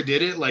Butler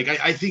Did It, like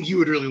I think you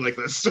would really like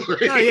that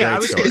story. No, yeah, I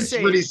was Great gonna story. It's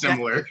say pretty that-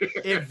 similar.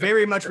 It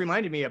very much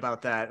reminded me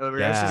about that.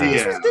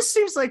 Yeah. This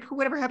seems like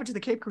Whatever Happened to the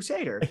Cape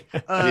Crusader.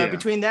 Yeah.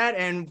 Between that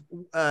and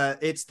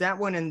it's that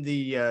one and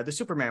the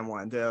Superman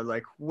one. The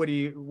like,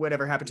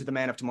 whatever happened to the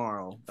Man of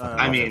Tomorrow? I Love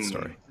that mean,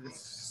 story.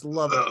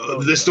 love it.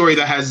 both the of story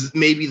that has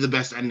maybe the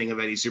best ending of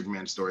any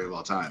Superman story of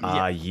all time.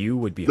 You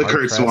would be The hard Kurt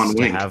pressed Swan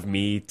to wink. have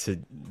me to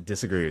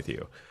disagree with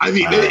you. I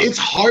mean, uh, it's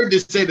hard to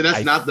say that that's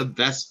I- not the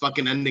best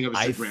fucking ending of a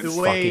I Superman the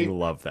story. way- fucking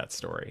love that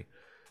story.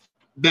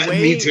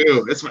 Me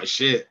too. That's my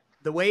shit.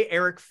 The way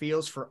Eric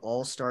feels for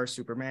All-Star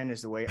Superman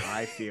is the way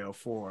I feel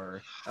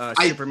for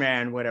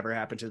Superman. Whatever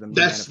happened to them?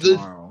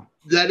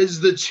 That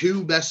is the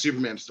two best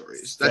Superman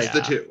stories. That's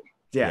the two.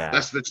 Yeah,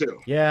 that's the two.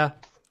 Yeah.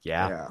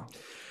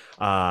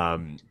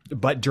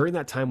 But during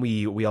that time,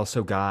 we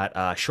also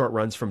got short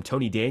runs from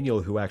Tony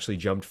Daniel, who actually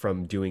jumped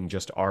from doing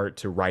just art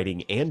to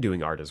writing and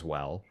doing art as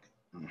well.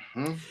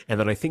 Mm-hmm. And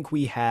then I think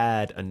we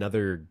had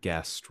another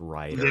guest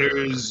writer.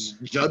 There's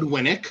Judd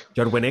Winnick.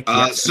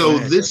 Yes. So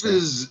this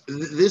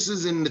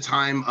is in the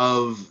time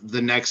of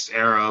the next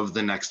era of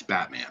the next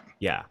Batman.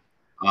 Yeah.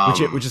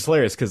 Which is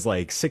hilarious because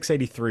like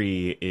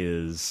 683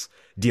 is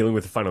dealing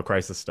with the Final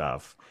Crisis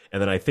stuff. And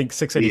then I think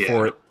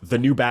 684, the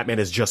new Batman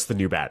is just the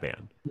new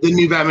Batman. The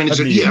new Batman is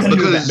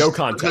because no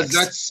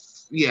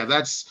context.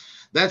 Because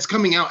that's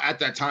coming out at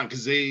that time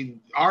because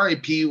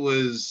RIP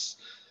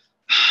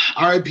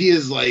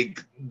is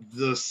like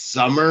the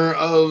summer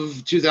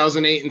of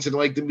 2008 into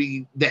like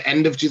the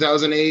end of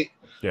 2008.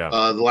 Yeah.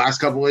 The last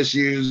couple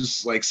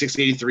issues, like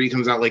 683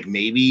 comes out like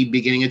maybe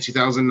beginning of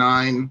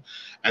 2009,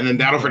 and then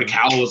Battle for the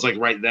Cowl was like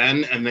right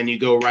then, and then you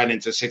go right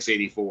into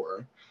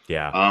 684.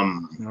 Yeah.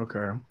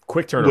 Okay.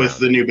 Quick turnaround with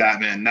the new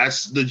Batman.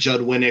 That's the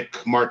Judd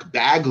Winnick, Mark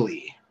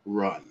Bagley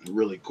run,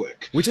 really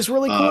quick. Which is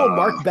really cool.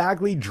 Mark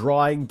Bagley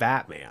drawing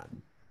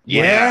Batman.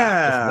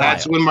 Yeah,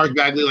 that's when Mark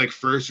Bagley like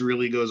first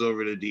really goes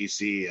over to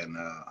DC, and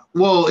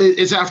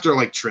it's after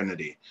like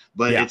Trinity,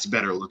 but it's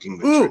better looking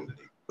than Trinity.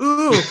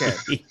 Ooh,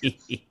 okay.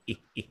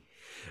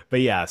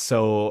 But yeah,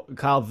 so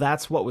Kyle,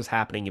 that's what was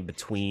happening in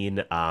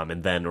between,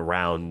 and then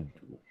around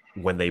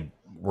when they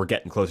were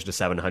getting closer to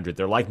 700,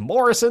 they're like,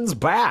 Morrison's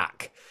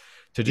back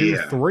to do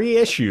 3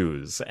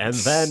 issues, and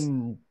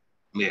then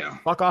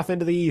fuck off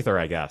into the ether,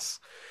 I guess.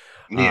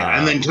 Yeah,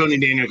 and then Tony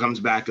Daniel comes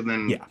back and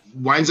then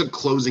winds up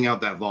closing out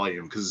that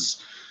volume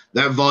because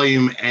that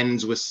volume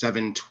ends with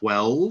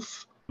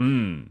 712.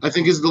 I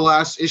think is the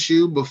last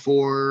issue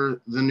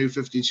before the New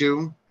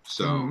 52.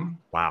 So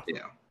wow,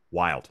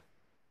 wild.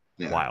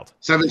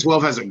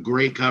 712 has a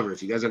great cover.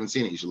 If you guys haven't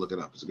seen it, you should look it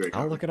up. It's a great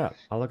cover. I'll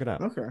look it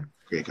up. Okay,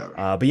 great cover.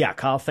 But yeah,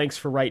 Kyle, thanks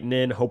for writing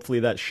in.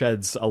 Hopefully that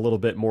sheds a little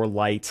bit more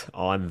light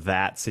on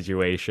that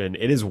situation.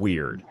 It is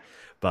weird,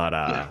 but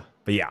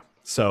yeah.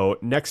 So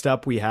next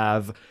up, we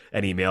have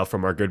an email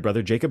from our good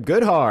brother, Jacob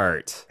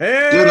Goodhart.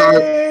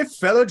 Hey,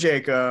 fellow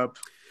Jacob.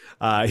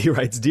 He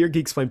writes, Dear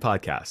Geek Explain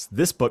Podcast,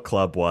 this book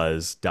club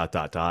was ...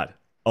 a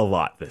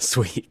lot this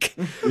week.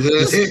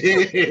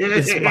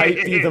 This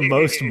might be the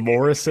most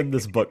Morrison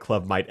this book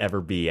club might ever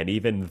be, and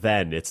even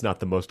then, it's not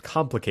the most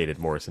complicated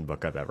Morrison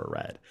book I've ever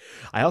read.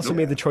 I also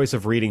made the choice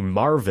of reading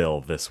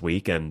Marvel this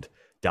week, and ...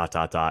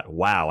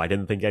 Wow, I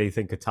didn't think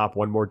anything could top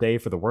One More Day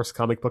for the worst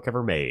comic book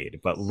ever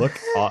made. But look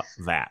at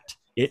that.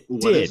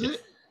 What did. Is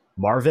it?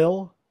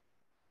 Marvel?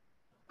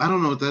 I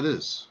don't know what that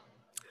is.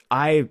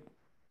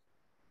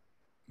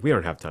 We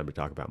don't have time to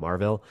talk about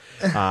Marvel.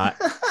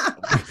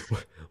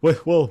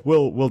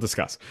 We'll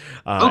discuss.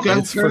 Okay,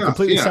 and it's for enough.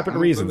 completely separate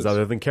reasons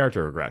other than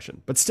character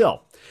regression. But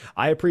still,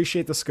 I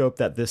appreciate the scope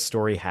that this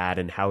story had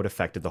and how it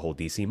affected the whole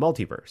DC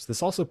multiverse.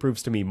 This also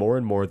proves to me more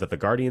and more that the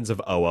Guardians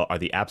of Oa are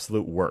the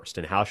absolute worst,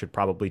 and Hal should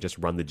probably just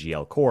run the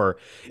GL core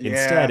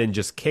instead and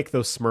just kick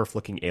those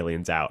Smurf-looking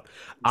aliens out.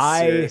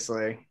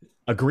 Seriously.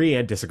 I agree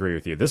and disagree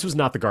with you. This was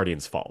not the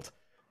Guardians' fault.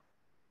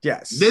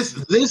 Yes. This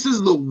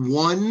is the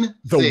one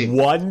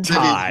time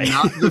that is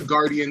not the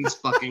Guardians'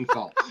 fucking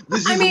fault.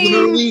 This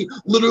is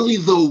literally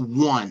the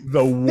one.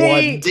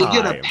 They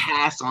get a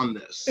pass on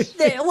this.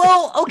 They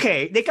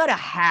got a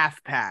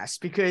half pass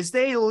because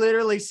they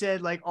literally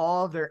said like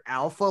all of their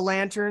alpha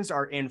lanterns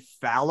are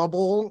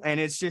infallible, and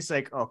it's just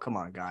like, oh come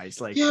on, guys,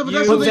 like but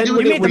that's what they do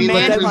with the Green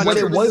Lanterns. When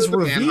it was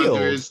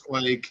revealed,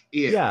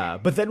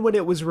 but then when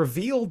it was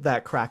revealed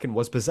that Kraken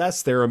was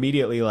possessed, they're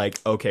immediately like,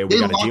 okay, we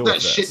got to deal with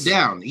this. That shit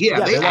down.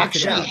 They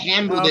actually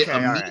handled it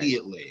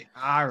immediately.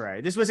 All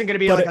right. This wasn't going to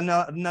be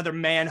another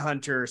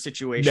Manhunter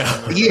situation.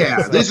 No.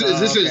 Yeah, this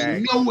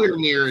is nowhere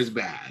near as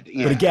bad.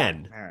 Yeah. But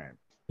again,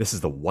 this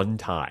is the one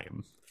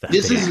time that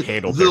this they is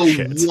handled their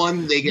shit.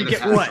 One they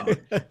get one.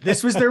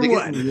 This was their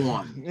one.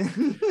 You're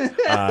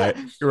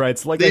right.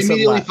 It's like they I said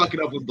immediately fuck it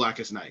up with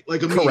Blackest Night.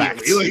 Like immediately.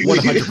 Correct.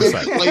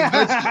 100%. Like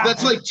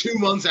that's like 2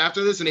 months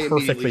after this, and they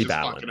perfectly immediately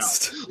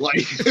balanced. Fuck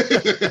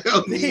it up.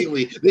 Like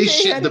immediately they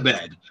shit the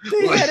bed.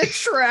 They had a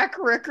track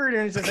record,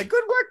 and it's like,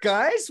 good work,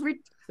 guys.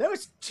 That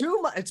was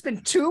 2 months. It's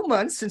been 2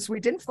 months since we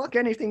didn't fuck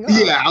anything up.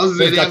 Yeah, I was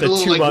saying they have the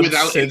little like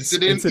without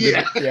incident.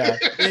 Yeah,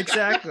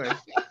 exactly.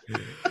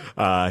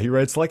 He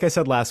writes, like I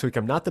said last week,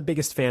 I'm not the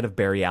biggest fan of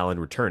Barry Allen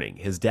returning.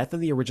 His death in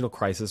the original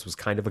Crisis was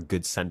kind of a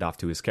good send-off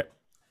to his character.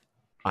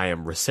 I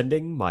am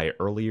rescinding my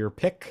earlier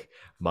pick.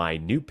 My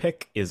new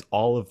pick is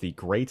all of the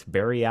great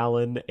Barry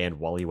Allen and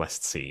Wally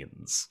West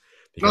scenes.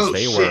 Because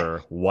they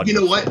were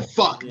wonderful. You know what?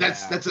 Fuck.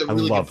 That's a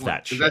really I love good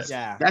point. that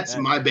shit. That's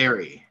my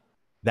Barry.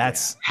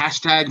 That's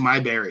hashtag my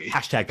Barry.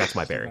 Hashtag that's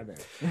my Barry.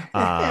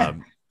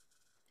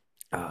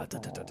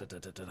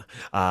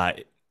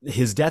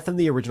 his death in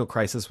the original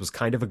Crisis was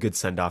kind of a good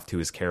send-off to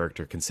his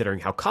character, considering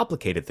how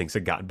complicated things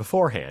had gotten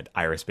beforehand.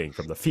 Iris being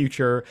from the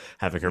future,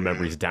 having her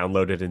memories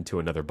downloaded into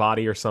another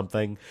body or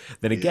something.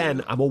 Then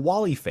again, I'm a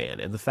Wally fan,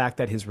 and the fact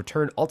that his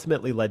return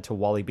ultimately led to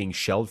Wally being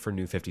shelved for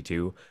New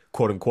 52,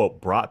 quote-unquote,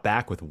 brought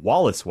back with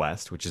Wallace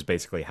West, which is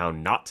basically how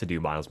not to do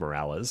Miles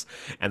Morales,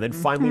 and then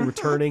finally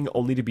returning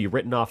only to be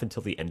written off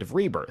until the end of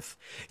Rebirth.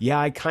 Yeah,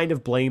 I kind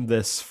of blame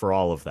this for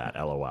all of that,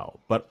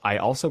 LOL. But I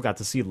also got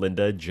to see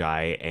Linda,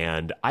 Jai,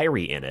 and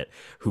Irie in it,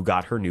 who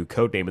got her new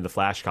codename in the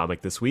Flash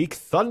comic this week,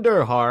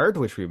 Thunderheart,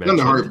 which we mentioned.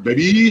 Thunderheart,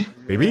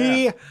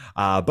 baby.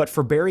 But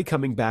for Barry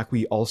coming back,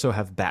 we also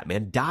have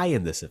Batman die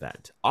in this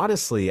event.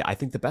 Honestly, I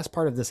think the best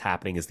part of this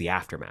happening is the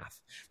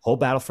aftermath. Whole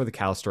Battle for the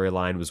Cow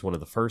storyline was one of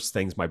the first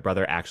things my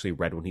brother actually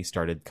read when he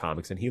started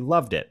comics, and he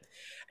loved it.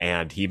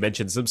 And he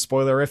mentioned some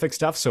spoilerific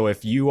stuff, so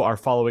if you are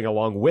following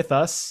along with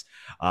us,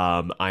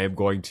 I am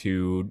going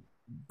to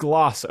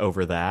gloss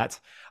over that.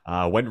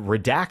 When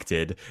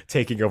Redacted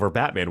taking over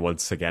Batman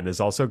once again is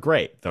also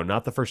great, though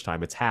not the first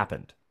time it's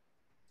happened.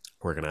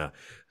 We're going to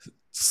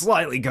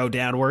slightly go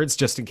downwards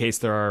just in case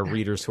there are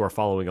readers who are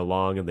following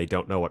along and they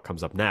don't know what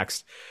comes up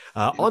next.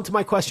 On to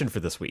my question for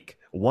this week.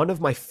 One of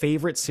my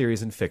favorite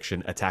series in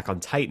fiction, Attack on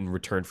Titan,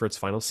 returned for its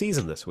final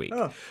season this week.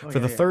 For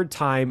the third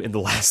time in the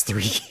last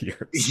 3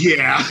 years.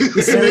 Yeah.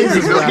 The series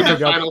is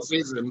wrapping up. Final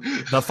season.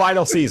 The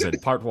final season,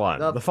 part 1.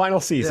 The final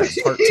season,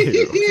 part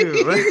 2.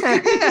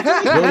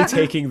 Really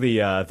taking the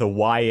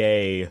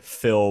YA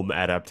film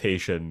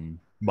adaptation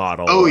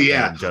model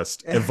and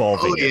just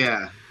evolving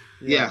it.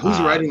 Yeah, who's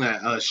writing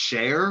that?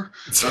 Cher?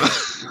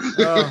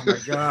 Oh my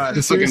god.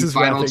 The series is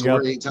final wrapping tour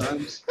up. 8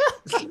 times.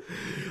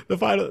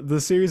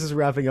 The series is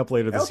wrapping up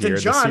later this Elton year.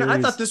 John,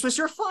 I thought this was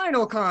your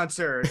final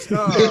concert.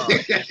 Oh.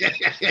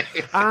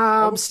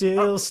 I'm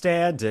still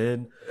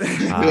standing.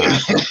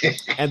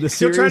 And the series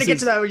Still trying to get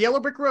to that yellow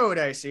brick road,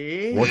 I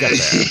see. We'll get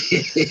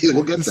there.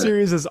 We'll get The there.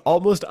 series is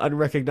almost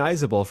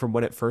unrecognizable from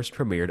when it first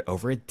premiered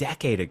over a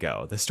decade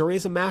ago. The story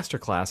is a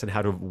masterclass in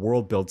how to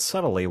world build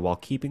subtly while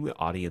keeping the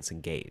audience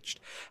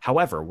engaged.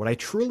 However, what I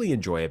truly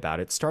enjoy about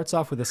it starts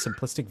off with a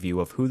simplistic view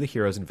of who the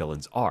heroes and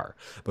villains are,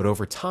 but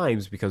over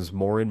time becomes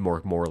more and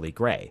more morally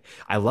gray.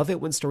 I love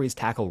it when stories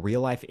tackle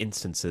real-life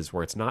instances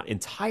where it's not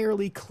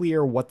entirely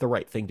clear what the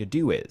right thing to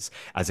do is,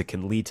 as it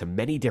can lead to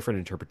many different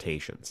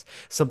interpretations.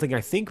 Something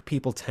I think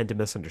people tend to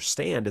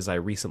misunderstand, as I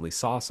recently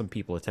saw some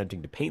people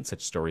attempting to paint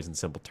such stories in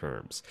simple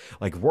terms,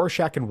 like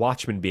Rorschach and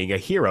Watchmen being a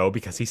hero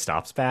because he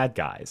stops bad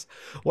guys.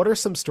 What are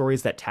some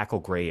stories that tackle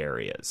gray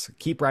areas?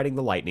 Keep riding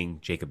the lightning,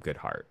 Jacob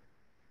Goodhart.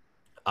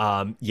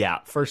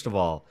 First of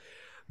all,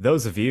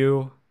 those of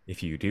you,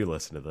 if you do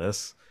listen to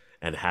this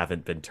and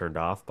haven't been turned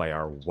off by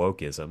our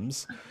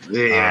wokeisms, who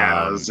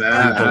believe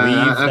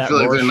that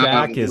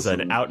Rorschach is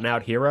an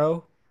out-and-out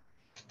hero,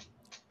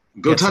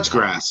 go touch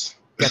grass.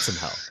 Get some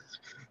help.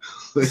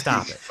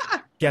 Stop it.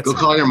 Go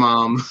call your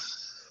mom.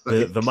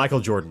 The Michael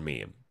Jordan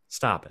meme.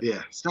 Stop it.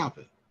 Yeah, stop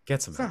it.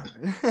 Get some help.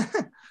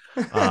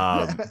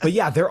 But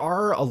yeah, there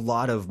are a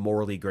lot of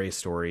morally gray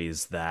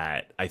stories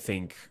that I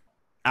think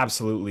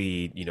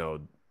absolutely,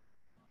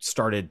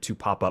 started to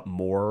pop up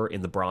more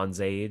in the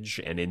Bronze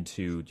Age and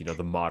into,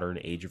 the modern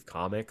age of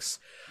comics.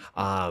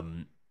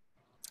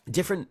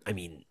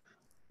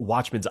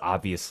 Watchmen's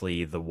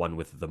obviously the one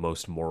with the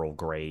most moral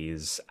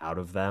grays out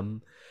of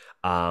them.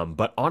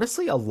 But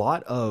honestly, a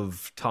lot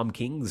of Tom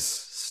King's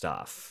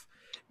stuff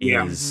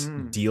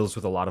deals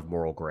with a lot of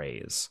moral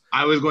grays.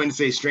 I was going to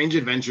say Strange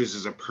Adventures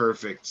is a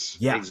perfect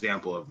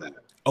example of that.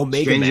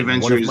 Omega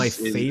Man, one of my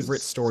favorite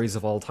stories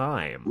of all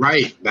time.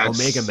 Right. That's,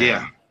 Omega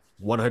Man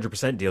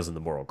 100% deals in the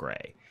moral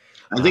gray.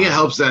 I think it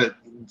helps that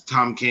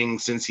Tom King,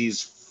 since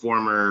he's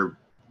former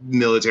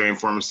military and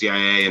former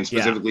CIA, and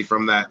specifically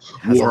from that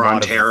War on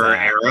Terror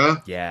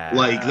era,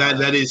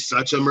 that is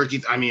such a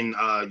murky.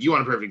 You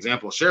want a perfect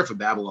example? Sheriff of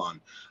Babylon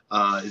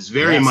is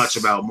very much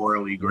about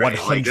morally gray.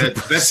 Like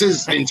that's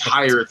his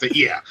entire thing.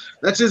 Yeah,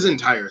 that's his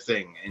entire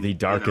thing. And, the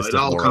darkest it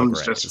all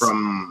comes just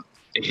from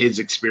his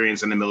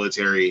experience in the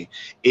military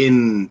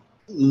in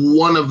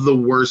one of the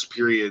worst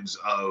periods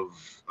of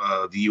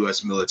the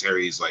U.S.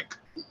 military's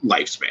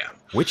lifespan,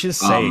 which is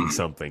saying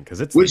something,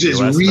 because it's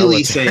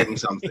really saying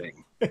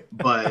something.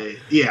 But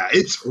yeah,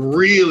 it's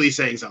really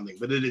saying something.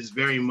 But it is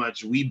very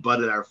much we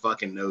butted our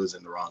fucking nose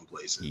in the wrong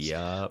places.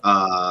 Yeah.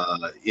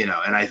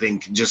 And I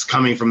think just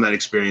coming from that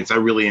experience, that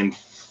really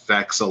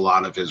infects a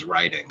lot of his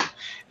writing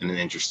in an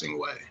interesting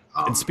way.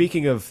 And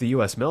speaking of the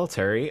U.S.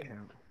 military,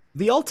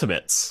 the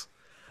Ultimates.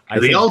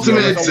 The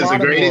Ultimates is a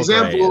great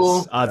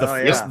example.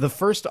 The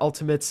first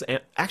Ultimates, and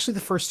actually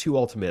the first two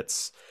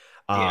Ultimates,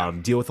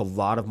 deal with a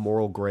lot of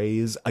moral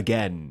grays,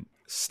 again,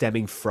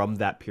 stemming from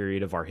that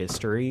period of our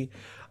history.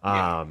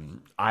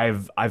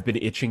 I've been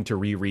itching to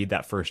reread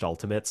that first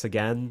Ultimates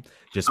again,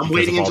 just I'm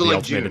because waiting of all until, the like,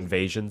 Ultimate June.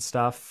 Invasion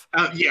stuff.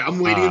 I'm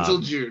waiting until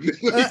June.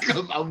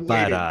 I'm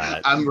waiting.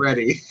 I'm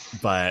ready.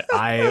 But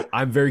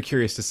I'm very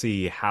curious to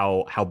see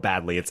how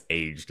badly it's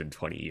aged in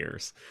 20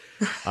 years.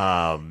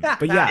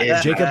 But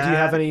yeah, Jacob, do you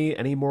have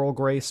any moral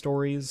gray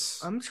stories?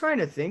 I'm trying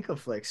to think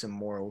of like some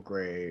moral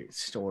gray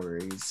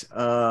stories.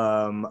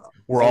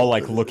 We're all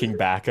like looking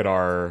back at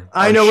our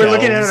I know, we're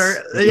looking at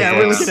shelves. our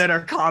we're looking at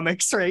our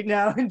comics right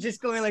now and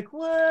just going like,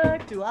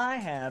 what do I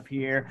have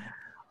here?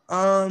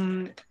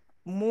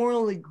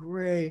 Morally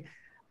gray.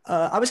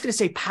 I was going to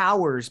say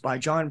Powers by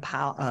John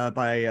Powell.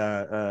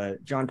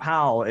 John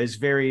Powell is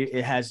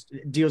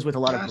deals with a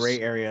lot of gray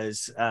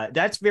areas.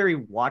 That's very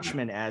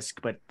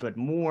Watchmen-esque, but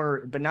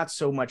not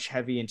so much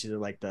heavy into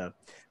the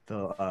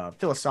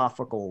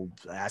philosophical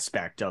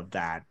aspect of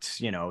that.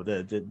 You know,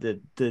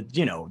 the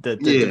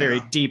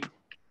very deep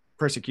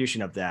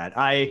persecution of that.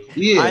 I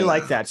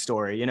like that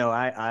story. You know,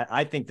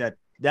 I think that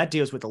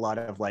deals with a lot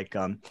of like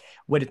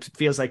what it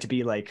feels like to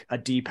be like a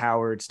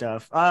depowered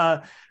stuff.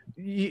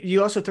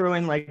 You also throw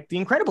in like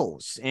The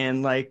Incredibles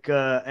and like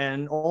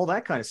and all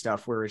that kind of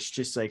stuff where it's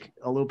just like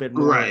a little bit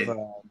more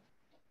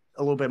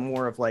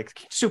of like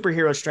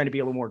superheroes trying to be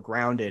a little more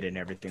grounded and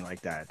everything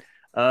like that.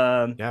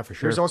 Yeah, for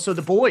sure. There's also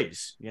The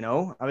Boys. You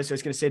know, I was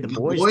just going to say The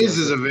Boys. The Boys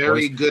is a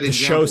very good example. The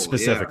show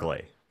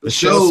specifically. Yeah. The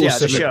show,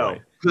 the show.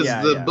 Because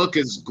the book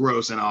is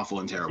gross and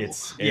awful and terrible.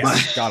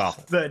 It's god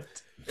awful. But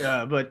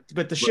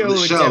the show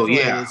is definitely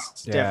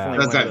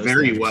does that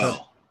very things.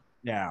 well.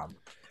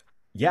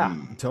 Yeah,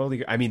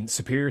 totally. I mean,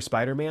 Superior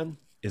Spider-Man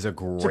is a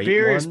great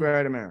Superior one.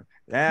 Spider-Man.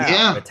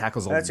 Yeah. It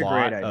tackles That's a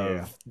lot great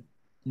idea. of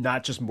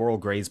not just moral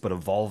grays, but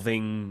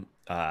evolving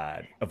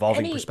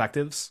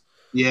perspectives.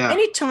 Yeah.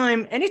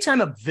 Anytime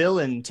a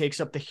villain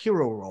takes up the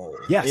hero role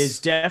is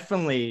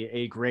definitely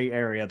a gray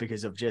area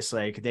because of just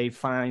like they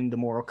find the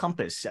moral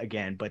compass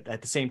again, but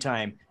at the same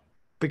time,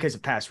 because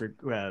of past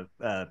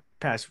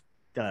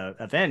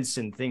events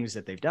and things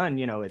that they've done,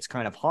 you know, it's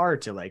kind of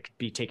hard to like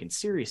be taken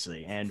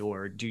seriously, and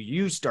or do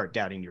you start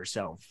doubting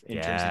yourself in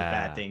terms of the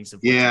bad things of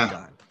what you've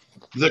done?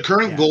 The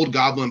current Gold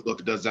Goblin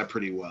book does that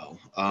pretty well.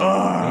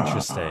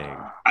 Interesting.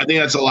 I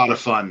think that's a lot of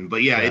fun, but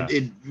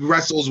it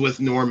wrestles with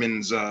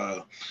Norman's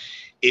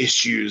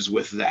issues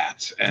with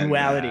that and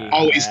duality,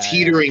 always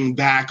teetering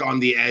back on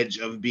the edge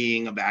of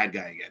being a bad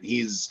guy again.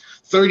 He's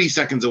 30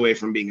 seconds away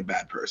from being a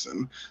bad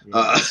person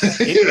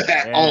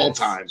at all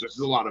times, which is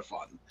a lot of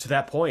fun. To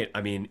that point,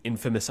 I mean,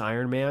 infamous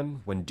Iron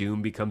Man, when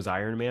Doom becomes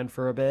Iron Man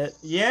for a bit.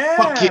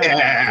 Fuck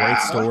yeah. Great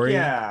story.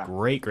 Yeah.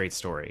 Great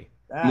story.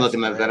 I'm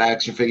looking at that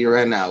action figure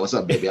right now. What's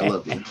up, baby? I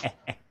love you.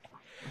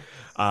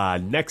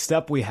 Next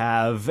up, we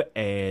have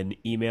an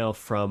email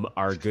from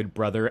our good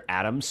brother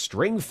Adam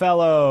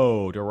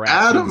Stringfellow to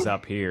wrap things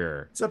up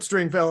here. What's up,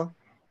 Stringfellow?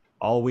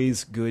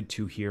 Always good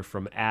to hear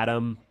from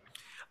Adam.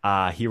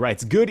 He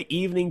writes, "Good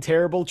evening,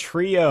 terrible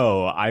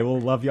trio. I will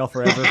love y'all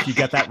forever if you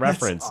get that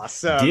reference.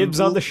 Awesome. Dibs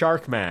on the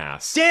shark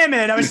mask." Damn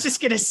it! I was just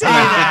gonna say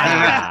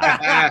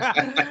that.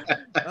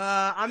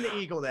 I'm the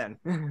eagle then.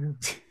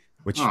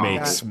 Which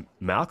makes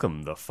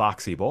Malcolm the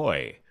foxy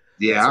boy.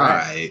 Yeah, all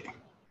right.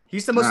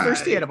 He's the most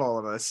thirsty out of all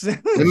of us.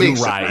 It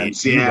makes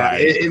sense. Yeah,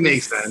 it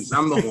makes sense.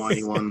 I'm the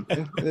horny one.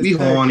 We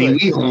horny.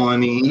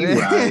 You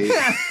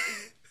right.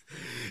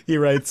 He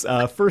writes,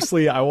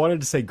 firstly, I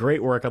wanted to say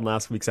great work on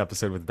last week's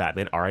episode with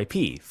Batman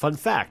R.I.P. Fun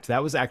fact,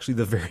 that was actually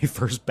the very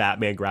first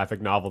Batman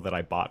graphic novel that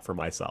I bought for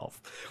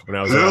myself when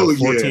I was around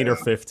 14 or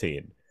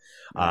 15.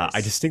 Nice.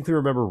 I distinctly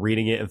remember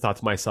reading it and thought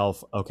to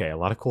myself, okay, a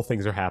lot of cool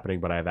things are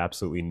happening, but I have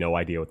absolutely no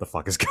idea what the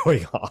fuck is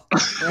going on.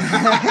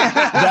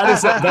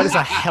 that is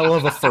a hell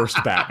of a first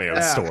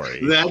Batman story.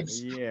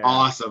 That's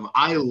awesome.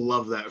 I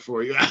love that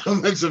for you,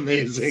 Adam. That's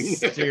amazing.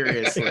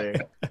 Seriously.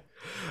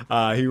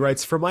 He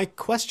writes, for my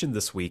question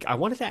this week, I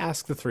wanted to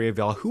ask the three of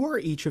y'all, who are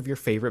each of your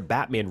favorite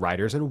Batman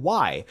writers and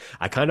why?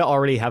 I kind of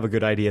already have a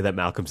good idea that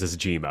Malcolm's is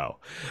Gmo.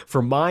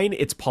 For mine,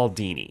 it's Paul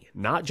Dini,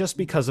 not just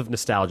because of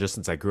nostalgia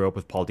since I grew up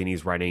with Paul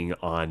Dini's writing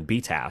on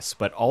BTAS,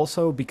 but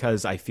also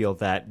because I feel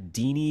that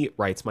Dini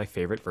writes my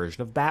favorite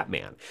version of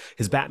Batman.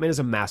 His Batman is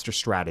a master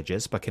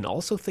strategist, but can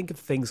also think of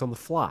things on the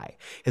fly.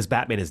 His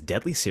Batman is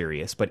deadly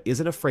serious, but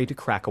isn't afraid to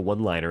crack a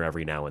one-liner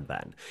every now and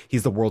then.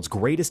 He's the world's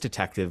greatest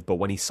detective, but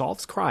when he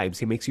solves crimes,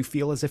 he makes you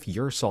feel as if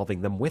you're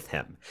solving them with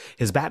him.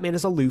 His Batman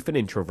is aloof and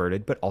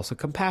introverted, but also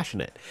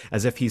compassionate,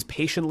 as if he's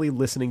patiently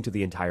listening to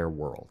the entire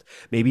world.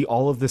 Maybe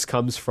all of this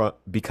comes from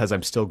because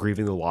I'm still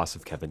grieving the loss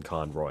of Kevin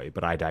Conroy,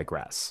 but I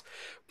digress.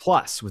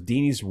 Plus, with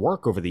Dini's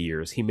work over the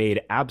years, he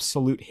made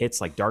absolute hits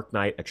like Dark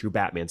Knight, A True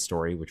Batman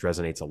Story, which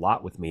resonates a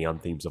lot with me on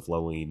themes of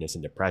loneliness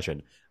and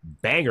depression.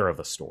 Banger of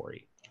a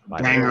story.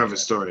 Banger of a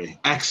story.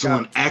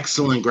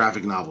 Excellent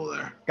graphic novel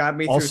there. Got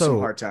me through some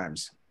hard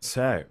times.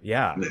 So,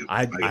 yeah,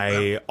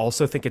 I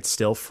also think it's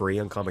still free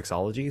on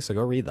Comixology, so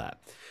go read that.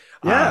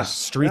 Yeah.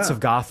 Streets of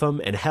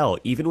Gotham, and hell,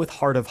 even with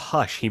Heart of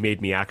Hush, he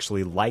made me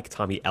actually like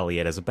Tommy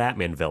Elliott as a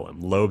Batman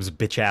villain. Loeb's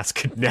bitch ass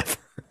could never.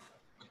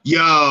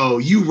 Yo,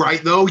 you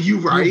right, though? You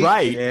right? You're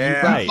right. Yeah.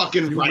 You're right.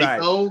 Fucking right,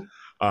 though?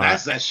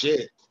 That's that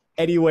shit.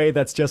 Anyway,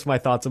 that's just my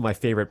thoughts on my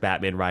favorite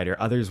Batman writer.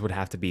 Others would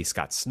have to be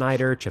Scott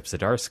Snyder, Chip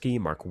Zdarsky,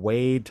 Mark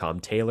Waid, Tom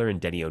Taylor, and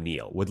Denny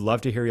O'Neil. Would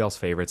love to hear y'all's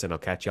favorites, and I'll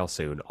catch y'all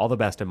soon. All the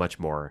best and much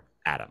more,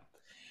 Adam.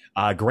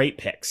 Great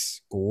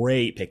picks.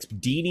 Great picks.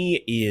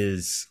 Dini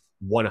is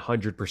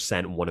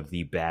 100% one of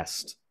the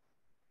best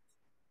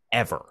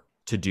ever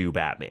to do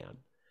Batman.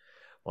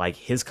 Like,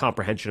 his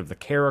comprehension of the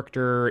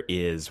character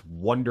is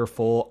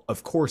wonderful,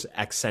 of course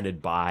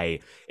accented by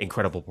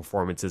incredible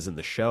performances in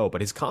the show, but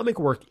his comic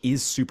work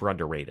is super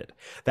underrated.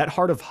 That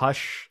Heart of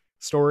Hush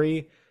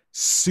story,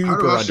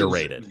 super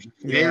underrated.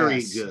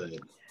 Very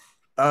good.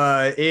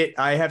 I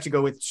have to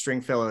go with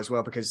Stringfellow as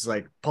well, because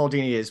like Paul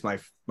Dini is my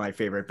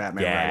favorite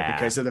Batman writer,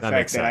 because of the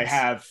fact that I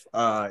have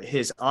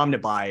his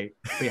omnibuy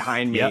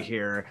behind me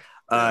here.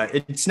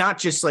 It's not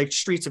just like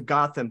Streets of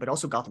Gotham, but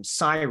also Gotham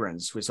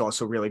Sirens was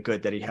also really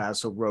good that he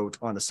also wrote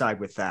on the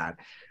side with that,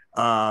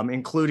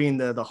 including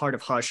the Heart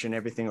of Hush and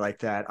everything like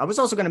that. I was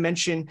also going to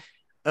mention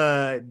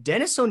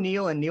Dennis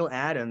O'Neil and Neil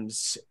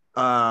Adams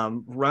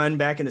run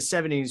back in the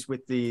 70s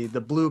with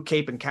the Blue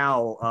Cape and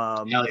Cowl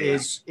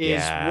is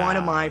one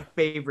of my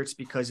favorites,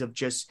 because of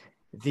just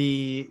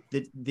the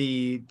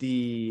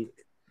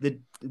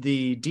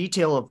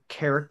detail of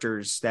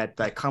characters that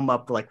come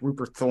up, like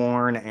Rupert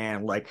Thorne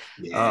and like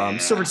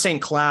Silver St.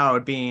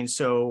 Cloud being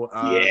so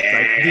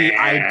like the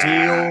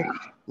ideal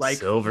like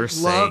Silver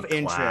love St.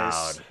 interest,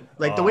 Cloud.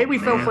 like the way we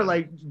felt for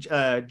like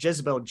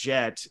Jezebel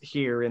Jet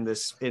here in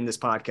this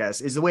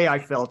podcast is the way I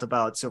felt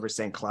about Silver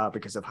St. Cloud,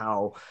 because of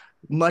how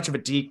much of a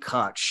deep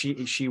cut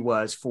she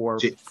was for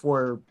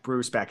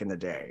Bruce back in the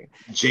day.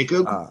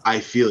 Jacob, I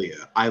feel you.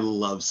 I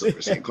love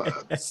Silver St.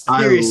 Cloud.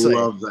 Seriously, I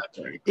love that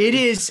character. It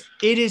is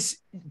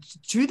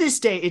to this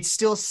day, it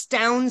still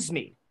astounds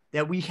me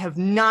that we have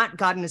not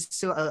gotten a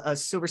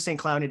Silver St.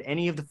 Cloud in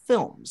any of the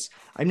films.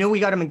 I know we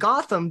got him in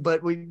Gotham,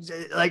 but we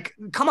like,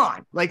 come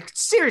on, like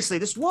seriously,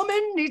 this woman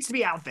needs to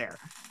be out there.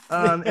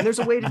 And there's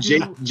a way to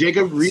do.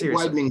 Jacob, read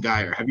seriously. Widening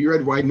Gyre. Have you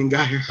read Widening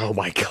Gyre? Oh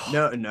my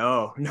god.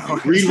 No.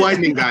 Read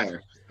Widening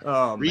Gyre.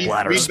 Oh, read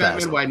Spasm.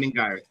 Batman Widening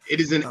Gyre.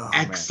 It is an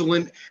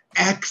excellent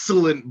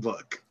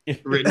book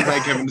written by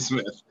Kevin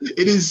Smith.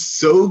 It is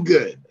so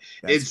good.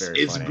 That's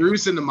it's funny.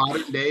 Bruce in the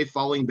modern day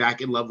falling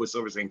back in love with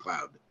Silver St.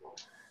 Cloud.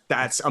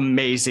 That's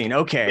amazing.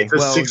 Okay, It's a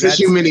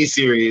 6-issue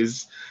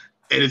miniseries,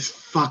 and it's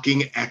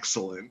fucking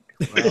excellent.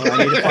 Well,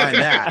 I need to find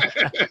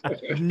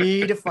that.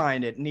 Need to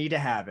find it. Need to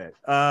have it.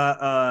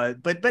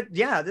 But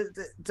yeah,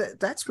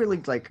 that's really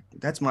like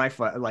that's my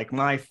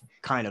my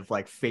kind of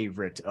like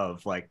favorite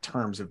of like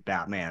terms of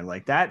Batman.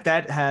 Like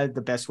that had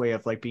the best way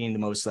of like being the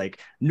most like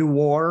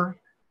noir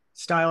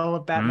style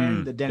of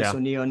Batman, the Dennis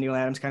O'Neil and Neil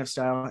Adams kind of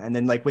style, and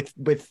then like with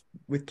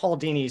Paul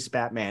Dini's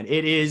Batman,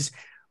 it is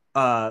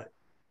a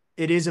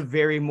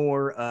very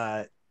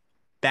more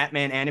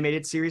Batman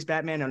animated series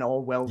Batman, an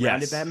all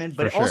well-rounded Batman,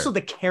 but also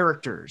the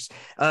characters.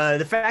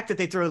 The fact that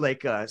they throw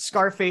like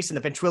Scarface and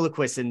the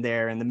ventriloquist in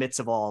there in the midst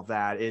of all of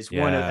that is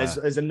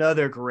is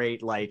another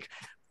great like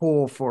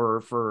pull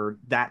for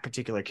that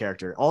particular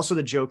character. Also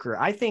the Joker.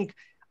 I think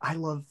I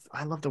love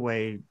the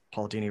way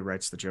Paul Dini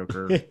writes the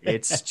Joker.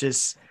 It's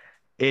just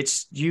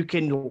you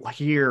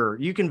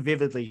can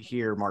vividly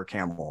hear Mark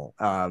Hamill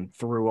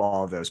through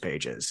all of those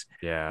pages.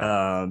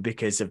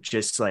 Because of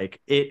just like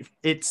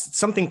it's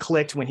something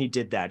clicked when he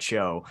did that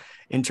show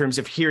in terms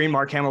of hearing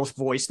Mark Hamill's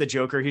voice, the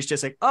Joker. He's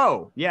just like,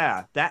 oh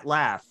yeah, that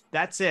laugh.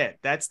 That's it.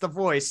 That's the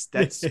voice.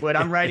 That's what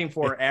I'm writing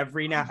for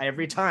every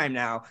time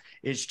now.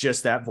 It's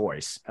just that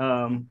voice.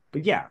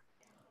 But yeah.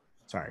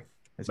 Sorry.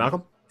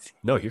 Malcolm?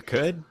 No, you're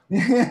good.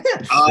 This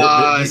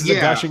is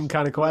a gushing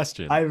kind of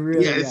question.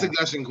 It's a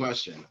gushing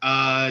question.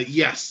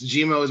 Yes,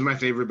 Gmo is my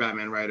favorite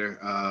Batman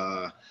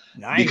writer.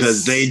 Nice.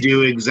 Because they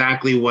do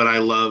exactly what I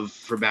love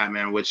for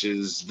Batman, which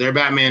is their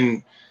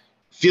Batman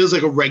feels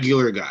like a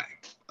regular guy.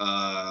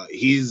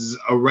 He's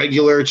a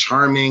regular,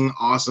 charming,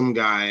 awesome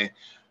guy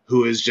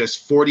who is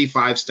just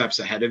 45 steps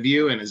ahead of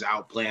you and has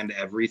outplanned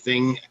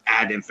everything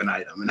ad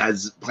infinitum and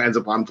has plans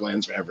upon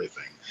plans for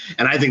everything.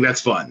 And I think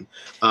that's fun.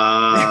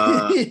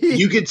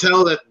 You could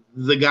tell that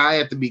the guy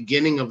at the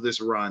beginning of this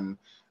run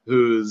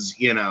who's,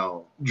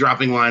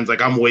 dropping lines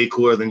like I'm way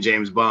cooler than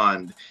James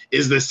Bond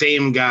is the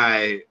same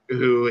guy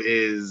who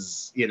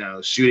is,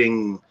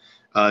 shooting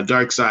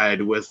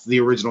Darkseid with the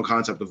original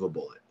concept of a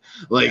bullet.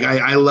 Like,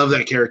 I love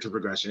that character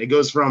progression. It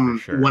goes from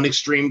one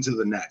extreme to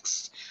the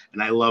next.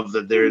 And I love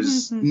that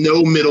there's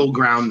no middle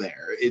ground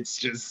there. It's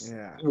just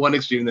one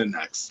extreme to the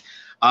next.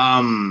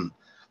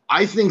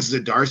 I think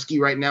Zdarsky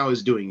right now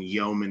is doing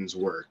yeoman's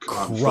work.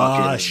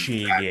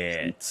 Crushing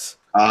it.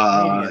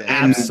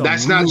 And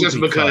that's not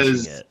just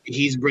because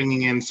he's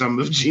bringing in some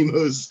of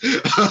Gmo's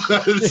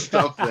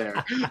stuff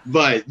there,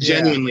 but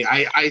genuinely,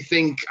 I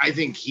think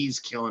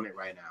he's killing it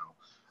right now.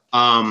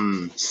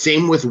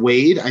 Same with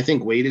Waid. I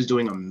think Waid is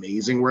doing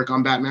amazing work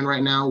on Batman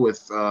right now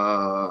with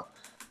Batman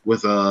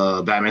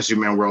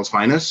Superman World's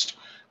Finest.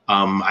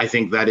 I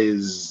think that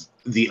is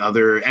the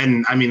other,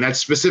 and I mean that's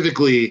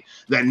specifically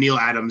that Neil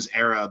Adams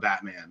era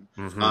Batman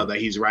that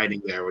he's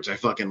writing there, which I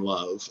fucking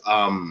love.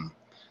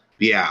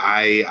 Yeah,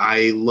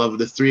 I love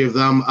the three of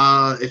them.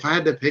 If I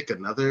had to pick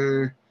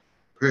another,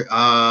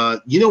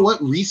 you know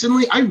what?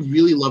 Recently, I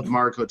really loved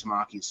Mariko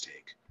Tamaki's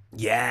take.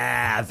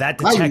 Yeah, that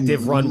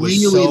detective run was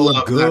really so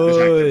loved that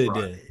detective run.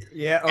 good.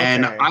 Yeah, okay.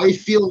 And I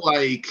feel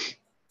like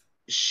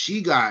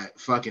she got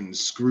fucking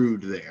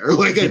screwed there.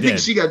 Like, I think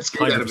she got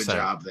screwed out of a 100%.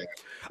 job there,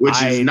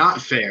 which is not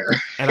fair.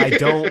 And I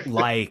don't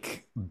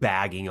like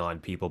bagging on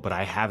people, but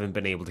I haven't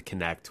been able to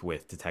connect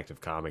with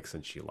Detective Comics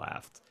since she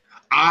left.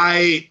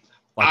 I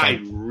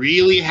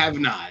really have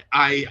not.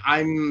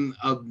 I'm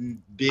a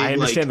big. I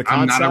understand like, the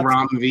concept. I'm not a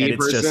Rom V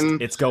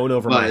person. It's going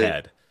over my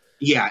head.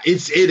 Yeah,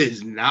 it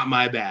is not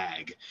my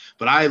bag.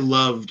 But I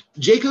loved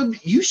Jacob.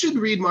 You should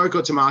read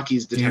Mariko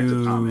Tamaki's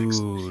Detective Comics,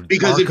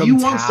 because if you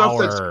want stuff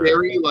that's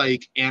very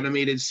like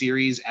animated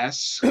series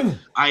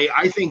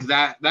I think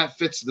that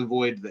fits the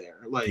void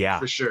there. Like,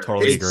 for sure.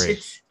 Totally agree.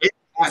 It's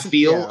that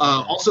feel.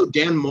 Also,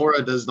 Dan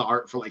Mora does the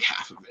art for like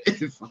half of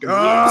it. Fucking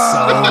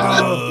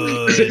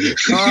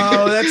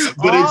that's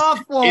but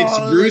awful. It's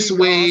Bruce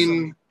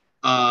Wayne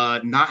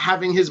not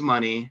having his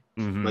money.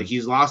 Mm-hmm. Like,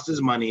 he's lost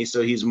his money,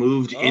 so he's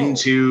moved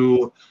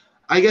into,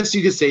 I guess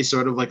you could say,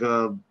 sort of like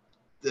a.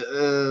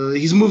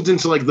 He's moved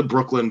into like the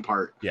Brooklyn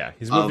part. Yeah,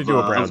 he's moved into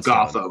a brownstone.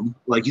 Of Gotham.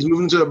 Like, he's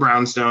moved into a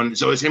brownstone,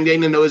 so it's him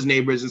getting to know his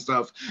neighbors and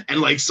stuff,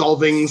 and like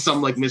solving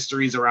some like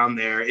mysteries around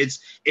there. It's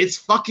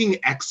fucking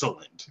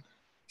excellent.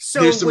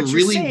 So there's some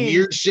really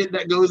weird shit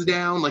that goes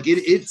down. Like,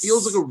 it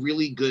feels like a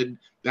really good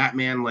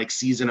Batman like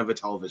season of a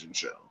television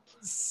show.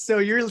 So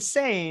you're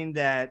saying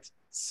that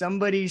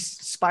somebody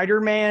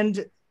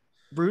Spider-Man'd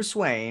Bruce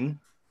Wayne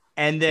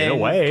and then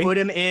put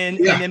him in,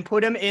 and then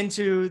put him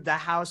into the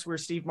house where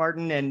Steve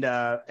Martin and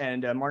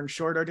Martin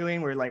Short are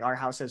doing, where like Our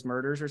House Has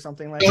Murders or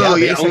something like that. Oh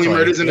yeah, only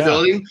murders in the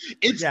building.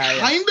 It's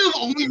kind of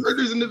only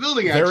murders in the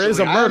building. Actually, there is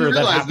a murder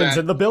that happens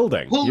in the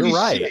building. Holy You're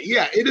right. Shit.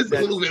 Yeah, it is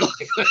a little bit.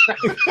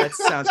 That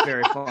sounds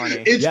very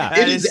funny.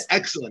 It is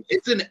excellent.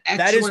 It's an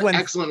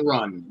excellent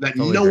run that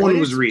no one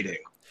was reading.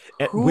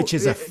 Which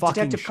is a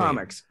fucking Detective shame.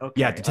 Comics.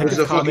 Okay. Yeah,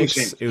 Detective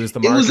Comics. It was the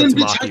Mariko Tamaki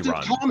Detective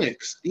run.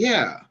 Comics.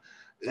 Yeah.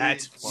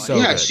 That's funny.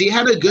 So good. She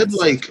had a good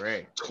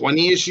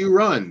 20-issue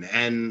run,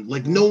 and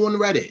like no one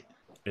read it.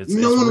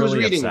 No one was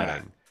reading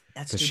that.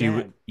 That's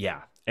too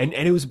bad. and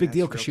it was a big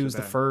deal because she was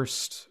the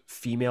first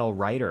female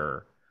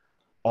writer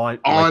on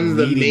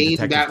the main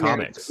Detective Batman.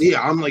 Comics.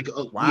 Yeah, I'm like,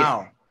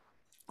 wow.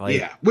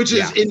 Which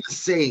is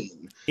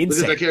insane.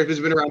 Because that character's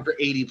been around for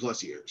 80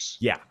 plus years.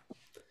 Yeah,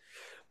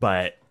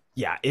 but.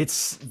 Yeah,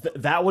 it's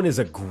that one is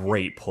a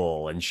great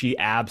pull, and she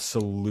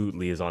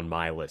absolutely is on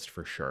my list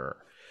for sure.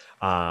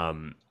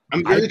 I'm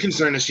really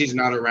concerned that she's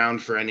not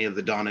around for any of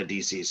the Donna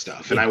DC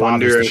stuff, and I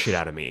wonder the shit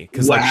out of me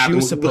because she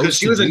was supposed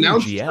to be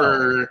announced GL.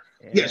 for.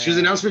 Yeah, she was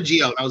announced for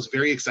GL. I was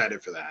very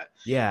excited for that.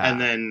 Yeah, and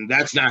then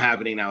that's not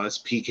happening now. It's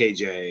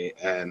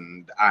PKJ,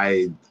 and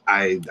I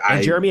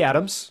Jeremy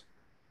Adams.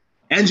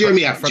 And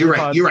Jeremy Adams, you're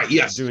right.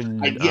 Yes, doing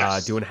Hal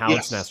and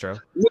Sinestro.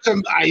 Which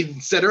I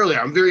said earlier,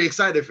 I'm very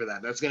excited for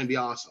that. That's going to be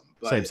awesome.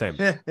 But same.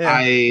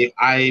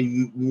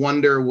 I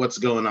wonder what's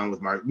going on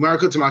with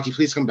Mariko Tamaki.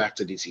 Please come back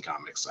to DC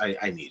Comics.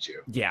 I need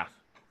you. Yeah,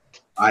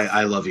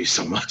 I love you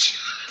so much.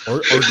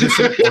 or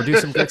do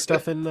some good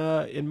stuff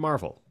in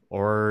Marvel,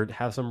 or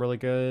have some really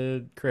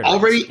good creators.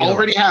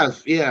 Already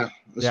have. Yeah,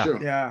 that's true.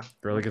 Yeah,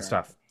 really good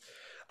stuff.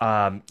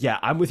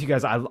 I'm with you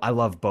guys. I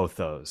love both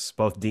those.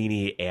 Both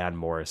Dini and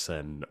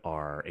Morrison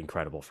are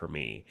incredible for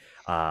me.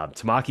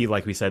 Tamaki,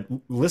 like we said,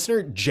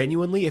 listener,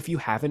 genuinely, if you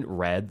haven't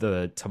read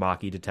the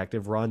Tamaki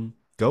Detective run,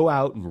 go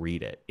out and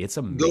read it. It's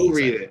amazing. Go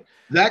read it.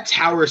 That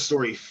Tower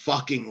story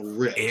fucking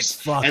rips.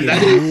 It's fucking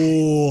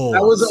rules.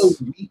 That was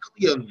a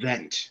weekly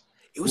event.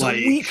 It was a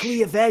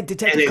weekly event.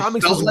 Detective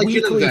Comics was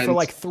weekly for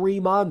like 3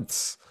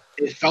 months.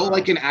 It felt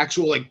like an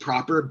actual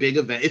proper big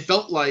event. It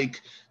felt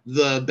like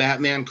the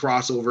Batman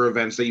crossover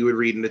events that you would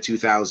read in the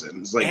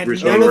 2000s, like and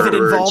Bruce none of it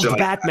Wayne involved like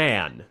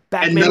Batman.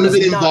 And none of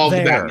it involved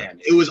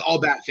Batman. It was all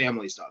Bat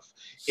family stuff.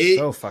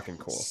 So fucking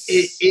cool.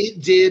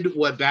 It did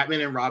what Batman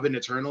and Robin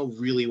Eternal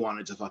really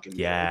wanted to fucking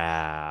do,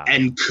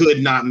 and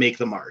could not make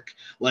the mark.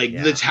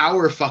 The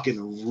Tower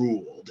fucking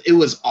ruled. It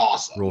was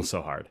awesome. Ruled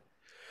so hard.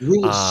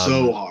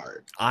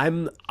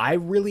 I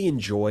really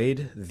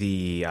enjoyed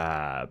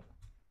the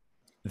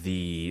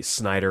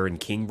Snyder and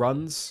King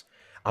runs.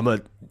 I'm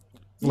a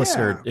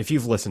listener, if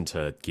you've listened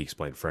to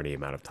Geeksplained for any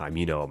amount of time,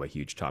 you know I'm a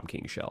huge Tom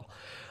King shell.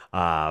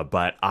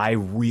 But I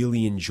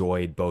really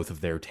enjoyed both of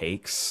their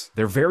takes.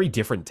 They're very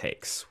different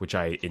takes, which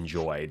I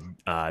enjoyed.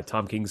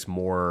 Tom King's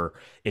more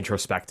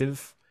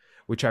introspective,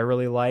 which I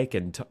really like,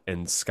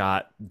 and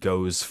Scott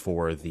goes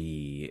for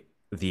the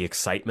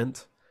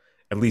excitement,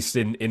 at least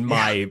in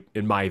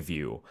my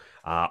view.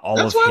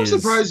 That's why I'm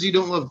surprised you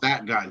don't love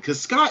Bat God,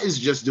 because Scott is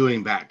just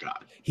doing Bat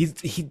God.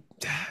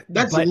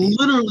 That's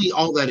literally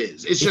all that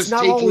is. It's just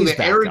taking the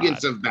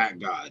arrogance of Bat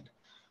God.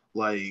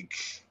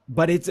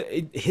 But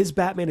his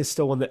Batman is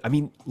still one that, I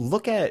mean,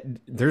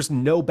 there's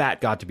no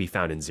Bat God to be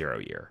found in Zero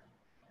Year.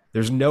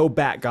 There's no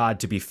Bat God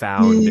to be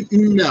found.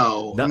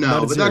 No,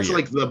 but that's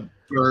like the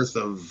birth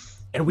of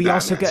And we Batman,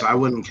 also get, so I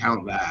wouldn't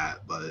count that,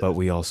 but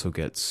we also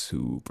get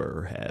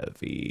super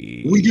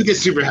heavy. we do get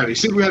super heavy.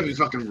 Super heavy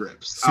fucking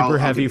rips. Super I'll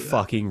heavy give you that.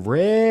 fucking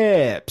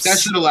rips. That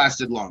should have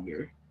lasted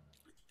longer.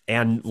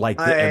 And like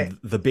and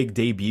the big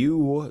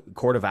debut,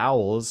 Court of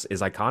Owls,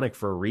 is iconic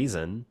for a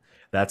reason.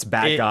 That's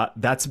God.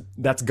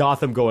 That's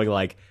Gotham going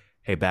like,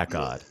 "Hey,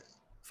 Bat-God,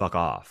 fuck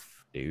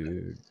off,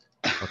 dude.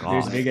 Fuck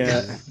off."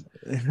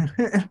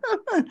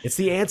 It's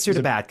the answer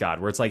to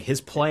Bat-God, where it's like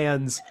his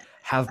plans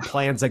have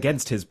plans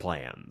against his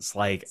plans.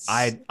 Like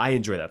I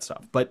enjoy that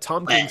stuff, but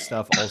Tom King's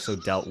stuff also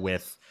dealt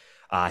with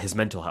his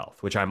mental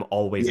health, which I'm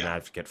always an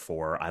advocate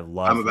for. I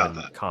love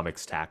when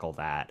comics tackle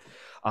that.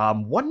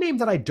 One name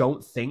that I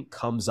don't think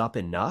comes up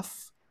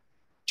enough,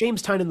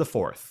 James Tynion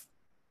IV.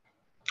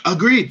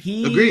 Agreed.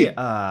 He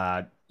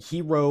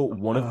wrote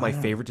one of my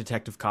favorite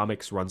Detective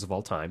Comics runs of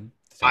all time,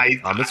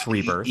 Comics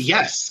Rebirth.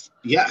 Yes,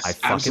 I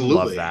fucking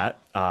absolutely. love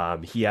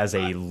that. He has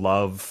a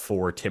love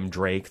for Tim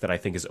Drake that I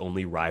think is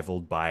only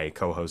rivaled by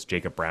co-host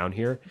Jacob Brown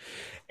here.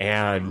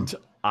 And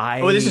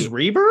this is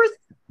Rebirth?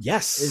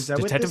 Yes, is that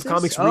Detective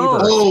what this Comics is?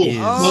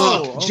 Rebirth.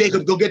 Look,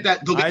 Jacob, go get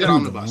that. Go get that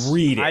omnibus.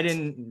 Read it. I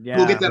didn't. Yeah,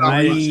 Go get that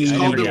omnibus. It's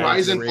called The Yeah,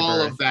 Rise and Rebirth.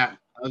 Fall of Bat.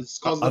 It's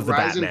called The the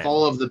Rise and Batman.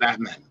 Fall of the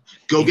Batman.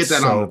 Go get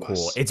that so omnibus.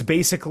 cool. It's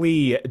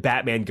basically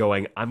Batman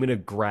going, "I'm gonna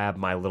grab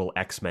my little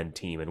X-Men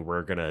team and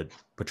we're gonna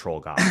patrol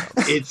Gotham."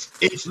 It's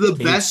the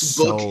best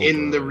book so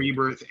in the good.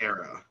 Rebirth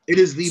era. It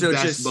is the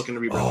best book in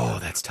the Rebirth era. Oh,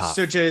 that's tough.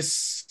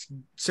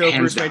 So Hands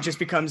Bruce Wayne down. just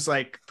becomes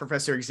like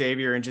Professor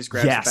Xavier and just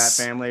grabs the Bat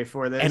family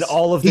for this. And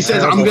all of He the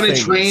says, "I'm terrible going to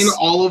things. train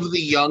all of the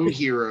young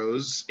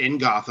heroes in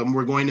Gotham.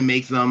 We're going to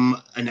make them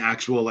an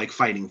actual like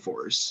fighting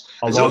force."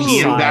 And so he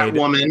and Alongside-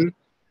 Batwoman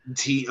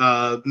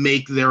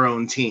make their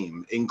own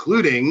team,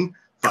 including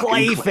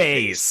fucking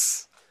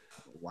Clayface.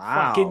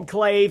 wow. Fucking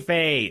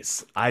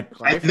Clayface. And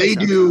they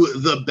do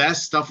the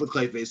best stuff with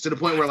Clayface to the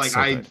point where like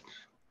So good.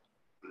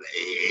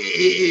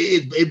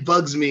 it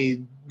bugs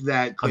me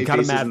that I'm Clayface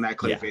kinda mad- isn't that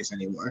Clayface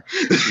anymore.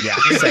 Yeah,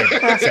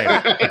 same.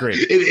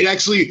 Agreed. It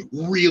actually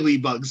really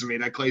bugs me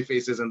that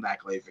Clayface isn't that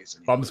Clayface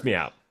anymore. Bums me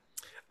out.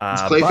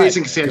 Clayface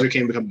and Cassandra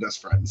Cain become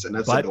best friends, and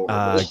that's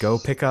adorable. Go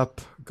pick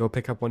up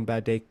One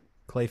Bad Day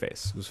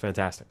Clayface. It was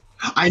fantastic.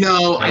 I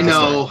know.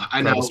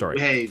 Incredible story.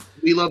 Hey,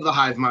 we love the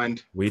hive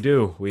mind. We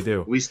do. We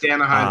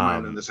stand a hive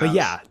mind in this house. But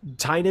yeah,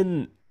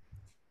 Tynion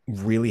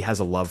really has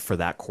a love for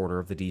that corner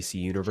of the DC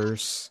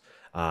universe.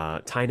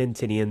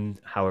 Tynion,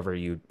 however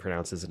you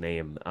pronounce his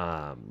name.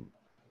 Yeah,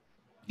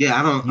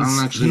 I don't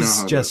actually know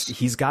how it is.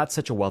 He's got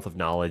such a wealth of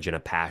knowledge and a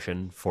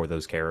passion for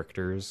those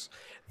characters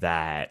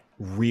that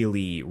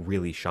really,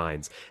 really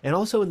shines. And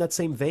also in that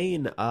same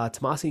vein,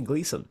 Tomasi and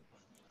Gleason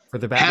for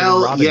the Batman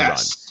and Robin run.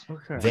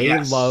 Okay.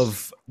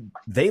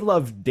 They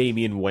love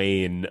Damian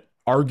Wayne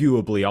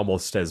arguably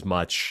almost as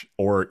much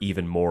or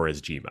even more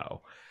as Gmo.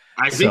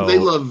 I think they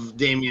love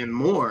Damian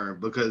more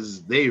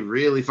because they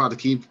really fought to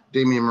keep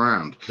Damian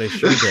around. They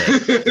sure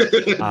did.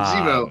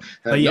 Zemo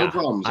had no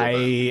problems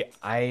with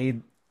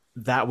that.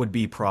 That would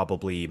be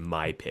probably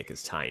my pick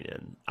as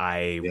Tynion.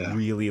 I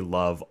really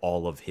love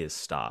all of his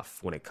stuff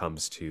when it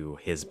comes to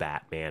his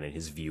Batman and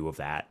his view of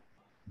that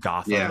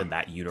Gotham and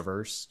that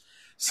universe.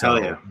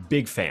 So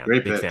big fan,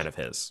 fan of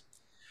his.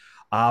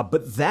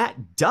 But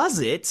that does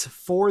it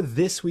for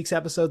this week's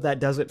episode.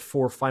 That does it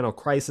for Final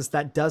Crisis.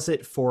 That does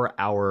it for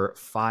our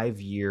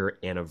 5-year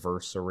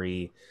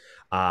anniversary.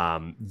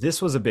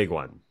 This was a big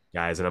one,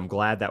 guys, and I'm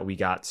glad that we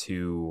got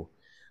to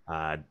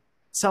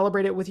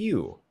celebrate it with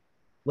you,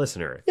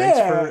 listener.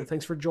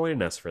 Thanks for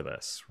joining us for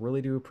this.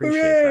 Really do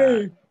appreciate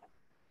that.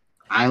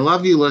 I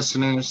love you,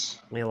 listeners.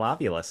 We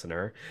love you,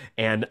 listener.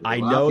 And I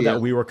know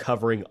that we were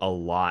covering a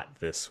lot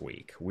this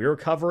week. We were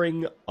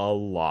covering a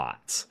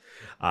lot.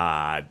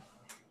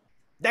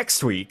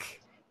 Next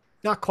week,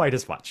 not quite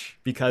as much,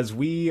 because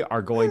we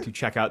are going to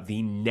check out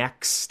the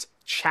next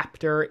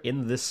chapter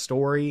in this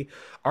story,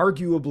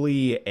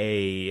 arguably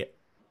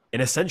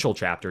an essential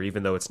chapter,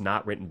 even though it's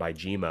not written by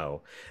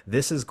Gmo.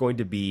 This is going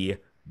to be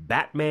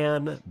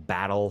Batman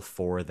Battle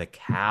for the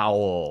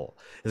Cowl.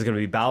 This is going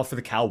to be Battle for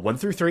the Cowl 1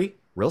 through 3.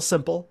 Real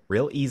simple,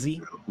 real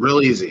easy.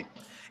 Real easy.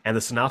 And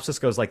the synopsis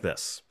goes like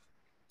this.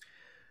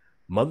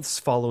 Months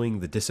following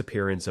the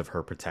disappearance of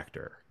her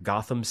protector,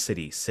 Gotham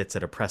City sits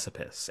at a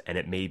precipice, and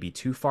it may be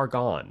too far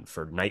gone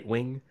for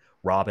Nightwing,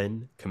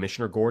 Robin,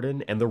 Commissioner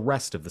Gordon, and the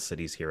rest of the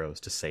city's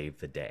heroes to save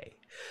the day.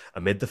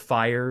 Amid the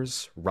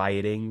fires,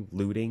 rioting,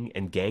 looting,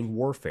 and gang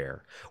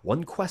warfare,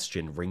 one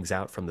question rings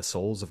out from the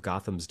souls of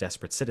Gotham's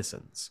desperate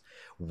citizens.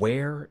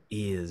 Where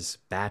is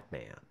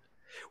Batman?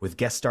 With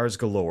guest stars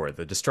galore,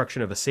 the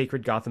destruction of a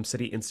sacred Gotham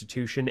City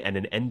institution, and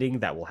an ending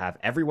that will have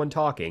everyone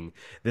talking,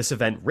 this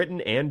event, written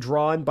and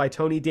drawn by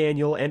Tony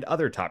Daniel and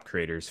other top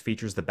creators,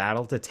 features the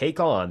battle to take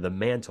on the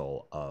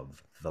mantle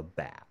of the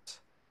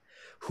Bat.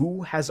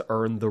 Who has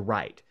earned the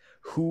right?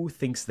 Who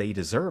thinks they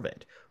deserve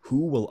it?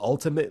 Who will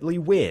ultimately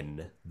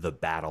win the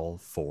battle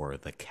for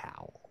the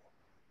cowl?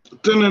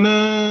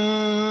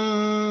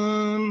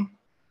 Dun-dun-dun.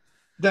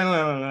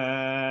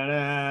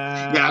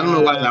 Yeah, I don't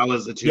know why that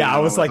was the two. Yeah, I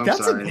was like, I'm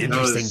that's sorry. an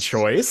interesting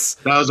choice.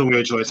 That was a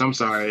weird choice. I'm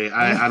sorry.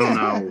 I don't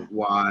know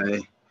why.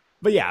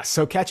 But yeah,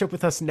 so catch up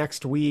with us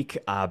next week.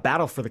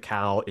 Battle for the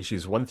Cowl,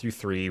 issues 1 through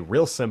 3,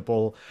 real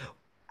simple.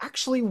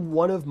 Actually,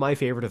 one of my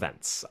favorite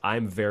events.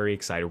 I'm very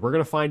excited. We're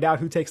going to find out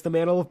who takes the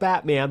mantle of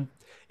Batman.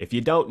 If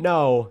you don't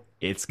know,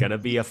 it's going to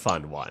be a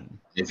fun one.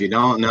 If you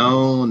don't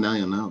know, now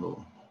you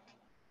know.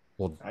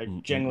 Well, I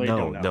generally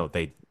don't know. No,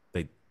 they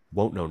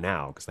won't know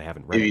now because they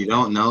haven't read If it you yet.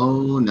 don't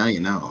know, now you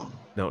know.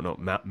 No,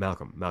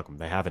 Malcolm,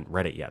 they haven't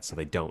read it yet, so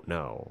they don't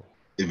know.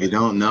 If you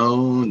don't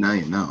know, now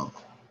you know.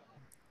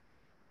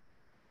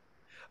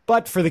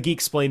 But for the Geek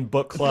Explained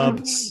Book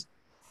Club,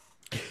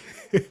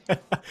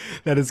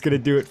 that is going to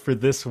do it for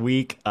this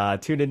week.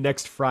 Tune in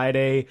next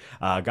Friday.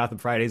 Gotham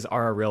Fridays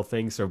are a real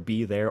thing, so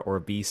be there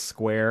or be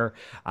square.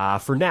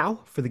 For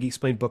now, for the Geek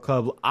Explained Book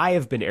Club, I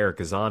have been Eric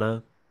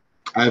Azana.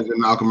 I've been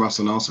Malcolm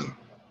Russell Nelson.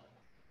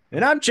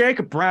 And I'm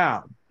Jacob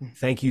Brown.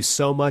 Thank you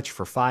so much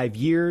for 5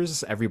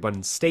 years.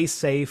 Everyone stay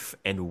safe,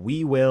 and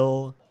we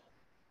will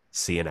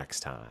see you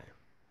next time.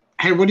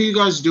 Hey, what are you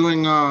guys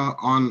doing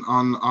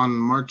on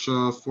March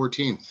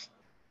 14th?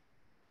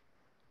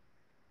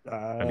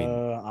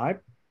 I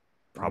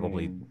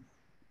Probably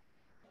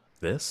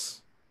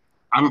this.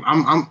 I'm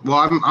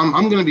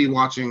gonna be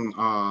watching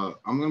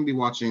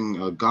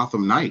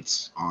Gotham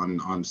Knights on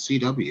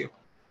CW.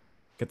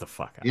 Get the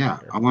fuck out Yeah, of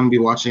here. I'm gonna be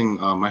watching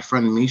my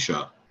friend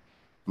Misha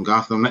from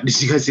Gotham.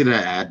 Did you guys see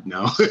that ad?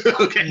 No.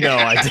 Okay. No,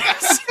 I didn't.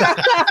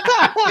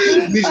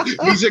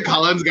 Misha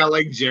Collins got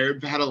like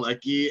Jared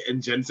Padalecki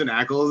and Jensen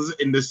Ackles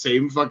in the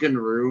same fucking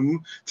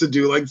room to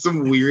do like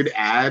some weird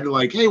ad.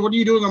 Like, hey, what are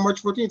you doing on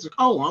March 14th? It's like,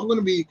 oh, I'm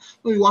gonna be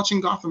watching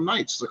Gotham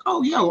Knights. It's like,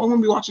 oh yeah, well, I'm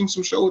gonna be watching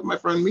some show with my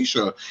friend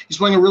Misha. He's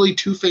playing a really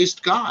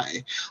two-faced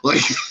guy.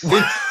 Like,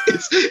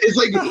 it's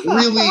like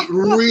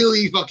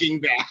really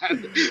fucking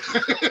bad.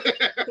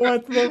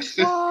 What the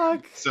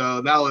fuck?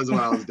 So that was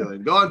what I was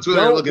doing. Go on Twitter,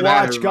 Don't look at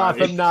that. watch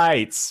Gotham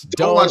Knights.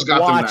 Don't watch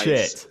Gotham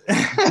Knights. it.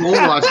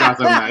 Don't watch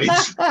Gotham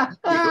Knights.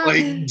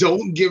 Like,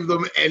 don't give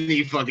them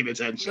any fucking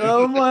attention.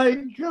 Oh my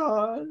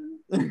god.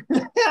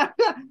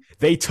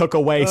 They took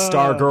away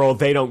Stargirl.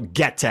 They don't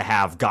get to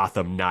have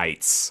Gotham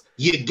Knights.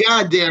 You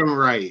goddamn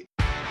right.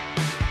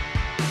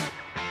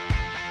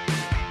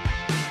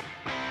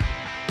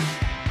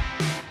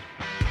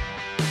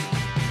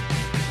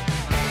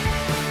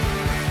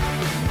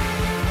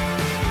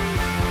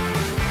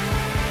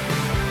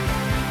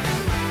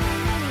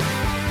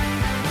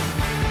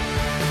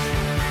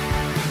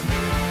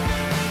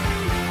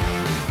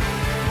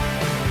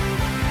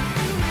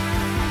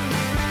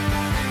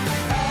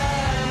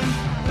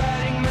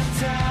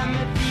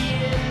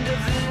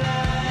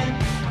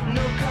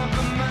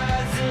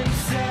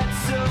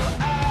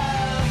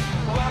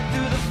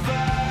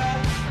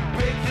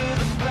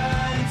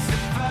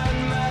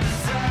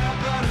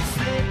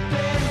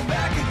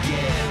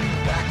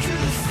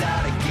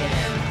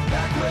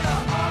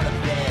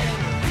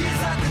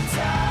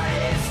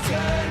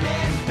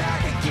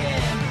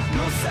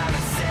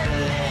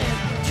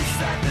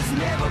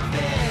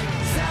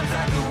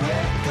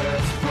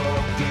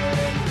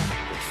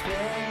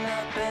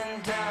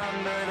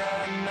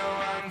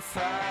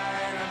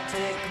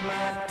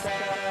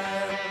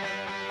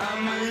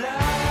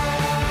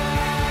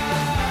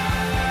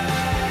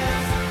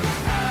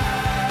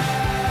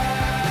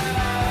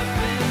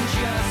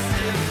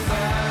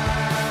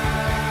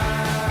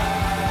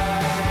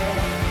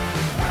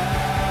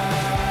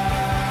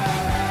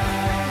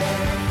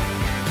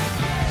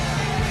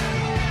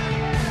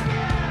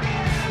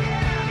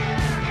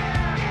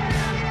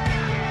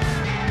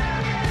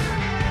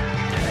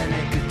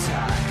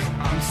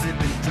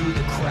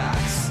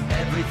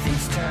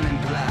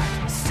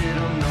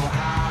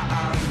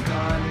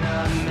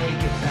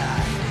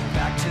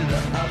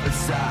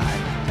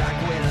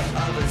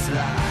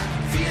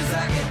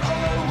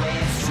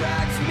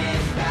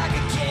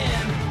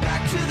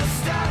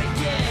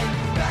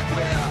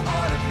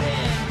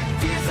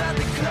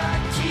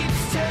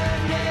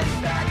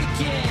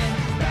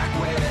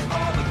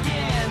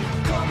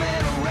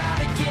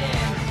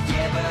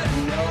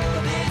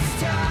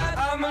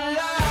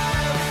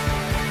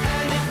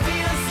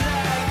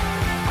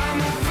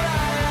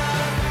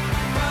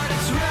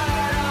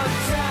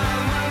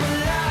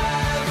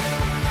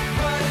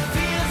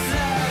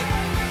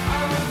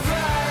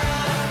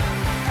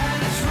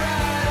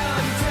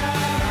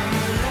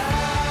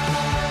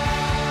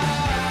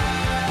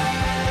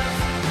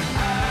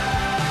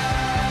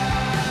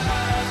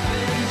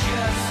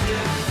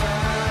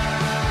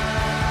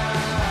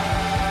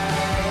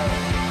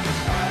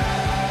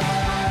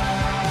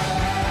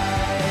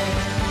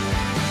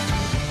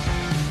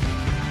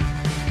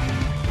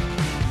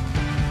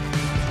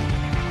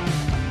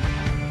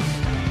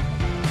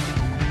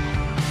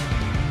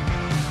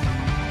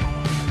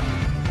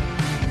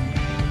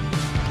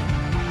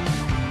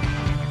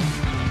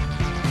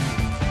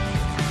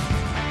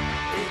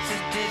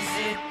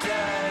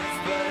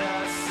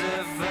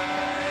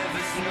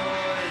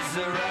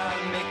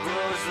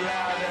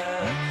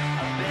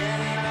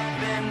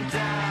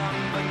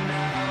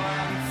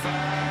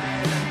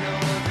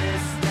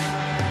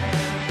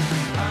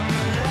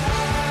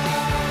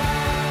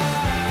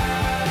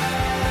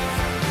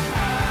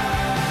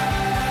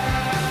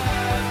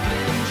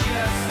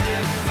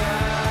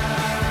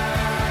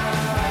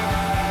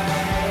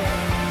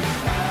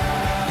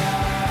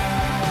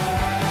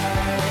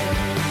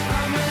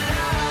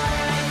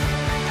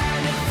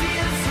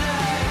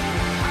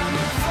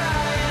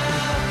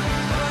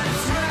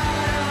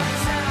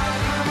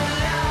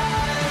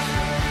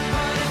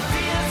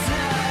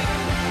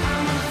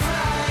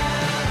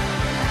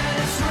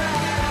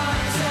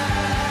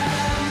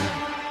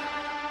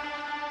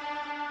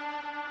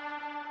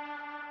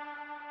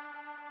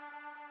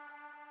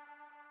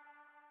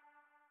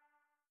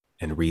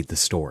 and read the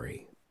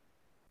story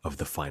of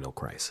the final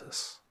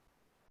crisis.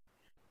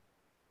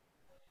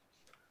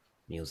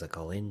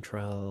 Musical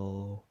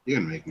intro. You're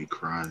gonna make me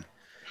cry.